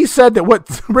 He said that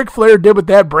what Ric Flair did with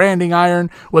that branding iron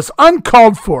was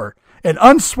uncalled for and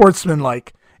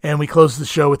unsportsmanlike. And we close the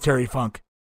show with Terry Funk.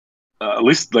 At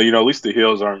least the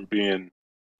heels aren't being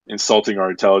insulting our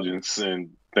intelligence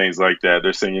and things like that.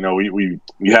 They're saying,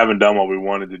 we haven't done what we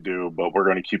wanted to do, but we're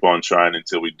going to keep on trying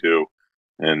until we do.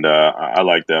 And I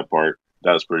like that part.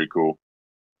 That was pretty cool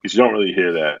because you don't really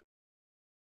hear that.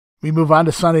 We move on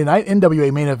to Sunday night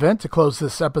NWA main event to close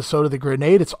this episode of The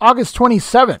Grenade. It's August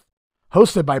 27th,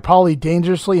 hosted by Paulie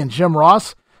Dangerously and Jim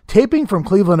Ross, taping from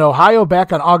Cleveland, Ohio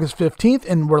back on August 15th,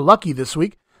 and we're lucky this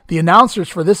week. The announcers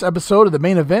for this episode of the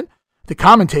main event, the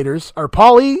commentators, are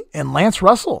Paulie and Lance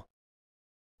Russell.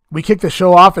 We kick the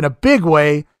show off in a big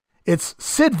way. It's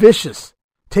Sid Vicious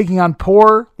taking on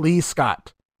poor Lee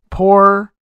Scott.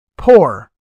 Poor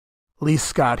Lee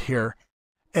Scott here.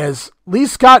 As Lee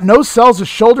Scott no-sells a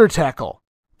shoulder tackle.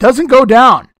 Doesn't go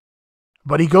down,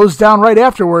 but he goes down right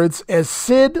afterwards as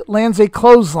Sid lands a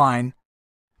clothesline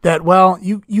that, well,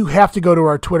 you have to go to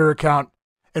our Twitter account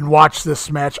and watch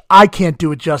this match. I can't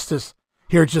do it justice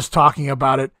here just talking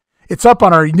about it. It's up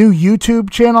on our new YouTube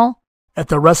channel at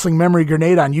the Wrestling Memory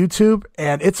Grenade on YouTube,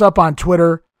 and it's up on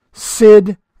Twitter.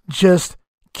 Sid just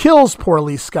kills poor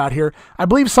Lee Scott here. I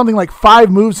believe something like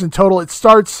 5 moves in total. It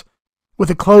starts with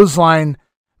a clothesline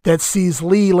that sees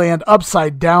Lee land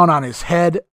upside down on his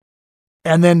head,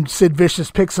 and then Sid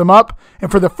Vicious picks him up. And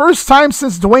for the first time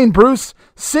since Dwayne Bruce,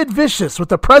 Sid Vicious with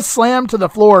the press slam to the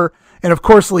floor And of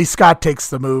course, Lee Scott takes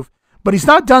the move. But he's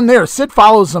not done there. Sid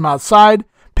follows him outside,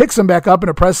 picks him back up in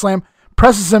a press slam,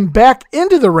 presses him back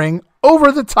into the ring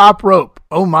over the top rope.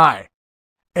 Oh my.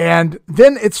 And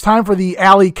then it's time for the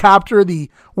alley copter, the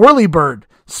whirly bird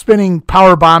spinning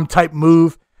powerbomb type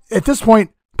move. At this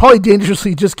point, Paulie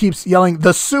Dangerously just keeps yelling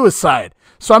the suicide.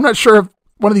 So I'm not sure if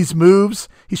one of these moves,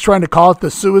 he's trying to call it the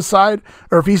suicide,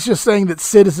 or if he's just saying that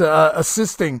Sid is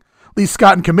assisting Lee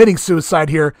Scott in committing suicide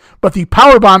here. But the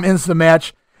powerbomb ends the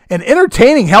match. An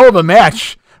entertaining hell of a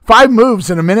match. 5 moves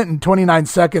in 1 minute and 29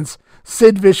 seconds.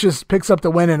 Sid Vicious picks up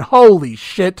the win, and holy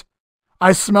shit,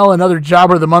 I smell another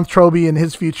Jobber of the Month trophy in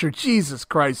his future. Jesus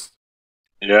Christ.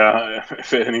 Yeah,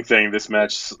 if anything, this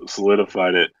match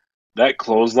solidified it. That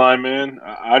clothesline, man,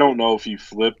 I don't know if he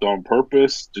flipped on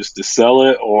purpose just to sell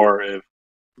it or if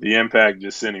the Impact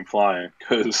just sent him flying,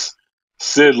 because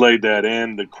Sid laid that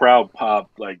in. The crowd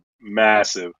popped like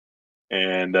massive.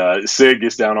 And Sid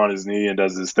gets down on his knee and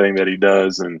does this thing that he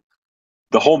does. And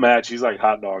the whole match, he's like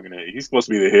hot dogging it. He's supposed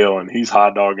to be the heel, and he's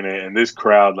hot dogging it. And this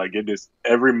crowd, like, it just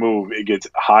every move, it gets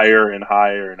higher and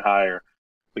higher and higher.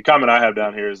 The comment I have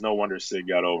down here is no wonder Sid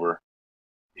got over.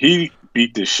 He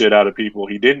beat the shit out of people.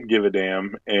 He didn't give a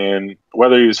damn. And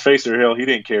whether he was face or heel, he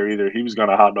didn't care either. He was going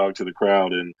to hot dog to the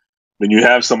crowd. And when you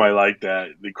have somebody like that,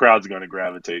 the crowd's going to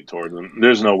gravitate towards him.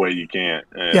 There's no way you can't.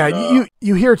 And, yeah,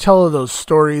 you hear tell of those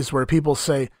stories where people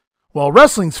say, well,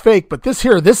 wrestling's fake, but this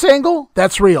angle,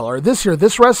 that's real. Or this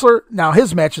wrestler, now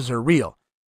his matches are real.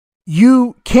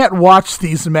 You can't watch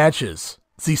these matches,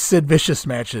 these Sid Vicious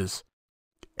matches,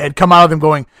 and come out of them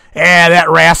going, that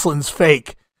wrestling's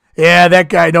fake. Yeah, that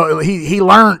guy, no, he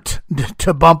learned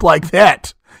to bump like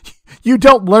that. You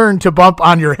don't learn to bump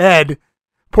on your head.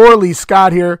 Poor Lee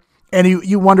Scott here. And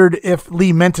you wondered if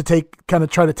Lee meant to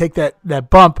try to take that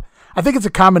bump. I think it's a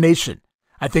combination.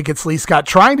 I think it's Lee Scott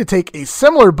trying to take a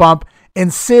similar bump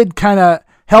and Sid kind of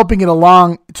helping it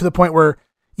along to the point where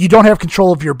you don't have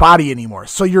control of your body anymore.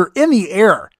 So you're in the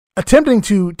air attempting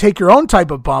to take your own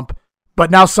type of bump,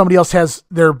 but now somebody else has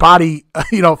their body,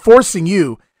 forcing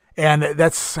you. And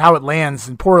that's how it lands.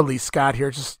 And poor Lee Scott here,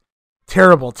 just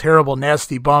terrible, terrible,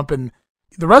 nasty bump. And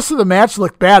the rest of the match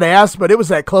looked badass, but it was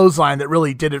that clothesline that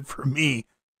really did it for me.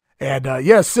 And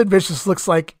Sid Vicious looks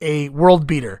like a world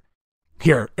beater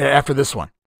here after this one.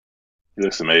 He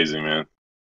looks amazing, man.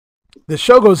 The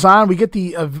show goes on. We get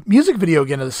the music video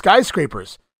again of the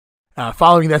Skyscrapers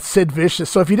following that Sid Vicious.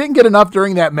 So if you didn't get enough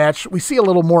during that match, we see a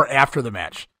little more after the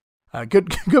match.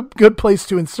 Good place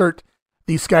to insert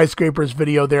the Skyscrapers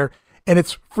video there. And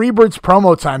it's Freebird's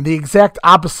promo time, the exact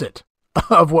opposite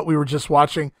of what we were just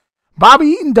watching. Bobby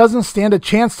Eaton doesn't stand a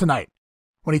chance tonight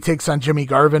when he takes on Jimmy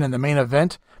Garvin in the main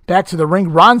event. Back to the ring,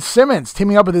 Ron Simmons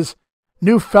teaming up with his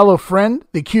new fellow friend,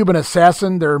 the Cuban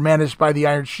Assassin. They're managed by the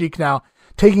Iron Sheik now,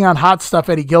 taking on Hot Stuff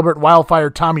Eddie Gilbert, Wildfire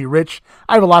Tommy Rich.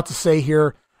 I have a lot to say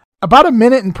here. About a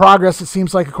minute in progress, it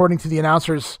seems like, according to the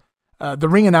announcers, the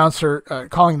ring announcer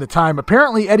calling the time.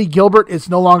 Apparently, Eddie Gilbert is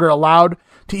no longer allowed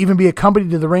to even be accompanied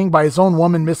to the ring by his own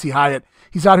woman, Missy Hyatt.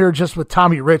 He's out here just with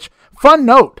Tommy Rich. Fun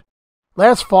note.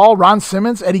 Last fall, Ron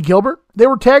Simmons, Eddie Gilbert, they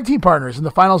were tag team partners in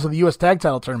the finals of the U.S. Tag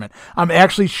Title Tournament. I'm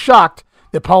actually shocked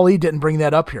that Paul Lee didn't bring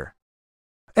that up here.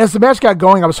 As the match got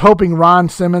going, I was hoping Ron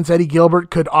Simmons, Eddie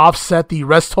Gilbert could offset the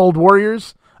rest hold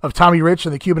warriors of Tommy Rich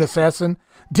and the Cuban Assassin.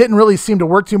 Didn't really seem to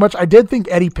work too much. I did think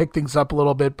Eddie picked things up a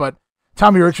little bit, but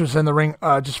Tommy Rich was in the ring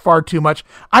just far too much.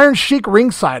 Iron Sheik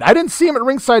ringside. I didn't see him at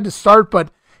ringside to start, but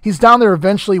he's down there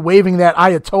eventually waving that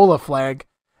Ayatollah flag.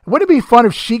 Wouldn't it be fun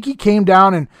if Sheiky came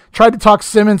down and tried to talk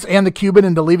Simmons and the Cuban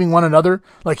into leaving one another?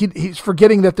 Like he's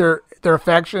forgetting that they're a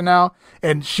faction now,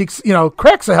 and Sheik's,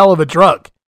 crack's a hell of a drug.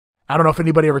 I don't know if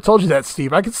anybody ever told you that,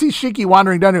 Steve. I could see Sheiky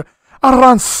wandering down here.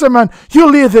 Ron Simmons,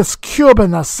 you leave this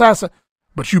Cuban assassin.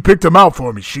 But you picked him out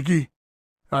for me, Sheiky.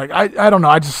 Like I don't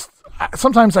know.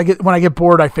 Sometimes when I get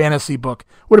bored, I fantasy book.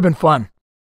 Would have been fun.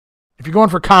 If you're going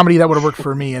for comedy, that would have worked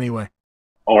for me anyway.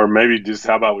 Or maybe just,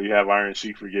 how about we have Iron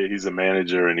Sheik forget he's a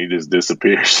manager and he just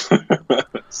disappears?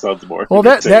 Sounds more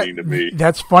entertaining to me.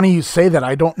 That's funny you say that.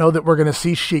 I don't know that we're going to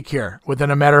see Sheik here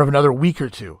within a matter of another week or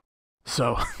two.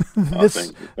 So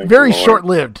this very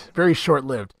short-lived, very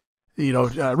short-lived.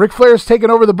 Ric Flair's taken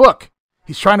over the book.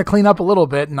 He's trying to clean up a little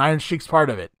bit, and Iron Sheik's part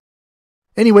of it.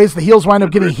 Anyways, the heels wind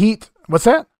up getting heat. What's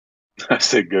that? I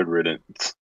said good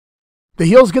riddance. The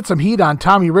heels get some heat on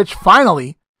Tommy Rich.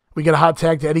 Finally, we get a hot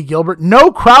tag to Eddie Gilbert.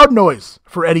 No crowd noise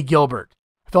for Eddie Gilbert.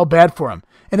 I felt bad for him.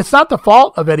 And it's not the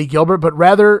fault of Eddie Gilbert, but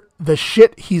rather the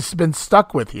shit he's been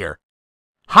stuck with here.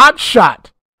 Hot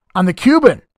shot on the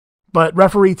Cuban. But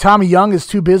referee Tommy Young is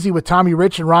too busy with Tommy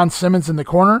Rich and Ron Simmons in the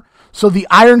corner. So the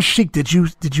Iron Sheik, did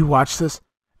you watch this?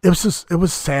 It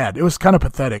was sad. It was kind of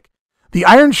pathetic. The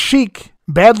Iron Sheik,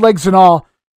 bad legs and all,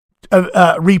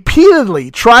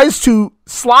 repeatedly tries to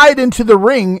slide into the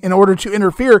ring in order to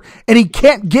interfere, and he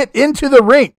can't get into the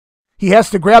ring. He has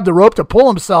to grab the rope to pull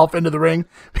himself into the ring.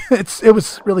 It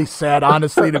was really sad,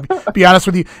 honestly, to be honest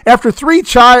with you. After 3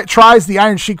 tries, the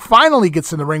Iron Sheik finally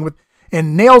gets in the ring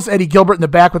and nails Eddie Gilbert in the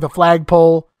back with a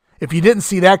flagpole. If you didn't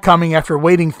see that coming after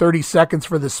waiting 30 seconds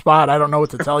for this spot, I don't know what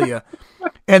to tell you.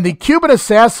 And the Cuban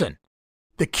Assassin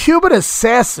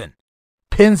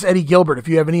pins Eddie Gilbert, if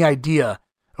you have any idea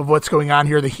of what's going on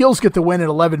here. The heels get the win in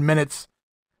 11 minutes.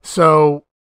 So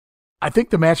I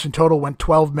think the match in total went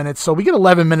 12 minutes. So we get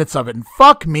 11 minutes of it. And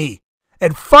fuck me.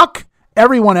 And fuck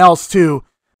everyone else, too.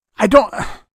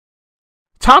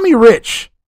 Tommy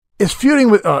Rich is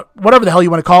feuding with, whatever the hell you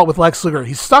want to call it, with Lex Luger.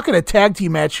 He's stuck in a tag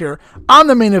team match here on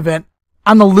the main event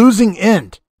on the losing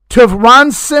end to have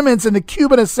Ron Simmons and the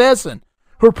Cuban Assassin,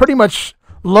 who are pretty much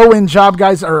low-end job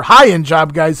guys or high-end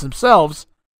job guys themselves.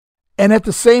 And at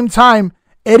the same time,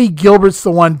 Eddie Gilbert's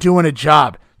the one doing a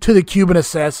job to the Cuban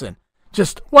Assassin.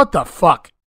 Just what the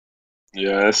fuck?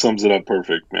 Yeah, that sums it up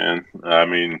perfect, man. I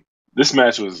mean, this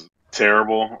match was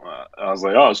terrible. I was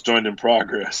like, oh, it's joined in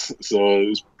progress, so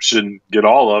it shouldn't get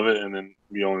all of it, and then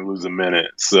we only lose a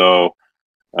minute. So,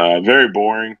 very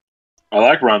boring. I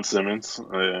like Ron Simmons.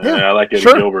 I like Eddie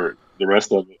Gilbert. The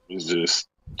rest of it was just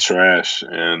trash.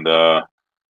 And,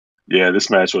 yeah, this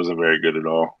match wasn't very good at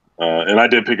all. And I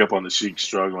did pick up on the Sheik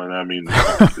struggling. I mean,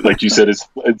 like you said,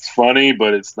 it's funny,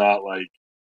 but it's not like,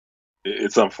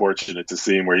 it's unfortunate to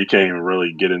see him where you can't even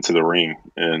really get into the ring,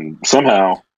 and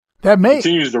somehow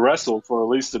continues to wrestle for at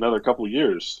least another couple of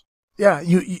years. Yeah,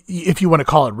 you if you want to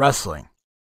call it wrestling.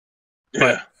 Yeah.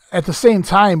 But at the same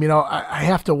time, I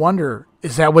have to wonder,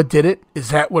 is that what did it? Is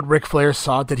that what Ric Flair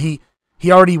saw? Did he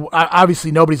already,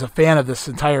 obviously nobody's a fan of this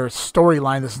entire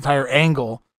storyline, this entire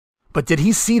angle, but did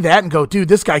he see that and go, dude,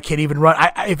 this guy can't even run.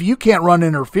 If you can't run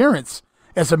interference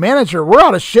as a manager, we're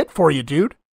out of shit for you,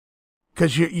 dude.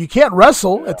 Because you can't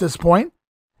wrestle at this point,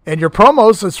 and your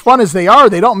promos, as fun as they are,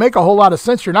 they don't make a whole lot of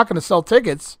sense. You're not going to sell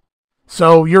tickets,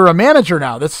 so you're a manager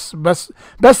now. That's the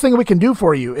best thing we can do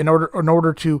for you in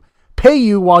order to pay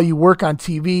you while you work on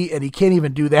TV, and he can't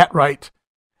even do that right.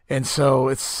 And so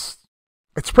it's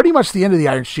pretty much the end of the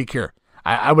Iron Sheik here.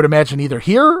 I would imagine either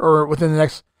here or within the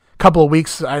next couple of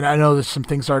weeks. I know there's some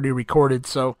things already recorded,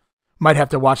 so might have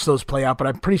to watch those play out. But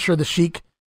I'm pretty sure the Sheik,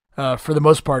 for the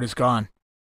most part, is gone.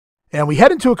 And we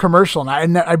head into a commercial,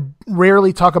 and I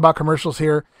rarely talk about commercials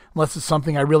here unless it's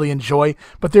something I really enjoy.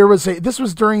 But this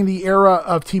was during the era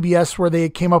of TBS where they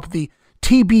came up with the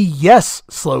TBS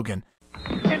slogan.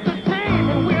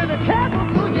 Entertainment, we're the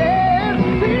capital, yes,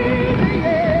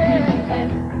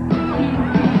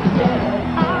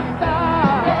 our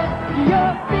star,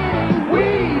 you're fitting,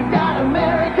 we've got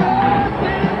America,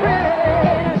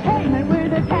 entertainment, we're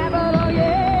the capital,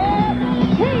 yes,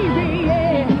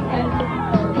 TBS.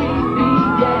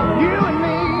 You and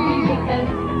me,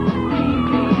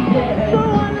 so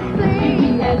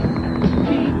unseen,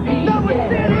 no one's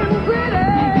sitting pretty.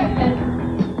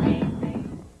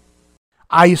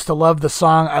 I used to love the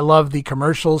song. I love the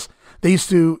commercials. They used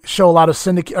to show a lot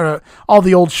of all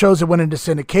the old shows that went into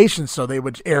syndication, so they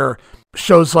would air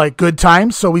shows like Good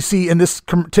Times. So we see in this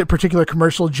particular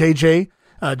commercial, JJ,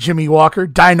 Jimmy Walker,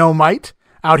 Dynamite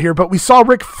out here, but we saw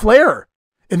Ric Flair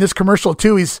in this commercial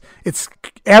too. It's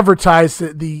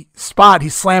advertised the spot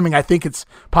he's slamming. I think it's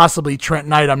possibly Trent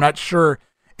Knight. I'm not sure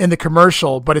in the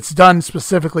commercial, but it's done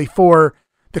specifically for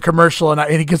the commercial,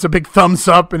 and he gives a big thumbs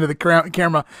up into the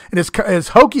camera. And as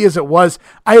hokey as it was,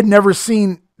 I had never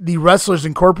seen the wrestlers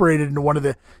incorporated into one of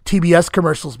the TBS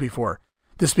commercials before.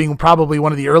 This being probably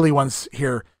one of the early ones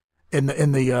here in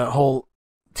the whole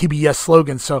TBS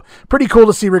slogan. So pretty cool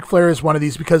to see Ric Flair as one of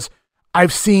these, because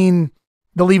I've seen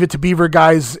the Leave It to Beaver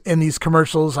guys in these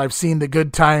commercials. I've seen the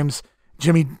Good Times,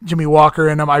 Jimmy Walker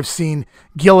in them. I've seen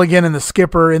Gilligan and the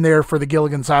Skipper in there for the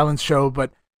Gilligan's Island show,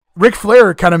 but Ric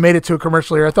Flair kind of made it to a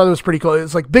commercial here. I thought it was pretty cool.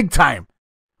 It's like big time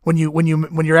when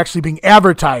you're actually being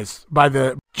advertised by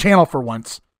the channel for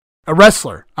once, a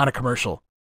wrestler on a commercial.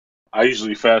 I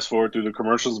usually fast forward through the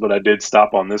commercials, but I did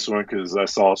stop on this one because I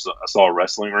saw a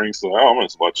wrestling ring, so I'm gonna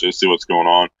watch it, see what's going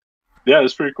on. Yeah,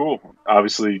 it's pretty cool.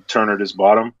 Obviously, Turner just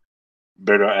bought him,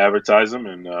 better advertise him,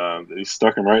 and they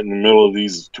stuck him right in the middle of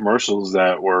these commercials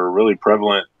that were really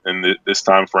prevalent in this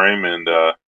time frame, and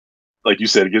like you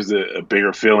said, it gives it a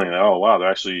bigger feeling. Oh, wow,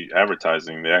 they're actually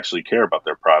advertising. They actually care about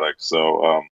their product.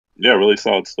 So, yeah, really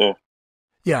solid stuff.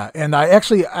 Yeah, and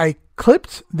I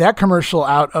clipped that commercial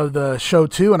out of the show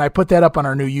too, and I put that up on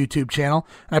our new YouTube channel,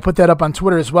 and I put that up on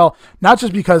Twitter as well, not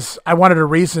just because I wanted a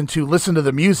reason to listen to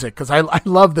the music, because I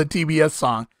love the TBS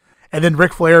song, And then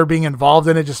Ric Flair being involved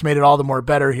in it just made it all the more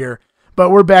better here. But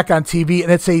we're back on TV,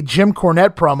 and it's a Jim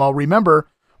Cornette promo. Remember,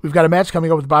 we've got a match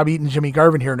coming up with Bobby Eaton and Jimmy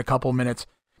Garvin here in a couple of minutes.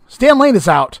 Stan Lane is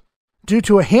out due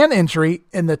to a hand injury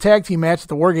in the tag team match at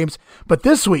the War Games. But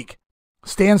this week,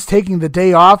 Stan's taking the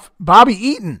day off. Bobby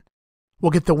Eaton will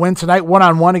get the win tonight,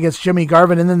 one-on-one against Jimmy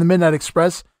Garvin, and then the Midnight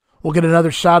Express will get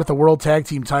another shot at the World Tag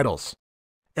Team titles.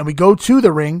 And we go to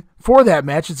the ring for that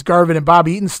match. It's Garvin and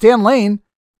Bobby Eaton. Stan Lane,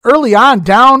 early on,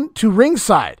 down to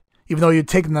ringside. Even though he had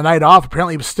taken the night off,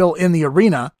 apparently he was still in the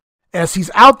arena. As he's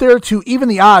out there to even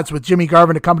the odds with Jimmy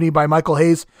Garvin accompanied by Michael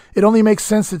Hayes, it only makes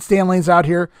sense that Stan Lane's out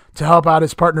here to help out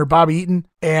his partner Bobby Eaton.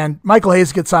 And Michael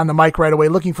Hayes gets on the mic right away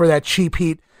looking for that cheap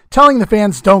heat, telling the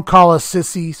fans don't call us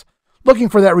sissies, looking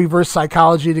for that reverse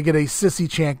psychology to get a sissy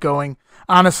chant going.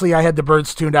 Honestly, I had the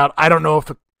birds tuned out. I don't know if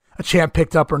a chant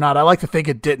picked up or not. I like to think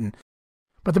it didn't.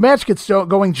 But the match gets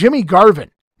going. Jimmy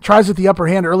Garvin tries at the upper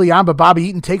hand early on, but Bobby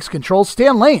Eaton takes control.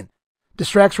 Stan Lane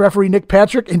distracts referee Nick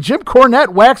Patrick, and Jim Cornette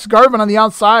whacks Garvin on the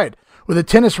outside with a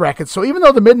tennis racket. So even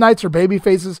though the Midnights are baby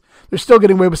faces, they're still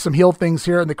getting away with some heel things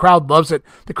here, and the crowd loves it.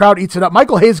 The crowd eats it up.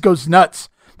 Michael Hayes goes nuts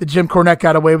that Jim Cornette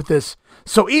got away with this.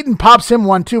 So Eaton pops him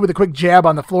 1-2 with a quick jab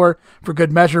on the floor for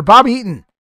good measure. Bobby Eaton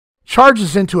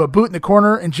charges into a boot in the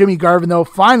corner, and Jimmy Garvin, though,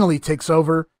 finally takes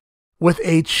over with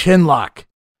a chin lock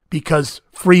because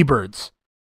Freebirds.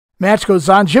 Match goes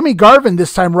on. Jimmy Garvin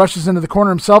this time rushes into the corner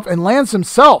himself and lands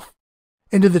himself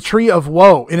into the Tree of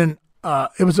Woe. It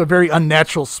was a very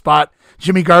unnatural spot.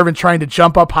 Jimmy Garvin trying to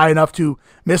jump up high enough to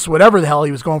miss whatever the hell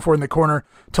he was going for in the corner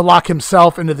to lock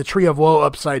himself into the Tree of Woe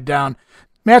upside down.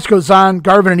 Match goes on.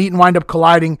 Garvin and Eaton wind up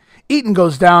colliding. Eaton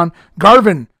goes down.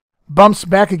 Garvin bumps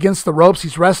back against the ropes.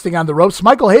 He's resting on the ropes.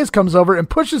 Michael Hayes comes over and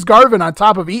pushes Garvin on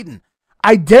top of Eaton.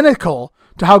 Identical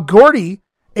to how Gordy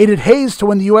aided Hayes to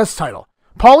win the U.S. title.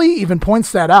 Paulie even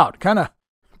points that out. Kind of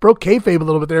broke kayfabe a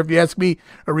little bit there, if you ask me,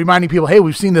 reminding people, hey,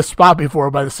 we've seen this spot before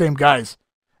by the same guys.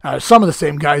 Some of the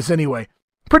same guys anyway.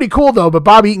 Pretty cool, though, but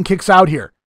Bobby Eaton kicks out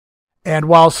here. And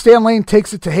while Stan Lane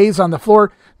takes it to Hayes on the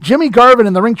floor, Jimmy Garvin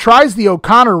in the ring tries the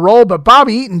O'Connor roll, but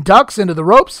Bobby Eaton ducks into the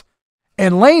ropes,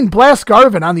 and Lane blasts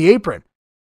Garvin on the apron.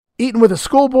 Eaton with a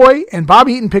schoolboy, and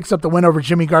Bobby Eaton picks up the win over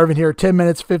Jimmy Garvin here, 10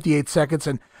 minutes, 58 seconds.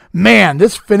 And man,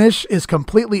 this finish is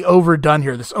completely overdone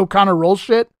here. This O'Connor roll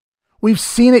shit, we've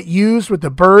seen it used with the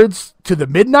Birds to the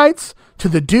Midnights, to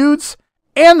the Dudes,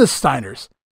 and the Steiners.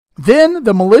 Then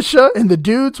the Militia and the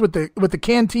Dudes with the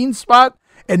canteen spot,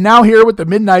 and now here with the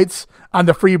Midnights on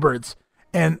the Freebirds.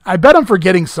 And I bet I'm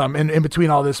forgetting some in between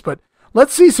all this, but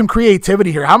let's see some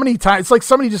creativity here. How many times? It's like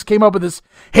somebody just came up with this,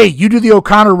 hey, you do the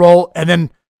O'Connor roll, and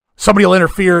then somebody will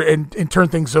interfere and turn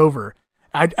things over.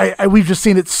 We've just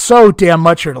seen it so damn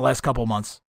much here in the last couple of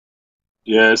months.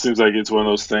 Yeah, it seems like it's one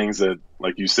of those things that,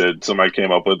 like you said, somebody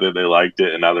came up with it, they liked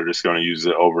it, and now they're just going to use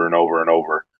it over and over and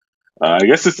over. I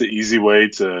guess it's the easy way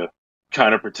to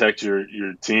kind of protect your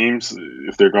teams.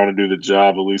 If they're going to do the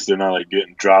job, at least they're not like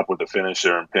getting dropped with a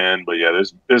finisher and pin. But yeah,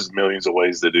 there's millions of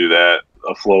ways to do that.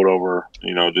 A float over,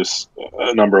 just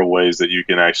a number of ways that you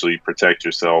can actually protect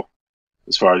yourself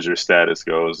as far as your status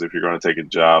goes. If you're going to take a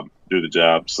job, do the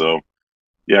job. So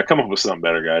yeah, come up with something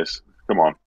better, guys. Come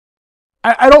on.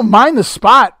 I don't mind the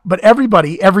spot, but every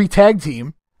tag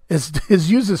team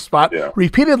has used this spot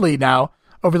repeatedly now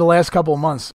over the last couple of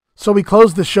months. So we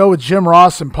closed the show with Jim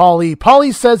Ross and Paulie.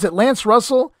 Paulie says that Lance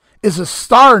Russell is a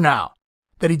star now,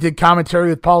 that he did commentary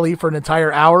with Paulie for an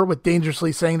entire hour, with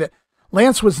Dangerously saying that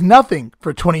Lance was nothing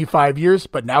for 25 years,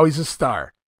 but now he's a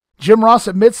star. Jim Ross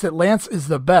admits that Lance is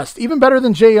the best, even better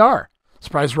than JR.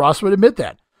 Surprised Ross would admit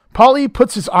that. Paulie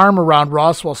puts his arm around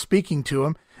Ross while speaking to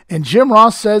him, and Jim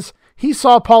Ross says he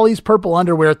saw Paulie's purple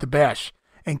underwear at the bash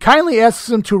and kindly asks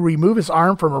him to remove his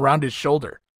arm from around his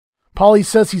shoulder. Paulie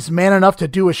says he's man enough to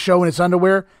do a show in his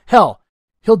underwear. Hell,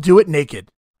 he'll do it naked.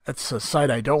 That's a sight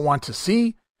I don't want to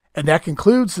see. And that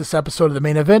concludes this episode of the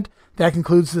Main Event. That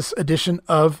concludes this edition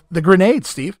of The Grenade,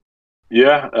 Steve.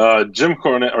 Yeah, Jim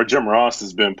Ross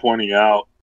has been pointing out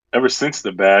ever since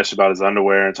the bash about his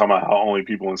underwear and talking about how only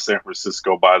people in San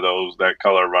Francisco buy that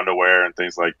color of underwear and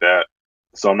things like that.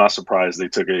 So I'm not surprised they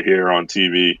took it here on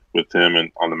TV with him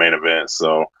and on the Main Event.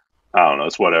 So I don't know,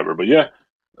 it's whatever. But yeah,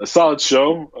 a solid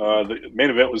show. The Main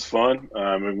Event was fun.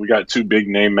 We got two big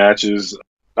name matches.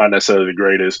 Not necessarily the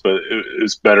greatest, but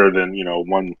it's better than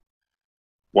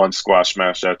one squash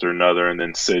match after another, and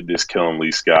then Sid just killing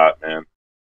Lee Scott, man.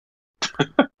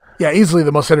 Yeah, easily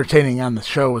the most entertaining on the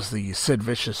show was the Sid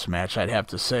Vicious match, I'd have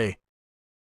to say.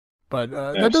 But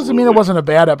that doesn't mean it wasn't a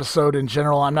bad episode in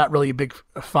general. I'm not really a big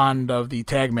fond of the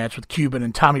tag match with Cuban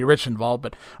and Tommy Rich involved,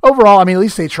 but overall, I mean, at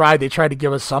least they tried. They tried to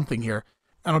give us something here.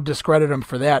 I don't discredit them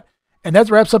for that. And that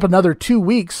wraps up another 2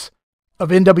 weeks of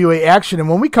NWA action. And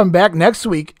when we come back next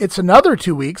week, it's another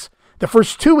 2 weeks, the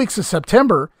first 2 weeks of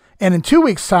September. And in 2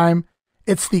 weeks' time,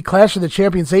 it's the Clash of the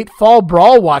Champions 8 Fall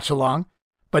Brawl watch-along.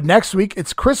 But next week,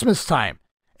 it's Christmas time.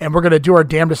 And we're going to do our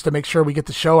damnedest to make sure we get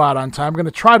the show out on time. I'm going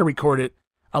to try to record it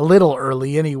a little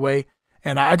early anyway.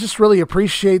 And I just really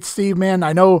appreciate Steve, man.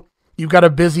 I know you've got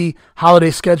a busy holiday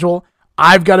schedule.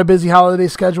 I've got a busy holiday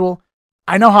schedule.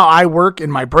 I know how I work in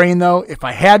my brain, though. If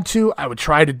I had to, I would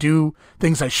try to do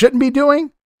things I shouldn't be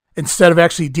doing instead of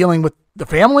actually dealing with the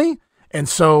family. And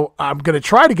so I'm going to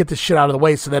try to get this shit out of the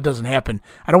way so that doesn't happen.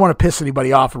 I don't want to piss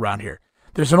anybody off around here.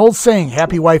 There's an old saying,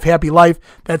 happy wife, happy life.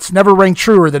 That's never rang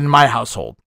truer than in my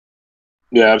household.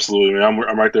 Yeah, absolutely. I'm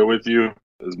right there with you.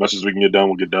 As much as we can get done,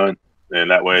 we'll get done.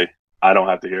 And that way I don't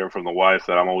have to hear from the wife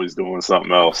that I'm always doing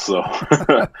something else. So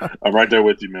I'm right there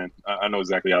with you, man. I know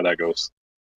exactly how that goes.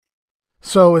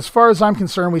 So as far as I'm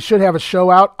concerned, we should have a show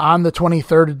out on the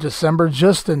 23rd of December,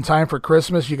 just in time for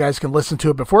Christmas. You guys can listen to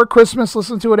it before Christmas,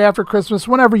 listen to it after Christmas,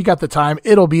 whenever you got the time,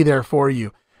 it'll be there for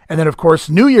you. And then, of course,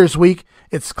 New Year's week,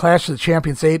 it's Clash of the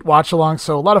Champions 8 watch-along.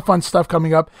 So a lot of fun stuff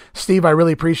coming up. Steve, I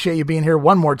really appreciate you being here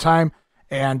one more time.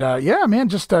 And yeah, man,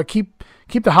 just keep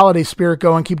the holiday spirit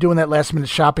going. Keep doing that last-minute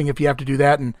shopping if you have to do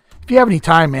that. And if you have any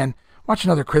time, man, watch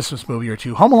another Christmas movie or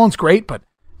two. Home Alone's great, but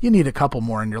you need a couple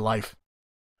more in your life.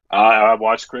 I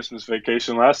watched Christmas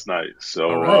Vacation last night, so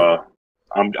right.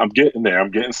 I'm getting there. I'm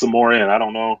getting some more in. I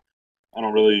don't know. I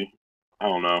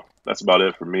don't know. That's about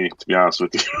it for me, to be honest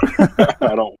with you.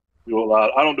 I don't do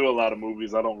a lot of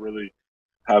movies. I don't really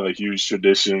have a huge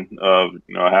tradition of,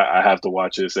 I have to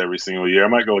watch this every single year. I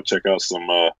might go check out some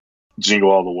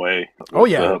Jingle All the Way. Oh,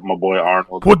 yeah. My boy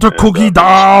Arnold. Put the cookie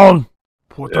down.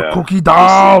 Put the cookie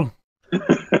down.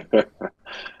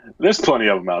 There's plenty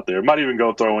of them out there. Might even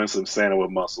go throw in some Santa with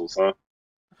muscles, huh?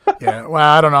 Yeah,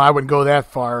 well, I don't know. I wouldn't go that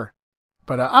far.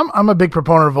 But I'm a big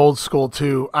proponent of old school,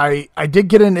 too. I did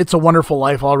get in It's a Wonderful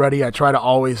Life already. I try to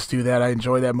always do that. I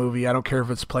enjoy that movie. I don't care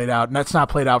if it's played out. And that's not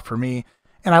played out for me.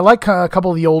 And I like a couple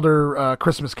of the older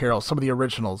Christmas carols, some of the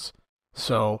originals.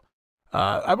 So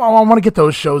I want to get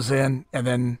those shows in. And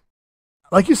then,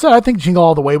 like you said, I think Jingle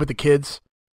All the Way with the kids.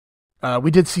 We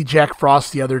did see Jack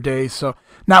Frost the other day, so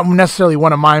not necessarily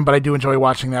one of mine, but I do enjoy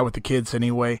watching that with the kids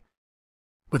anyway,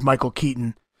 with Michael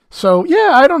Keaton. So,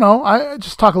 yeah, I don't know. I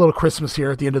just talk a little Christmas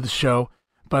here at the end of the show.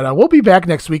 But we'll be back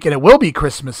next week, and it will be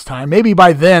Christmas time. Maybe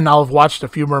by then I'll have watched a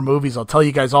few more movies. I'll tell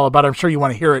you guys all about it. I'm sure you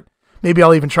want to hear it. Maybe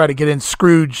I'll even try to get in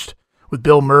Scrooged with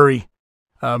Bill Murray.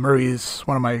 Murray is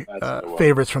one of my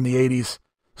favorites from the 80s.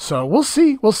 So we'll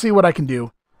see. We'll see what I can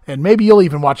do. And maybe you'll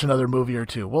even watch another movie or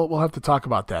two. We'll have to talk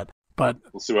about that. But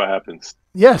we'll see what happens.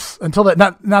 Yes, until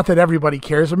that, not that everybody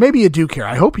cares, or maybe you do care.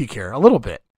 I hope you care a little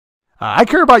bit. I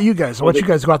care about you guys. I want you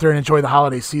guys to go out there and enjoy the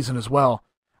holiday season as well.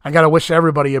 I got to wish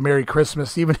everybody a Merry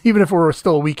Christmas, even if we're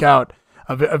still a week out,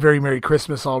 a very Merry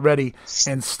Christmas already.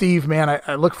 And Steve, man,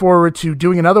 I look forward to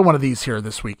doing another one of these here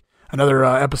this week. Another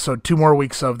episode, 2 more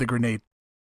weeks of The Grenade.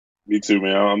 Me too,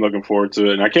 man. I'm looking forward to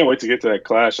it. And I can't wait to get to that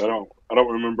Clash. I don't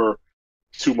remember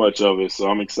too much of it, so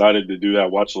I'm excited to do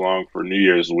that watch along for New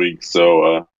Year's week. So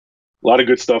a lot of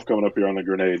good stuff coming up here on The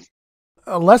Grenade.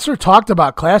 A lesser talked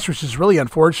about Clash, which is really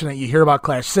unfortunate. You hear about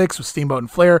Clash 6 with Steamboat and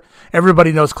Flair.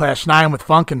 Everybody knows Clash 9 with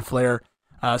Funk and Flair.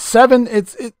 7,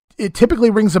 it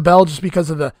typically rings a bell just because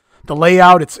of the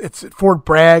layout. It's at Fort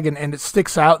Bragg and it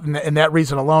sticks out in that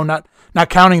reason alone, not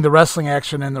counting the wrestling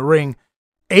action in the ring.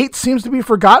 8 seems to be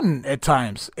forgotten at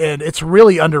times, and it's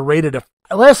really underrated.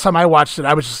 Last time I watched it,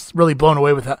 I was just really blown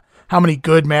away with how many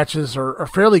good matches or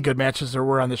fairly good matches there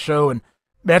were on the show, and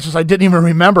matches I didn't even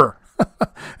remember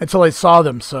until I saw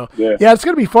them. So, yeah, it's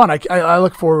going to be fun. I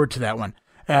look forward to that one.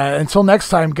 Until next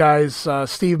time, guys,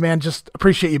 Steve, man, just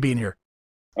appreciate you being here.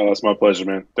 Oh, it's my pleasure,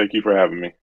 man. Thank you for having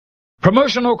me.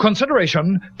 Promotional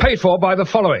consideration paid for by the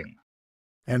following.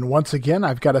 And once again,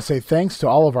 I've got to say thanks to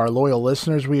all of our loyal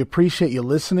listeners. We appreciate you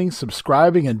listening,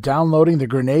 subscribing, and downloading The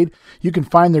Grenade. You can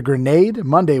find The Grenade,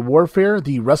 Monday Warfare,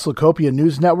 the WrestleCopia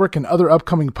News Network, and other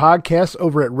upcoming podcasts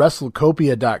over at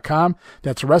WrestleCopia.com.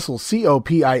 That's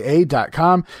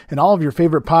WrestleCopia.com, and all of your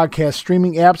favorite podcast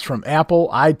streaming apps from Apple,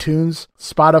 iTunes,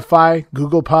 Spotify,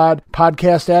 Google Pod,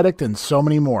 Podcast Addict, and so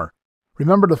many more.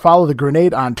 Remember to follow The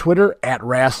Grenade on Twitter at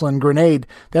 @WrestlinGrenade.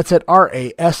 That's at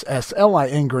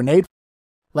RASSLIN Grenade.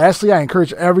 Lastly, I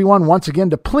encourage everyone once again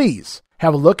to please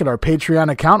have a look at our Patreon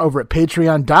account over at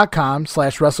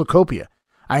patreon.com/WrestleCopia.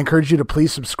 I encourage you to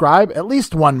please subscribe at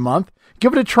least 1 month,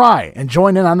 give it a try, and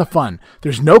join in on the fun.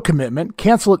 There's no commitment,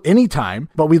 cancel at any time,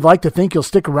 but we'd like to think you'll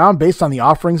stick around based on the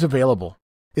offerings available.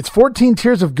 It's 14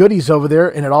 tiers of goodies over there,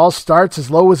 and it all starts as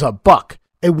low as $1.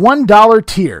 A $1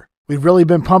 tier, We've really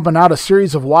been pumping out a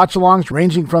series of watch-alongs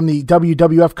ranging from the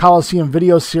WWF Coliseum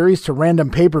video series to random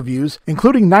pay-per-views,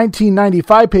 including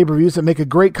 1995 pay-per-views that make a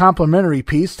great complementary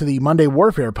piece to the Monday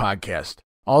Warfare podcast.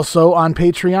 Also on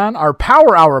Patreon, our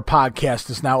Power Hour podcast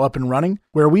is now up and running,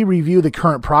 where we review the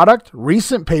current product,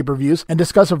 recent pay-per-views, and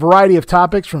discuss a variety of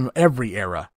topics from every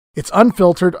era. It's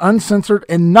unfiltered, uncensored,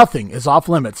 and nothing is off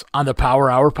limits on the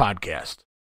Power Hour podcast.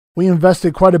 We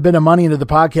invested quite a bit of money into the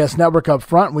podcast network up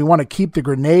front, and we want to keep the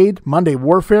Grenade, Monday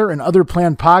Warfare, and other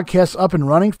planned podcasts up and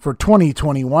running for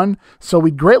 2021, so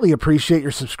we'd greatly appreciate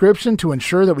your subscription to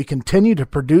ensure that we continue to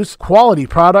produce quality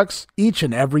products each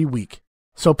and every week.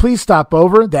 So please stop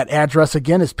over. That address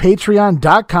again is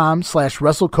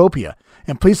patreon.com/WrestleCopia.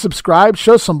 And please subscribe,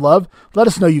 show some love, let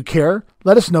us know you care,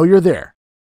 let us know you're there.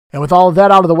 And with all of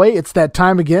that out of the way, it's that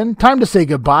time again, time to say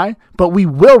goodbye, but we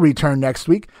will return next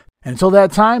week. And until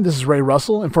that time, this is Ray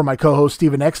Russell, and for my co-host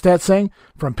Steven Eckstadt saying,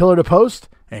 from pillar to post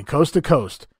and coast to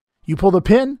coast, you pull the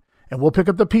pin, and we'll pick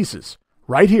up the pieces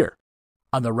right here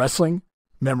on the Wrestling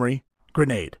Memory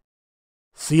Grenade.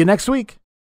 See you next week.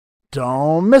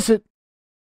 Don't miss it.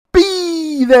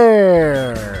 Be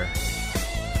there.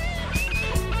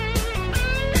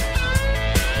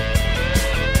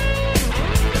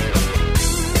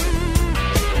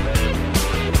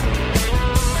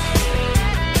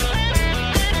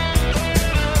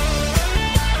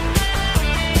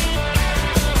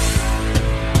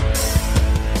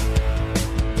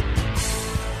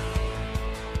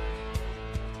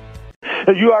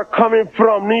 You are coming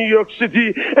from New York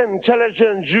City,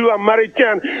 intelligent Jew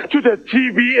American, to the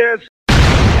TBS